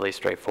relatively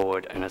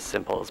straightforward and as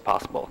simple as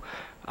possible.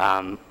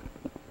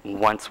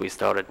 Once we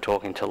started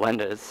talking to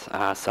lenders,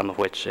 some of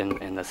which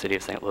in the city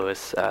of St.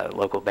 Louis,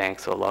 local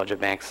banks or larger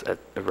banks are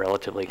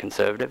relatively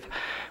conservative,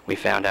 we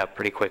found out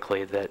pretty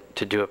quickly that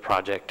to do a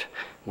project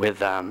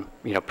with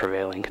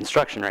prevailing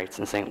construction rates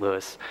in St.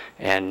 Louis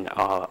and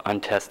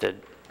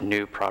untested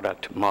new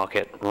product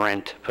market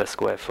rent per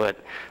square foot,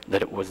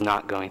 that it was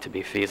not going to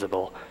be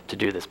feasible to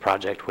do this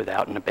project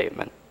without an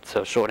abatement.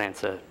 So short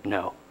answer,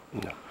 no.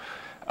 No.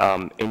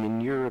 And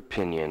in your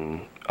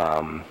opinion,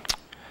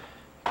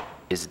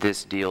 is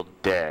this deal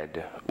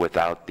dead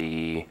without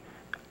the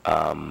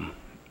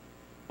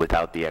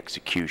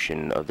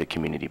execution of the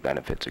community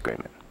benefits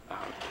agreement?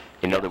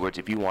 In other words,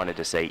 if you wanted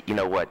to say, you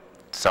know what,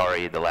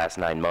 sorry, the last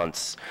 9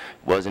 months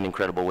was an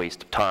incredible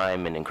waste of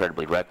time and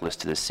incredibly reckless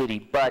to the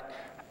city, but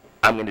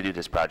I'm going to do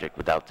this project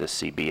without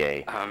this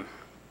CBA.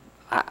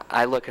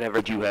 I look at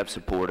everything. Would you have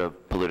support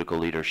of political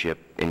leadership,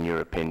 in your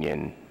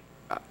opinion,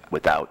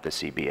 without the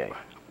CBA?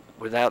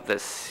 Without the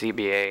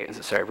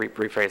CBA, sorry,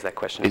 rephrase that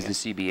question Is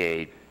again. the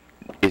CBA,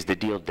 is the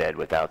deal dead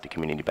without the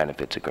community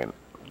benefits agreement?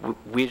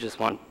 We just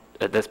want,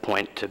 at this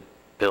point, to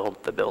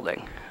build the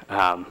building.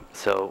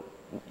 So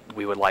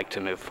we would like to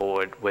move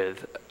forward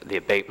with the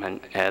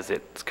abatement as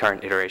its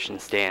current iteration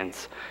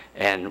stands,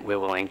 and we're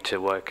willing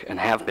to work and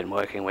have been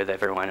working with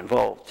everyone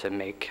involved to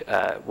make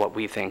what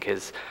we think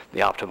is the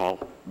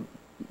optimal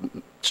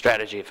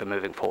strategy for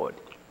moving forward.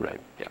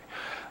 Right. Yeah.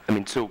 I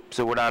mean, so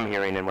what I'm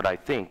hearing and what I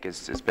think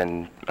has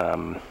been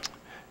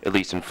at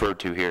least inferred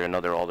to here in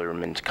other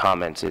aldermen's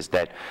comments is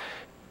that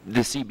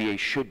the CBA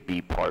should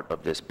be part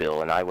of this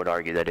bill, and I would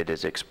argue that it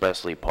is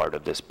expressly part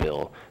of this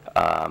bill,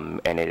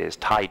 and it is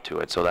tied to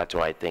it. So that's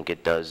why I think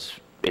it does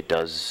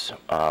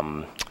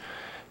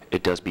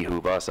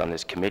behoove us on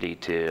this committee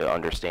to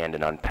understand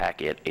and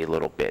unpack it a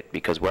little bit,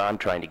 because what I'm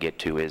trying to get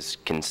to is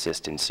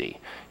consistency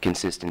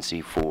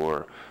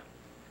for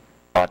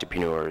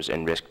entrepreneurs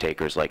and risk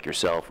takers like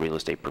yourself, real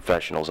estate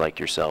professionals like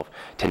yourself,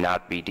 to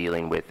not be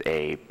dealing with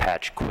a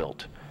patch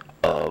quilt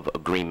of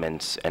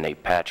agreements and a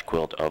patch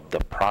quilt of the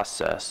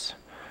process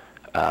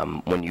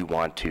when you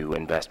want to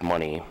invest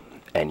money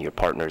and your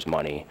partner's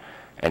money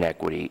and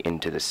equity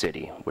into the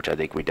city, which I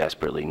think we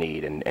desperately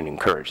need and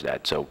encourage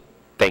that. So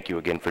thank you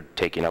again for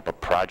taking up a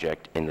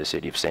project in the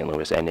city of St.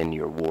 Louis and in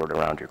your ward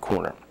around your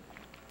corner.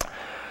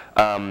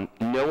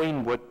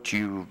 Knowing what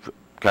you've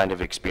kind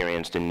of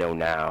experienced and know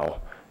now,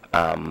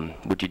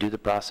 would you do the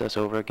process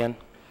over again?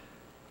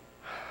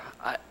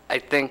 I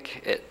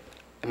think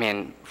I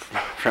mean,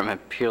 from a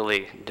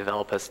purely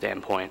developer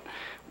standpoint,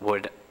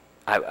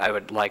 I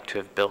would like to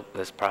have built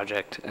this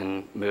project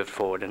and moved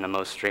forward in the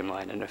most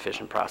streamlined and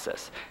efficient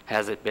process.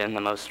 Has it been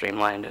the most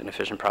streamlined and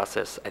efficient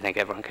process? I think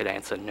everyone could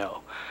answer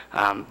no.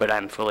 But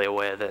I'm fully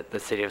aware that the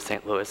city of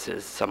St. Louis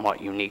is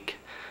somewhat unique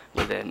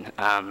within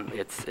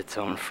its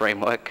own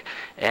framework.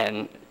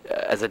 And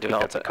as a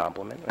developer, that's a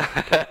compliment.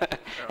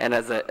 and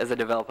as a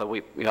developer,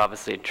 we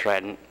obviously try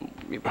and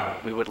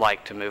we would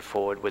like to move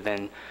forward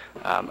within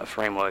a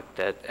framework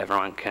that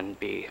everyone can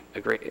be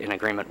in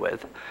agreement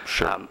with.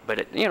 Sure.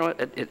 But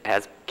it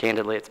has,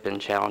 candidly, it's been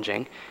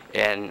challenging,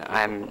 and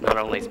I'm not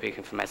only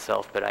speaking for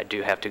myself, but I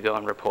do have to go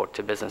and report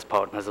to business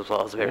partners as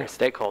well as various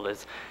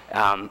stakeholders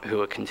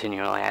who are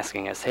continually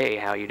asking us, hey,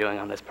 how are you doing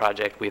on this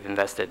project? We've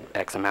invested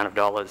X amount of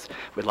dollars.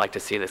 We'd like to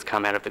see this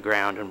come out of the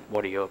ground, and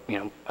what are your,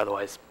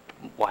 otherwise,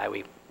 why are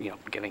we,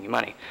 giving you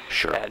money?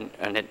 Sure.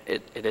 And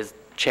it is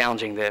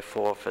challenging,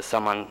 therefore, for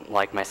someone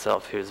like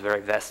myself who's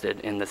very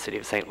vested in the city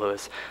of St.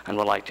 Louis and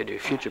would like to do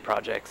future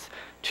projects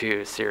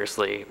to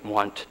seriously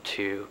want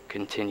to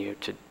continue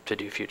to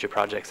do future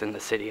projects in the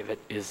city if it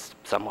is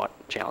somewhat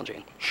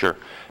challenging. Sure,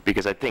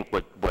 because I think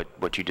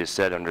what you just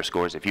said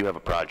underscores if you have a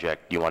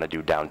project you want to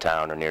do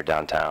downtown or near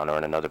downtown or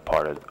in another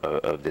part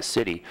of the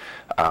city,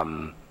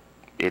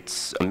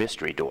 it's a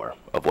mystery door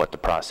of what the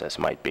process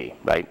might be,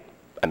 right?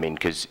 I mean,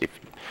 because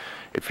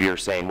if you're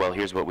saying, well,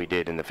 here's what we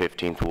did in the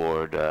 15th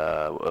Ward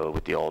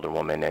with the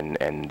Alderwoman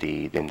and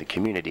in the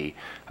community,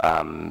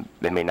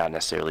 it may not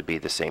necessarily be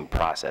the same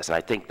process. And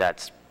I think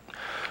that's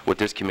what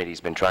this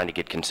committee's been trying to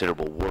get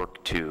considerable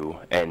work to,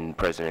 and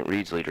President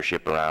Reed's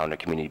leadership around a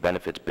community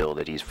benefits bill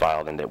that he's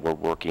filed and that we're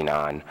working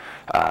on.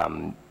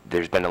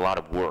 There's been a lot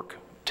of work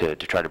to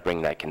try to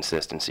bring that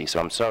consistency. So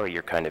I'm sorry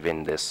you're kind of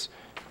in this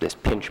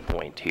pinch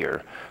point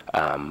here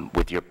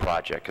with your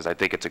project, because I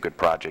think it's a good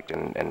project,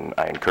 and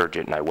I encourage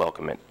it, and I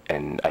welcome it,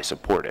 and I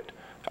support it.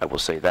 I will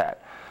say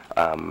that.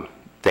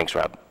 Thanks,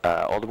 Rob.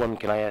 Alderwoman,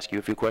 can I ask you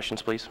a few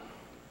questions, please?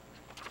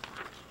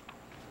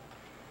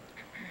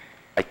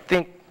 I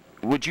think,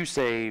 would you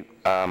say,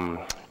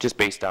 just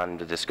based on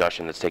the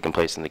discussion that's taken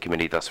place in the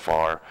committee thus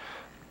far,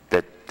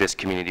 that this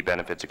community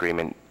benefits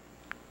agreement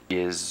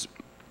is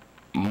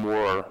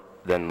more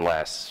than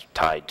less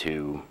tied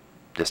to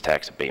this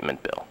tax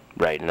abatement bill,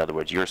 right? In other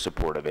words, your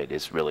support of it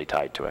is really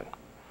tied to it.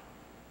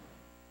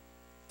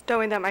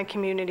 Knowing that my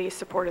community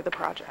supported the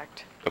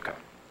project. Okay.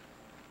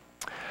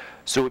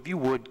 So if you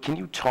would, can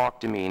you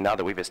talk to me, now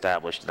that we've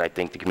established that I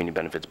think the community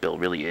benefits bill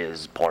really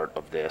is part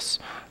of this,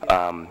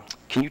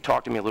 can you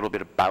talk to me a little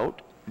bit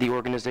about the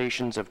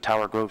organizations of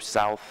Tower Grove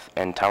South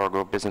and Tower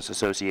Grove Business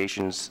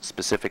Associations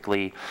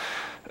specifically?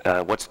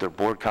 What's their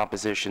board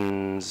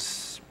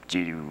compositions?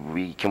 Can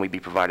we be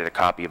provided a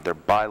copy of their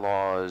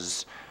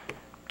bylaws?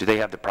 Do they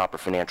have the proper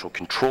financial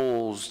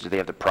controls? Do they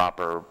have the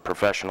proper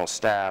professional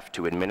staff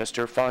to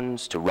administer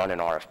funds, to run an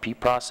RFP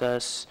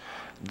process?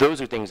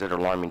 Those are things that are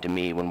alarming to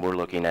me when we're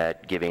looking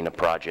at giving a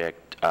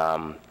project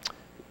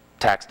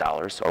tax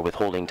dollars or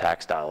withholding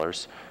tax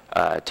dollars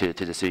to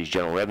the city's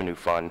general revenue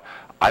fund.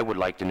 I would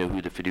like to know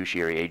who the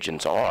fiduciary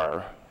agents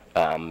are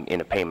in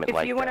a payment like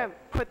that. If you want to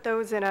put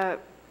those in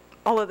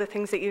all of the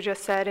things that you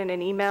just said in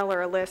an email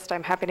or a list,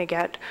 I'm happy to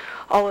get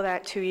all of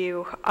that to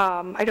you.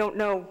 I don't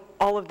know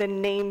all of the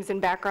names and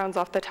backgrounds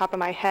off the top of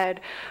my head.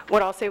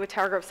 What I'll say with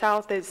Tower Grove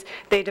South is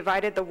they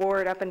divided the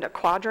ward up into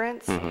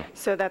quadrants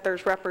so that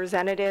there's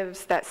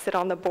representatives that sit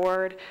on the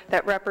board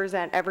that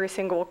represent every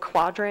single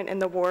quadrant in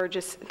the ward,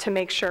 just to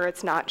make sure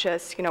it's not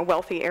just,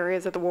 wealthy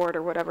areas of the ward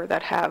or whatever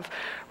that have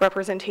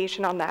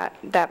representation on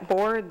that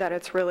board, that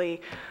it's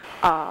really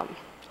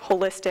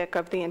holistic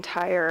of the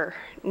entire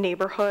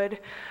neighborhood.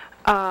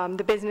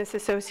 The business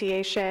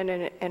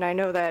association, and I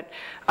know that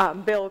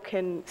Bill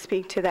can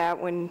speak to that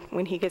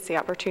when he gets the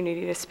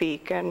opportunity to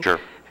speak, and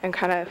Sure. and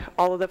kind of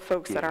all of the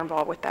folks that are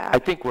involved with that. I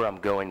think where I'm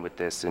going with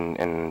this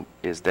and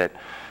is that,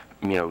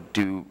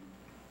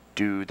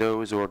 do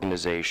those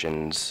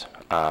organizations,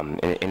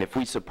 and if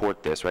we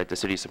support this, right, the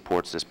city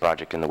supports this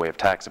project in the way of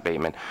tax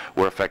abatement,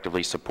 we're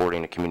effectively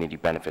supporting a community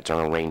benefits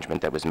or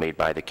arrangement that was made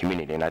by the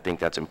community, and I think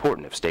that's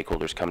important. If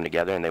stakeholders come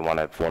together and they want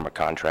to form a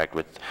contract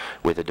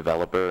with a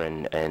developer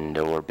and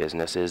or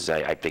businesses,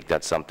 I think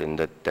that's something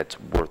that's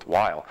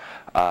worthwhile.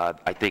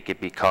 I think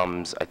it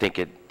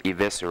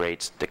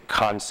eviscerates the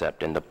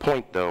concept and the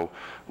point, though,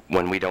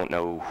 when we don't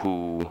know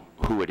who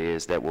it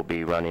is that will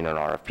be running an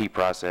RFP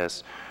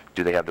process.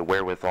 Do they have the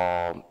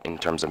wherewithal in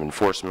terms of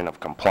enforcement of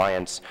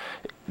compliance?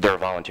 There are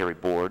voluntary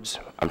boards.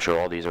 I'm sure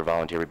all these are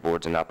voluntary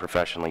boards and not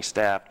professionally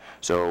staffed,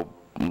 so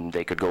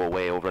they could go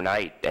away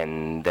overnight,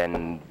 and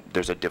then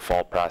there's a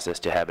default process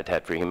to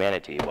Habitat for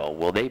Humanity. Well,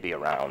 will they be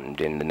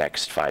around in the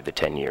next 5 to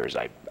 10 years?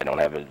 I don't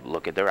have a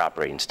look at their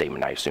operating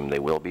statement. I assume they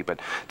will be, but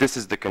this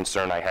is the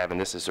concern I have,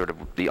 and this is sort of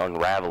the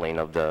unraveling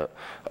of the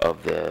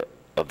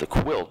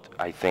quilt,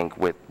 I think,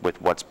 with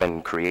what's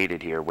been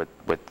created here with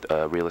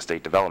a real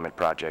estate development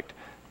project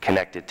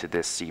connected to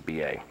this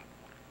CBA.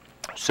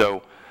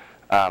 So,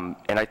 and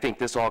I think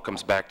this all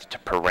comes back to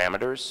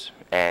parameters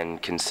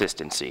and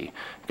consistency,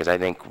 because I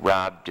think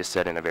Rob just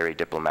said in a very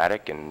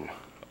diplomatic and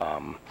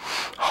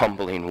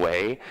humbling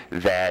way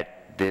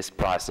that this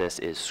process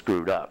is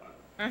screwed up.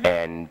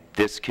 And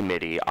this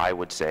committee, I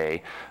would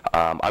say,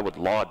 I would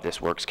laud this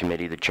Works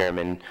Committee, the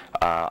chairman,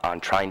 on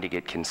trying to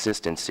get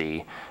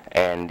consistency,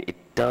 and it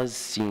does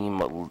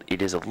seem,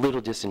 it is a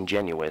little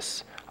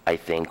disingenuous I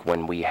think,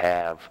 when we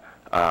have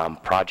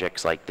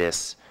projects like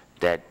this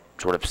that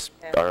sort of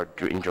are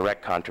in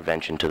direct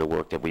contravention to the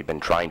work that we've been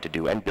trying to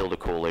do and build a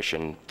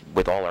coalition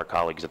with all our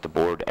colleagues at the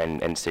board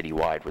and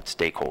citywide with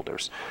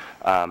stakeholders.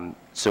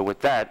 So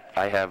with that,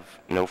 I have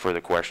no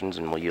further questions,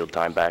 and we'll yield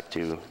time back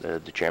to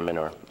the chairman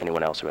or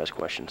anyone else who has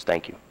questions.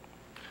 Thank you.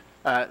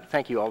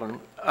 Thank you, Alderman.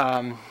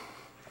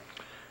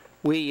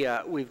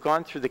 We've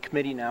gone through the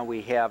committee now.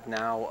 We have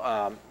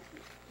now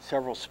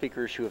several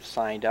speakers who have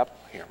signed up.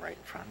 Here, right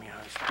in front of me,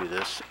 let's do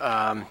this.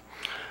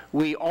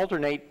 We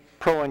alternate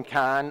pro and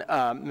con.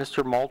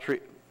 Mr.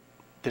 Moultrie,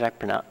 did I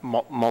pronounce,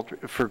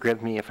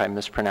 forgive me if I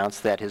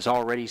mispronounced that, has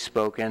already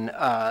spoken.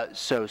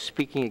 So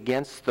speaking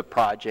against the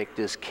project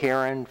is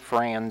Karen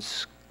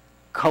Franz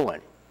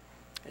Cohen.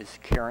 Is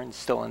Karen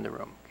still in the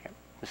room?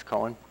 Ms.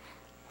 Cohen?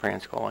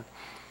 Franz Cohen?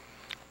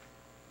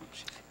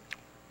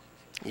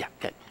 Yeah,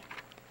 good.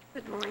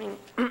 Good morning.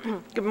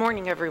 Good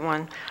morning,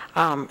 everyone.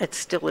 It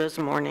still is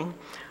morning.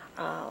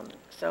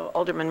 So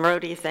Alderman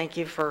Roddy, thank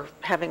you for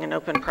having an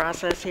open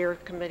process here,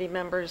 committee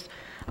members,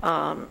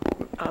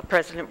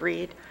 President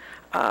Reed,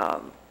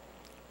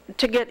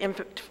 to get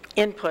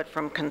input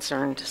from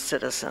concerned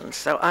citizens.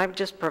 So I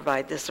just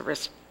provide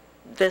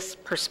this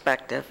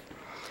perspective.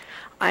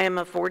 I am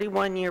a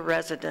 41-year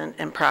resident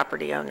and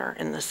property owner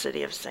in the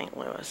city of St.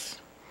 Louis.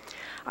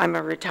 I'm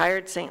a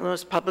retired St.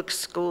 Louis public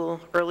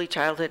school early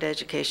childhood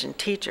education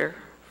teacher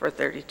for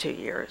 32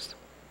 years.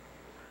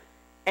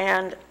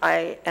 And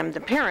I am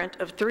the parent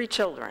of 3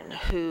 children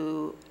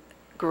who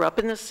grew up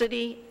in the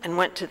city and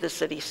went to the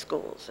city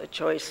schools, a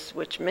choice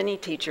which many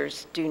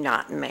teachers do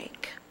not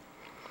make.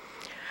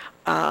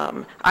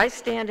 I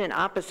stand in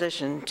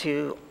opposition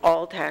to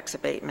all tax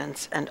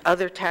abatements and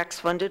other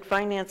tax-funded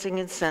financing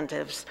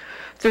incentives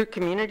through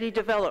community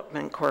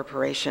development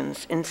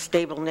corporations in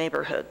stable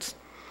neighborhoods.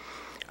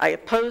 I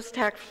oppose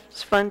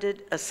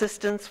tax-funded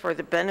assistance for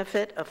the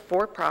benefit of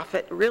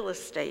for-profit real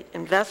estate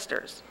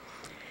investors.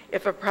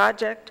 If a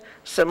project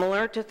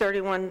similar to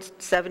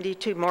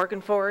 3172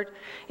 Morganford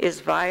is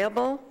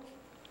viable,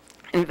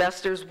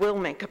 investors will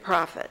make a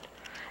profit.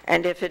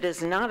 And if it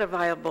is not a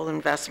viable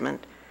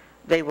investment,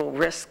 they will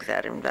risk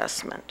that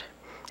investment.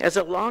 As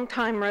a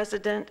longtime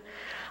resident,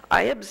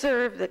 I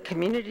observe that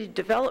community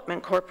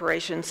development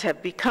corporations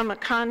have become a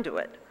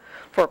conduit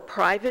for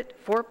private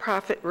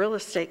for-profit real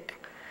estate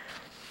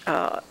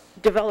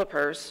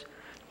developers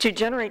to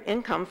generate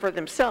income for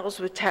themselves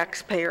with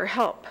taxpayer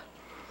help.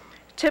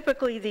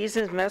 Typically, these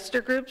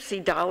investor groups see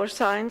dollar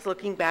signs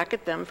looking back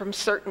at them from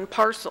certain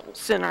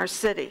parcels in our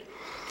city.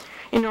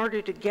 In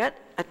order to get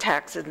a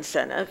tax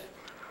incentive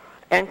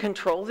and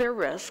control their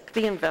risk,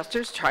 the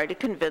investors try to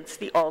convince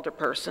the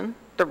alderperson,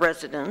 the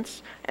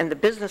residents, and the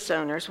business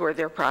owners where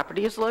their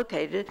property is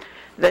located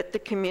that the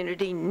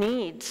community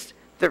needs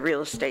the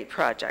real estate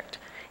project.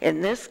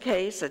 In this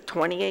case, a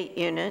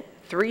 28-unit,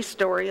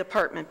 3-story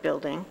apartment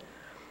building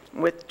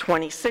with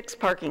 26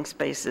 parking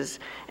spaces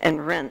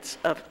and rents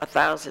of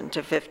 $1,000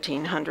 to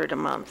 $1,500 a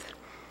month.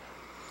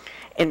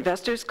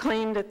 Investors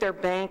claim that their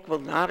bank will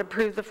not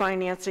approve the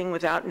financing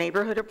without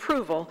neighborhood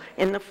approval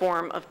in the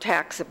form of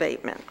tax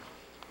abatement.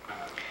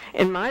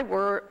 In my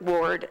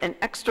ward, an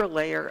extra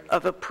layer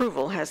of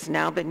approval has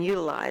now been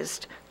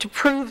utilized to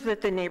prove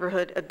that the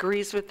neighborhood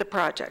agrees with the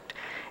project.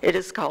 It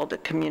is called a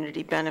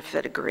community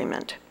benefit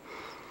agreement.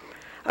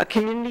 A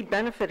community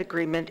benefit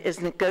agreement is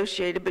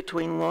negotiated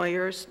between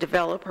lawyers,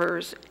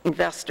 developers,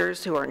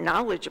 investors who are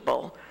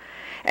knowledgeable,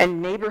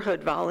 and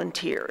neighborhood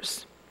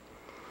volunteers.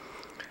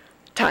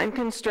 Time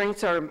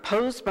constraints are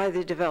imposed by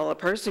the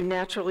developers who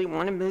naturally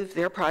want to move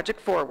their project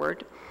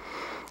forward,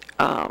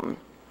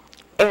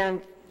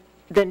 and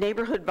the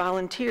neighborhood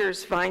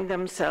volunteers find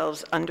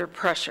themselves under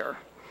pressure.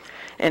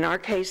 In our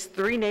case,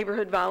 3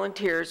 neighborhood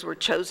volunteers were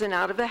chosen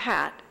out of a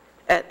hat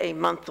at a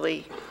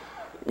monthly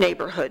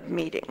neighborhood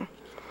meeting.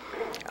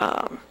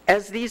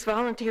 As these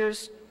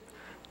volunteers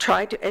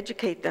try to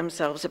educate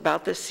themselves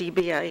about the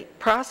CBA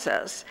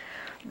process,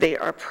 they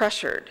are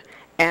pressured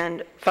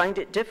and find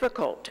it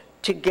difficult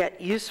to get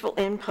useful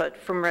input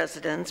from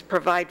residents,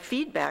 provide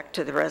feedback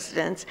to the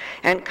residents,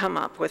 and come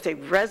up with a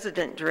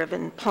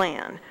resident-driven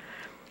plan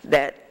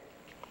that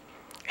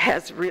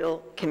has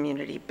real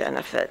community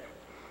benefit.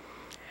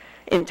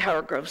 In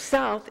Tower Grove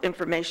South,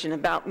 information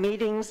about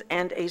meetings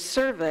and a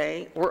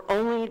survey were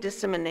only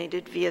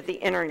disseminated via the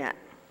internet.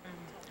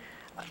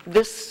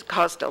 This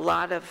caused a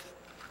lot of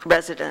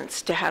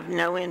residents to have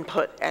no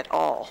input at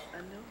all.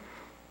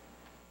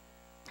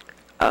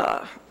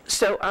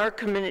 So our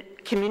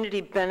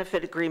community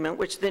benefit agreement,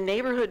 which the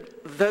neighborhood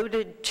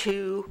voted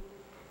to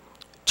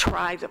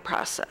try the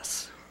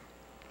process.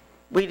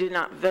 We did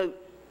not vote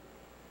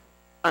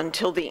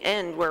until the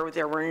end where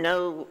there were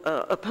no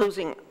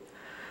opposing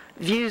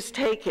views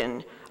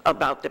taken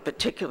about the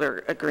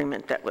particular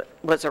agreement that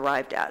was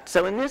arrived at.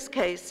 So in this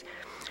case,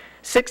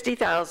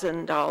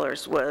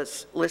 $60,000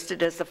 was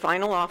listed as the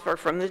final offer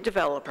from the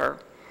developer,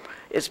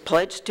 is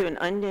pledged to an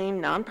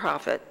unnamed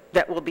nonprofit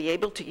that will be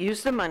able to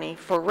use the money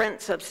for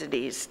rent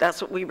subsidies,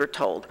 that's what we were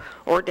told,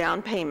 or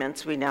down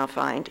payments we now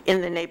find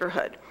in the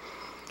neighborhood.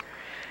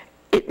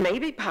 It may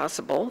be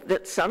possible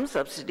that some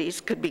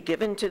subsidies could be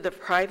given to the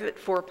private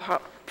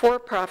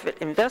for-profit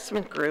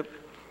investment group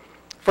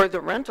for the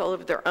rental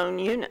of their own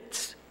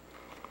units.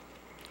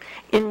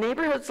 In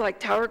neighborhoods like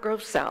Tower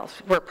Grove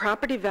South, where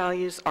property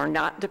values are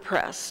not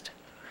depressed,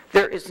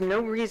 there is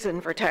no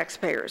reason for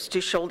taxpayers to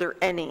shoulder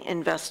any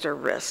investor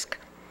risk.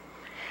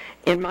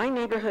 In my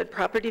neighborhood,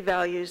 property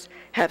values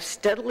have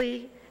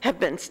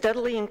been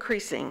steadily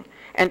increasing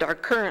and are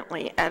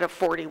currently at a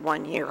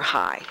 41-year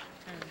high.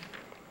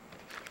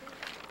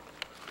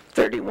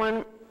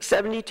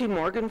 3172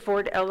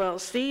 Morganford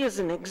LLC is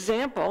an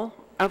example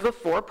of a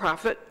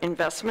for-profit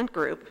investment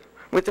group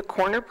with a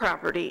corner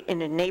property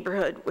in a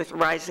neighborhood with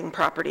rising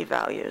property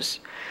values.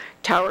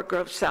 Tower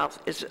Grove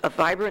South is a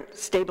vibrant,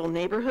 stable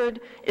neighborhood.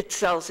 It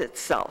sells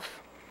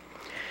itself.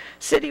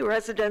 City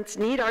residents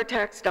need our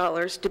tax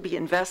dollars to be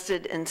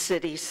invested in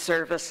city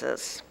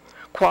services.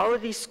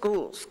 Quality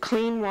schools,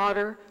 clean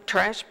water,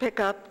 trash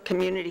pickup,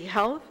 community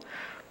health,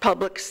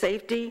 public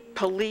safety,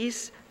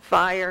 police,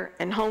 fire,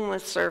 and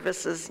homeless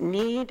services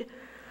need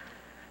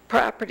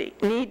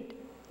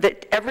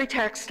that every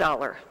tax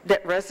dollar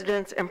that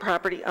residents and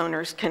property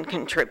owners can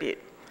contribute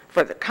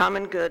for the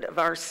common good of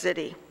our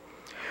city.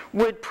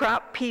 Would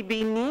Prop P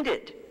be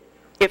needed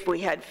if we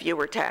had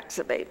fewer tax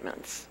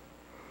abatements?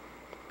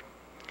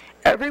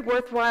 Every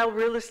worthwhile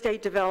real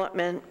estate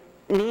development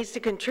needs to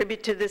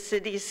contribute to the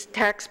city's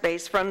tax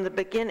base from the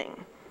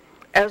beginning,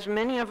 as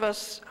many of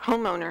us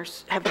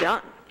homeowners have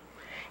done.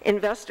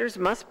 Investors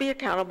must be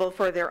accountable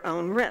for their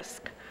own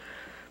risk.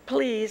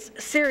 Please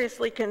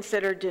seriously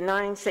consider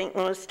denying St.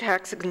 Louis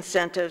tax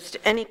incentives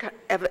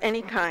of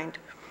any kind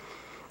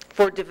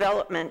for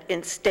development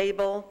in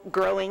stable,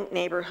 growing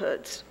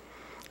neighborhoods,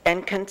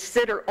 and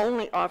consider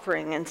only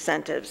offering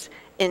incentives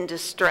in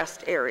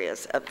distressed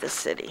areas of the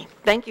city.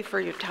 Thank you for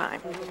your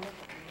time.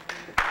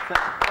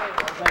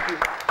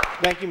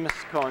 Thank you,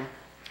 Mrs. Cohen.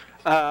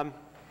 The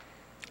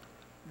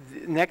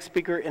next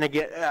speaker, and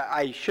again,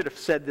 I should have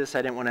said this,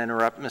 I didn't want to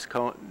interrupt Ms.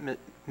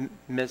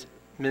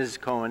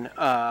 Cohen,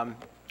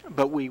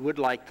 but we would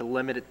like to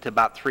limit it to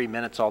about 3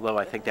 minutes, although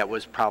I think that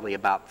was probably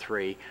about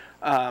 3.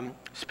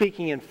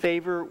 Speaking in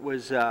favor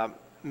was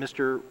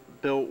Mr.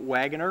 Bill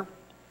Wagner.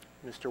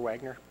 Mr.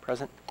 Wagner,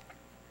 present.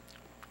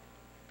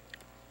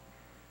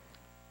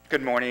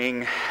 Good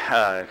morning,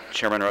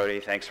 Chairman Roddy.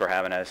 Thanks for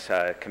having us.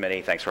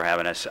 Committee, thanks for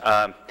having us.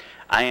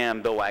 I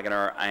am Bill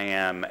Wagner. I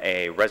am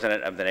a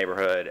resident of the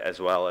neighborhood as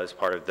well as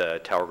part of the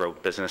Tower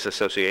Grove Business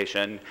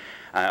Association.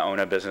 I own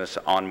a business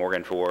on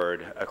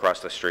Morganford across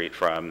the street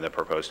from the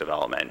proposed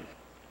development.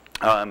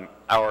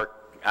 Our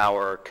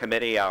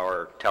committee,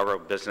 our Tower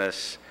Grove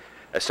Business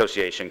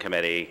Association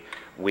Committee,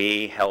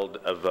 we held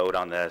a vote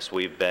on this.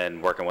 We've been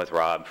working with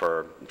Rob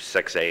for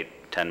 6,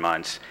 8, 10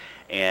 months,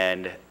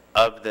 and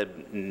of the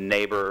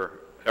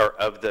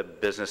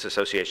business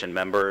association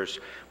members,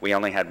 we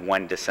only had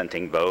 1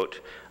 dissenting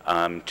vote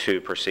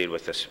to proceed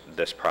with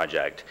this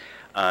project.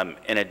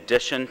 In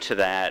addition to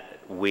that,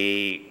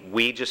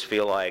 we just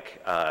feel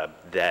like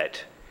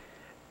that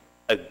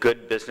a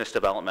good business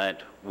development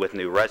with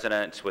new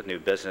residents, with new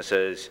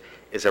businesses,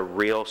 is a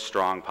real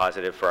strong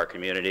positive for our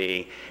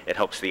community. It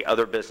helps the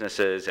other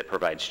businesses, it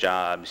provides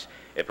jobs,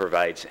 it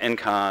provides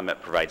income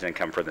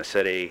for the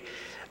city.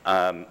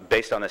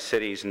 Based on the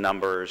city's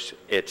numbers,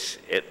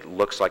 it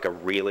looks like a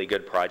really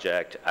good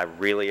project. I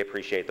really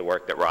appreciate the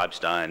work that Rob's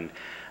done.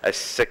 A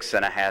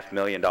 $6.5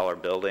 million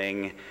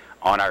building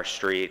on our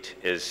street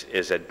is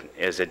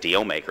a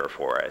deal maker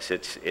for us.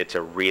 It's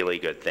a really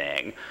good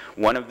thing.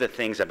 One of the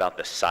things about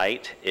the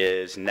site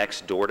is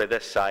next door to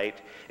this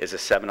site is a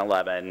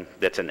 7-Eleven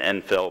that's an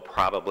infill,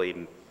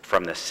 probably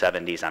from the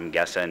 70s, I'm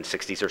guessing,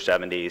 60s or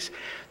 70s.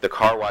 The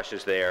car wash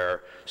is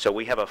there, so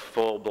we have a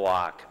full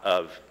block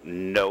of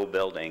no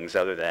buildings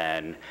other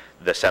than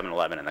the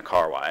 7-Eleven and the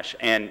car wash.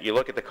 And you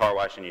look at the car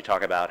wash and you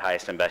talk about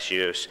highest and best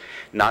use.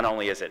 Not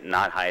only is it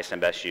not highest and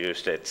best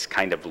use, it's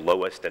kind of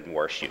lowest and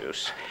worst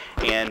use.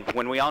 And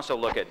when we also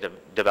look at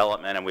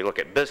development and we look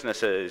at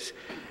businesses,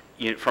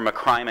 from a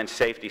crime and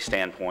safety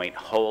standpoint,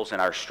 holes in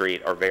our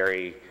street are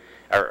very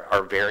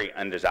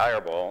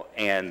undesirable,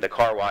 and the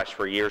car wash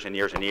for years and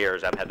years and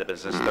years, I've had the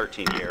business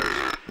 13 years,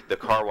 the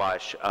car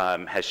wash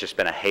has just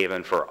been a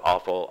haven for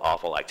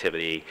awful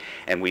activity,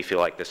 and we feel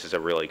like this is a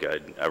really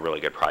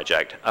good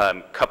project.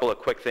 Couple of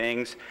quick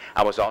things.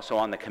 I was also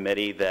on the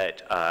committee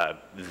that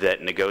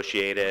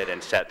negotiated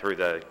and sat through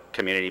the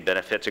community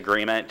benefits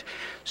agreement.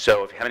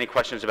 So if you have any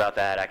questions about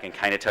that, I can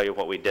kind of tell you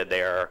what we did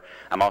there.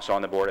 I'm also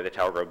on the board of the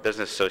Tower Grove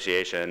Business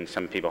Association.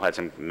 Some people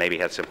maybe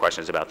had some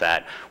questions about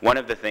that. One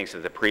of the things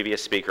that the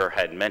previous speaker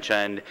had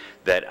mentioned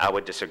that I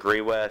would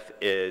disagree with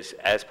is,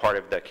 as part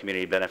of the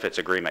community benefits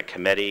agreement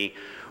committee,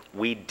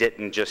 we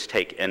didn't just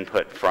take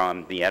input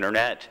from the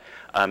internet.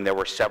 There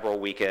were several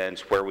weekends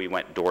where we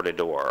went door to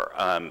door.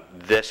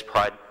 This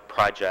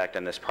project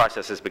and this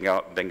process has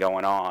been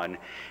going on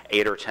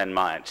 8 or 10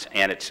 months,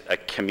 and it's a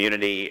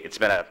community, it's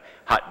been a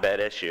hotbed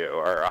issue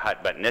or a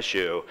hot button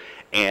issue,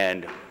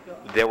 and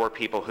there were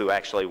people who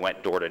actually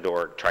went door to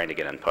door trying to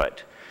get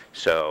input.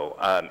 So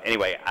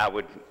anyway, I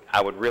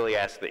would really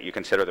ask that you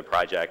consider the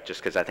project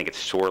just because I think it's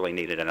sorely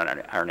needed in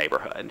our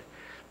neighborhood.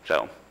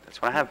 So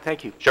that's what I have.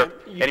 Thank you. Sure.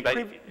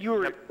 Anybody? You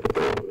were,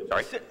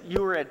 Sorry?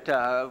 You were at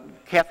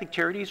Catholic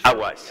Charities? I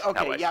was.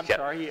 Okay, I was. yeah, I'm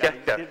sorry. I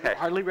did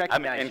hardly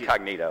recognize I'm you.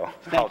 incognito.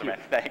 Thank Alderman.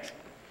 you. Thanks.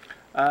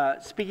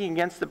 Speaking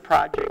against the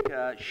project,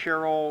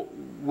 Cheryl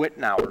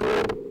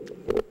Wittenauer.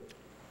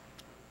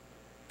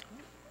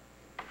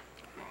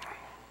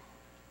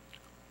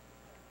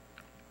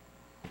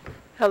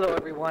 Hello,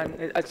 everyone.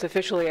 It's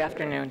officially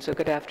afternoon, so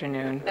good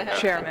afternoon,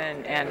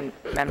 Chairman and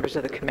members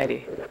of the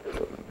committee.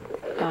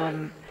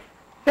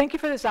 Thank you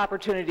for this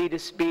opportunity to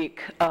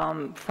speak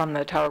from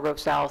the Tower Grove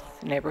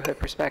South neighborhood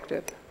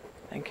perspective.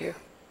 Thank you.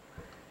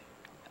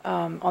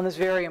 On this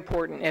very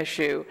important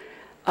issue.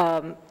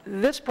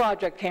 This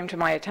project came to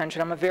my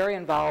attention. I'm a very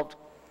involved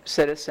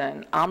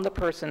citizen. I'm the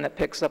person that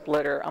picks up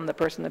litter. I'm the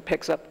person that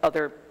picks up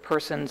other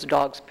person's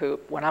dog's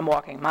poop when I'm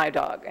walking my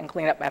dog and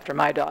clean up after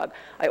my dog.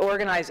 I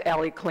organize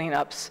alley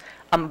cleanups.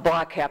 I'm a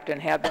block captain,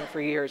 have been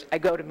for years. I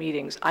go to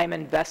meetings. I'm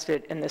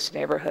invested in this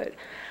neighborhood.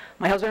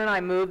 My husband and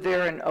I moved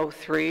there in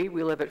 '03.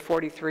 We live at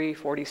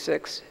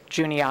 4346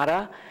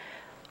 Juniata.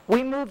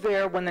 We moved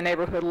there when the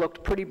neighborhood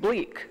looked pretty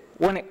bleak,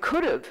 when it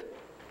could have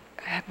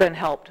been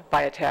helped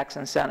by a tax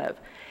incentive.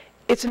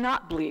 It's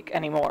not bleak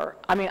anymore.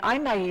 I mean, I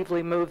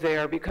naively moved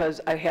there because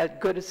I had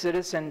good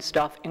citizen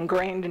stuff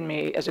ingrained in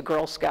me as a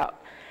Girl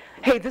Scout.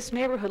 Hey, this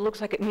neighborhood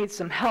looks like it needs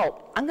some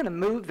help. I'm going to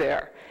move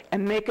there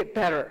and make it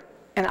better.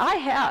 And I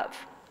have.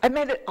 I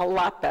made it a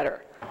lot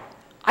better.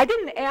 I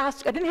didn't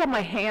have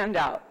my hand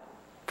out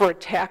for a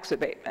tax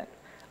abatement.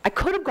 I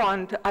could have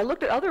gone to, I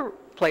looked at other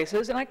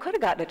places and I could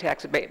have gotten a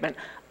tax abatement.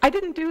 I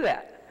didn't do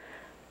that.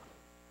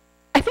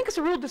 I think it's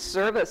a real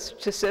disservice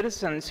to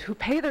citizens who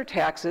pay their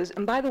taxes,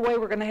 and by the way,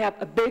 we're going to have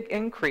a big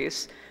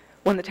increase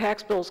when the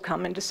tax bills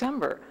come in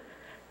December.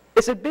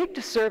 It's a big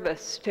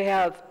disservice to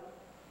have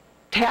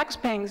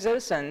tax-paying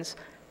citizens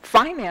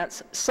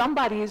finance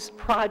somebody's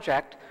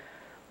project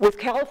with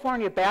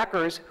California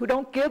backers who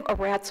don't give a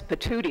rat's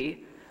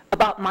patootie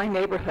about my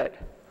neighborhood.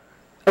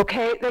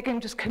 Okay, they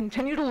can just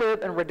continue to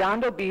live in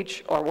Redondo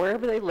Beach or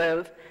wherever they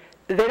live.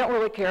 They don't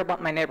really care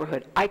about my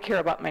neighborhood. I care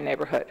about my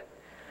neighborhood.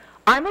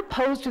 I'm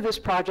opposed to this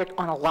project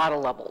on a lot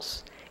of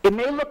levels. It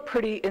may look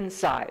pretty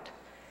inside.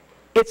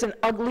 It's an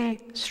ugly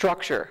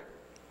structure.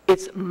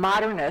 It's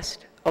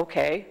modernist,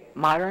 okay,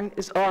 modern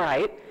is all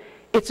right.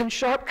 It's in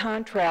sharp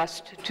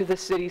contrast to the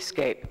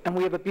cityscape, and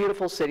we have a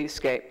beautiful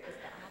cityscape.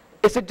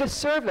 It's a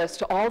disservice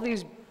to all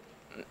these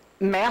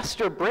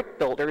master brick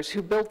builders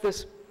who built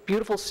this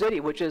beautiful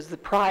city, which is the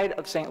pride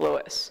of St.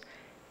 Louis.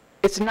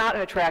 It's not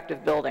an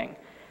attractive building.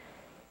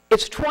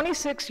 It's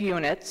 26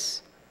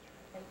 units,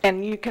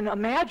 and you can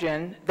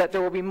imagine that there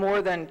will be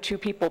more than 2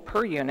 people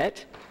per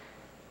unit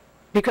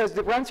because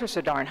the rents are so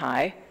darn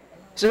high.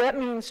 So that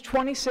means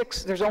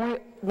 26, there's only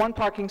 1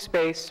 parking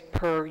space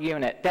per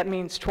unit. That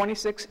means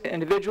 26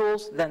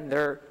 individuals, then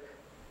their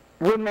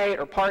roommate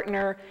or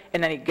partner,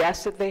 and any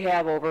guests that they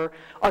have over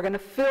are going to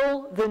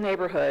fill the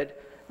neighborhood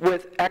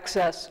with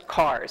excess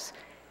cars.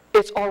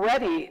 It's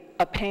already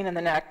a pain in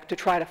the neck to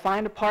try to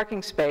find a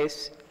parking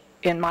space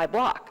in my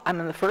block.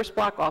 I'm in the first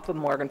block off of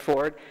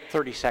Morganford.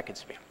 30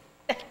 seconds, ma'am.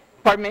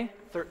 Pardon me?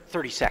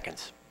 30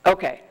 seconds.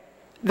 Okay.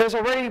 There's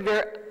already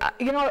there,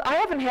 you know, I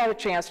haven't had a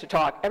chance to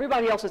talk.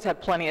 Everybody else has had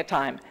plenty of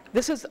time.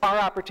 This is our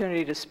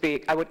opportunity to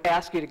speak. I would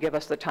ask you to give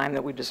us the time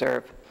that we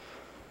deserve.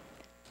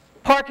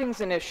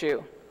 Parking's an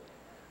issue.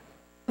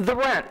 The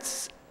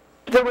rents.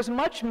 There was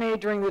much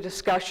made during the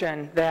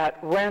discussion that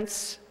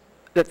rents,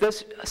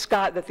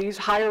 that these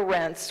higher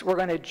rents were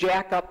going to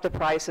jack up the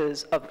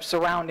prices of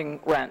surrounding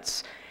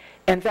rents.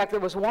 In fact, there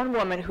was one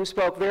woman who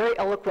spoke very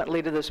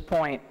eloquently to this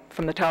point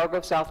from the Tower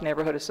Grove South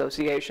Neighborhood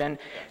Association.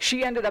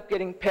 She ended up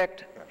getting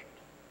picked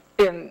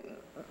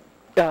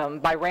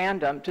by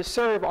random to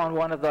serve on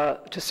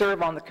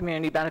the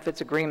Community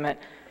Benefits Agreement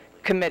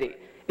Committee.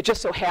 It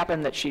just so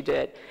happened that she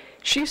did.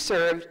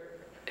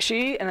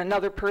 She and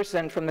another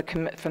person from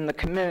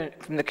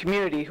the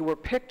community who were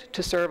picked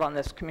to serve on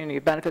this Community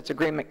Benefits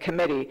Agreement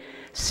Committee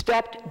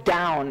stepped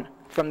down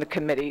from the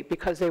committee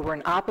because they were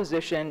in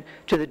opposition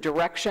to the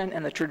direction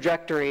and the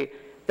trajectory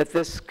that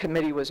this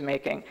committee was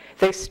making.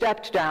 They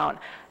stepped down.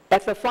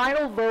 At the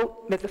final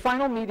vote, at the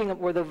final meeting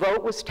where the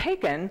vote was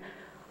taken,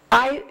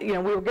 we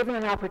were given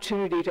an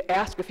opportunity to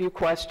ask a few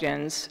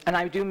questions, and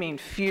I do mean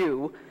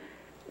few.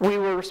 We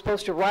were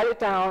supposed to write it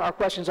down, our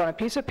questions on a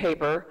piece of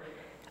paper.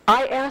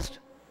 I asked,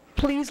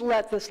 please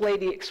let this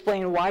lady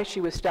explain why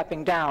she was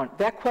stepping down.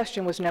 That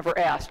question was never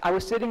asked. I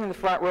was sitting in the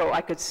front row.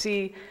 I could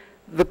see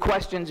the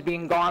questions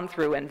being gone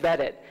through and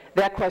vetted.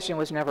 That question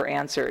was never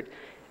answered.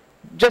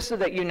 Just so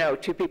that you know,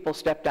 2 people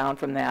stepped down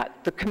from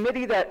that. The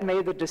committee that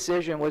made the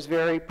decision was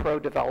very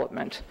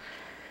pro-development.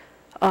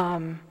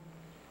 My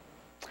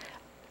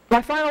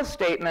final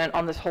statement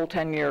on this whole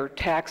 10-year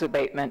tax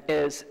abatement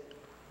is,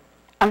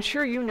 I'm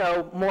sure you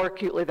know more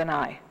acutely than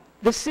I,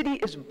 the city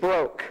is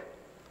broke,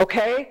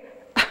 okay?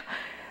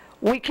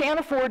 We can't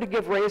afford to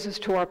give raises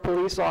to our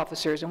police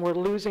officers, and we're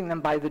losing them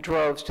by the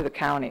droves to the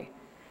county.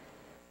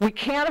 We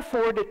can't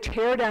afford to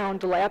tear down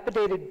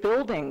dilapidated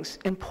buildings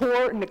in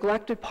poor and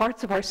neglected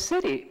parts of our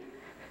city.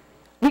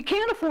 We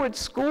can't afford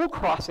school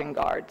crossing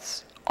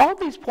guards. All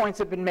these points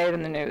have been made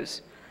in the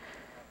news.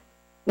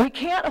 We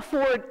can't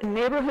afford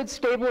neighborhood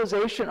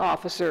stabilization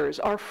officers,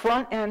 our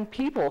front-end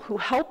people who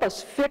help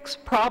us fix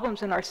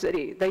problems in our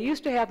city. They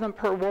used to have them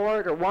per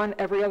ward or one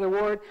every other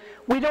ward.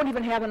 We don't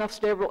even have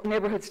enough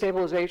neighborhood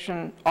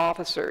stabilization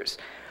officers.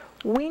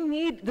 We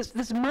need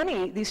this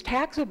money, these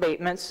tax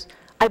abatements.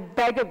 I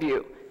beg of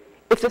you,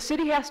 if the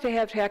city has to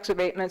have tax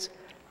abatements,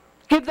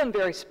 give them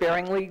very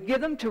sparingly,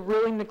 give them to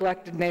really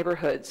neglected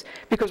neighborhoods.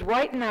 Because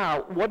right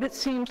now, what it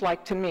seems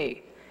like to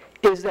me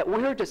is that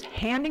we're just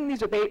handing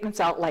these abatements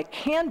out like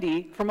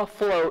candy from a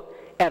float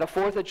at a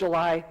 4th of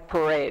July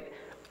parade.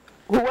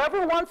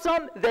 Whoever wants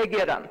them, they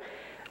get them.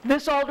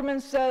 This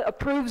alderman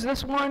approves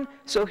this one,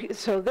 so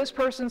this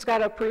person's got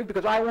to approve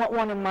because I want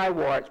one in my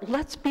ward.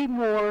 Let's be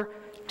more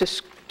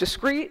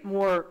discreet,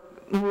 more,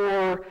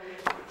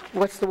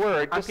 what's the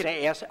word?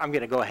 I'm going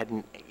to go ahead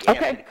and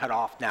ask you to cut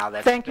off now.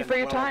 Thank you for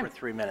your time. Over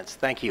 3 minutes.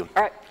 Thank you.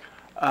 All right.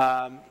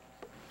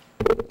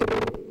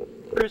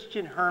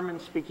 Christian Herman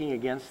speaking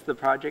against the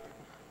project.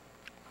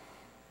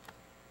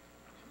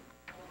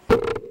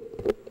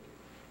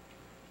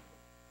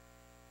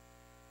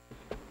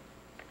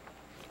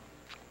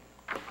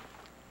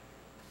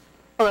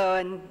 Hello,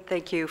 and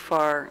thank you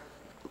for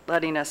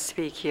letting us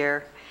speak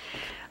here.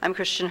 I'm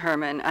Christian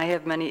Herman. I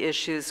have many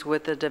issues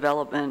with the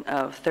development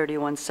of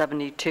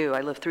 3172.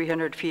 I live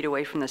 300 feet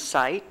away from the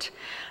site.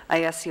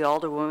 I asked the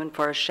alderwoman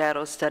for a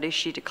shadow study.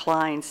 She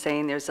declined,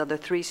 saying there's other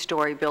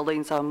 3-story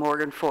buildings on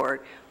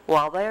Morganford.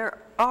 While there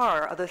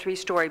are other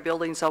 3-story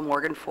buildings on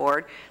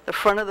Morganford, the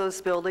front of those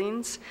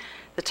buildings,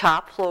 the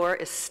top floor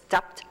is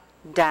stepped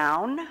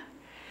down,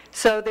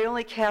 so they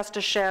only cast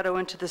a shadow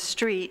into the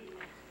street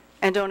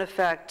and don't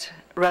affect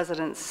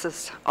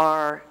residences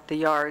or the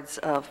yards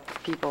of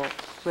people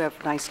who have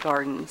nice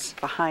gardens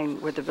behind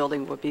where the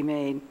building would be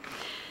made.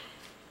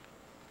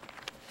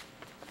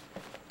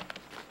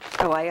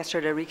 Oh, I asked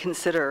her to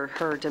reconsider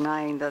her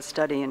denying the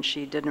study, and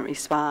she didn't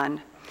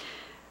respond.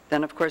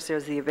 Then, of course,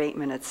 there's the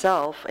abatement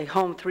itself. A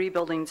home 3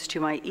 buildings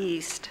to my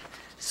east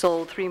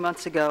sold 3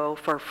 months ago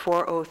for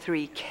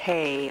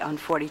 $403K on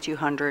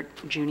 4200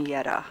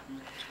 Junietta.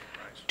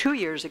 2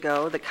 years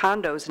ago, the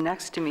condos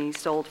next to me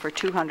sold for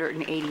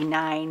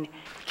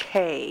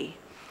 $289K.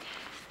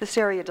 This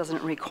area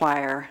doesn't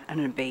require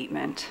an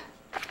abatement.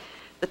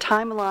 The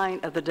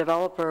timeline of the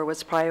developer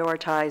was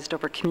prioritized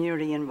over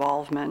community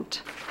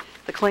involvement.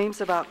 The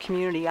claims about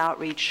community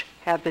outreach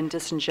have been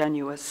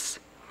disingenuous.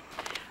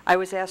 I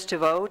was asked to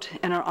vote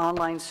in an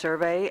online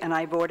survey, and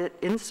I voted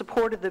in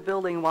support of the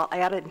building while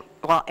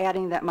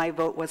adding that my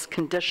vote was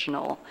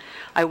conditional.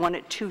 I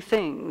wanted 2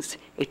 things,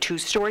 a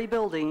 2-story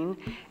building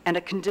and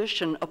a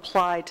condition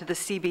applied to the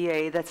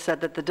CBA that said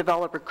that the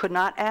developer could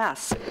not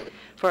ask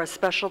for a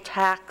special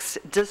tax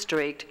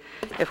district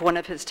if one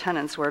of his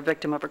tenants were a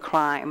victim of a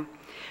crime.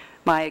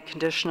 My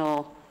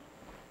conditional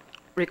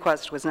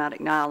request was not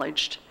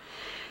acknowledged.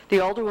 The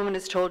alderwoman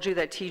has told you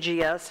that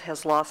TGS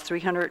has lost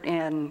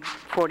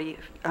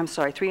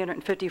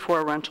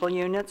 354 rental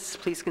units.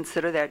 Please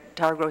consider that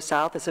Tower Grove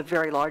South is a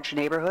very large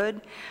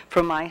neighborhood.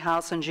 From my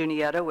house in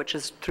Junietta, which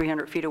is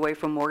 300 feet away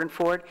from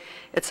Morganford,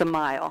 it's a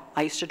mile.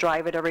 I used to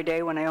drive it every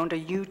day when I owned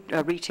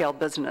a retail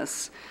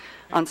business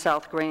on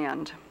South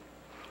Grand.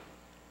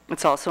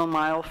 It's also a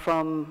mile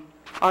from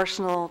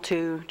Arsenal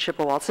to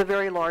Chippewa. It's a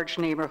very large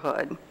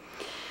neighborhood.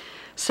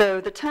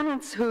 So the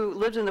tenants who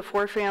lived in the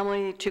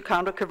 4-family to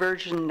condo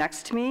conversion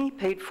next to me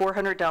paid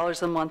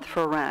 $400 a month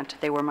for rent.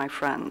 They were my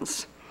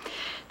friends.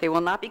 They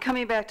will not be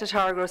coming back to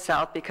Tower Grove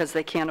South because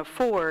they can't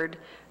afford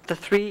the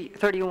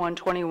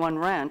 $31.21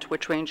 rent,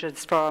 which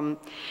ranges from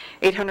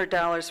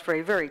 $800 for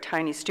a very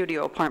tiny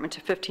studio apartment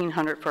to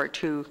 $1,500 for a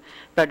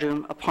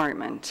 2-bedroom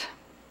apartment.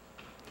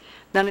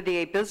 None of the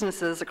 8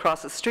 businesses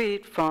across the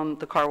street from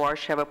the car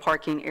wash have a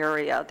parking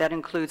area. That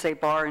includes a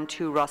bar and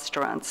 2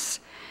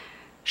 restaurants.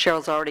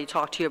 Cheryl's already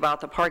talked to you about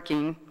the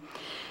parking,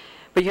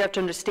 but you have to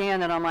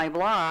understand that on my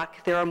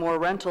block, there are more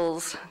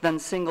rentals than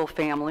single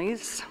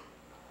families.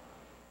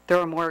 There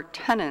are more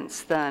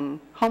tenants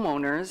than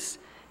homeowners,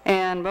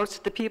 and most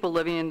of the people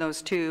living in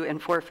those 2 and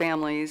 4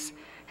 families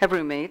have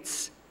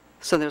roommates,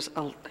 so there's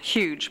a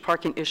huge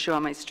parking issue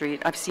on my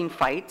street. I've seen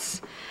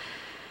fights.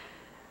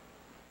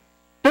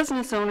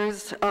 Business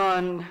owners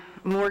on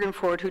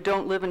Morganford who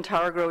don't live in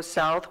Tower Grove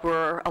South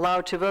were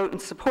allowed to vote in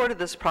support of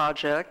this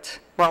project,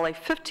 while a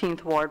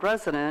 15th Ward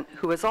resident,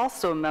 who is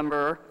also a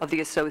member of the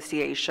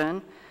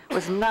association,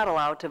 was not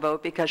allowed to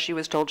vote because she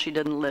was told she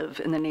didn't live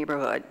in the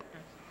neighborhood.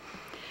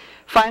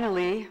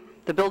 Finally,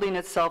 the building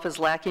itself is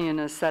lacking in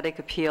aesthetic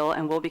appeal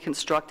and will be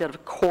constructed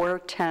of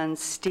Corten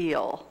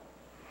steel.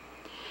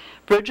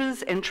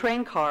 Bridges and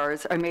train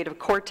cars are made of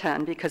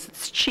Corten because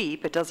it's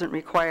cheap, it doesn't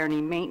require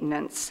any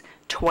maintenance.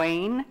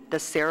 Twain, the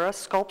Sarah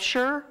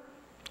sculpture,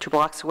 2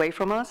 blocks away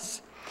from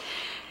us,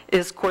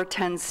 is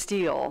Corten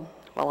steel.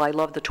 While I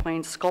love the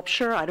Twain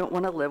sculpture, I don't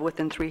want to live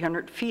within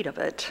 300 feet of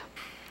it.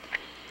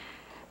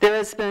 There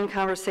has been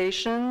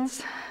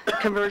conversations,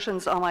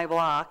 conversions on my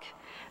block,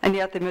 and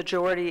yet the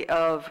majority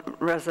of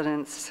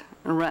residents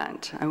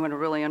rent. I want to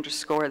really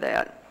underscore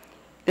that.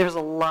 There's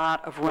a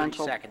lot of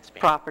rental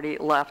property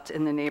left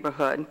in the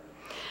neighborhood.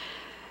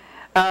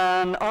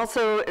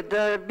 Also,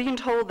 being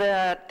told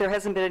that there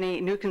hasn't been any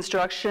new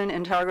construction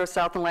in Tower Grove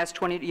South in the last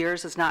 20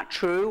 years is not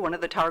true. One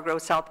of the Tower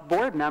Grove South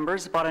board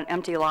members bought an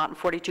empty lot in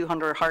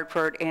 4200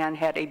 Hartford and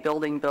had a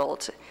building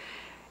built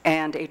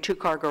and a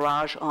 2-car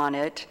garage on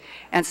it.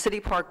 And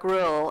City Park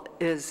Grill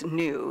is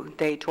new.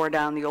 They tore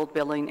down the old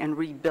building and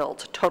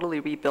rebuilt, totally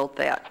rebuilt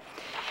that.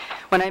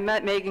 When I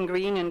met Megan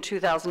Green in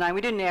 2009,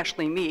 we didn't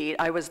actually meet.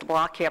 I was the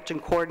block captain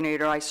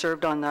coordinator. I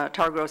served on the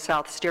Tower Grove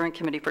South Steering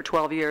Committee for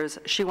 12 years.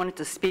 She wanted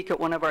to speak at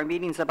one of our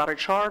meetings about a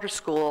charter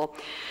school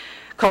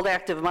called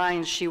Active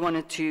Minds she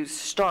wanted to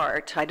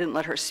start. I didn't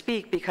let her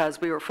speak because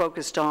we were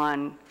focused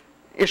on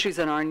issues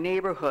in our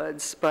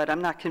neighborhoods, but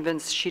I'm not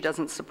convinced she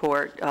doesn't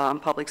support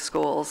public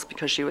schools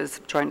because she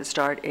was trying to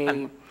start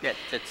a...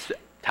 It's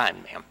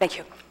time, ma'am. Thank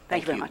you.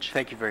 Thank you very much.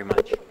 Thank you very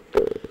much.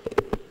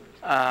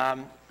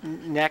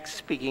 Next,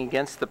 speaking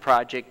against the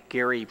project,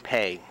 Gary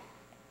Pay.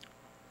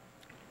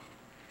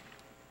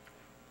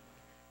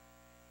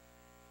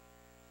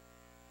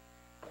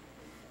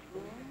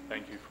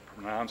 Thank you for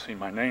pronouncing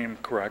my name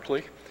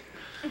correctly,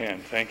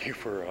 and thank you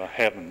for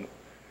having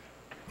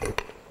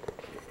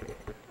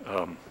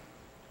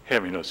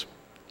us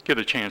get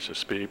a chance to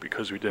speak,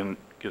 because we didn't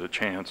get a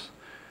chance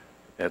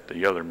at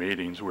the other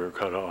meetings. We were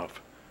cut off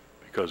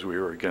because we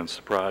were against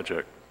the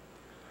project.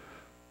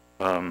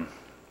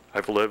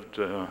 I've lived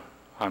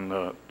on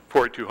the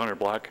 4200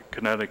 block of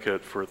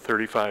Connecticut for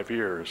 35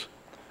 years,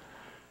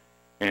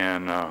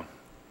 and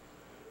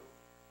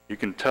you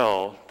can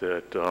tell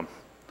that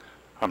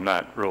I'm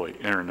not really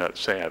internet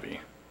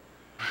savvy.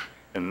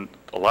 And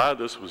a lot of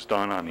this was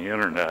done on the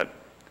internet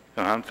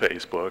and on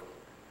Facebook,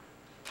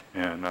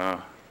 and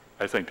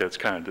I think that's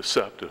kind of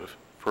deceptive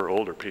for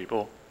older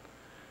people.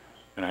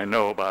 And I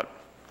know about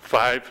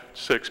 5,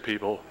 6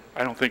 people,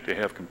 I don't think they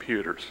have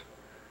computers,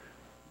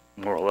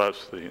 more or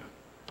less the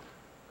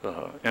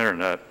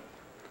internet.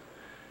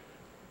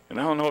 And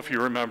I don't know if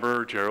you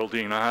remember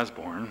Geraldine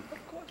Osborne,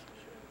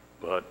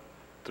 but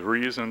the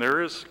reason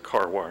there is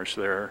car wash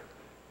there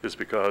is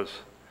because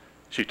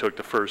she took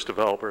the first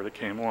developer that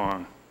came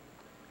along,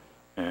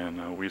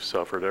 and we've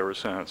suffered ever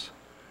since.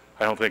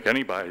 I don't think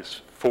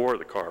anybody's for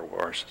the car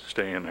wash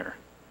staying there,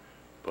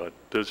 but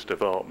this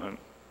development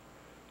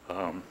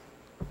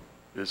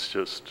is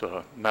just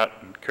not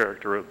in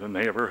character of the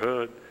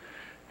neighborhood,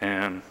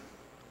 and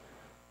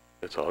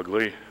it's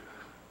ugly,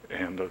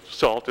 and the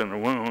salt in the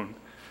wound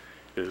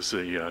is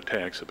the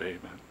tax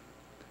abatement.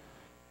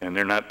 And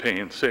they're not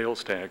paying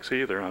sales tax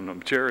either on the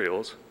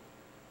materials,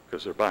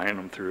 because they're buying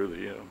them through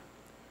the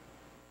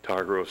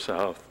Tower Grove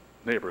South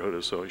Neighborhood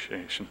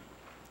Association.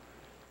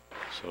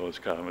 So it's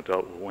kind of a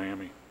double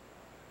whammy.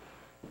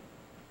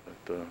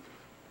 But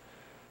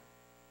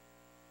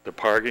the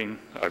parking,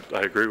 I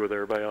agree with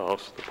everybody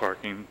else. The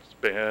parking's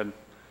bad.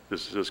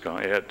 This is just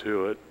going to add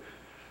to it.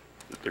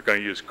 They're going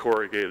to use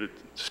corrugated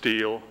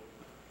steel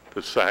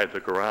the side of the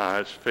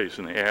garage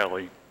facing the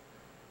alley,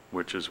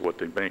 which is what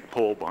they make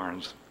pole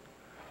barns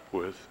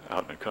with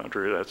out in the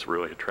country. That's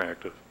really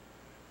attractive.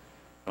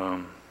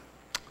 I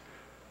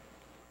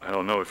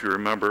don't know if you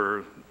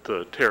remember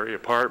the Terry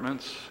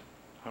Apartments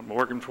on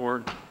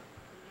Morganford,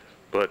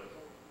 but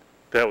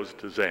that was a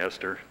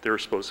disaster. They were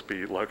supposed to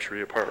be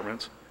luxury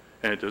apartments,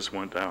 and it just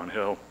went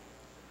downhill.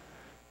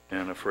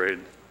 And I'm afraid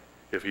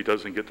if he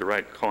doesn't get the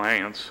right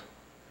clients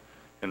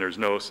and there's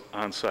no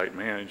on-site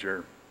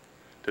manager,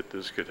 that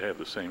this could have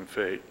the same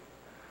fate.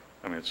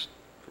 I mean, it's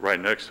right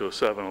next to a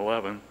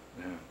 7-Eleven,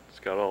 and it's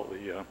got all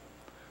the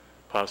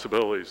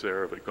possibilities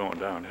there of it going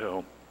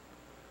downhill.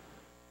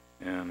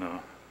 And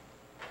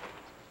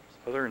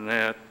other than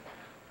that,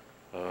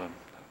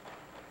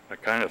 I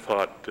kind of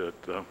thought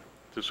that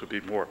this would be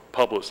more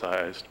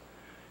publicized,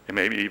 and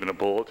maybe even a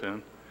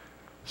bulletin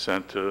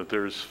sent to,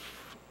 there's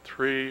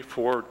 3,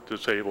 4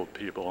 disabled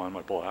people on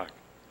my block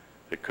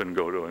that couldn't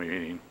go to a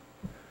meeting.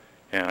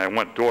 And I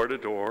went door to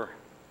door,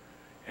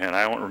 and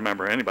I don't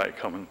remember anybody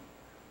coming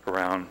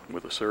around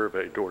with a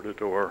survey door to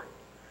door,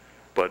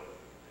 but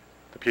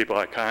the people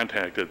I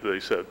contacted, they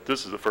said,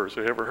 this is the first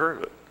they ever heard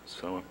of it.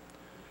 So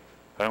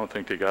I don't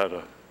think they got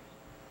an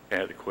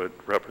adequate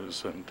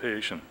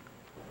representation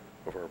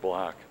of our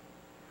block.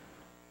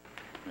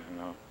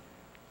 And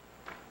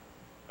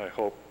I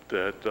hope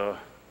that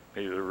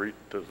maybe the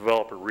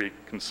developer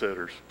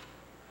reconsiders.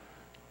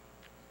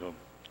 So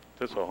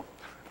that's all.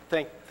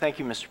 Thank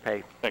you, Mr.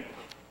 Pay. Thank you.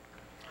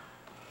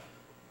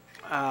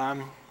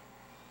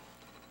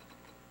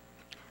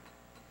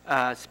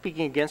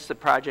 Speaking against the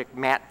project,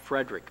 Matt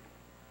Frederick.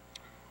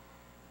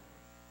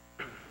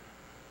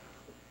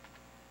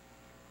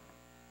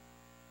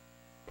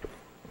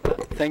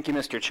 Thank you,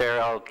 Mr.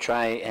 Chair. I'll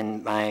try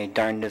and my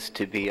darndest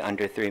to be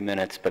under 3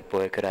 minutes, but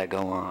boy, could I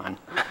go on.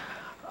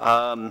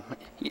 I'm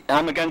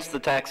against the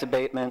tax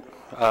abatement.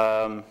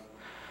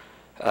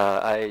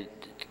 I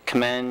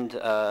commend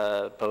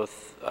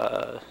both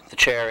the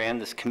chair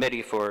and this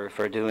committee for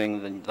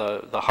doing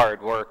the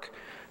hard work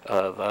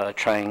of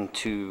trying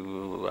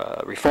to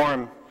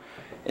reform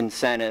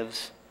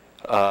incentives.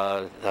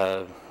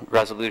 The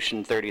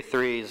Resolution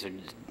 33 is a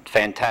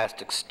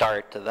fantastic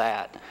start to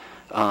that.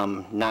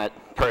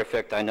 Not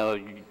perfect, I know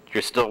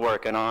you're still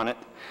working on it.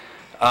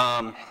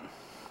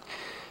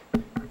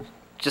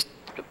 Just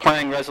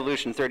applying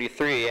Resolution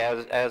 33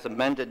 as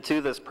amended to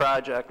this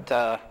project,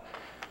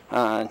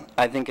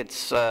 I think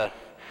it's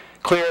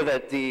clear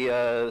that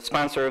the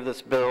sponsor of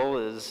this bill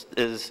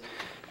is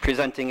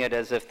presenting it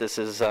as if this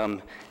is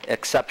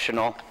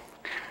exceptional,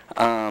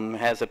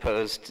 as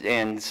opposed,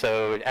 and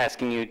so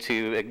asking you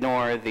to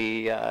ignore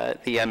the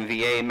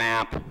MVA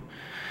map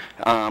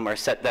or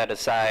set that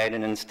aside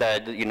and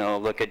instead,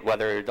 look at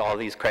whether all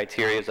these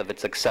criteria of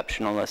its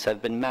exceptionalness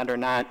have been met or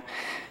not.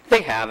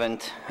 They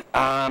haven't.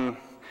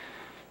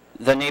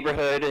 The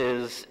neighborhood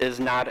is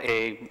not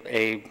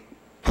a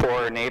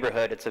poor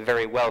neighborhood. It's a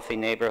very wealthy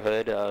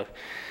neighborhood.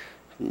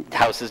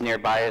 Houses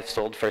nearby have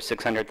sold for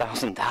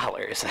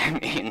 $600,000. I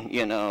mean,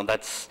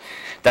 that's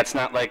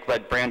not like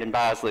what Brandon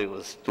Bosley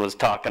was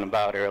talking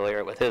about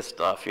earlier with his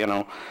stuff.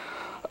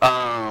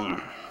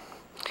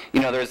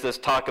 There's this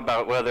talk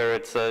about whether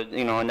it's a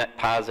net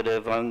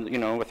positive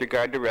on with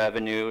regard to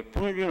revenue.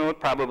 It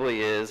probably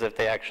is if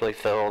they actually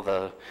fill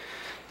the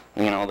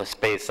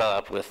space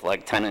up with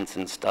like tenants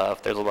and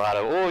stuff. There's a lot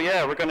of, oh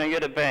yeah, we're going to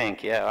get a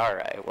bank. Yeah, all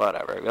right,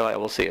 whatever.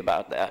 We'll see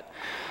about that.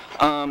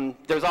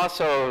 There's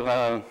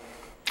also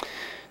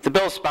the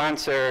bill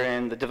sponsor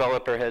and the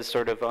developer has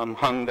sort of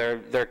hung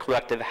their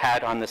collective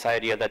hat on this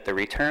idea that the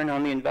return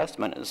on the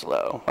investment is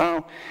low.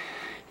 Well,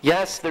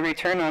 yes, the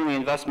return on the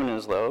investment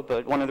is low,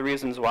 but one of the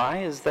reasons why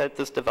is that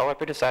this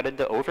developer decided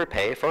to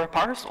overpay for a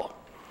parcel.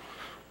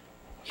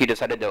 He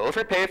decided to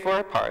overpay for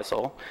a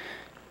parcel.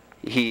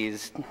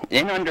 He's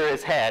in under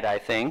his head, I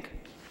think,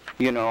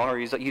 or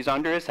he's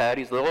under his head.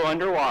 He's a little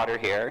underwater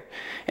here,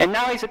 and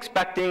now he's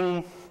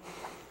expecting.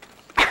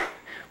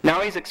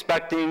 Now he's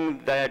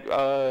expecting that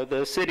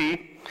the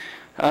city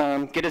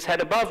get his head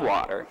above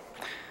water.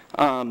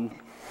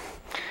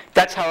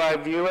 That's how I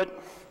view it.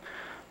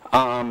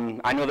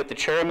 I know that the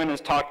chairman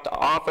has talked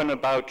often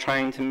about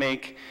trying to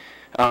make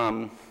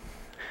sure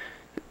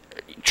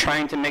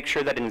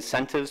that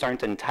incentives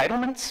aren't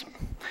entitlements.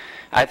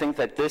 I think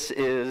that this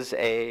is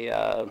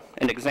an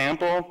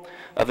example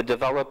of a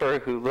developer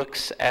who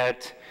looks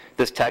at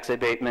this tax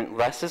abatement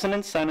less as an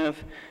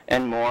incentive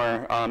and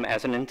more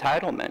as an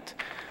entitlement.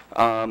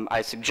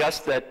 I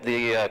suggest that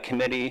the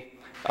committee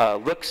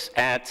looks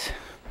at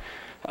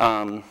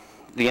the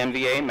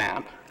MVA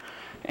map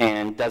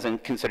and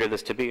doesn't consider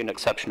this to be an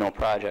exceptional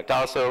project.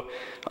 Also,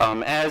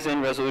 as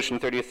in Resolution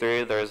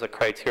 33, there is a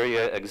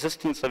criteria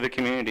existence of a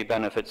community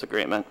benefits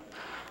agreement.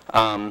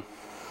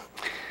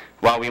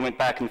 While we went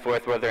back and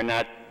forth whether or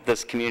not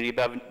this community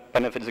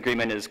benefits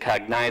agreement is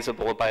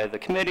cognizable by the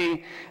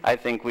committee, I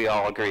think we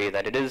all agree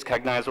that it is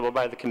cognizable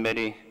by the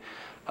committee.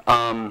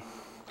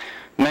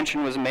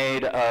 Mention was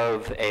made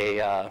of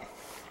a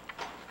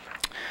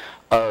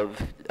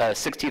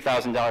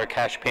 $60,000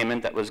 cash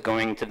payment that was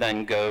going to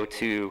then go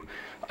to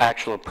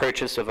actual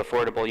purchase of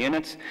affordable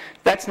units.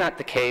 That's not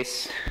the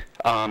case.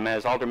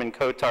 As Alderman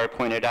Kotar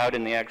pointed out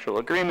in the actual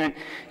agreement,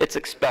 it's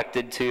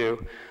expected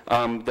to.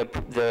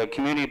 The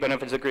community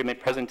benefits agreement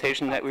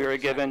presentation that we were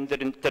given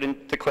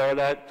didn't declare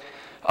that.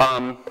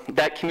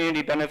 That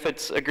community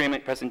benefits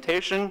agreement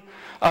presentation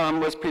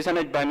was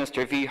presented by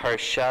Mr. V.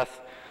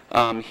 Harsheth.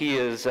 He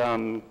is a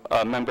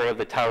member of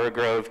the Tower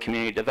Grove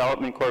Community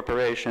Development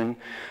Corporation.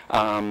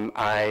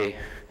 I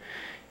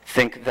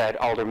think that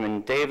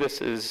Alderman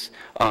Davis is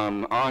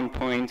on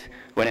point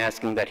when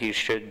asking that he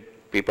should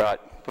be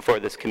brought before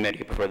this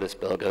committee before this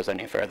bill goes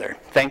any further.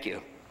 Thank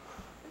you.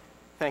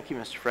 Thank you,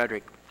 Mr.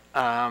 Frederick.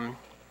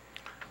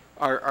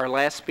 Our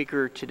last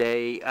speaker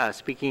today,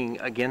 speaking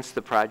against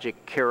the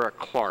project, Kara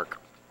Clark.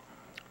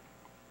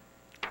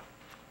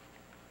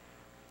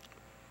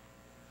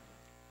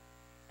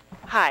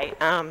 Hi,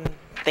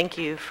 thank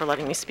you for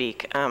letting me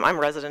speak. I'm a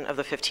resident of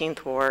the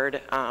 15th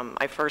Ward.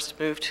 I first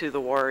moved to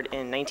the ward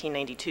in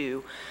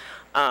 1992,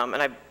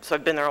 and so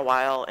I've been there a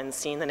while and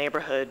seen the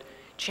neighborhood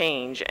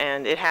change,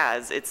 and it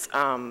has. It's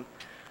when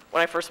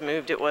I first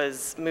moved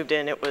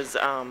in, it was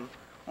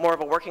more of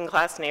a working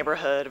class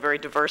neighborhood, a very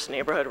diverse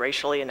neighborhood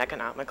racially and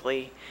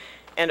economically,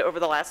 and over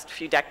the last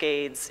few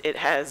decades, it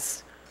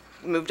has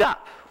moved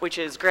up, which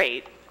is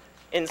great.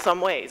 In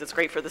some ways, it's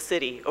great for the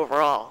city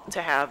overall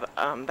to have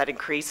that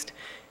increased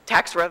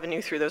tax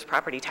revenue through those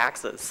property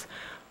taxes,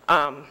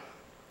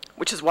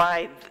 which is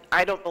why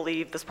I don't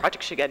believe this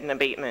project should get an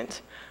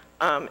abatement.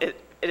 It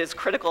is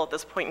critical at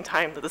this point in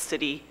time that the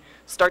city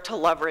start to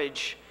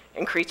leverage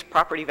increased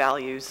property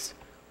values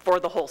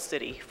for the whole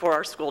city, for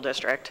our school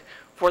district,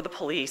 for the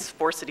police,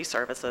 for city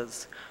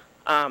services.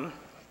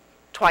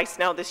 Twice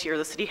now this year,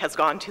 the city has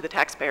gone to the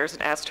taxpayers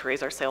and asked to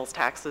raise our sales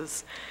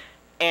taxes,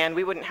 and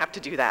we wouldn't have to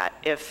do that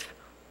if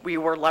we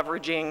were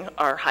leveraging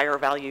our higher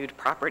valued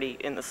property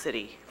in the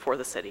city, for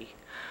the city.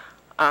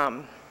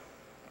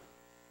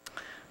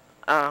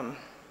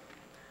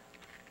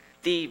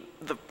 the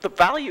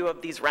value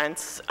of these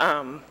rents,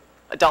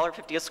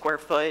 $1.50 a square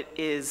foot,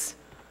 is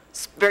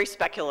very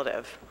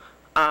speculative.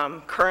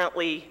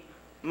 Currently,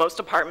 most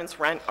apartments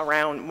rent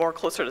around more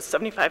closer to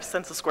 75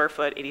 cents a square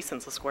foot, 80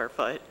 cents a square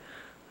foot.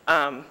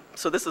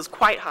 So this is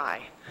quite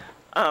high.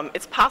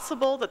 It's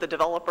possible that the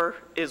developer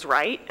is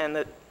right and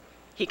that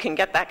he can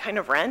get that kind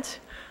of rent,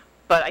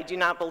 but I do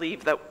not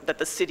believe that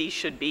the city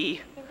should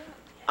be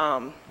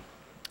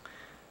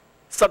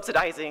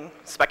subsidizing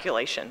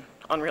speculation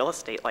on real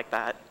estate like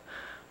that.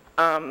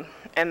 And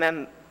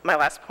then my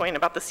last point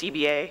about the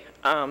CBA,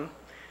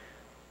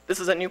 this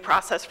is a new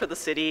process for the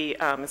city.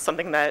 It's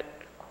something that,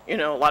 a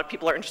lot of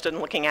people are interested in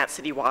looking at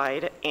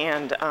citywide,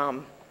 and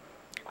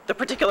the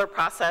particular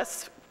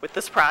process with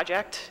this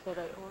project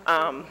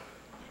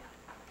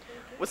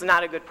was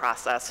not a good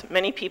process.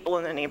 Many people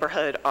in the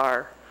neighborhood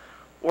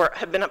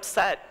have been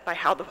upset by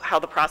how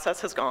the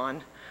process has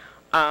gone.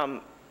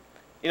 The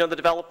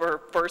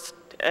developer first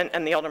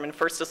and the alderman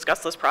first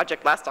discussed this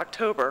project last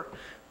October,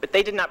 but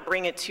they did not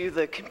bring it to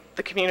the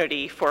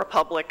community for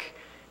public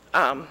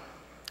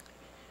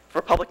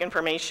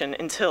information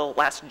until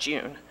last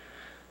June.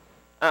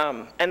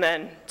 And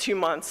then 2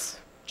 months,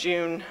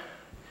 June,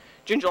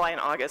 July, and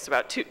August,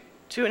 about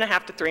two and a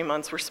half to 3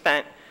 months were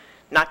spent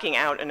knocking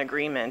out an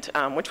agreement,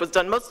 which was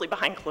done mostly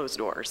behind closed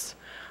doors.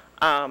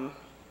 The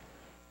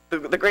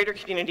greater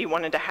community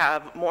wanted to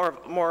have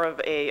more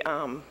of a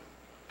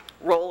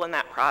role in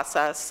that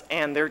process,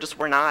 and there just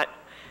were not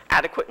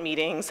adequate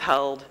meetings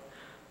held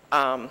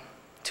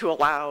to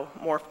allow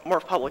more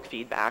public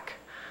feedback.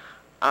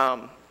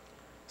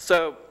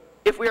 So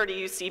if we are to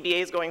use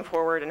CBAs going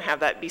forward and have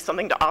that be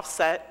something to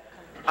offset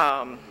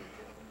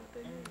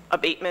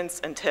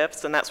abatements and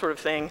TIFs and that sort of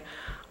thing,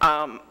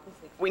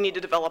 we need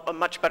to develop a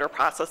much better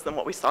process than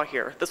what we saw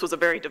here. This was a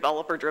very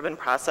developer-driven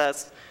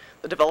process.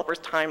 The developer's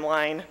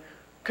timeline,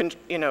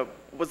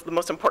 was the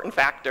most important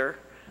factor.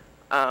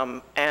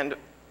 And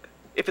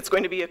if it's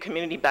going to be a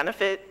community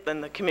benefit,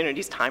 then the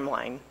community's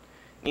timeline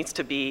needs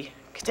to be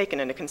taken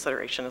into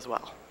consideration as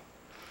well.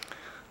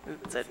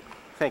 That's it.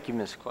 Thank you,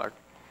 Ms. Clark.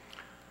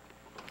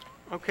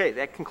 Okay,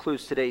 that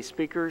concludes today's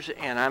speakers,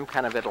 and I'm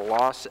kind of at a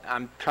loss.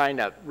 I'm trying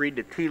to read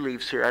the tea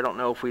leaves here. I don't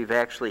know if we've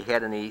actually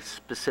had any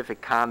specific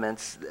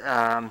comments.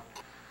 I need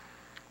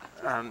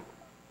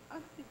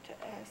to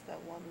ask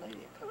that one lady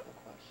a couple of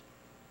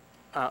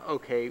questions.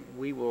 Okay,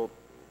 we will.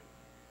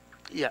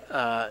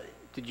 Yeah.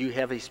 Did you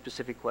have a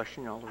specific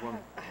question, Alderwoman?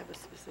 I have a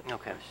specific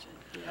okay. question.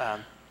 Yeah.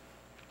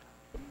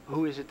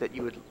 Who is it that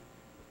you would?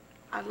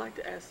 I'd like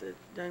to ask the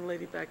young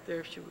lady back there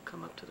if she would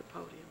come up to the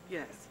podium.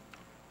 Yes.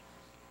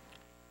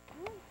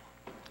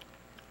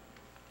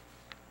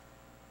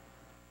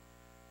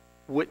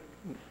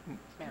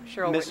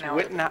 Cheryl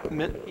Wittenauer.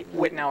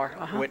 Wittenauer.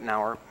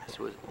 Wittenauer. Ms.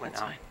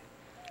 Wittenauer.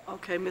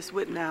 Okay, Ms.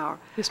 Wittenauer.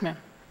 Yes, ma'am.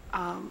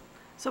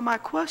 So my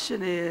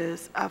question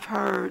is, I've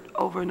heard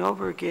over and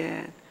over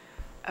again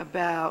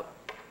about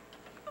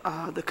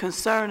the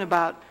concern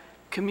about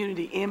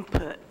community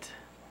input.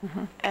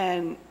 Mm-hmm.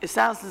 And it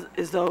sounds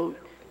as though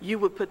you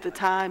would put the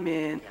time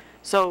in.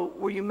 So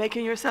were you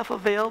making yourself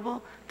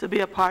available to be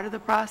a part of the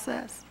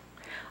process?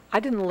 I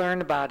didn't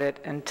learn about it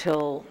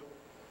until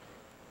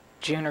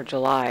June or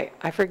July.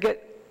 I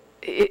forget.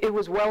 It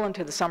was well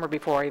into the summer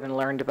before I even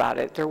learned about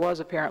it. There was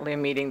apparently a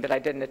meeting that I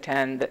didn't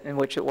attend in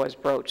which it was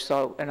broached.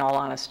 So in all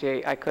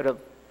honesty, I could have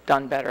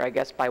done better, I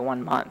guess, by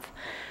 1 month.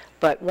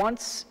 But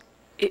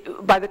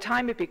by the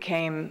time it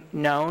became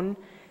known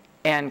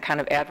and kind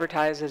of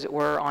advertised, as it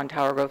were, on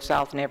Tower Grove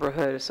South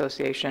Neighborhood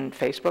Association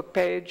Facebook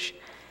page,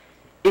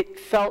 it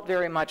felt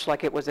very much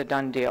like it was a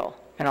done deal,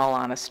 in all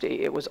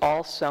honesty. It was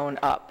all sewn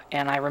up.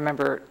 And I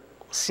remember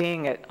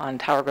seeing it on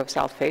Tower Grove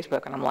South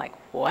Facebook, and I'm like,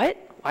 what?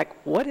 Like,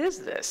 what is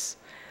this?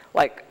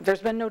 Like,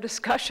 there's been no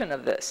discussion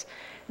of this.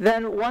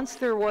 Then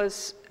there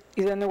was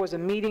a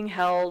meeting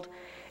held,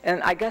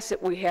 and I guess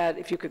we had,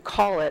 if you could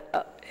call it,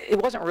 it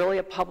wasn't really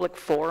a public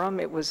forum.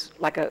 It was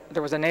like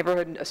there was a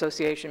neighborhood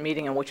association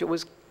meeting in which it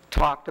was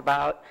talked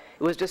about,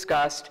 it was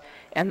discussed,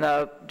 and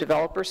the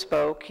developer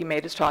spoke. He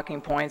made his talking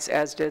points,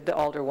 as did the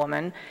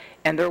alderwoman,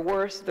 and there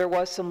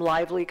was some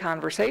lively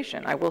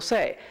conversation, I will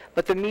say.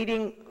 But the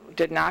meeting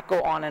did not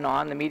go on and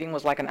on. The meeting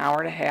was like an hour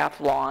and a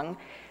half long.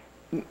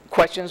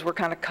 Questions were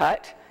kind of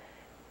cut.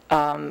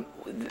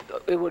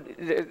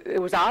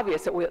 It was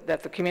obvious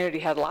that the community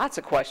had lots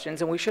of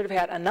questions, and we should have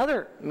had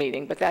another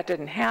meeting, but that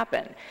didn't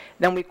happen.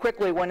 Then we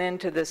quickly went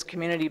into this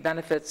community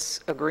benefits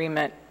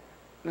agreement,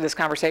 this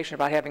conversation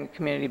about having a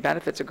community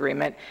benefits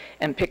agreement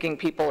and picking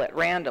people at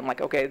random,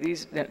 like, okay,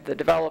 the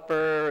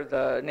developer,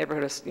 the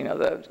neighborhood,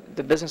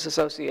 the business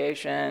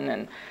association,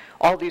 and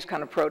all these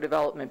kind of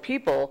pro-development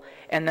people,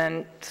 and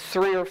then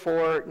 3 or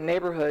 4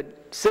 neighborhood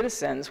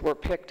citizens were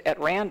picked at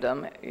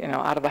random,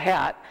 out of a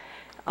hat.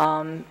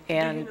 And do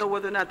you know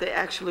whether or not they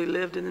actually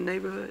lived in the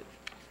neighborhood?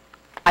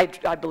 I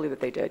believe that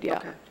they did, yeah.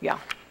 Okay. Yeah.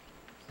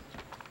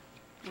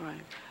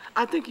 Right.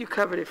 I think you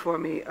covered it for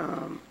me.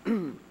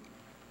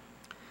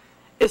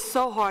 It's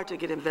so hard to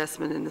get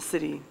investment in the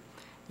city.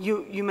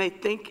 you may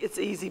think it's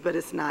easy, but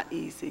it's not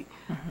easy.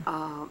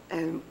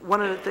 And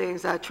one of the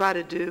things I try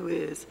to do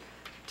is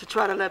to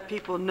try to let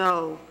people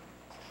know,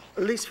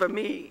 at least for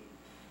me,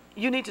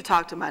 you need to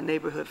talk to my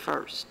neighborhood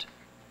first.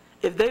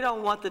 If they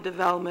don't want the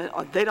development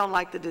or they don't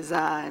like the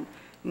design,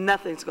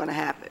 nothing's going to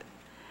happen.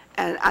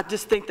 And I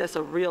just think that's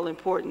a real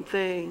important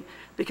thing,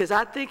 because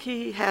I think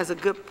he has a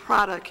good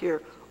product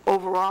here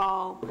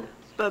overall,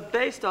 but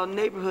based on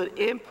neighborhood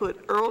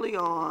input early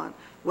on,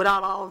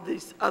 without all of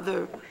these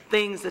other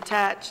things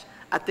attached,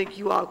 I think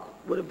you all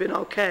would have been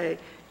okay.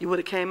 You would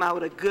have came out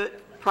with a good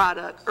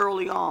product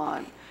early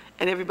on,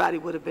 and everybody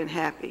would have been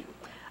happy.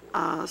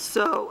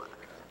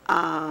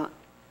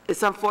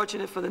 It's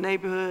unfortunate for the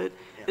neighborhood.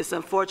 It's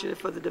unfortunate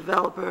for the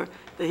developer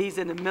that he's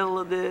in the middle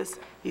of this.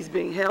 He's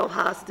being held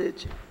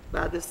hostage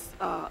by this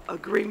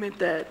agreement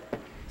that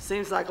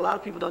seems like a lot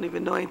of people don't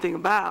even know anything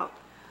about.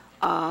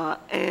 I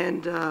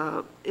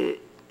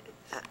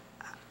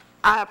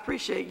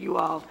appreciate you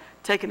all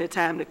taking the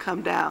time to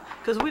come down,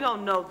 because we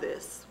don't know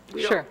this.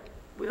 We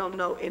don't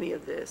know any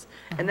of this.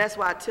 And that's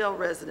why I tell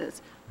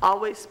residents,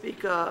 always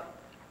speak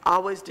up,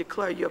 always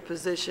declare your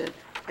position,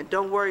 and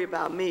don't worry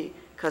about me,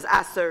 because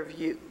I serve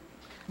you.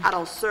 I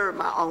don't serve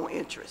my own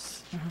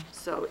interests.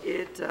 So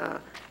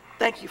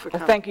thank you for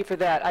coming. Well, thank you for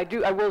that.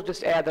 I will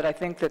just add that I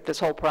think that this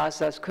whole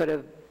process could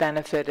have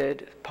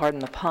benefited, pardon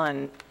the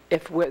pun,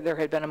 if there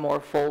had been a more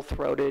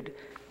full-throated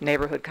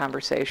neighborhood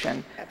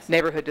conversation,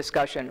 neighborhood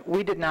discussion.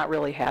 We did not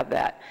really have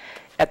that.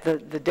 At the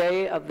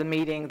day of the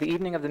meeting, the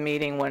evening of the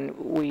meeting, when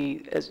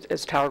we,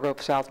 as Tower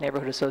Grove South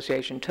Neighborhood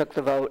Association, took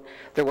the vote,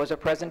 there was a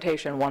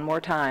presentation one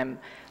more time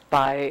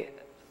by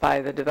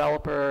the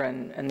developer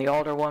and the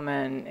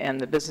alderwoman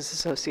and the business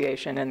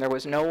association, and there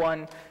was no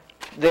one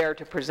there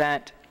to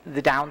present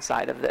the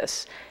downside of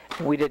this.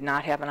 We did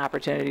not have an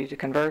opportunity to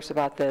converse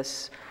about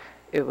this.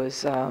 It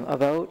was a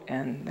vote,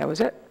 and that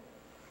was it.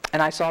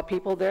 And I saw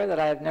people there that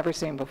I have never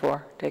seen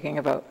before taking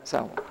a vote,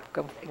 so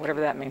whatever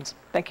that means.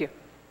 Thank you.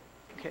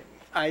 Okay.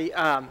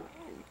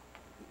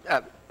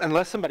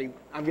 Unless somebody,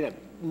 I'm going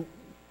to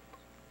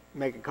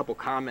make a couple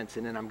comments,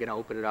 and then I'm going to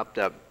open it up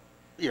to,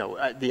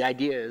 the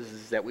idea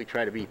is that we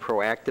try to be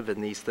proactive in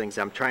these things.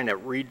 I'm trying to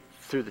read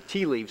through the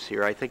tea leaves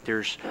here. I think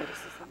there's,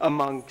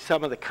 among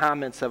some of the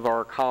comments of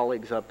our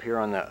colleagues up here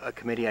on the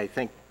committee, I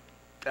think,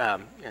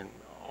 and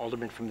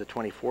Alderman from the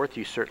 24th,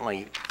 you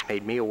certainly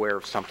made me aware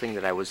of something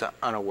that I was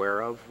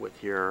unaware of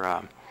with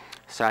your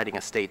citing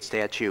a state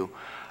statute.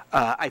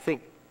 I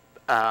think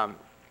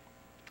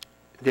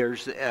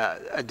there's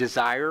a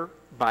desire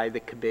by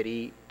the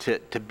committee to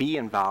be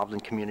involved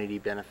in community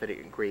benefit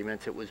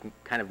agreements. It was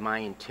kind of my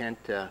intent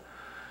to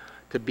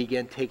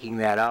begin taking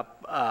that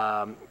up,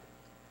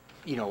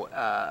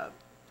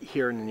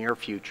 here in the near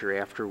future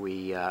after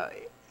we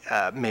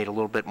made a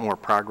little bit more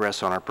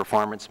progress on our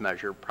performance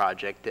measure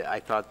project. I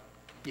thought,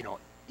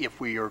 if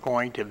we are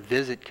going to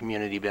visit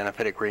community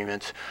benefit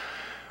agreements,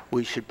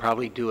 we should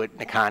probably do it in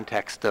the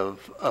context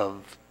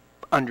of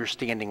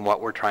understanding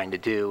what we're trying to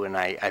do, and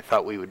I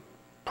thought we would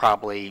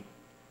probably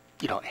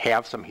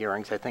have some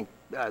hearings. I think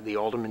the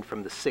alderman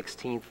from the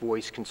 16th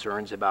voiced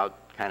concerns about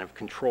kind of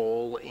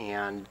control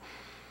and,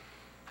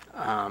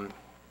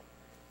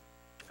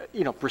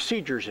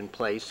 procedures in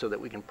place so that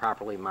we can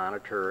properly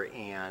monitor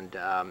and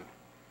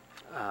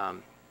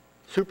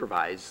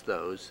supervise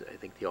those. I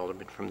think the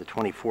alderman from the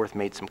 24th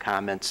made some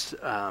comments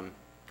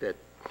that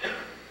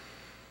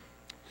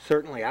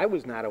certainly I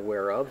was not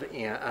aware of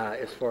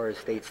as far as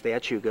state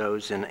statute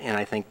goes, and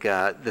I think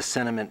the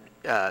sentiment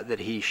that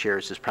he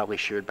shares is probably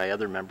shared by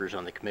other members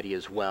on the committee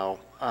as well.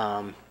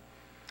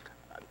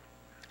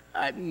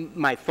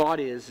 My thought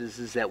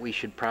is that we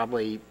should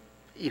probably,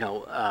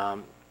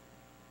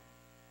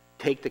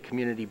 take the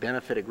community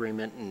benefit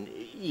agreement and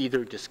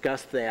either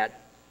discuss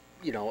that,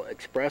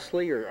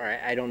 expressly, or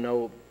I don't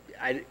know.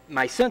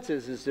 My sense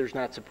is there's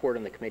not support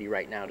on the committee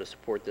right now to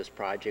support this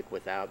project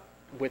with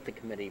the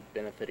committee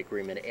benefit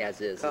agreement as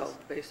is.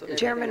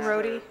 Chairman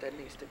Roddy. That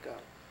needs to go.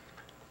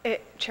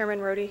 Chairman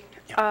Roddy,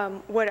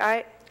 what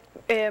I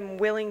am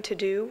willing to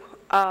do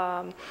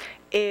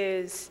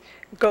is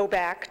go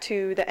back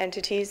to the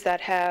entities that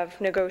have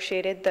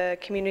negotiated the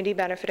community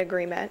benefit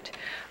agreement,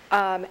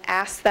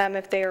 ask them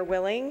if they are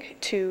willing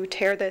to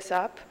tear this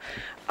up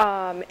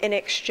in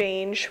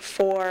exchange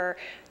for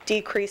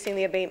decreasing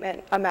the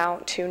abatement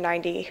amount to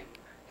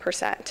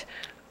 90%.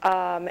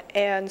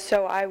 And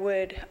so I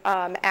would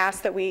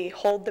ask that we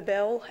hold the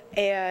bill,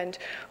 and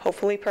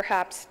hopefully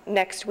perhaps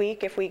next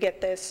week, if we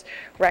get this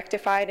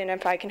rectified and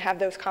if I can have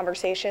those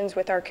conversations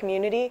with our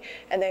community,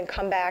 and then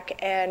come back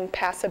and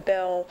pass a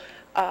bill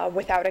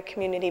without a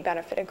community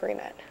benefit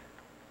agreement.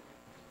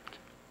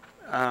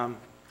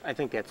 I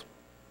think that's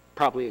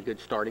probably a good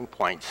starting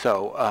point.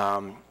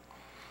 So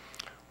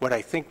what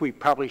I think we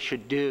probably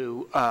should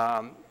do,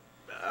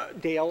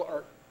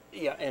 Dale,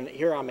 yeah, and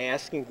here I'm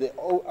asking,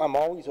 I'm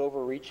always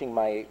overreaching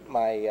my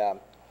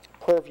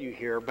purview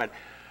here, but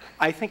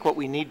I think what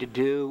we need to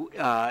do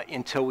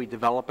until we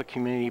develop a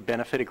community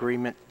benefit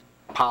agreement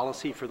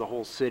policy for the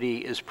whole city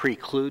is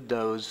preclude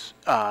those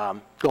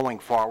going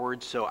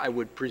forward. So I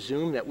would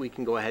presume that we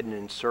can go ahead and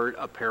insert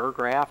a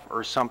paragraph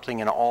or something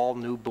in all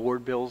new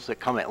board bills that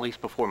come at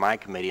least before my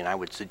committee, and I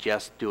would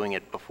suggest doing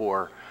it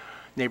before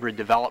neighborhood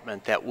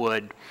development, that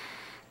would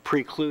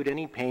preclude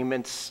any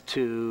payments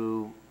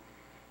to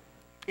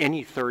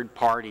any third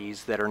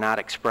parties that are not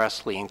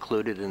expressly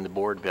included in the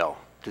board bill.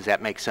 Does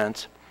that make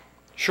sense?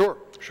 Sure,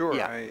 sure.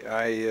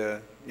 Yeah.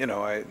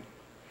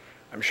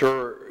 I'm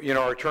sure,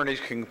 our attorneys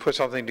can put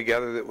something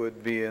together that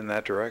would be in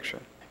that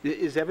direction.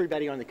 Is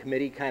everybody on the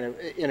committee kind of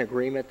in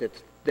agreement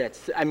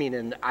I mean,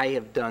 and I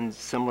have done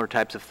similar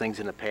types of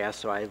things in the past,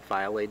 so I have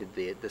violated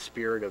the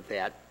spirit of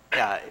that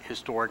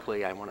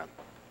historically. I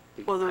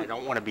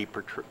don't want to be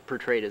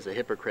portrayed as a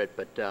hypocrite,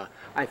 but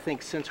I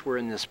think since we're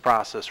in this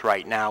process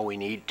right now, we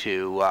need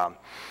to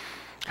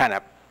kind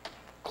of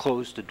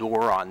close the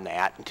door on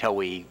that until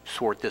we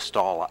sort this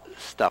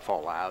stuff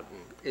all out.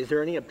 And is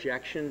there any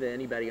objection to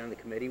anybody on the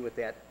committee with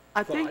that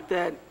I thought? think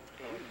that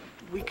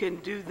we can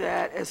do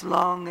that as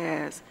long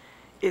as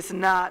it's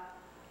not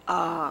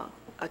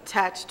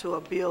attached to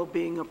a bill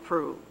being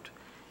approved.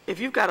 If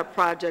you've got a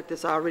project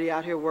that's already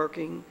out here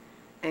working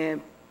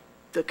and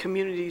the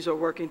communities are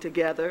working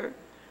together,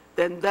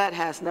 then that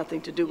has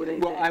nothing to do with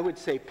anything. Well, I would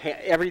say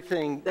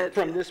everything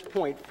from this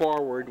point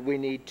forward, we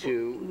need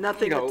to...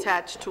 Nothing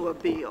attached to a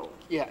bill.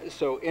 Yeah,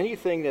 so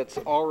anything that's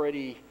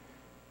already,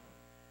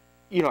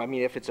 I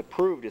mean, if it's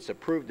approved, it's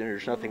approved, and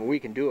there's nothing we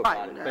can do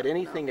about it. But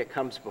anything that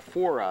comes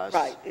before us,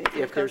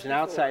 if there's an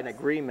outside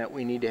agreement,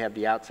 we need to have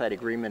the outside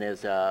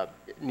agreement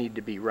need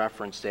to be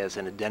referenced as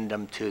an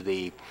addendum to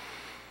the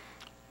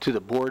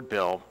board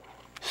bill,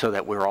 so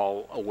that we're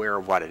all aware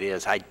of what it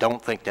is. I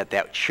don't think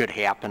that should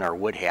happen or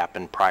would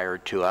happen prior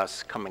to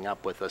us coming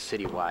up with a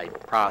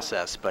citywide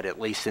process, but at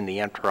least in the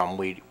interim,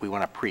 we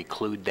want to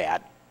preclude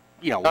that.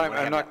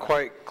 I'm not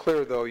quite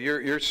clear, though.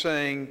 You're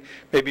saying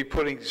maybe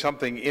putting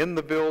something in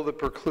the bill that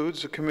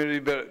precludes the community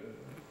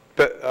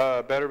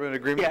betterment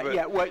agreement?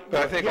 But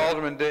I think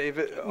Alderman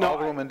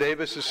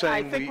Davis is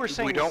saying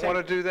we don't want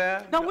to do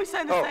that? No, we're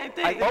saying the same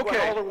thing. I think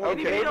what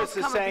Alderman Davis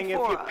is saying, if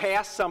you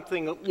pass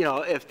something,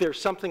 if there's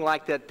something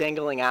like that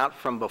dangling out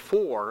from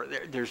before,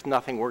 there's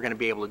nothing we're going to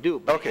be able to do.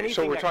 But okay,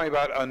 so we're talking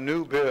about a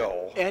new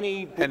bill.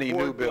 Any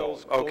new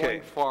bills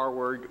going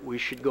forward, we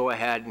should go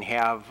ahead and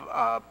have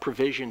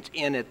provisions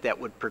in it that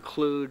would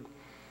preclude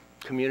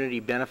community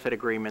benefit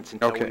agreements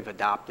until we've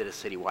adopted a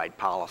citywide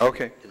policy.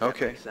 Okay, Does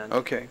that make sense?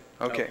 Okay,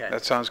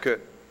 that sounds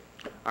good.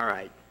 All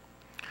right.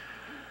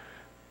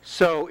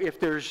 So if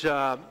there's,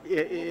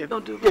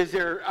 is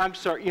there, I'm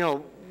sorry,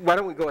 why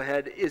don't we go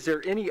ahead, is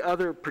there any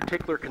other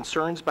particular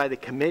concerns by the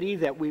committee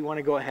that we want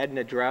to go ahead and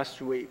address?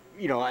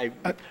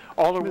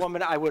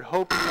 Alderwoman, I would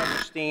hope you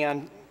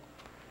understand.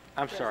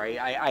 I'm sorry,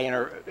 I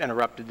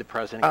interrupted the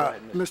president. Go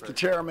ahead, Mr.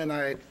 Chairman,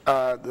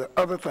 the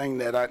other thing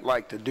that I'd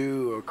like to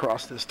do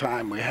across this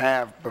time we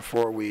have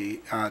before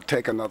we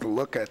take another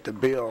look at the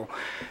bill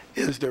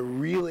is to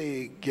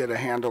really get a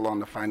handle on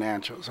the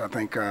financials. I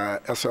think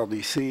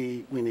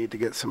SLDC, we need to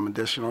get some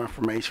additional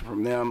information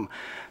from them.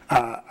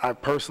 I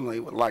personally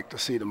would like to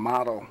see the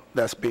model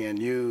that's being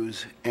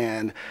used,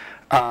 and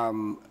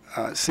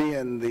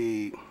seeing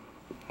the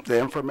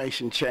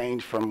information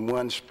change from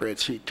one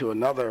spreadsheet to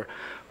another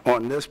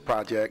on this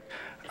project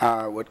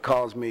would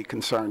cause me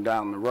concern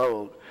down the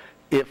road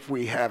if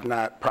we have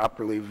not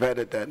properly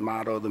vetted that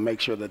model to make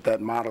sure that that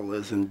model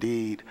is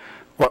indeed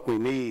what we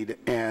need,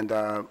 and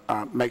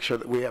make sure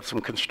that we have some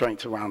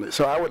constraints around it.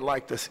 So I would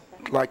like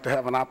to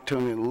have an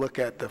opportunity to look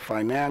at the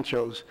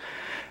financials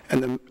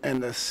and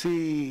to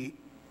see,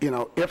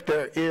 if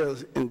there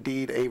is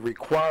indeed a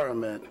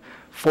requirement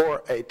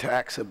for a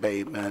tax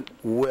abatement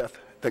with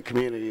the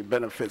community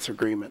benefits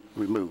agreement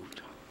removed.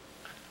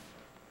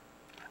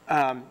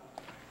 Mr.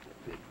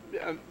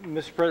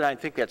 President, I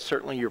think that's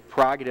certainly your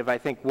prerogative. I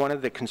think one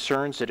of the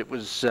concerns that it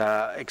was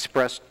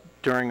expressed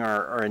during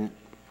our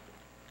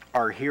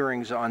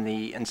hearings on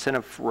the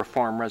incentive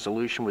reform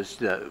resolution was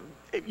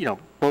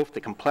both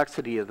the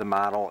complexity of the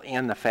model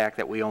and the fact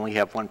that we only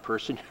have one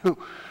person who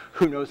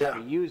knows how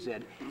to use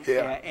it.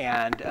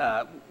 And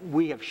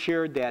we have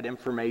shared that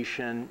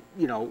information,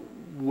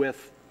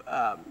 with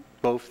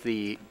both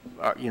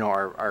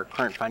our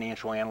current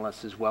financial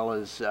analysts as well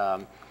as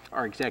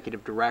our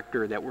executive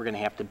director, that we're going to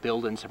have to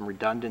build in some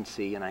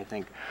redundancy. And I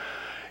think,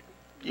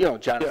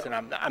 Jonathan,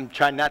 I'm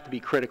trying not to be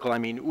critical. I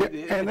mean,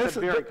 it's a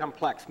very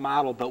complex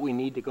model, but we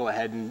need to go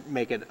ahead and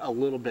make it a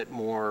little bit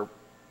more,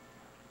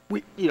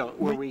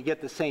 where we get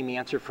the same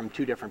answer from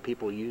two different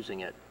people using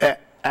it.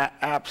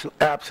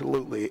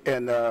 Absolutely.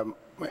 And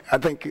I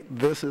think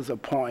this is a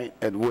point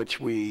at which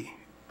we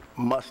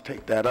must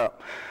take that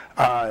up.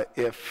 And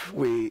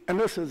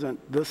this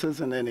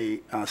isn't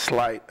any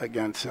slight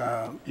against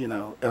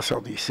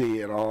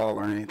SLDC at all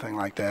or anything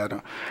like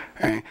that.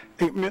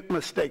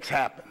 Mistakes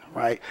happen,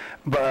 right?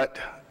 But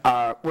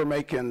we're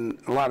making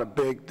a lot of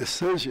big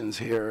decisions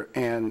here,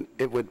 and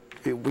it would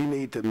we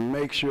need to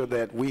make sure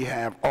that we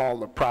have all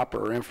the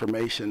proper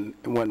information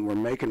when we're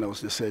making those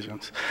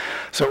decisions.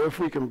 So if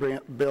we can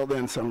build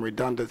in some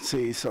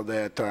redundancy so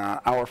that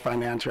our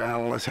financial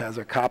analyst has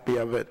a copy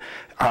of it,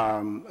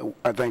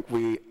 I think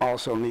we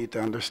also need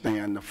to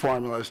understand the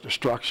formulas, the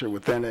structure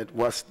within it,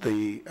 what's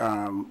the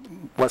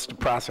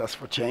process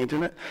for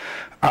changing it,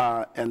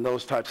 and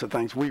those types of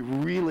things. We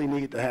really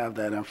need to have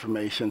that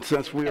information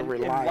since we are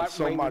relying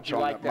so much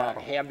on that model. Would you like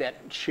to have that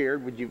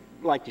shared? Would you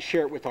like to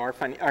share it with our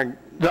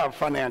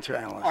financial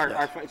analyst?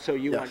 Yes. So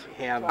you want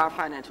to have Our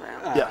financial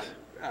analyst. Yes.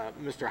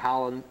 Mr.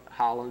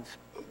 Holland's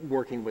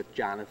working with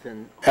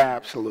Jonathan.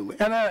 Absolutely,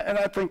 and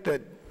I think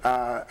that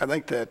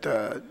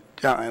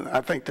John, I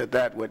think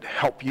that would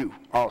help you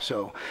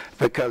also,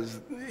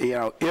 because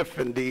if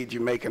indeed you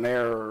make an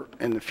error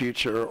in the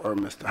future, or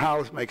Mr.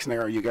 Hollis makes an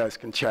error, you guys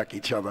can check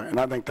each other, and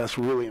I think that's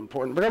really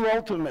important. But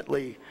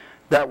ultimately,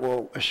 that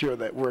will assure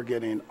that we're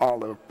getting all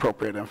the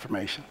appropriate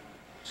information.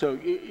 So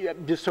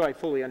just so I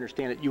fully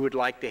understand it, would you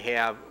like to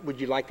have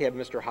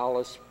Mr.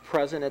 Hollis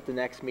present at the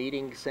next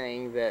meeting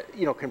saying that,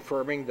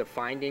 confirming the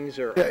findings?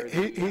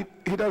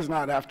 He does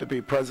not have to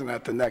be present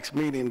at the next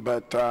meeting,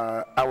 but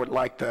I would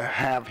like to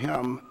have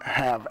him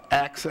have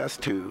access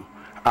to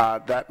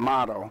that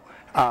model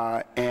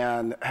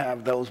and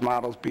have those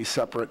models be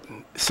separate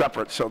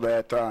so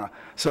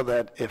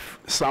that if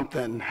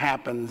something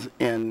happens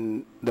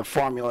in the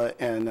formula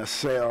in a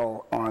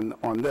cell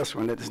on this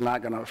one, it is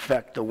not going to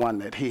affect the one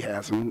that he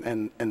has, and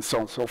so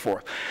on and so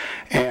forth.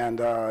 And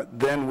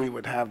then we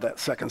would have that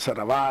second set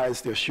of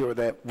eyes to assure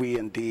that we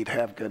indeed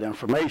have good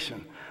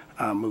information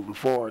moving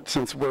forward.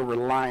 Since we're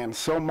relying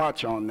so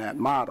much on that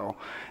model,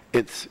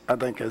 I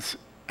think it's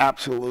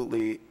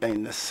absolutely a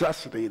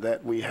necessity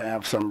that we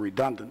have some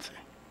redundancy.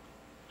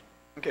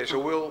 Okay, so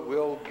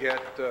we'll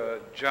get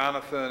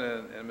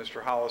Jonathan and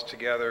Mr. Hollis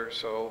together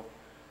so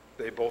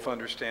they both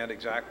understand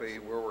exactly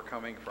where we're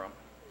coming from.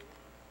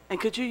 And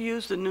could you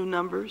use the new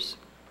numbers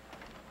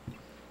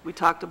we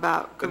talked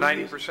about? The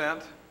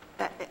 90%?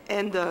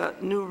 And the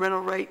new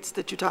rental rates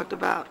that you talked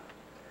about?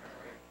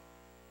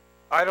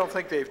 I don't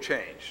think they've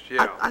changed,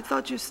 yeah. I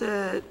thought you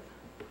said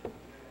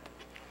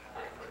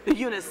the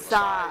unit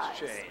size.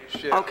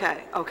 Changed, yeah.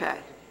 Okay. Okay.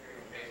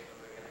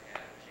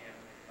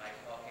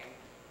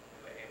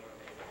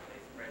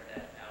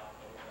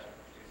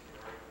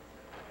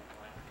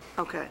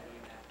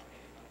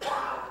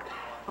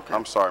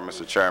 I'm sorry,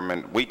 Mr.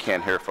 Chairman, we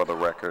can't hear for the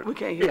record. We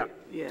can't hear.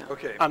 Yeah.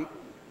 Okay.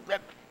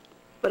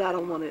 But I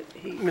don't want it.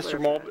 Mr.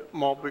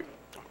 Mulberry.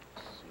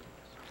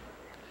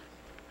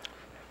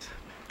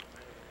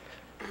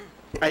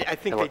 I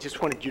think they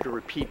just wanted you to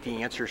repeat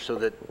the answer so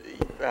that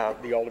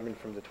the alderman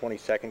from the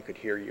 22nd could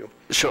hear you.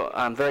 Sure.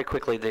 Very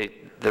quickly,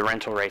 the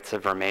rental rates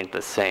have remained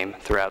the same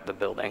throughout the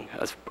building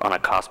on a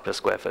cost per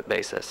square foot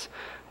basis.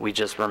 We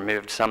just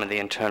removed some of the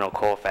internal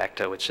core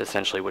factor, which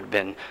essentially would have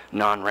been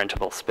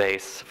non-rentable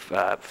space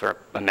for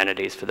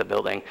amenities for the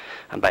building,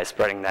 and by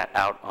spreading that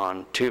out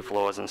on 2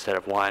 floors instead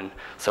of 1.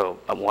 So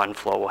one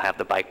floor will have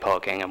the bike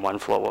parking and one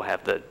floor will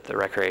have the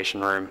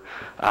recreation room.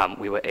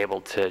 We were able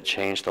to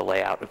change the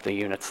layout of the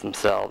units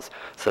themselves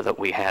so that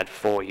we had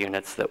 4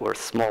 units that were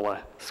smaller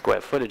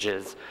square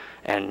footages,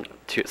 and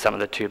some of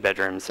the 2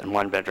 bedrooms and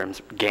 1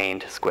 bedrooms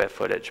gained square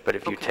footage. But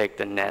if you take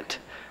the net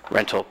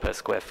rental per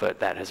square foot,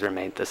 that has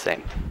remained the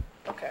same.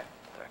 Okay,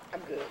 I'm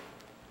good.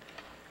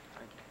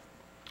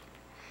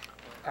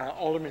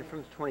 Alderman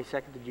from the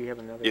 22nd, did you have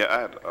another?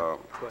 Yeah,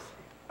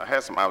 I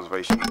had some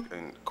observations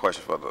and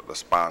questions for the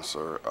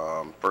sponsor.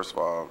 First of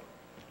all,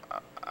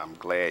 I'm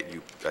glad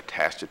you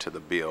attached it to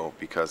the bill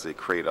because it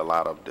created a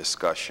lot of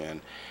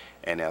discussion,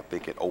 and I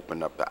think it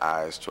opened up the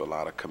eyes to a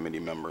lot of committee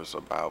members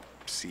about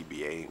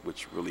CBA,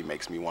 which really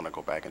makes me want to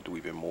go back and do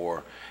even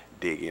more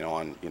digging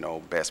on,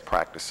 best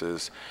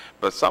practices.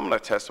 But some of the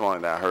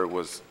testimony that I heard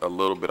was a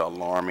little bit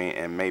alarming,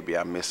 and maybe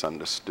I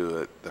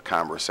misunderstood the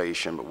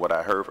conversation. But what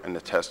I heard in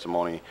the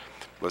testimony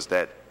was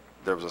that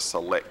there was a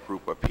select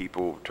group of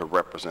people to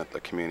represent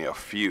the community, a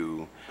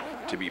few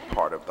to be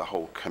part of the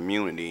whole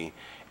community.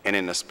 And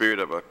in the spirit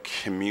of a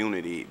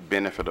community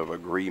benefit of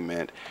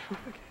agreement,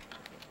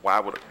 why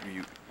would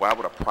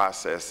a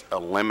process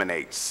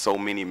eliminate so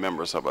many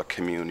members of a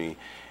community,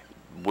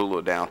 whittle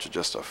it down to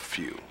just a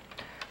few?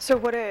 So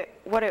what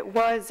it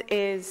was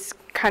is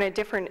kind of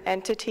different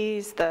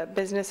entities, the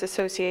business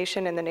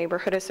association and the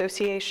neighborhood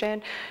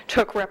association,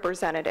 took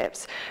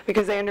representatives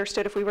because they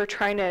understood if we were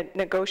trying to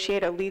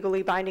negotiate a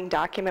legally binding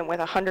document with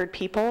 100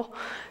 people,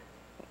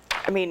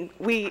 I mean,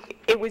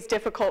 it was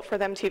difficult for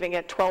them to even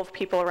get 12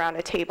 people around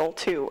a table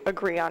to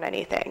agree on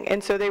anything.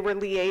 And so they were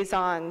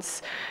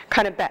liaisons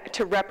kind of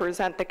to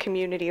represent the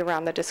community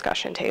around the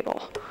discussion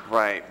table.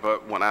 Right,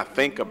 but when I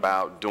think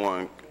about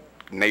doing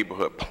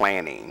neighborhood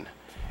planning,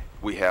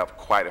 we have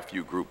quite a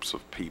few groups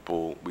of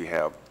people. We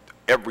have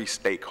every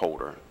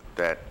stakeholder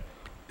that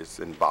is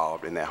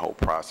involved in that whole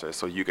process.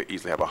 So you could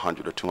easily have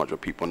 100 or 200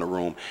 people in the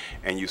room,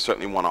 and you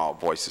certainly want all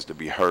voices to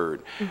be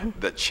heard. Mm-hmm.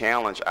 The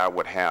challenge I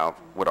would have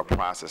with a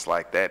process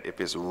like that, if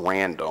it's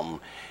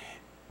random,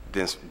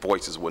 then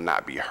voices will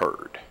not be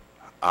heard.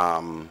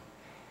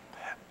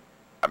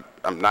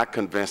 I'm not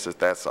convinced that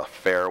that's a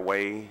fair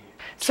way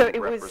So to it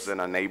was-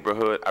 represent a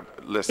neighborhood.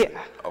 Listen,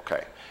 Yeah.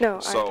 okay. No, I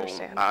So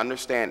understand. I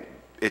understand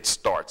it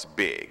starts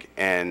big,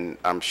 and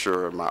I'm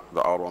sure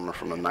the Alderman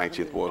from the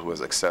 19th Ward, who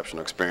has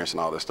exceptional experience and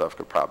all this stuff,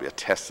 could probably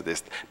attest to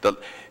this.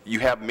 You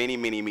have many,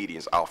 many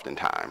meetings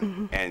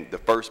oftentimes, and the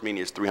first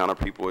meeting is 300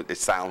 people. It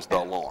sounds the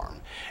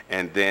alarm,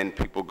 and then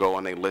people go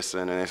and they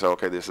listen and they say,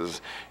 okay, this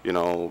is, you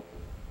know,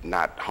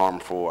 not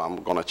harmful. I'm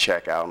going to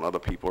check out, and other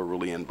people are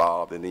really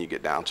involved, and then you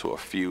get down to a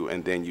few,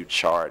 and then you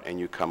chart and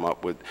you come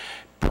up with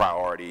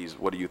priorities.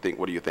 What do you think?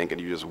 What do you think? And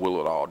you just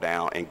will it all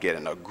down and get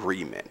an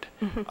agreement.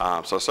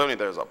 So certainly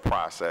there's a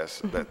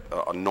process, that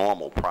a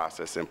normal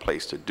process in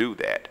place to do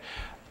that.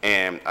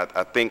 And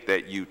I think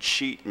that you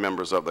cheat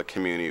members of the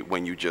community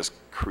when you just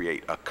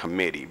create a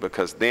committee,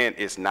 because then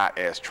it's not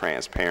as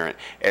transparent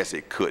as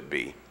it could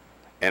be.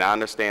 And I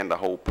understand the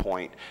whole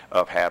point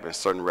of having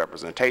certain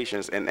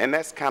representations, and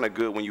that's kind of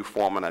good when you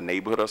form a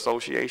neighborhood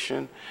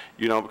association,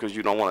 you know, because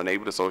you don't want a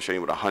neighborhood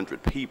association with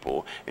 100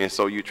 people, and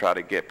so you try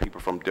to get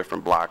people from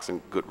different blocks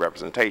and good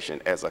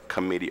representation as a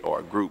committee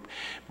or a group.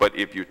 But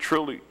if you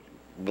truly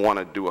want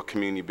to do a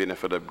community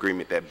benefit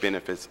agreement that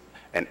benefits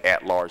an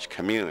at-large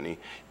community,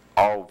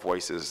 all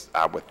voices,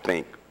 I would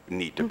think,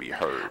 need to be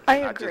heard. I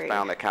And agree. I just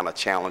found that kind of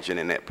challenging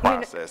in that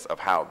process of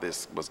how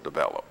this was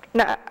developed.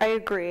 No, I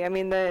agree. I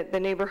mean, the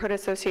neighborhood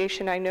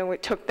association, I know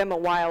it took them a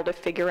while to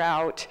figure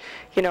out,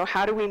 you know,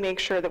 how do we make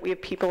sure that we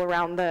have people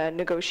around the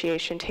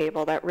negotiation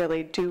table that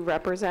really do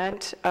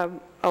represent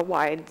a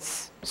wide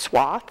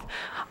swath.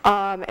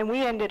 And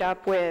we ended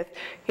up with,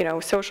 you know,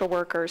 social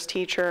workers,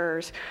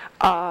 teachers,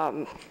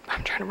 I'm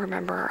trying to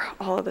remember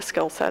all of the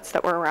skill sets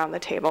that were around the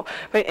table,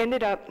 but it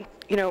ended up,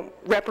 you know,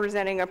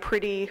 representing a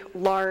pretty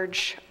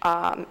large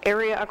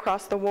area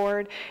across the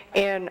ward,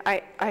 and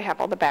I have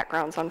all the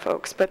backgrounds on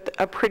folks, but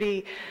a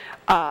pretty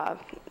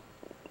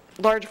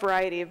large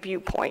variety of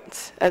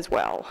viewpoints as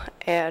well.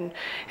 And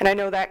I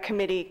know that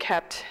committee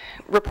kept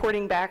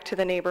reporting back to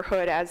the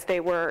neighborhood as they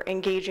were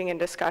engaging in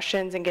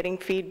discussions and getting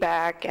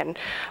feedback, and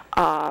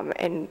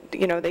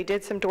you know, they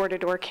did some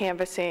door-to-door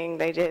canvassing,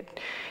 they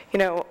did, you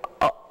know,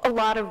 a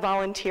lot of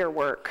volunteer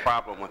work. The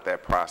problem with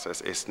that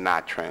process, it's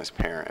not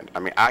transparent. I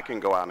mean, I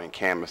can go out and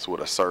canvass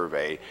with a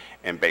survey,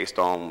 and based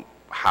on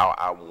how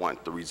I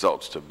want the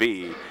results to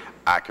be,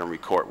 I can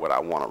record what I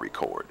want to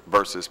record,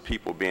 versus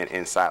people being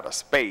inside a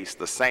space,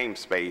 the same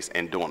space,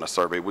 and doing a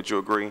survey. Would you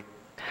agree?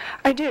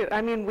 I do.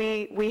 I mean,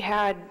 we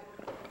had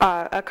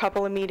a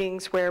couple of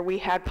meetings where we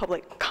had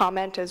public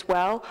comment as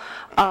well.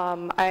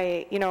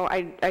 I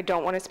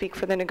don't want to speak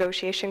for the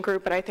negotiation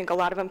group, but I think a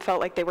lot of them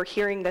felt like they were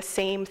hearing the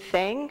same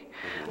thing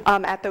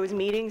at those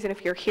meetings. And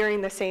if you're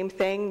hearing the same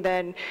thing,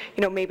 then,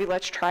 you know, maybe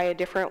let's try a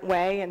different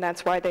way. And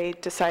that's why they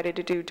decided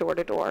to do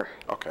door-to-door.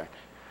 Okay.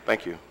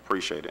 Thank you.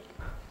 Appreciate it.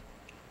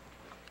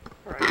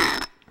 All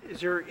right. Is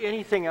there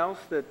anything else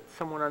that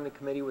someone on the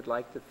committee would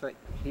like to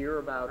hear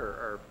about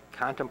or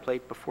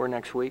contemplate before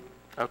next week?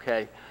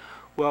 Okay.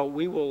 Well,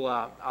 we will,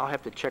 I'll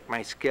have to check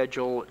my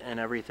schedule and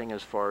everything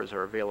as far as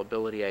our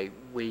availability.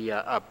 We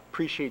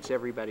appreciate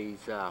everybody's,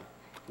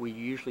 we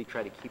usually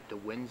try to keep the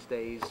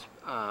Wednesdays.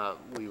 I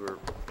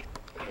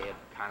had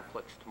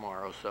conflicts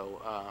tomorrow,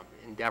 so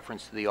in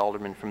deference to the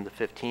alderman from the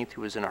 15th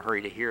who was in a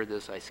hurry to hear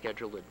this, I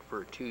scheduled it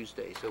for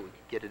Tuesday so we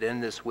could get it in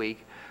this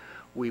week.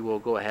 We will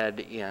go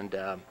ahead and,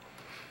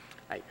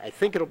 I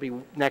think it'll be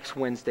next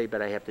Wednesday,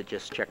 but I have to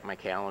just check my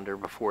calendar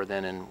before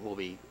then, and we'll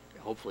be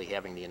hopefully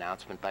having the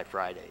announcement by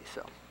Friday,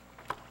 so.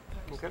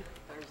 Okay.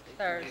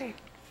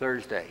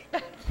 Thursday.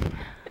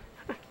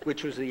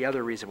 Which was the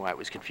other reason why it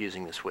was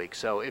confusing this week.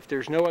 So if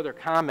there's no other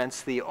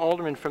comments, the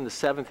alderman from the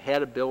 7th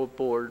had a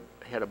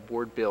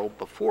board bill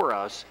before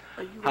us.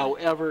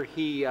 However,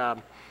 he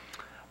had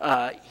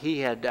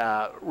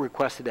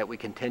requested that we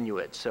continue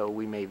it, so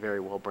we may very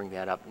well bring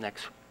that up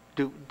next.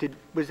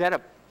 Was that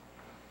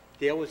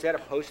a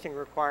posting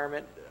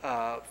requirement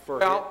for?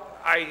 Well,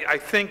 I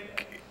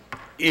think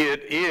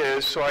it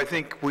is, so I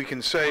think we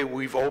can say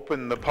we've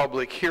opened the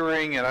public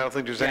hearing, and I don't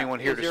think there's anyone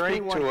here to speak to it.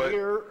 Is there anyone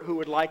here who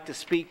would like to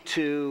speak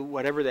to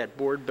whatever that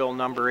board bill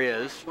number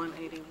is?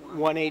 181.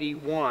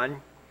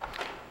 181.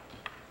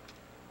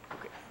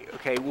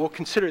 Okay, we'll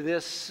consider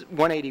this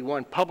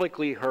 181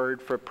 publicly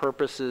heard for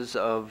purposes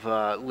of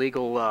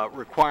legal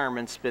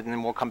requirements, but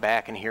then we'll come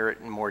back and hear it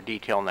in more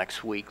detail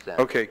next week then.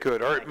 Okay,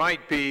 good. Or it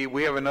might be,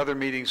 we have another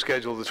meeting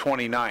scheduled the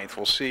 29th.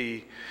 We'll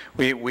see.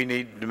 We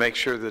need to make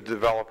sure the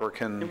developer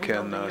can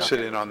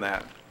sit in on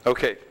that.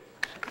 Okay.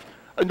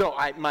 No,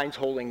 I'm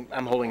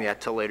holding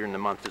that till later in the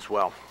month as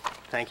well.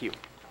 Thank you.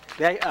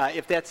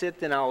 If that's it,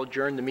 then I'll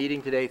adjourn the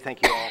meeting today.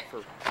 Thank you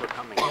all for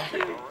coming.